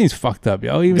everything's fucked up,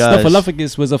 yo. Even Guys.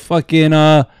 Snuffleupagus was a fucking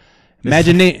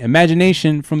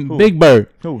imagination from Who? Big Bird.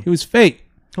 Who? He was fake.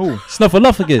 Who?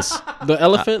 Snuffleupagus, The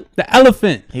elephant. the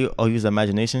elephant He used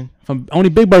imagination. from only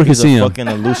Big Bird could He's see a him. fucking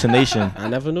hallucination. I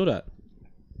never knew that.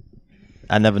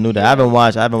 I never knew that. I haven't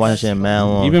watched that shit in man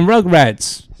long. Even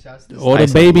Rugrats, Shouts to all I the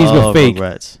used to babies were love fake.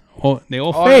 Rugrats. They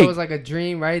all Oh, fake. it was like a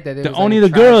dream, right? That it The was only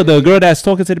like the girl tragedy. that's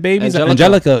talking to the babies,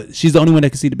 Angelica. Angelica, she's the only one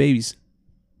that can see the babies.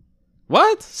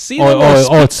 What? See Or- them or-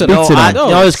 speak or to speak them. to them. I, No,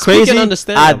 you know, it's speak and crazy.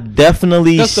 understand I them.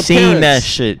 definitely Just the seen parents. that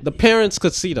shit. The parents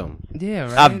could see them. Yeah,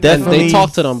 right. I've And definitely they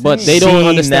talk to them, but they seen don't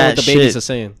understand what that the babies shit. are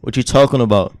saying. What you talking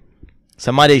about?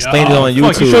 Somebody explained it on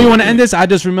Fuck, YouTube. you sure you want to end this? I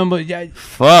just remember. Yeah.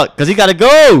 Fuck, cause he gotta go.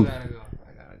 I gotta go.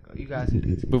 You guys.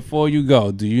 Before you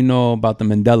go, do you know about the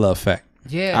Mandela effect?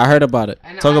 Yeah. I heard about it.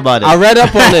 And Talk about it. I read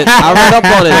up on it. That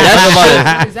What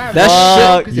is shit. that?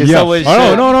 Fuck. That It's Yeah. always Oh,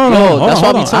 shit. no. No, Hold that's on, why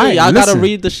hold I on. be telling you. I Aight, gotta listen.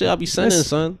 read the shit I be sending, Listen.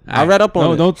 son. I Aight. read up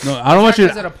on it. No, I don't want you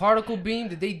Is to. it a particle beam?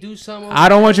 Did they do something? I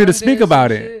don't want you to over speak there, about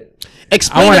some it. shit?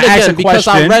 Explain I wanna it ask again a because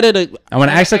I question. read it. I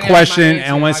want to ask a I got my question answer.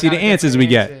 and I want to see got the a answers we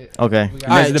different get. answer. Okay. We got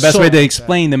That's Alright, the best so- way to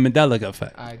explain the Mandela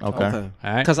effect. Alright, Okay. talk. All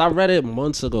right. Because I read it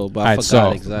months ago, but I Alright, forgot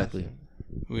so- exactly.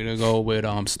 We're gonna go with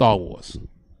Star Wars.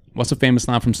 What's a famous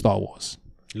line from Star Wars?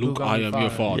 Luke, I am your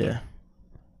father.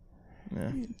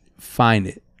 Yeah. Find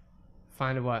it.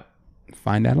 Find a what?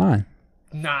 Find that line.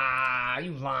 Nah,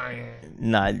 you lying.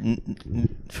 Nah,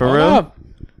 for Hold real. up.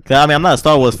 'Cause, I mean, I'm not a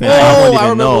Star Wars fan. Oh, I wouldn't I even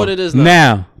remember know. what it is now.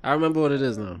 Now, I remember what it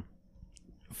is now.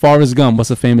 Forrest Gump.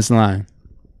 What's a famous line?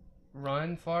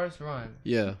 Run, Forrest, run.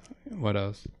 Yeah. What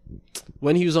else?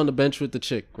 When he was on the bench with the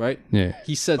chick, right? Yeah.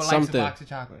 He said But likes a something. box of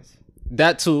chocolates.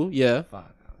 That too, yeah.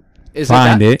 Fuck. Is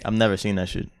Find that? it. I've never seen that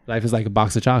shit. Life is like a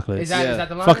box of chocolates. Is that, Yeah. is that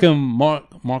the line? Fucking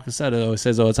Marcus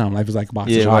says all the time. Life is like a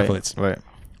box of Yeah, right. chocolates. Right.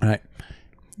 Right.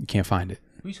 You can't find it.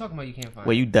 Who you talking about? You can't find.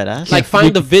 Wait, you dead ass? Like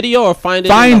find the video or find it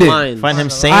Find in the it. line? Find him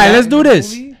saying All right, that? let's do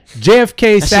this. Movie?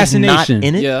 JFK That shit's not assassination.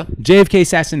 in it. Yeah. JFK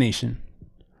assassination.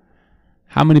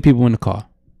 How many people in the car?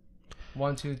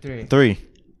 1, 2, 3. 3.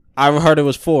 I heard it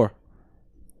was 4.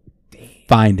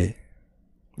 Find it.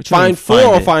 What you mean, Find 4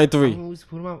 or it? find 3? Who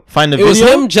am I? Find the It was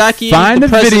video. him, Jackie, Find the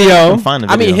president. video. Find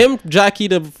the I mean, video. him, Jackie,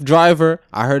 the driver.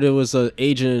 I heard it was an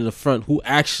agent in the front who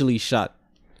actually shot.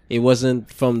 It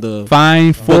wasn't from the.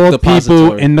 Find 4 people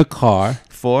depository. in the car.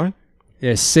 4.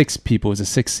 There's 6 people. It's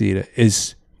a 6-seater.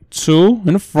 It's 2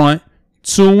 in the front,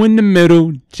 2 in the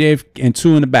middle, and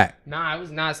 2 in the back. Nah, it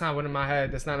was not. It's not one in my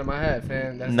head. That's not in my head,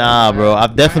 fam. That's Nah, not in my bro. head.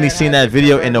 I've definitely My head seen has that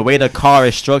video, the and the way the car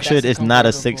is structured, That's it's not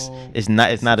a 6. convertible. It's not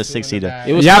a Two in the 6-seater. back.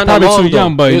 It was Y'all kinda probably long, too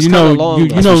young, though. but It was you kinda know, long, you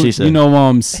though. That's what she said.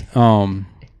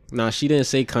 Nah, she didn't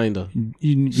say kinda.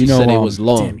 you She know, said it was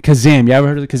long. damn, Kazam. You ever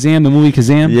heard of Kazam? The movie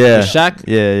Kazam? Yeah. Shaq.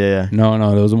 Yeah. No,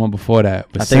 there was one before that.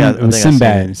 But I think it was I seen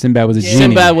Sinbad. it. Sinbad was a genie.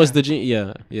 Sinbad was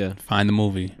the yeah. Find the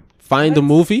movie. Find the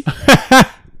movie.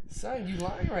 Son, you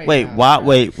lying right Wait, now.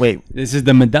 why? Wait. This is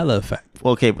the Mandela effect.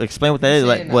 Okay, explain what that is. I'm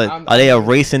Like, saying what that are they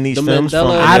erasing these The films from?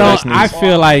 Mandela- I don't. erasing I these-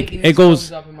 feel like Making it these goes.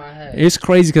 films up in my head. It's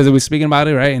crazy because we're speaking about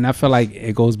it, right? And I feel like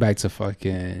it goes back to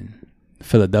fucking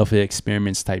Philadelphia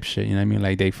experiments type shit. You know what I mean?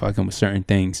 Like they fucking with certain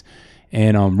things.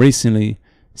 And recently,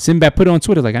 Sinbad put it on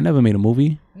Twitter like, I never made a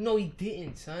movie. No, he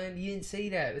didn't, son. He didn't say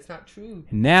that. It's not true.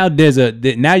 Now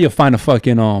now you'll find a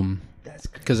fucking That's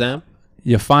crazy. Kazam.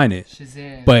 you'll find it.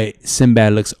 Shazam. But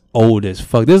Sinbad looks old as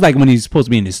fuck. This is like when he's supposed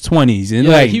to be in his 20s, and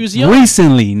Yeah, like he was young.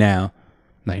 recently now.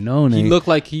 Like no, He nigga. looked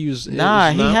like he was.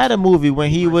 Nah, he had a movie when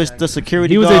he was the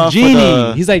security He was a guard for genie.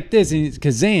 the- He's like this, and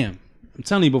Kazam. I'm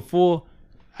telling you before.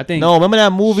 I think No, remember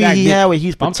that movie Shaq he did- had where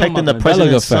he's I'm talking protecting the about the Mandela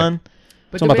president's effect. son?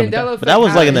 But Talking the about the- Mandela effect. But that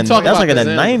was like in the happened. talking that was like in the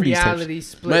about 90s. type Reality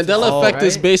splits. Mandela all, effect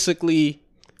is right? basically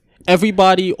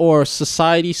everybody or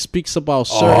society speaks about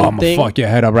oh, certain I'm gonna things fuck your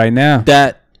head up right now.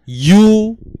 that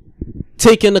you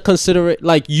take into consideration,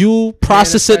 like you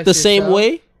process it the Manifest same yourself.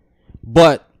 way,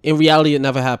 but in reality it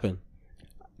never happened.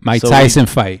 Mike So Tyson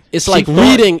fight. It's She like thought-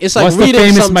 reading. It's like What's the reading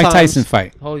famous sometimes. Mike Tyson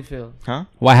fight? Holyfield. Huh?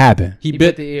 What happened? He He bit.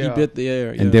 bit the ear He off. bit the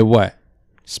air. And did what?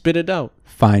 Spit it out.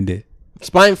 Find it.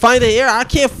 Find the air. I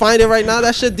can't find it right now.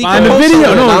 That shit. Find the decomposed video.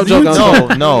 somewhere. No, I'm joking, I'm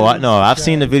joking. No. I've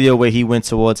seen the video where he went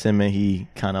towards him and he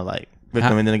kind of like ripped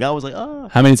him, and then the guy was like, "Oh."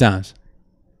 How many times?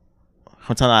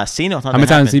 One time I seen it. How many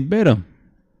times he bit him?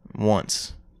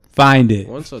 Once. Find it.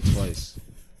 Once or twice.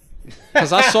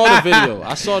 Because I saw the video.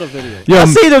 I saw the video. Yo, I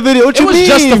see the video. What It you was mean?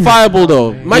 justifiable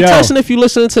though. Mike Yo. Tyson, if you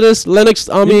listen to this, Lennox,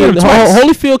 I bit mean, him twice.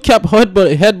 Holyfield kept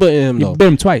headbutting him you though. bit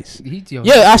him twice.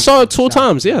 Yeah, I saw it 2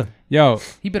 times. Yeah, Yo,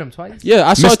 He bit him twice. yeah,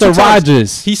 I saw it 2 Mr. times.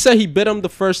 Rogers. He said he bit him the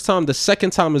first time. The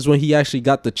second time is when he actually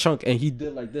got the chunk and he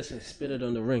did like this and spit it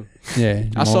on the ring. Yeah,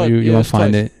 I saw it. You Yeah, won't it's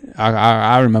find twice. it.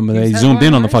 I remember that. He He's zoomed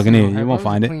in on the headbutting fucking nice, ear. though. You won't Headbutt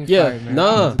find was a it. clean Yeah, fight, man.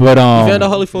 nah. But Evander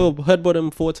Holyfield headbutted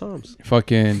him 4 times.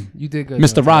 fucking You did good.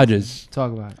 Mr. though. Rogers.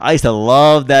 Talk about it. I used to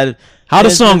love that. How the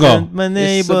song go? My It's a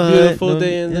neighborhood, beautiful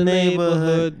day in the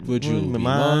neighborhood. Would you be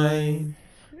mine?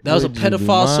 That was a Would you be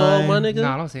pedophile song, my mine? nigga.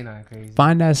 Nah, don't say nothing crazy.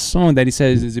 Find that song that he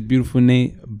says is a beautiful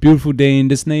beautiful day in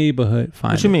this neighborhood.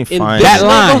 Find What you it. mean? In Fine. this That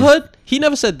line. neighborhood, he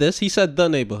never said this. He said the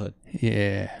neighborhood.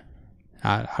 Yeah,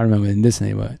 I remember in this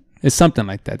neighborhood. It's something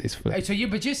like that. This Hey, so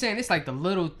you're saying it's like the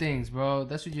little things, bro.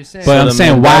 That's what you're saying. But So I'm the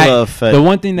saying Mandela why effect. the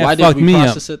one thing that Why did fucked we me up.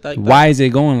 process it like that? Why is it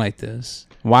going like this?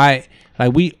 Why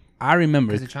like I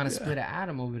remember Because they're trying to split an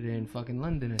atom over there in fucking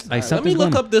London. And stuff. Like Let me something's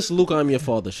look going- up this Luke, I'm your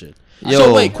father shit. Yo,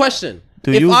 So wait, question.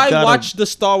 do If you I gotta- watch the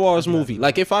Star Wars movie,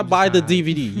 like if I buy the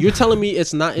DVD, you're telling me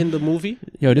it's not in the movie?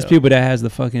 Yo, there's people that has the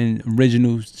fucking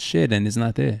original shit and it's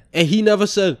not there. And he never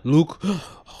said, Luke,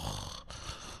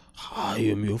 I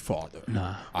am your father.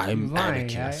 Nah, I'm lying,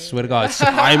 Anakin. right? swear to God,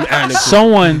 I'm Anakin.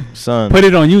 someone son. put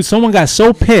it on you. Someone got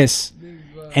so pissed,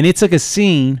 and they took a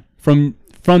scene from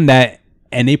that,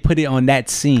 and they put it on that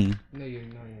scene, No, you're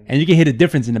not. and you can hear the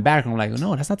difference in the background. Like,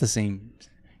 no, that's not the same.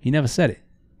 He never said it,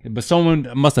 but someone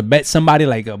must have bet somebody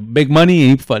like a big money,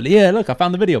 and he thought, yeah, look, I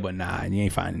found the video, but nah, you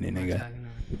ain't finding it, nigga.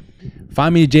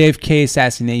 Find me JFK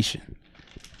assassination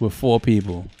with 4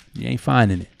 people. You ain't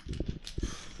finding it.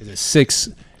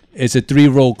 It's a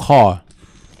 3-row car.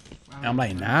 And I'm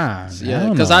like, nah. Yeah,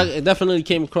 because I definitely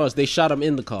came across, they shot him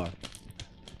in the car.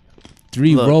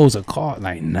 3 Look, rows of car.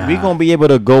 Like, nah. We gonna be able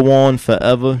to go on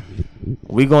forever.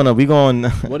 We gonna.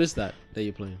 What is that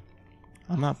you're playing?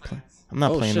 I'm not playing. I'm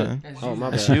not Oh, playing shit. nothing. Oh, my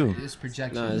That's bad. you. It's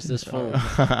projection. Nah, it's this phone.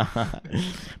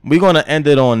 We gonna end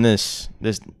it on this. You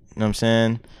know what I'm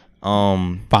saying?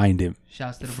 Find him.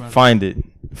 Shouts to the brother. Find it.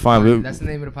 Find That's the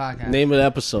name of the podcast. Name of the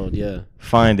episode, yeah.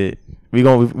 Find it. We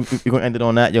gonna end it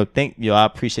on that. Yo, I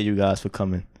appreciate you guys for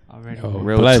coming. Already. Yo,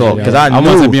 Real pleasure, talk, yo. 'cause I want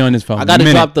knew- to be on this phone. I gotta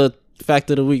drop the fact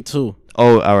of the week too.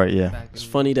 Oh, all right, yeah. Back It's in-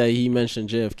 funny that he mentioned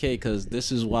JFK because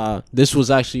this was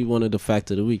actually one of the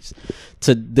fact of the weeks.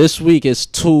 To this week is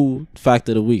 2 fact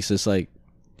of the weeks. It's like,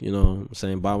 you know what I'm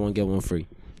saying, buy one get one free.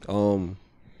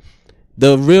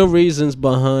 The real reasons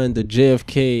behind the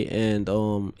JFK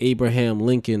and Abraham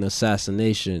Lincoln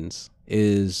assassinations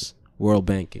is world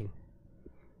banking.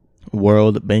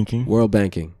 World banking. World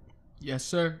banking. Yes,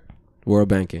 sir. World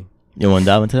banking. You want to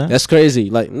dive into that? That's crazy.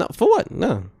 Like, no, for what?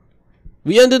 No.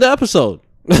 We ended the episode.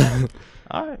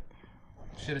 All right.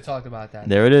 Should have talked about that.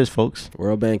 There it is, folks.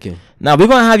 World banking. Now we're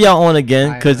gonna have y'all on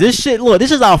again because this shit. Look,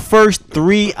 this is our first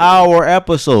 3-hour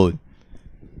episode,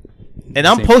 and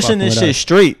I'm Same pushing fucking this with shit us.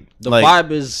 straight. The like,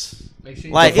 vibe is Make sure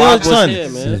you like, the yo, vibe was son, here,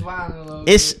 man. Just wilding a little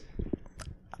it's. bit.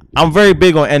 I'm very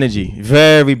big on energy.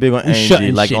 Very big on energy.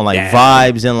 shutting Like shit on like down.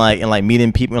 vibes and like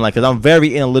meeting people and like because I'm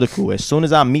very analytical. As soon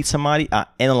as I meet somebody, I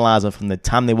analyze them from the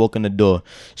time they walk in the door.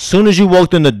 Soon as you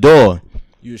walked in the door,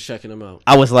 you was checking him out.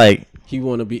 I was like, He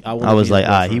wanna be. I I was be like,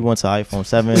 his he girlfriend. wants an iPhone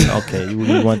 7. Okay,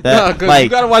 you want Nah, that? 'cause like you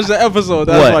gotta watch the episode.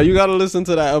 That's What? why you gotta listen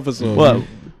to that episode. what?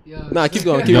 Yo, Nah, keep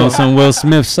going. Keep You know going. some Will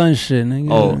Smith son shit, nigga.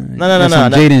 Oh no,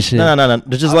 Some Jaden shit. no.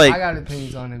 It's just I like got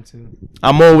opinions on him too.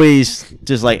 I'm always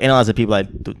just like analyzing people like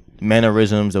the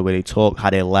mannerisms, the way they talk, how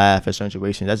they laugh at certain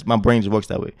situations. That's my brain just works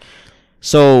that way.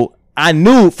 So I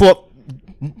knew for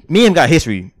me and him got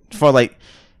history for like,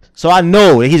 so I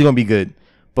know that he's gonna be good.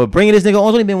 But bringing this nigga on,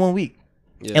 it's only been 1 week.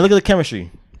 Yeah. And look at the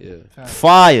chemistry. Yeah.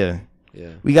 Fire. Yeah.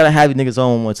 We gotta have you niggas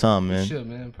on one more time, man. Should,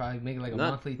 man. Probably make it like a Not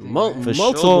monthly thing. mo- right? For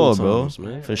multiple sure, bro. times,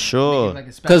 man. For Make sure. it like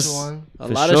a special 'Cause one. A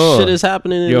For lot sure. of shit is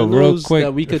happening in Yo, the real news quick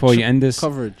that we could before you end this,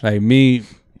 cover. like me,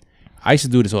 I used to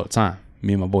do this all the time.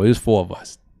 Me and my boy, it was 4 of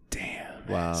us. Damn.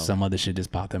 Wow. Some other shit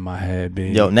just popped in my head,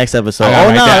 bitch. Yo, next episode.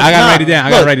 I gotta write it down. I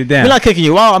gotta Look, write it down. We're not kicking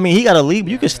you out. I mean, he gotta leave,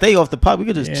 but you can stay off the pot. We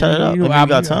could just Yeah, chat it up. you- If you I'm-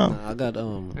 got time. Nah, I got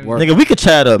work. Nigga, we could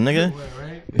chat up, nigga.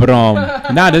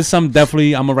 But there's some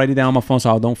definitely. I'm gonna write it down on my phone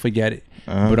so I don't forget it.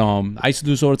 Uh-huh. But I used to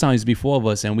do this all the time. It used to be 4 of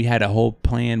us, and we had a whole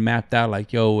plan mapped out.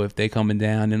 Like, yo, if they coming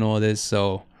down and all this,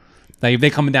 so like if they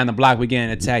coming down the block, we getting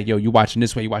attacked. Yo, you watching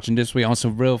this way, you watching this way on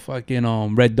some real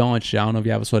fucking Red Dawn shit. I don't know if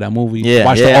you ever saw that movie. Yeah,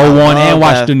 watch yeah, the old I one love and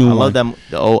watch that. the new I one. love that.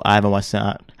 The old. I haven't watched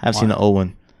that. I have seen the old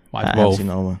one. Watch I haven't both. seen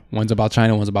the old one. One's about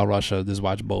China, one's about Russia. Just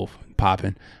watch both.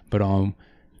 Popping. But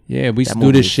yeah, we used That to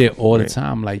do this movie shit is all the great.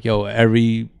 time. Like, yo,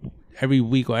 every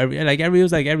week or it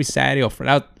was like every Saturday or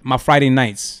my Friday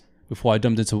nights before I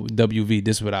jumped into WV.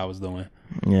 This is what I was doing,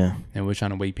 Yeah. and we're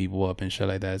trying to wake people up and shit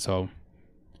like that. So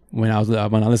when I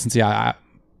listen to your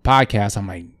podcast, I'm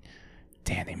like,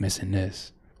 damn, they missing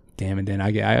this. Damn, and then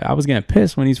I was getting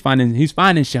pissed when he's finding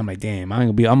shit. I'm like, damn,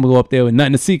 I'm gonna go up there with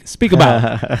nothing to speak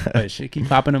about. But shit keep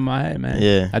popping in my head, man.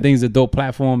 Yeah. I think it's a dope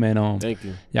platform, and Thank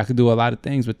you. y'all could do a lot of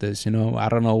things with this. You know, I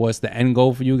don't know what's the end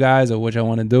goal for you guys or what y'all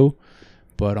want to do,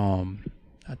 but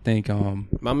I think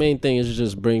My main thing is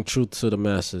just bring truth to the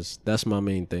masses. That's my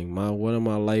main thing. One of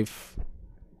my life,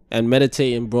 and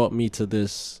meditating brought me to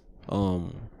this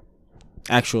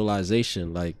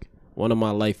actualization. Like, one of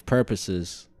my life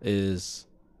purposes is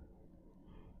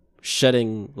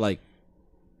shedding like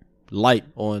light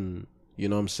on, you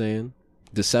know what I'm saying,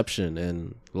 deception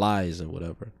and lies and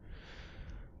whatever.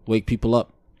 Wake people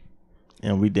up.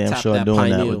 And we damn Tap sure that doing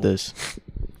that pineal. with this.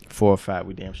 For a fact,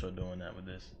 we damn sure doing that with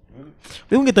this.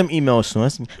 We gonna get them emails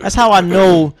soon. That's how I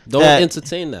know. Don't that,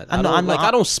 entertain that. I know. I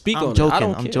don't speak I'm on joking. it. I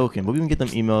don't I'm care. joking. But we can get them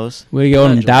emails. we got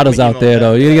them Imagine. doubters out there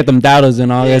though. You get them doubters,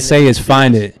 and all Yeah, they say nigga, is you see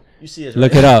find this. it, You see us,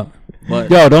 look right? it up. But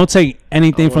Yo, don't take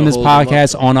anything I from wanna this hold them up,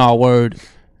 podcast though. on our word.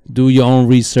 Do your own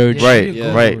research. Yeah, Right.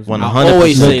 Yeah. Right. I 100%.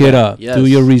 always say Look it that. up. Yes. Do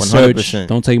your research. 100%.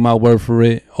 Don't take my word for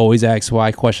it. Always ask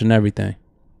why. Question everything.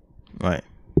 Right.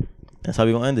 That's how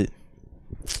we gonna end it.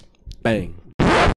 bang.